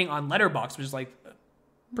trending on Letterboxd, which is like a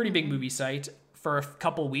pretty big movie site, for a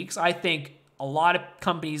couple weeks, I think a lot of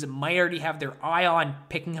companies might already have their eye on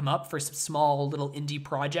picking him up for some small little indie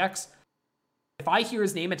projects. If I hear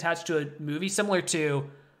his name attached to a movie similar to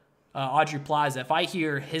Aubrey Plaza, if I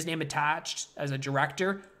hear his name attached as a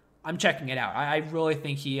director, I'm checking it out. I really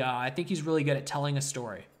think I think he's really good at telling a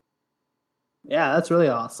story. Yeah, that's really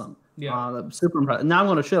awesome. Yeah, super impressive. Now I'm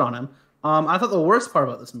going to shit on him. I thought the worst part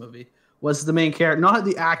about this movie was the main character, not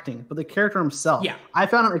the acting, but the character himself. Yeah, I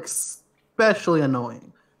found him especially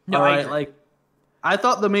annoying. No, I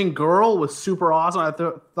thought the main girl was super awesome. I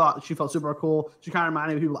thought she felt super cool. She kind of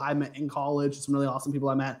reminded me of people I met in college, some really awesome people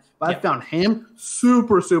I met. But I found him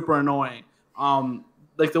super, super annoying.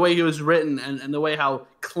 Like the way he was written and the way how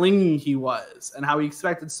clingy he was and how he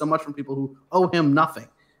expected so much from people who owe him nothing,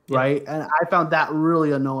 right? And I found that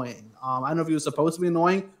really annoying. I don't know if he was supposed to be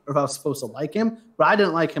annoying or if I was supposed to like him, but I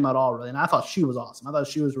didn't like him at all, really. And I thought she was awesome. I thought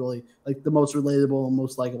she was really like the most relatable and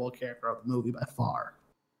most likable character of the movie by far.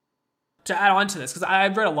 To add on to this, because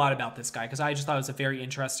I've read a lot about this guy, because I just thought it was a very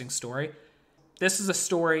interesting story. This is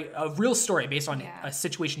a real story based on a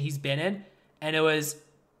situation he's been in, and it was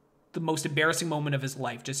the most embarrassing moment of his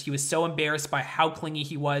life. Just he was so embarrassed by how clingy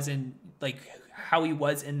he was and like how he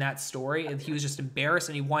was in that story, and he was just embarrassed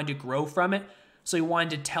and he wanted to grow from it. So he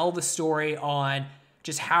wanted to tell the story on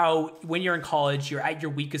just how when you're in college, you're at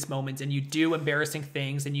your weakest moments and you do embarrassing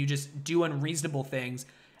things and you just do unreasonable things.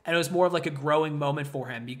 And it was more of like a growing moment for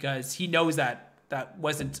him because he knows that that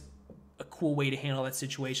wasn't a cool way to handle that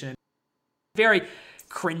situation. Very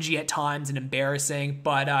cringy at times and embarrassing,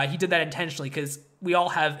 but he did that intentionally because we all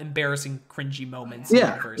have embarrassing, cringy moments.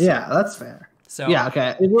 Yeah, that's fair. So yeah,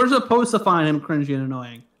 okay. We're supposed to find him cringy and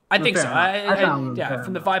annoying. I think so.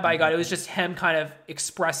 From the vibe I got, it was just him kind of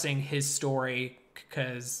expressing his story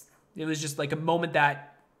because it was just like a moment that.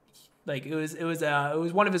 Like it was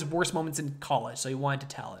one of his worst moments in college, so he wanted to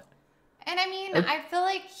tell it. And I mean, I feel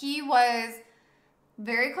like he was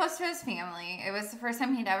very close to his family. It was the first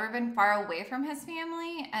time he'd ever been far away from his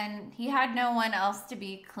family, and he had no one else to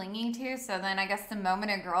be clingy to. So then I guess the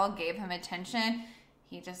moment a girl gave him attention,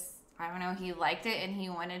 he just, I don't know, he liked it and he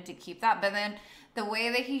wanted to keep that. But then the way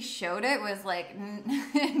that he showed it was like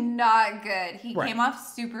not good. He came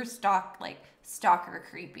off super stalker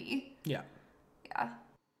creepy. Yeah. Yeah.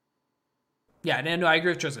 Yeah, no, I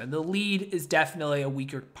agree with Tristan. The lead is definitely a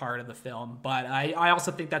weaker part of the film, but I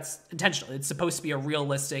also think that's intentional. It's supposed to be a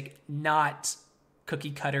realistic, not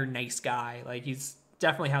cookie cutter nice guy. Like he's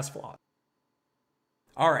definitely has flaws.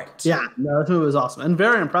 All right. Yeah, no, this movie was awesome and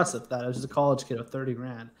very impressive. That it was just a college kid with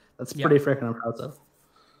 $30,000. That's pretty freaking impressive.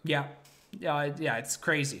 Yeah, it's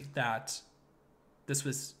crazy that this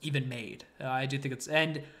was even made. I do think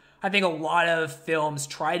and I think a lot of films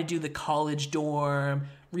try to do the college dorm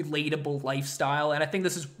relatable lifestyle, and I think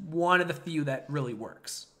this is one of the few that really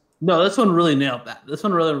works. No, this one really nailed that. This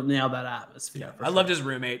one really nailed that atmosphere. I loved his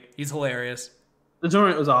roommate. He's hilarious. His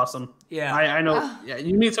roommate was awesome. Yeah, I know. Yeah,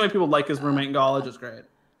 you meet so many people like his roommate in college. It's great.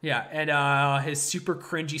 Yeah, and his super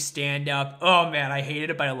cringy stand-up. Oh man, I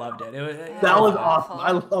hated it, but I loved it. That was awesome.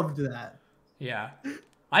 I loved that. Yeah,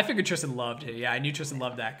 I figured Tristan loved it. Yeah, I knew Tristan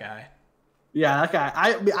loved that guy. Yeah, that guy.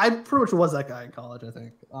 I pretty much was that guy in college, I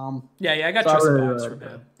think. I got Tristan vibes from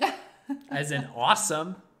him. As in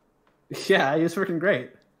awesome. Yeah, he was freaking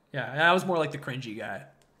great. Yeah, and I was more like the cringy guy.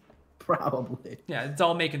 Probably. Yeah, it's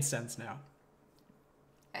all making sense now.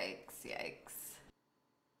 Yikes.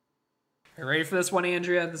 Are you ready for this one,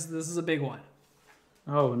 Andrea? This is a big one.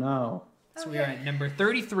 Oh, no. So we are at number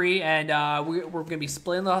 33, and we're going to be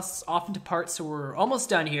splitting this off into parts, so we're almost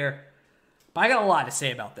done here. But I got a lot to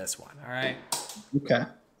say about this one, all right? Okay.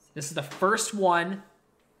 This is the first one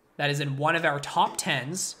that is in one of our top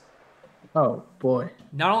 10s. Oh, boy.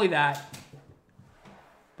 Not only that,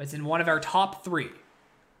 but it's in one of our top 3.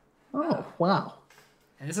 Oh, wow.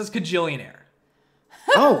 And this is Kajillionaire.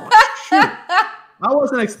 Oh, shoot. I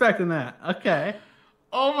wasn't expecting that. Okay.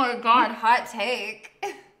 Oh, my God. Hot take.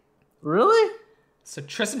 Really? So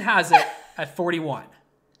Tristan has it at 41.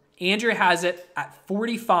 Andrea has it at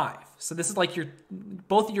 45. So this is like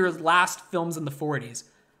both of your last films in the 40s.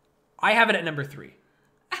 I have it at number 3.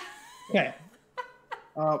 Okay.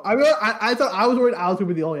 I thought I was worried I was going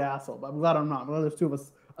to be the only asshole, but I'm glad I'm not. I'm glad there's two of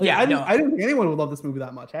us. I didn't think anyone would love this movie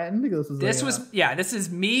that much. I didn't think this was. This is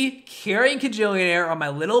me carrying Kajillionaire on my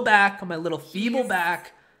little back, on my little feeble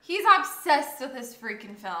back. He's obsessed with this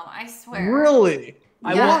freaking film. I swear. Really?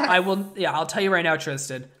 I'll tell you right now,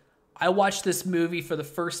 Tristan. I watched this movie for the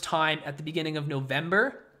first time at the beginning of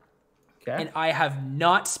November. Okay. And I have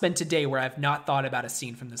not spent a day where I've not thought about a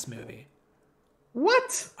scene from this movie.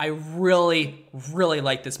 What? I really, really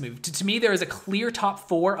like this movie. To me, there is a clear top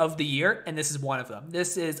 4 of the year, and this is one of them.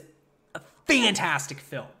 This is a fantastic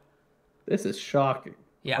film. This is shocking.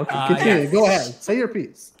 Yeah. Okay, continue. Go ahead. Say your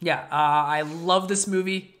piece. Yeah, I love this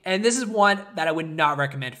movie, and this is one that I would not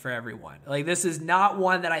recommend for everyone. Like, this is not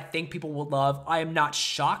one that I think people will love. I am not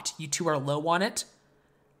shocked you two are low on it.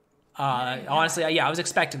 Honestly, I was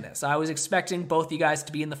expecting this. I was expecting both you guys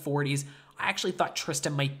to be in the 40s. I actually thought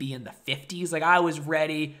Tristan might be in the 50s. Like, I was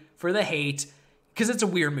ready for the hate because it's a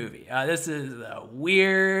weird movie. This is a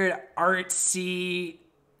weird, artsy,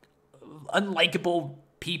 unlikable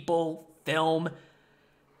people film.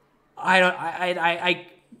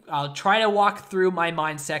 I'll try to walk through my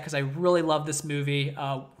mindset because I really love this movie.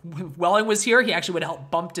 Welling was here. He actually would have helped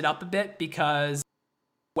bumped it up a bit because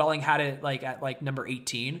Welling had it at number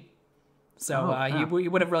 18. So he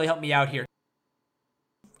would have really helped me out here.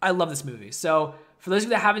 I love this movie. So for those of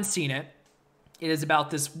you that haven't seen it, it is about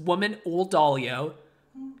this woman, Old Dahlia,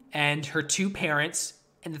 and her 2 parents.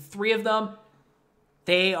 And the 3 of them,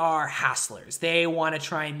 they are hustlers. They want to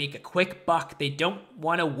try and make a quick buck. They don't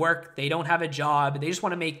want to work. They don't have a job. They just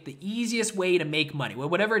want to make the easiest way to make money,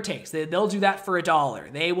 whatever it takes. They'll do that for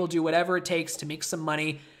 $1. They will do whatever it takes to make some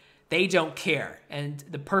money. They don't care. And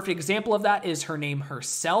the perfect example of that is her name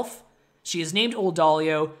herself. She is named Old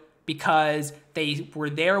Dahlia because they were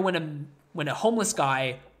there when a homeless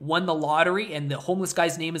guy won the lottery, and the homeless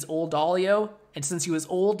guy's name is Old Dahlia. And since he was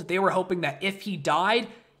old, they were hoping that if he died,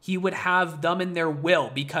 he would have them in their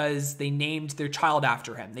will because they named their child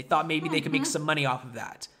after him. They thought maybe they could make some money off of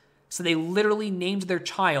that. So they literally named their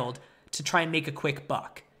child to try and make a quick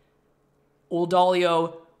buck. Old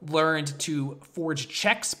Dahlia learned to forge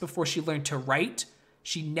checks before she learned to write.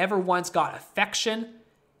 She never once got affection.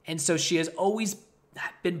 And so she has always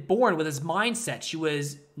been born with this mindset. She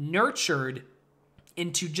was nurtured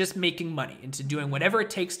into just making money, into doing whatever it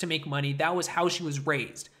takes to make money. That was how she was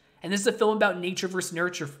raised. And this is a film about nature versus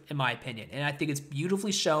nurture, in my opinion. And I think it's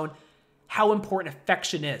beautifully shown how important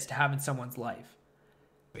affection is to have in someone's life.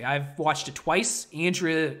 I've watched it twice.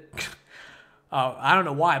 Andrea, I don't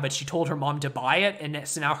know why, but she told her mom to buy it. And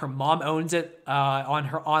so now her mom owns it on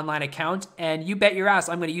her online account. And you bet your ass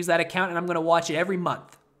I'm going to use that account and I'm going to watch it every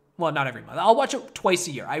month. Well, not every month. I'll watch it twice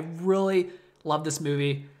a year. I really love this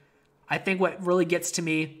movie. I think what really gets to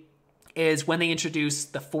me is when they introduce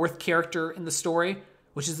the 4th character in the story,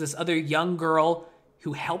 which is this other young girl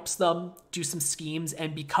who helps them do some schemes.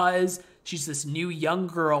 And because she's this new young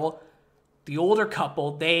girl, the older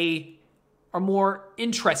couple, they are more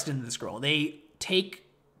interested in this girl. They take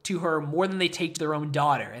to her more than they take to their own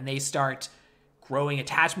daughter. And they start growing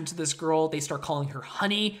attachment to this girl. They start calling her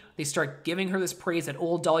honey. They start giving her this praise that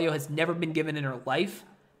Old Dahlia has never been given in her life.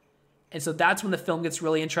 And so that's when the film gets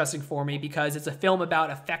really interesting for me because it's a film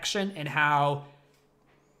about affection and how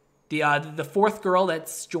the 4th girl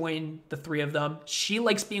that's joined the 3 of them, she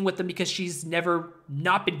likes being with them because she's never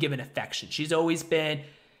not been given affection. She's always been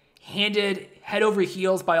handed head over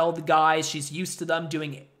heels by all the guys. She's used to them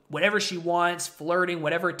doing whatever she wants, flirting,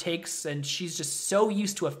 whatever it takes. And she's just so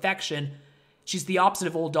used to affection. She's the opposite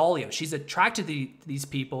of Old Dahlia. She's attracted to these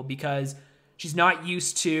people because she's not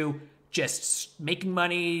used to just making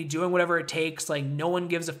money, doing whatever it takes. Like, no one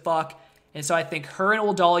gives a fuck. And so I think her and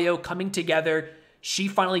Old Dahlia coming together, she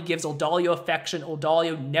finally gives Old Dahlia affection. Old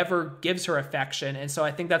Dahlia never gives her affection. And so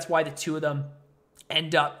I think that's why the 2 of them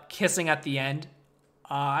end up kissing at the end.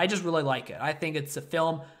 I just really like it. I think it's a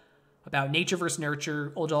film about nature versus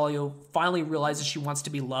nurture. Old Dahlia finally realizes she wants to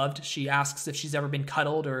be loved. She asks if she's ever been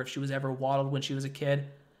cuddled or if she was ever waddled when she was a kid.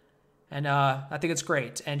 And I think it's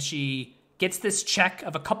great. And she gets this check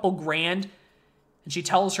of a couple grand. And she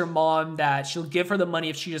tells her mom that she'll give her the money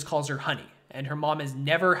if she just calls her honey. And her mom has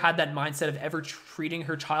never had that mindset of ever treating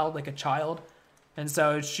her child like a child. And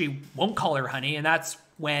so she won't call her honey. And that's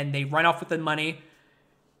when they run off with the money.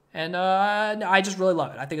 And I just really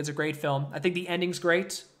love it. I think it's a great film. I think the ending's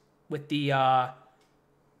great with the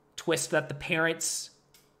twist that the parents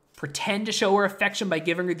pretend to show her affection by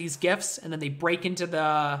giving her these gifts. And then they break into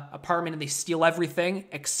the apartment and they steal everything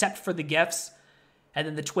except for the gifts. And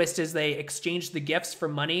then the twist is they exchange the gifts for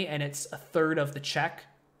money and it's a third of the check.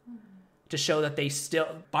 To show that they still,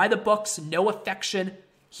 by the books, no affection.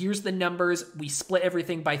 Here's the numbers. We split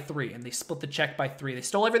everything by 3. And they split the check by 3. They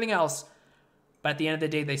stole everything else. But at the end of the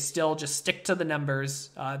day, they still just stick to the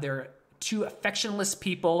numbers. They're 2 affectionless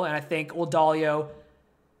people. And I think Old Dahlia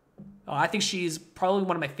I think she's probably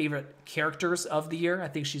one of my favorite characters of the year. I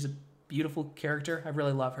think she's a beautiful character. I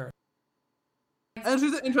really love her. And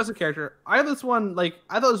she's an interesting character. I have this one, like,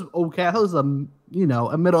 I thought it was okay. I thought it was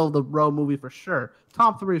a middle of the road movie for sure.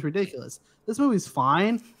 Top 3 is ridiculous. This movie's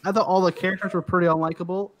fine. I thought all the characters were pretty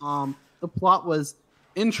unlikable. The plot was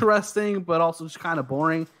interesting, but also just kind of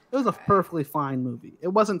boring. It was a perfectly fine movie. It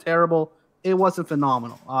wasn't terrible. It wasn't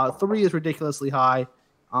phenomenal. 3 is ridiculously high.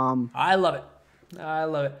 I love it.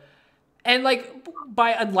 And like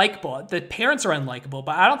by unlikable, the parents are unlikable,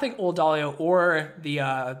 but I don't think Old Dahlia or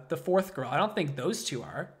the fourth girl. I don't think those two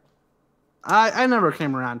are. I never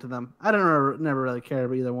came around to them. I never really cared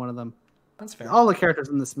about either one of them. That's fair. All the characters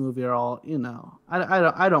in this movie are all,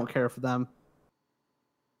 I don't care for them.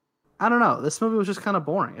 I don't know. This movie was just kind of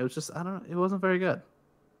boring. It was just, it wasn't very good.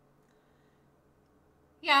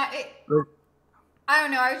 Yeah, I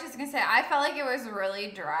don't know. I was just gonna say I felt like it was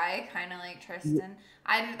really dry, kind of like Tristan.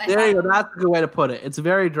 There you go. That's a good way to put it. It's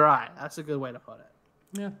very dry. That's a good way to put it.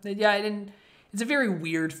 Yeah. It's a very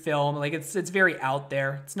weird film. Like it's very out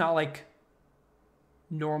there. It's not like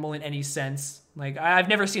normal in any sense. Like I've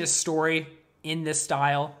never seen a story in this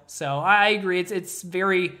style, so I agree. It's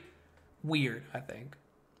very weird. I think,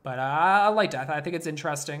 but I liked it. I think it's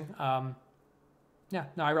interesting. I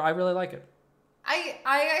really like it.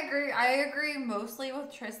 I agree. I agree mostly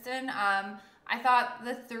with Tristan. I thought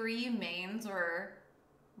the 3 mains were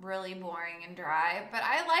really boring and dry, but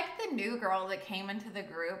I liked the new girl that came into the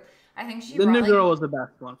group. I think the new girl was the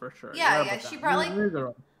best one for sure. Yeah, she brought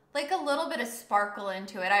like a little bit of sparkle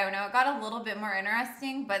into it. I don't know. It got a little bit more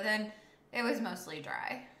interesting, but then it was mostly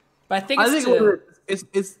dry. But I think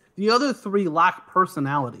it's the other 3 lack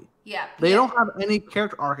personality. Yeah, they don't have any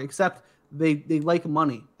character arc except they like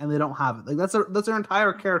money and they don't have it. Like that's their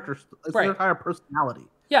entire character. That's their entire personality.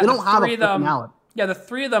 Yeah, they don't have a personality. The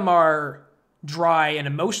 3 of them are dry and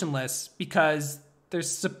emotionless because they're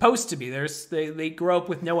supposed to be. They grow up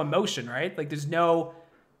with no emotion, right? Like there's no.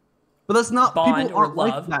 But that's not bond people aren't or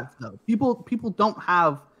love. like that though. People don't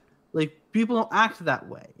have people don't act that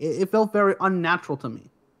way. It felt very unnatural to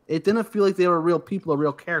me. It didn't feel like they were real people or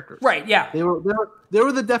real characters. Right, yeah. They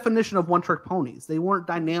were the definition of one-trick ponies. They weren't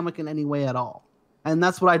dynamic in any way at all. And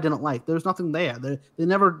that's what I didn't like. There's nothing there. They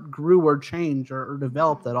never grew or changed or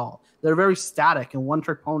developed at all. They're very static and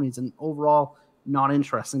one-trick ponies and overall not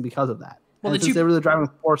interesting because of that. Well, since they were the driving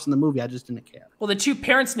force in the movie, I just didn't care. Well, the 2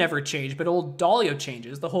 parents never change, but Old Dahlia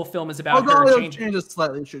changes. The whole film is about her Dahlia changing. changes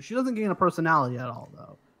slightly. She doesn't gain a personality at all,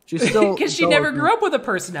 though. She's still because she never grew up with a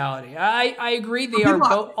personality. I agree. They are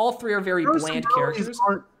both. All 3 are very bland characters.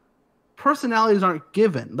 Personalities aren't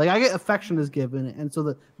given. Like I get affection is given, and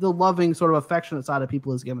so the loving sort of affectionate side of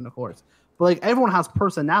people is given, of course. But like everyone has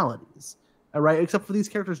personalities, all right? Except for these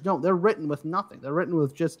characters don't. They're written with nothing. They're written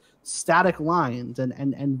with just static lines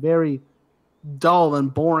and very dull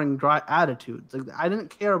and boring, dry attitudes. Like I didn't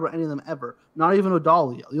care about any of them ever. Not even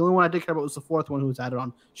Odalia. The only one I did care about was the 4th one who was added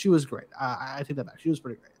on. She was great. I take that back. She was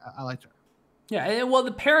pretty great. I liked her. Yeah, and well,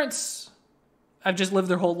 the parents have just lived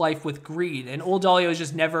their whole life with greed, and Old Dahlia has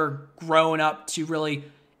just never grown up to really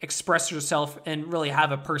express herself and really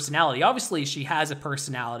have a personality. Obviously, she has a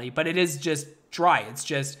personality, but it is just dry. It's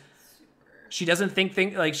just she doesn't think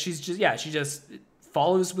like she just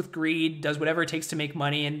follows with greed, does whatever it takes to make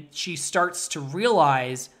money, and she starts to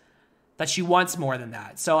realize that she wants more than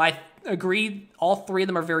that. So I agree, all 3 of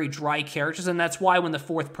them are very dry characters, and that's why when the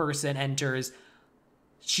 4th person enters,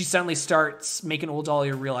 she suddenly starts making Old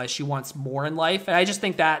Dahlia realize she wants more in life. And I just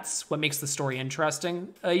think that's what makes the story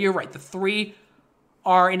interesting. You're right, the 3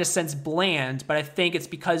 are in a sense bland, but I think it's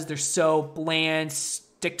because they're so bland,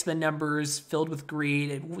 stick to the numbers, filled with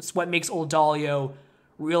greed. It's what makes Old Dahlia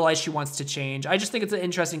realize she wants to change. I just think it's an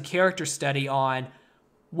interesting character study on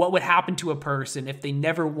what would happen to a person if they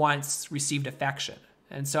never once received affection.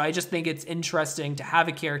 And so I just think it's interesting to have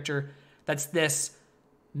a character that's this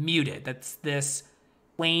muted, that's this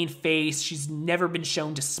plain face. She's never been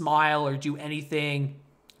shown to smile or do anything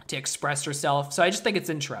to express herself. So I just think it's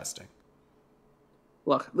interesting.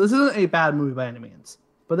 Look, this isn't a bad movie by any means,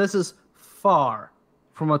 but this is far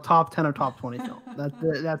from a top 10 or top 20 film.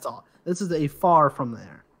 That's all. This is a far from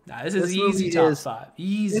there. Nah, this is easy top 5.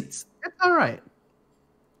 Easy. It's all right.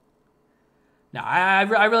 No, I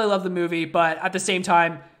really love the movie, but at the same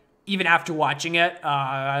time, even after watching it,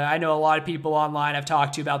 I know a lot of people online I've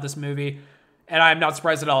talked to about this movie, and I'm not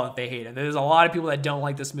surprised at all that they hate it. There's a lot of people that don't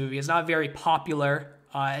like this movie. It's not very popular.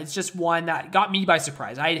 It's just one that got me by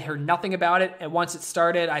surprise. I had heard nothing about it, and once it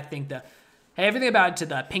started, I think everything about it, to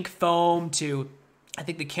the pink foam, to I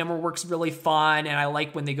think the camera work's really fun, and I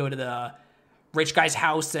like when they go to the rich guy's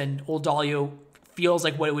house and Old Dahlia feels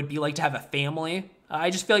like what it would be like to have a family. I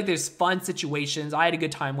just feel like there's fun situations. I had a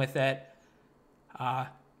good time with it. I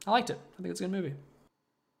liked it. I think it's a good movie.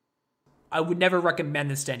 I would never recommend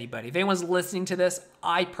this to anybody. If anyone's listening to this,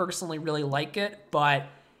 I personally really like it, but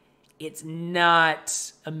it's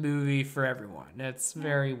not a movie for everyone. It's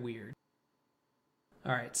very weird.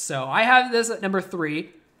 All right, so I have this at number 3,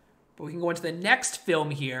 but we can go into the next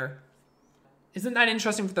film here. Isn't that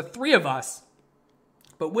interesting for the 3 of us?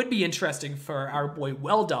 But would be interesting for our boy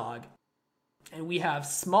Well Dog. And we have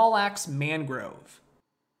Small Axe Mangrove.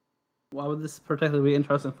 Why would this particularly be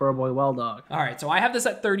interesting for our boy Well Dog? All right, so I have this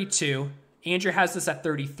at 32. Andrew has this at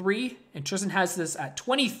 33, and Tristan has this at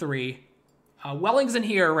 23. Welling's in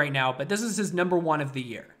here right now, but this is his number 1 of the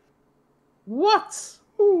year. What?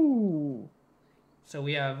 Ooh. So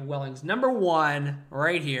we have Welling's number 1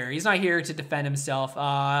 right here. He's not here to defend himself.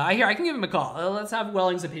 I can give him a call. Let's have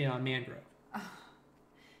Welling's opinion on Mangrove.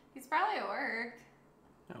 He's probably at work.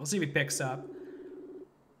 We'll see if he picks up.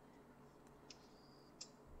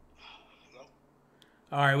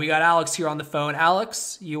 All right, we got Alex here on the phone.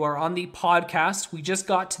 Alex, you are on the podcast. We just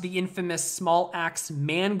got to the infamous Small Axe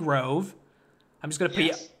Mangrove. I'm just going to put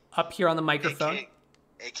you up here on the microphone.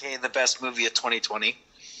 AKA the best movie of 2020.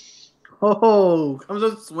 Oh, comes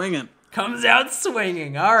out swinging. Comes out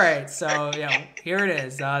swinging. All right, so yeah, here it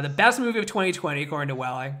is. The best movie of 2020, according to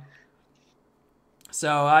Welling.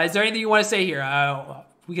 So is there anything you want to say here?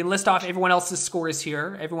 We can list off everyone else's scores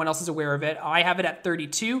here. Everyone else is aware of it. I have it at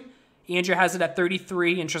 32. Andrew has it at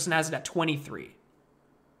 33, and Tristan has it at 23.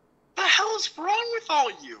 The hell is wrong with all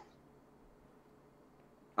you?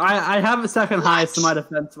 I have a second highest to my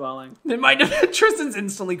defense, Welling. Tristan's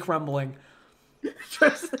instantly crumbling.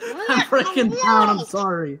 Tristan, I'm freaking down. I'm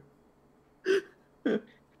sorry. Wait,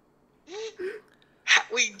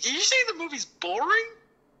 did you say the movie's boring?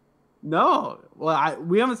 No. Well,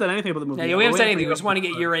 we haven't said anything about the movie. Yeah, we haven't said anything. We just want to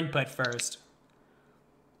get your input first.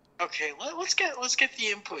 Okay, let's get the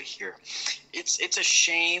input here. It's a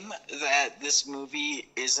shame that this movie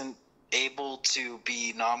isn't able to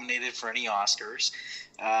be nominated for any Oscars,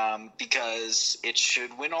 because it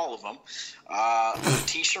should win all of them.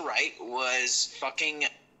 Letitia Wright was fucking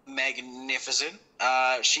magnificent.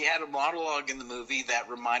 She had a monologue in the movie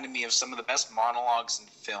that reminded me of some of the best monologues in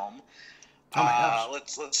film. Oh my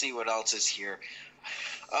gosh. Let's see what else is here.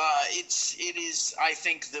 It is, I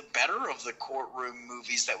think, the better of the courtroom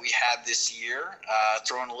movies that we had this year.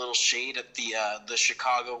 Throwing a little shade at the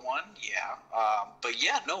Chicago one, yeah. But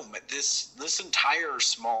yeah, no, this entire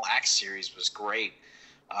Small Axe series was great.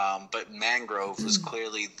 But Mangrove was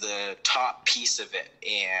clearly the top piece of it,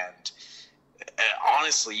 and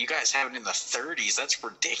honestly, you guys have it in the 30s. That's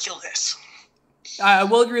ridiculous. I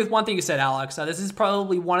will agree with one thing you said, Alex. This is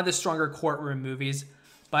probably one of the stronger courtroom movies.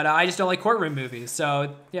 But I just don't like courtroom movies.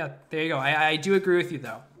 So, yeah, there you go. I do agree with you,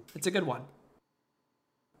 though. It's a good one.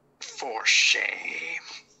 For shame.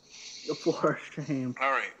 For shame. All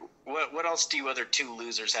right. What else do you other 2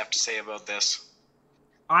 losers have to say about this?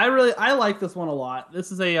 I like this one a lot.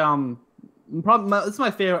 This is this is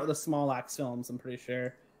my favorite of the Small Axe films, I'm pretty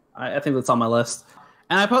sure. I think that's on my list.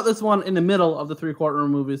 And I put this one in the middle of the 3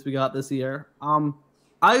 courtroom movies we got this year. I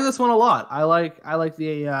like this one a lot. I like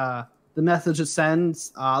the message it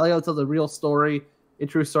sends. I like how it tells a real story, a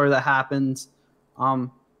true story that happens.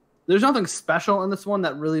 There's nothing special in this one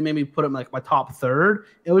that really made me put it in like my top 3rd.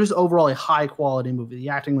 It was just overall a high quality movie. The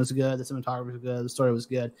acting was good, the cinematography was good, the story was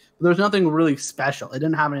good. But there's nothing really special. It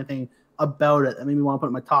didn't have anything about it that made me want to put it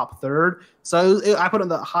in my top 3rd. So I put it in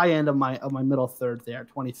the high end of my middle 3rd there,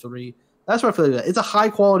 23. That's what I feel like. It's a high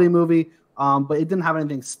quality movie, but it didn't have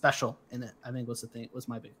anything special in it. I think was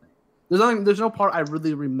my big thing. There's no part I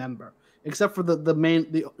really remember, except for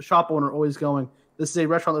the shop owner always going, "This is a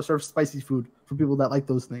restaurant that serves spicy food for people that like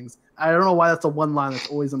those things." I don't know why that's the one line that's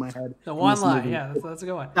always in my head. The one line, yeah, that's a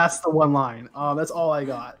good one. That's the one line. That's all I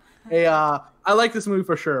got. I like this movie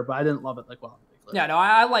for sure, but I didn't love it like well. Yeah, no,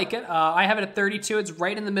 I like it. I have it at 32. It's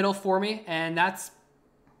right in the middle for me, and that's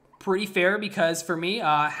pretty fair because for me,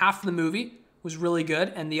 half the movie was really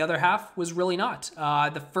good, and the other half was really not.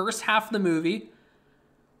 The first half of the movie,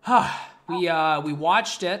 we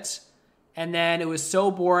watched it, and then it was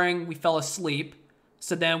so boring we fell asleep.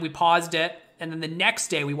 So then we paused it, and then the next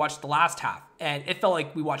day we watched the last half, and it felt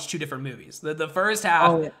like we watched 2 different movies. The first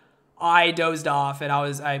half, I dozed off,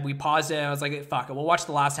 and we paused it, and I was like, fuck it, we'll watch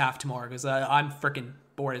the last half tomorrow, because I'm freaking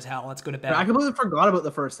bored as hell. Let's go to bed. I completely forgot about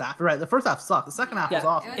the first half. Right, the first half sucked. The second half was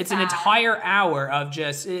awesome. It's an entire hour of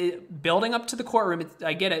just building up to the courtroom.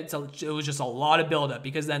 I get it. It was just a lot of buildup,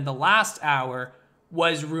 because then the last hour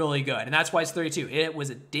was really good, and that's why it's 32. It was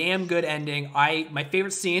a damn good ending. My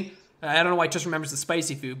favorite scene, I don't know why I just remembers the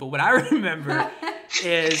spicy food, but what I remember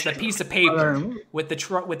is the piece of paper with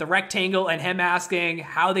the rectangle and him asking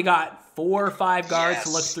how they got 4 or 5 guards to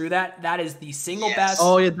look through that. That is the single best.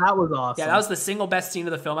 Oh yeah, that was awesome. Yeah, that was the single best scene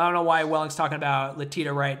of the film. I don't know why Welling's talking about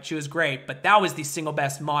Letitia Wright. She was great, but that was the single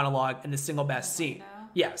best monologue and the single best scene.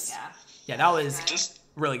 Yes. Yeah, that was just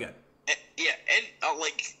really good. Yeah, and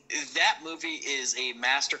like that movie is a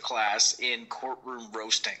masterclass in courtroom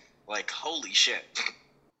roasting. Like, holy shit.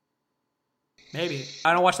 Maybe.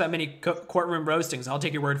 I don't watch that many courtroom roastings. I'll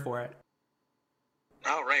take your word for it.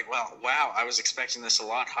 Oh, right. Well, wow. I was expecting this a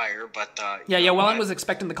lot higher, but... Welling was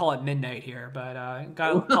expecting to call it midnight here, but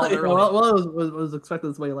got to call it early. Well, was expecting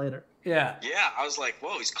this way later. Yeah. Yeah, I was like,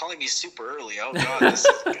 whoa, he's calling me super early. Oh, God, this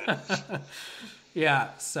is good.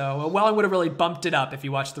 Yeah, so Welling would have really bumped it up if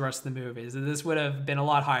you watched the rest of the movies. This would have been a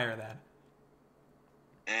lot higher then.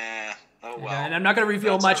 Oh, well. Yeah, and I'm not going to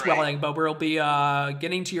reveal much, right. Welling, but we'll be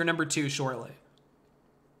getting to your number 2 shortly.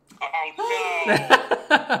 Oh, no.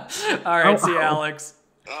 All right, see you, Alex.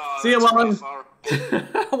 See you, Welling.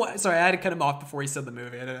 Sorry, I had to cut him off before he said the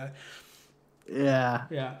movie.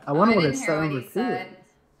 Yeah. I wonder what his number 2 is.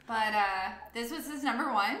 But this was his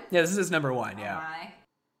number 1? Yeah, this is his number 1, yeah. Oh my.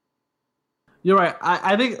 You're right.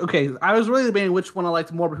 I think, okay, I was really debating which one I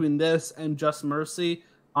liked more between this and Just Mercy.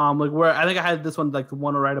 Where I think I had this one like the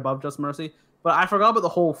one right above Just Mercy, but I forgot about the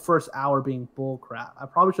whole first hour being bull crap. I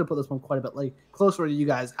probably should have put this one quite a bit like closer to you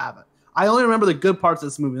guys have it. I only remember the good parts of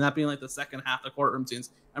this movie, and that being like the second half, the courtroom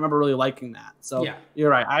scenes. I remember really liking that. So yeah. You're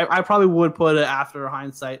right. I probably would put it after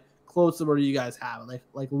hindsight close to where you guys have it,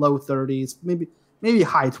 like low 30s, maybe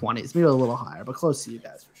high 20s, maybe a little higher, but close to you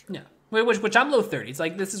guys for sure. Yeah, which I'm low 30s.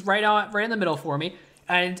 Like this is right in the middle for me,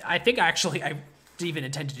 and I think actually I didn't even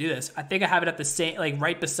intend to do this. I think I have it at the same, like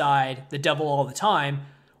right beside The Devil All the Time,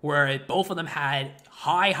 where both of them had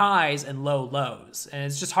high highs and low lows, and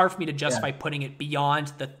it's just hard for me to justify putting it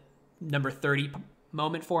beyond the number 30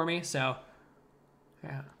 moment for me. So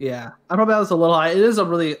yeah, I probably have this a little high. It is a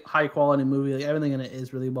really high quality movie. Like everything in it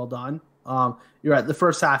is really well done. You're right. The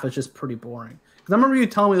first half is just pretty boring. Because I remember you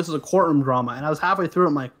telling me this was a courtroom drama, and I was halfway through it.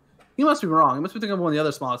 I'm like, you must be wrong. You must be thinking of one of the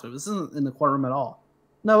other smallest movies. This isn't in the courtroom at all.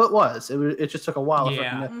 No, it was. It just took a while to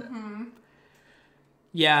commit it.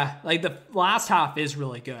 Yeah, like the last half is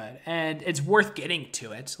really good, and it's worth getting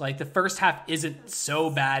to it. Like the first half isn't so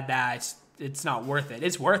bad that it's not worth it.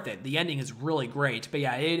 It's worth it. The ending is really great, but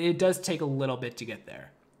yeah, it does take a little bit to get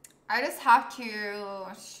there. I just have to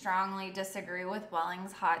strongly disagree with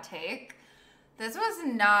Welling's hot take. This was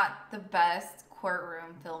not the best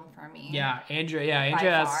courtroom film for me. Yeah, Andrea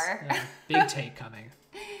has a big take coming.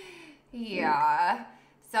 Yeah.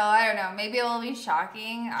 So I don't know. Maybe it will be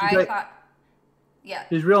shocking. Yeah.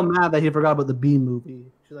 She's real mad that he forgot about the B movie.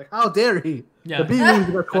 She's like, how dare he? Yeah. The B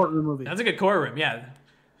movie is a courtroom movie. That's a good courtroom, yeah.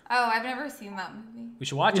 Oh, I've never seen that movie. We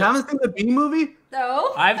should watch it. You haven't seen the B movie?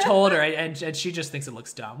 No. I've told her, and she just thinks it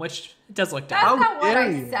looks dumb, which it does look dumb. That's not what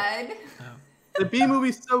I said. Oh. The B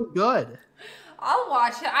movie's so good. I'll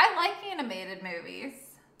watch it. I like animated movies.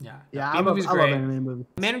 Yeah. Yeah, I love animated movies.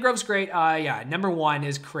 Mangrove's great. Number 1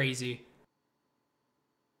 is crazy.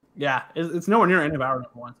 Yeah, it's nowhere near any of our number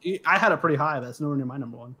ones. I had it pretty high, but it's nowhere near my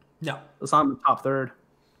number 1. No. It's not in the top third.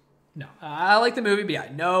 No. I like the movie, but yeah,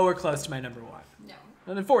 nowhere close to my number 1. No.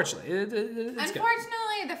 And unfortunately, it's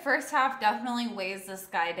Unfortunately, the first half definitely weighs this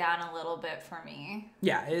guy down a little bit for me.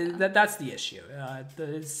 Yeah, that's the issue.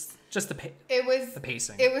 It's just the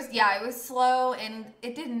pacing. It was slow, and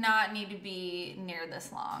it did not need to be near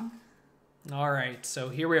this long. All right, so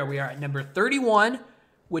here we are. We are at number 31,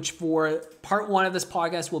 which for part 1 of this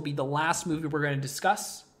podcast will be the last movie we're going to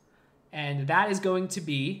discuss. And that is going to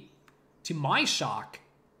be, to my shock,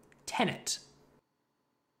 Tenet.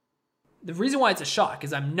 The reason why it's a shock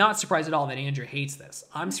is I'm not surprised at all that Andrew hates this.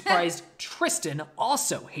 I'm surprised Tristan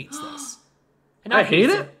also hates this. And I hate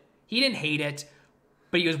it? He didn't hate it,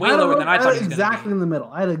 but he was way lower than I thought he was going to be. Exactly in the middle.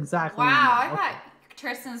 I had exactly Wow, I thought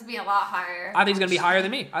Tristan's be a lot higher. I think he's going to be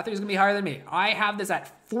higher than me. I have this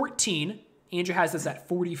at 14. Andrew has this at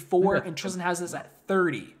 44, and Tristan has this at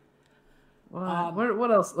 30.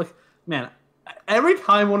 What else? Like, man, every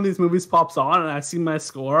time one of these movies pops on and I see my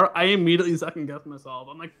score, I immediately second guess myself.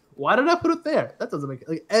 I'm like, why did I put it there? That doesn't make it.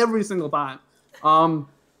 Like, every single time.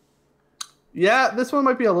 Yeah, this one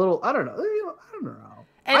might be a little, I don't know. I don't know.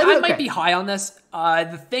 And I might be high on this.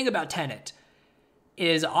 The thing about Tenet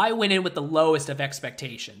is I went in with the lowest of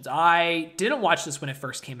expectations. I didn't watch this when it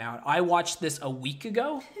first came out. I watched this a week and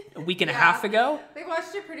a half ago. They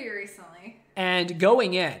watched it pretty recently. And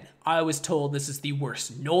going in, I was told this is the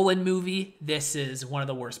worst Nolan movie. This is one of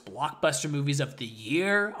the worst blockbuster movies of the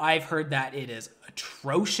year. I've heard that it is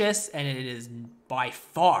atrocious, and it is by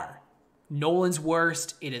far Nolan's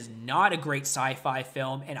worst. It is not a great sci-fi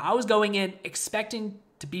film, and I was going in expecting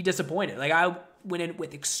to be disappointed. Like, I went in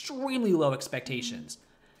with extremely low expectations.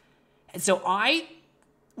 And so I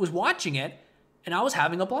was watching it, and I was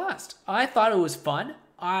having a blast. I thought it was fun.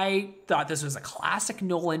 I thought this was a classic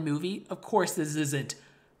Nolan movie. Of course, this isn't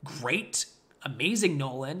great, amazing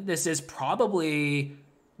Nolan. This is probably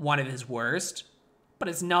one of his worst, but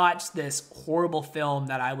it's not this horrible film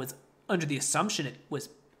that I was under the assumption it was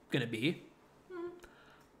going to be.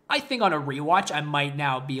 I think on a rewatch, I might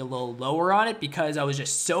now be a little lower on it because I was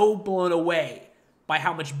just so blown away by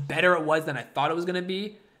how much better it was than I thought it was going to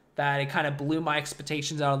be that it kind of blew my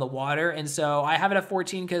expectations out of the water. And so I have it at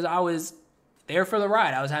 14 because I was there for the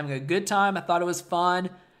ride. I was having a good time. I thought it was fun.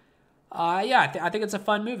 I think it's a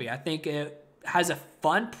fun movie. I think it has a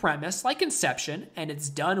fun premise like Inception, and it's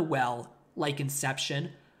done well like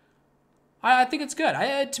Inception. I think it's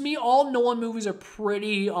good. To me, all Nolan movies are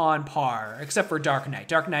pretty on par, except for Dark Knight.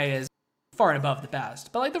 Dark Knight is far and above the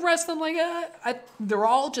best. But like the rest of them, they're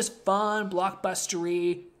all just fun,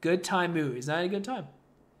 blockbustery, good time movies. I had a good time.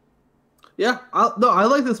 Yeah, I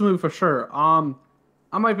like this movie for sure.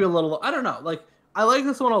 I might be a little, I don't know. Like, I like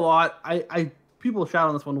this one a lot. People shout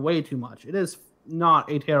on this one way too much. It is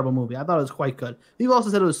not a terrible movie. I thought it was quite good. People also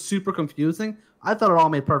said it was super confusing. I thought it all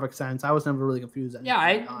made perfect sense. I was never really confused. Yeah,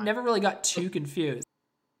 I never really got too confused.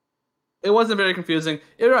 It wasn't very confusing.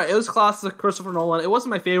 You're right. It was classic Christopher Nolan. It wasn't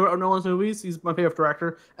my favorite of Nolan's movies. He's my favorite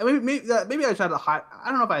director. And maybe I tried to high. I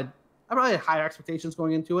don't know if I probably had higher expectations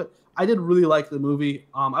going into it. I did really like the movie.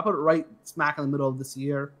 I put it right smack in the middle of this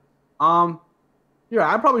year. Yeah,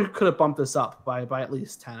 I probably could have bumped this up by at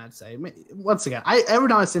least 10, I'd say. Once again, every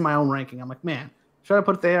time I see my own ranking, I'm like, man, should I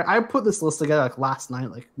put it there? I put this list together like last night,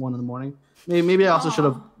 like 1 a.m. Maybe I also should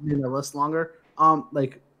have made my list longer,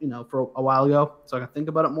 for a while ago, so I can think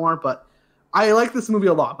about it more. But I like this movie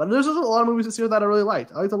a lot. But there's just a lot of movies this year that I really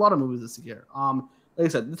liked. I liked a lot of movies this year. Like I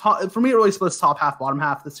said, for me, it really splits top half, bottom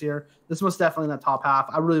half this year. This was definitely in that top half.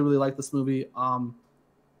 I really, really liked this movie.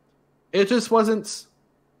 It just wasn't.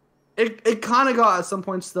 It kind of got at some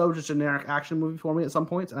points though just generic action movie for me at some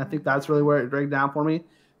points, and I think that's really where it dragged down for me.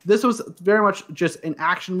 This was very much just an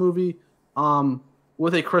action movie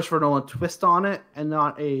with a Christopher Nolan twist on it, and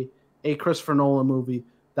not a Christopher Nolan movie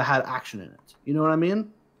that had action in it. You know what I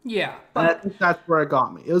mean? Yeah. And I think that's where it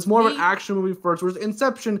got me. It was more of an action movie first, whereas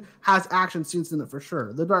Inception has action scenes in it for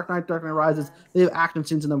sure. The Dark Knight Rises, they have action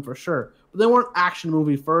scenes in them for sure. But they weren't action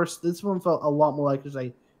movie first. This one felt a lot more like just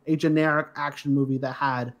a generic action movie that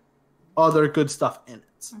had other good stuff in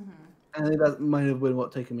it. Mm-hmm. And I think that might have been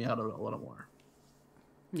what taken me out of it a little more.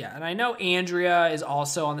 Yeah, and I know Andrea is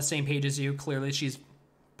also on the same page as you. Clearly, she's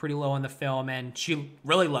pretty low on the film, and she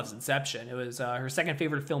really loves Inception. It was her second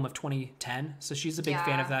favorite film of 2010, so she's a big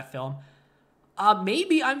fan of that film.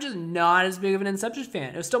 Maybe I'm just not as big of an Inception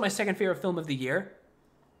fan. It was still my second favorite film of the year,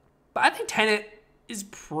 but I think Tenet is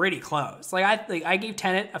pretty close. I gave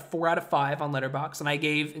Tenet a 4 out of 5 on Letterboxd, and I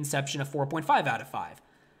gave Inception a 4.5 out of 5.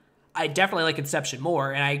 I definitely like Inception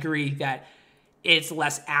more, and I agree that it's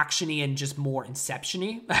less actiony and just more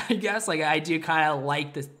Inception-y, I guess. I do kind of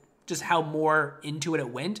like this, just how more into it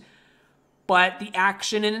went. But the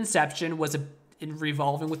action in Inception was in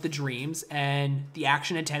revolving with the dreams, and the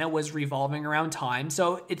action in Tenet was revolving around time.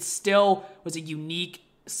 So it still was a unique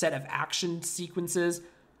set of action sequences.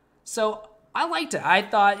 So I liked it. I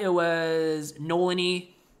thought it was Nolan-y.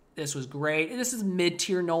 This was great. This is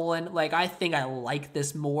mid-tier Nolan. I think I like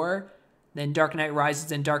this more than Dark Knight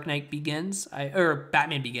Rises and Dark Knight Begins. Or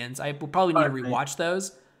Batman Begins. I will probably need to rewatch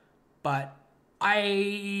those. But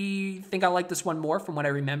I think I like this one more from what I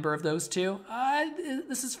remember of those two.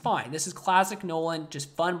 This is fine. This is classic Nolan. Just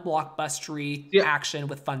fun, blockbustery action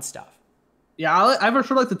with fun stuff. Yeah, I for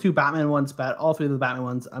sure like the two Batman ones, but all three of the Batman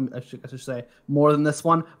ones, I should say, more than this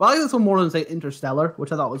one. But I like this one more than, say, Interstellar,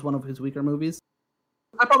 which I thought was one of his weaker movies.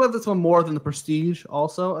 I probably like this one more than The Prestige,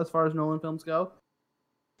 also, as far as Nolan films go.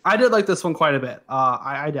 I did like this one quite a bit.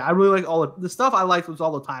 I did. I really like all the stuff I liked was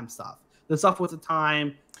all the time stuff. The stuff with the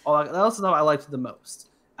time, all that stuff I liked the most.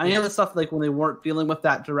 And the stuff, when they weren't dealing with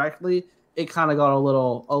that directly, it kind of got a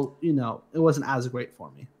little, it wasn't as great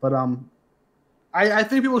for me. But I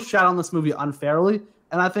think people shout on this movie unfairly,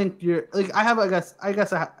 and I think I guess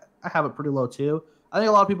I have it pretty low too. I think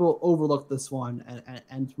a lot of people overlooked this one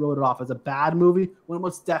and wrote it off as a bad movie when it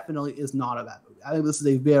most definitely is not a bad movie. I think this is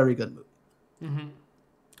a very good movie. Mm-hmm.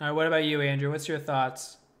 All right, what about you, Andrew? What's your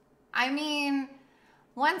thoughts? I mean,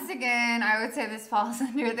 once again, I would say this falls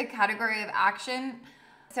under the category of action.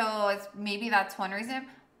 So maybe that's one reason.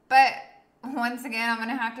 But once again, I'm going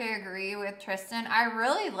to have to agree with Tristan. I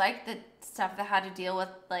really liked the stuff that had to deal with,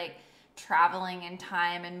 traveling in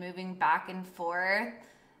time and moving back and forth.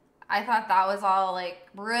 I thought that was all like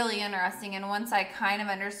really interesting, and once I kind of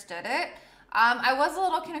understood it, I was a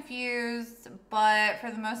little confused, but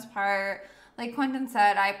for the most part, like Quentin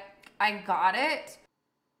said, I got it.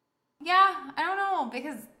 Yeah, I don't know,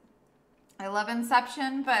 because I love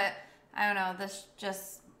Inception, but I don't know, this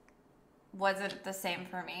just wasn't the same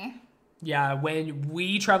for me. Yeah, when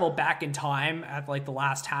we travel back in time at like the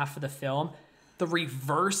last half of the film, the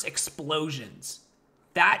reverse explosions,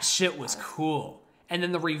 that shit was cool. And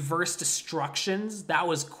then the reverse destructions, that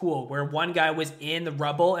was cool, where one guy was in the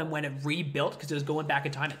rubble, and when it rebuilt, because it was going back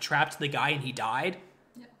in time, it trapped the guy and he died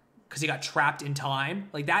because he got trapped in time.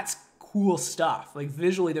 Like, that's cool stuff. Like,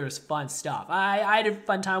 visually, there was fun stuff. I had a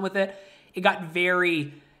fun time with it. It got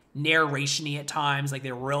very narration-y at times. Like,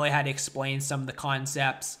 they really had to explain some of the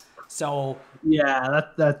concepts. So yeah,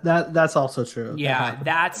 that's also true. Yeah,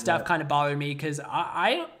 that stuff kind of bothered me because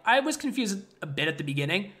I was confused a bit at the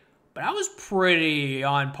beginning, but I was pretty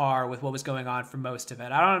on par with what was going on for most of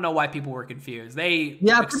it. I don't know why people were confused.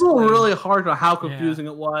 People were really hard on how confusing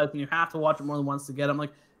it was, and you have to watch it more than once to get it. I'm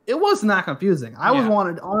like, it wasn't that confusing.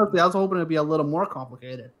 Honestly, I was hoping it'd be a little more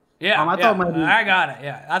complicated. Yeah, I got it.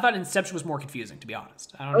 Yeah, I thought Inception was more confusing, to be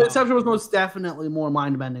honest. I don't know. Inception was most definitely more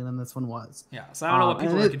mind-bending than this one was. Yeah, so I don't know what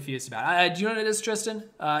people are confused about. Do you know what it is, Tristan?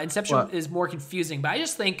 Inception is more confusing, but I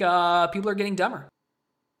just think people are getting dumber.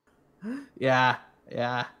 Yeah,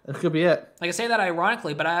 it could be it. Like, I say that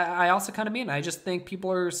ironically, but I also kind of mean it. I just think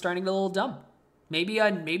people are starting to get a little dumb.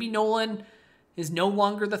 Maybe Nolan is no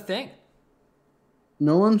longer the thing.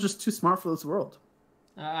 Nolan's just too smart for this world.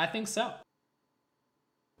 I think so.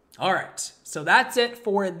 All right, so that's it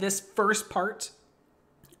for this first part.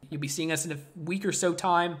 You'll be seeing us in a week or so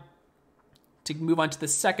time to move on to the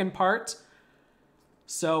second part.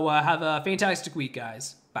 So have a fantastic week,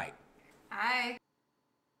 guys. Bye.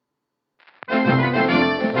 Bye.